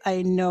 because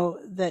I know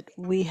that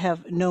we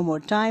have no more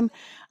time.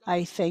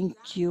 I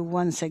thank you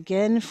once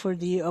again for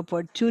the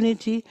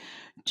opportunity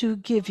to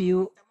give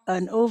you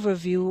an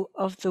overview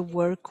of the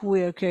work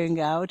we are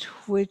carrying out,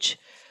 which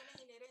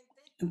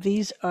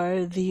these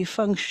are the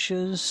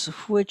functions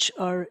which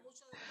are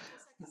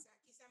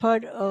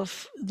part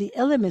of the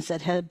elements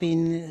that have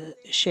been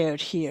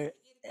shared here.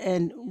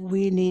 And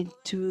we need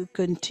to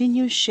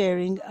continue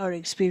sharing our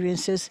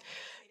experiences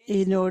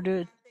in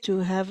order to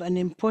have an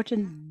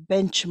important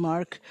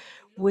benchmark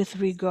with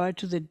regard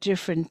to the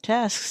different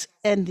tasks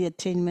and the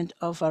attainment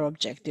of our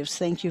objectives.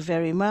 Thank you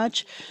very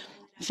much.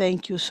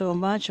 Thank you so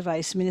much,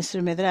 Vice Minister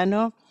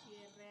Medrano.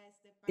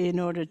 In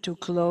order to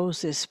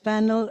close this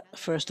panel,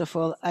 first of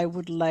all, I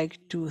would like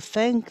to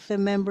thank the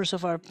members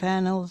of our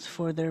panel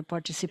for their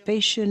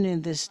participation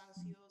in this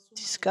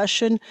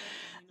discussion.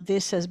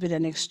 This has been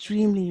an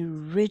extremely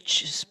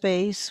rich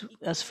space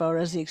as far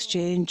as the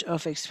exchange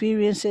of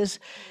experiences,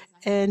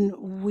 and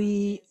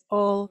we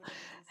all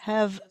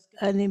have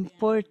an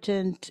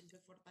important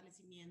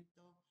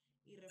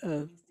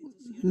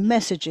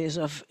messages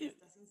of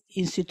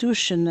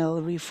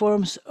institutional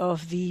reforms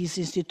of these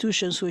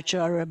institutions, which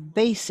are a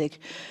basic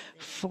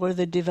for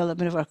the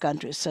development of our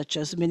countries, such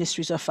as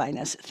Ministries of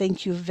Finance.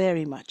 Thank you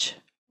very much.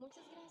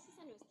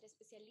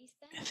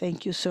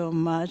 Thank you so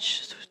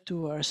much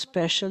to our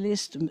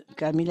specialist,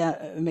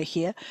 Camila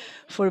Mejia,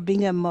 for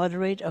being a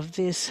moderator of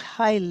this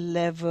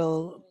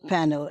high-level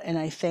panel. And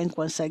I thank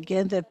once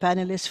again the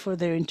panelists for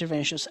their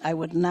interventions. I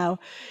would now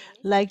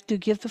like to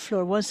give the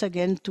floor once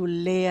again to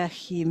Lea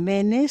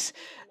Jimenez,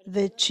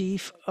 the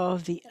chief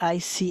of the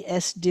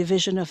ICS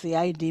division of the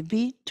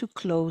IDB, to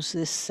close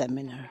this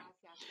seminar.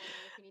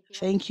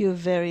 Thank you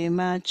very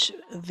much.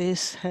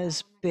 This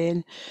has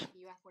been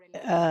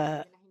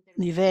an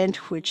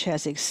event which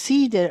has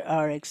exceeded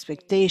our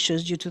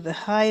expectations due to the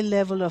high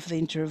level of the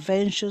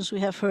interventions we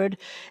have heard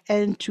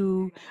and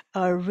to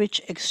our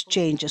rich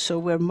exchanges. So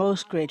we're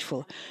most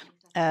grateful.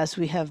 As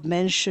we have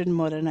mentioned,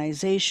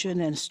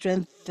 modernization and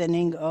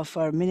strengthening of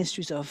our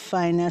Ministries of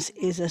Finance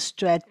is a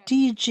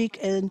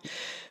strategic and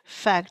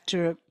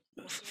factor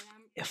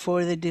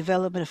for the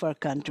development of our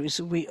countries.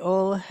 We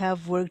all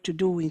have work to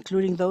do,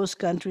 including those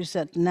countries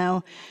that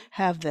now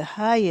have the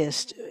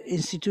highest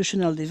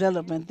institutional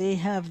development. They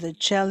have the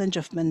challenge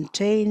of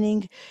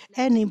maintaining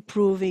and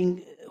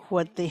improving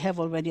what they have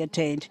already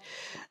attained.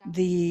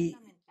 The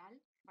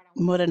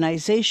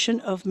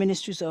modernization of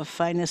Ministries of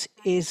Finance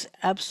is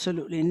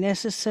absolutely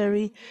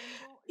necessary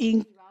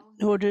in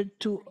order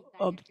to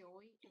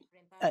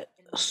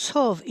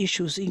solve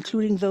issues,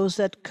 including those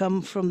that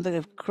come from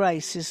the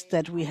crisis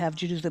that we have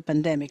due to the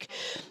pandemic.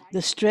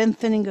 The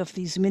strengthening of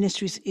these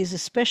ministries is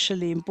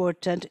especially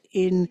important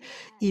in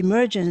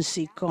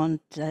emergency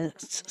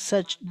contexts,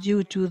 such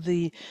due to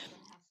the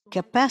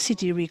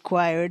capacity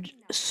required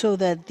so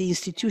that the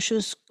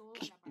institutions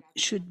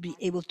should be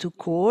able to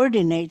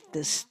coordinate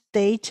the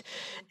state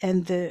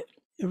and the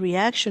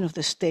reaction of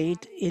the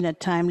state in a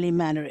timely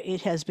manner.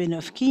 It has been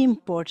of key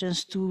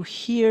importance to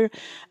hear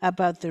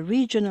about the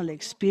regional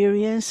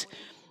experience,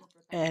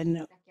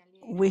 and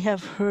we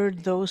have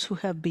heard those who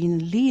have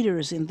been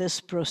leaders in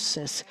this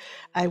process.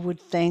 I would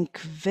thank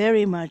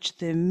very much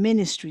the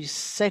ministries,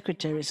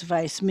 secretaries,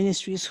 vice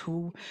ministries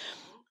who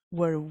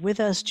were with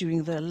us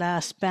during the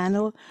last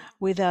panel.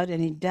 Without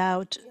any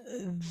doubt,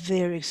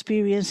 their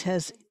experience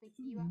has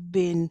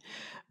been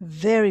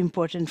very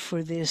important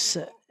for this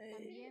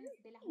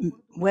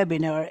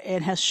webinar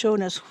and has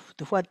shown us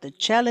what the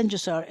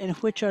challenges are and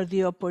which are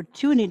the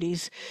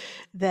opportunities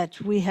that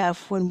we have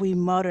when we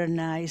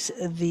modernize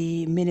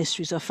the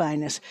Ministries of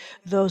Finance.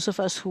 Those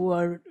of us who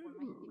are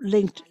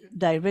linked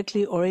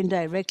directly or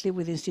indirectly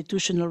with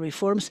institutional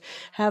reforms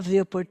have the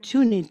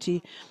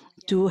opportunity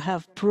to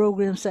have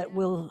programs that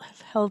will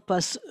help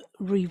us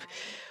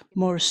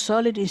more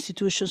solid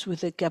institutions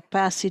with the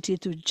capacity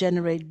to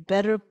generate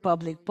better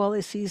public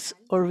policies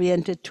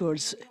oriented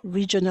towards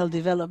regional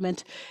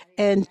development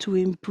and to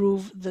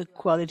improve the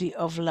quality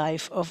of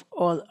life of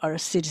all our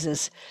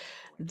citizens.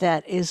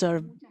 That is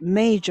our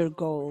major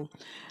goal.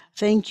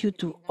 Thank you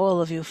to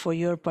all of you for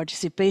your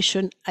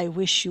participation. I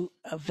wish you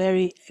a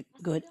very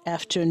good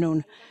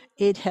afternoon.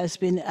 It has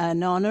been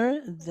an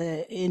honor.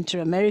 The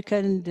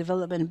Inter-American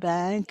Development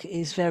Bank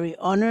is very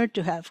honored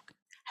to have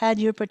had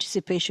your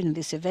participation in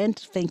this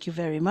event. Thank you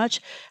very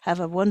much. Have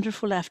a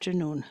wonderful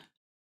afternoon.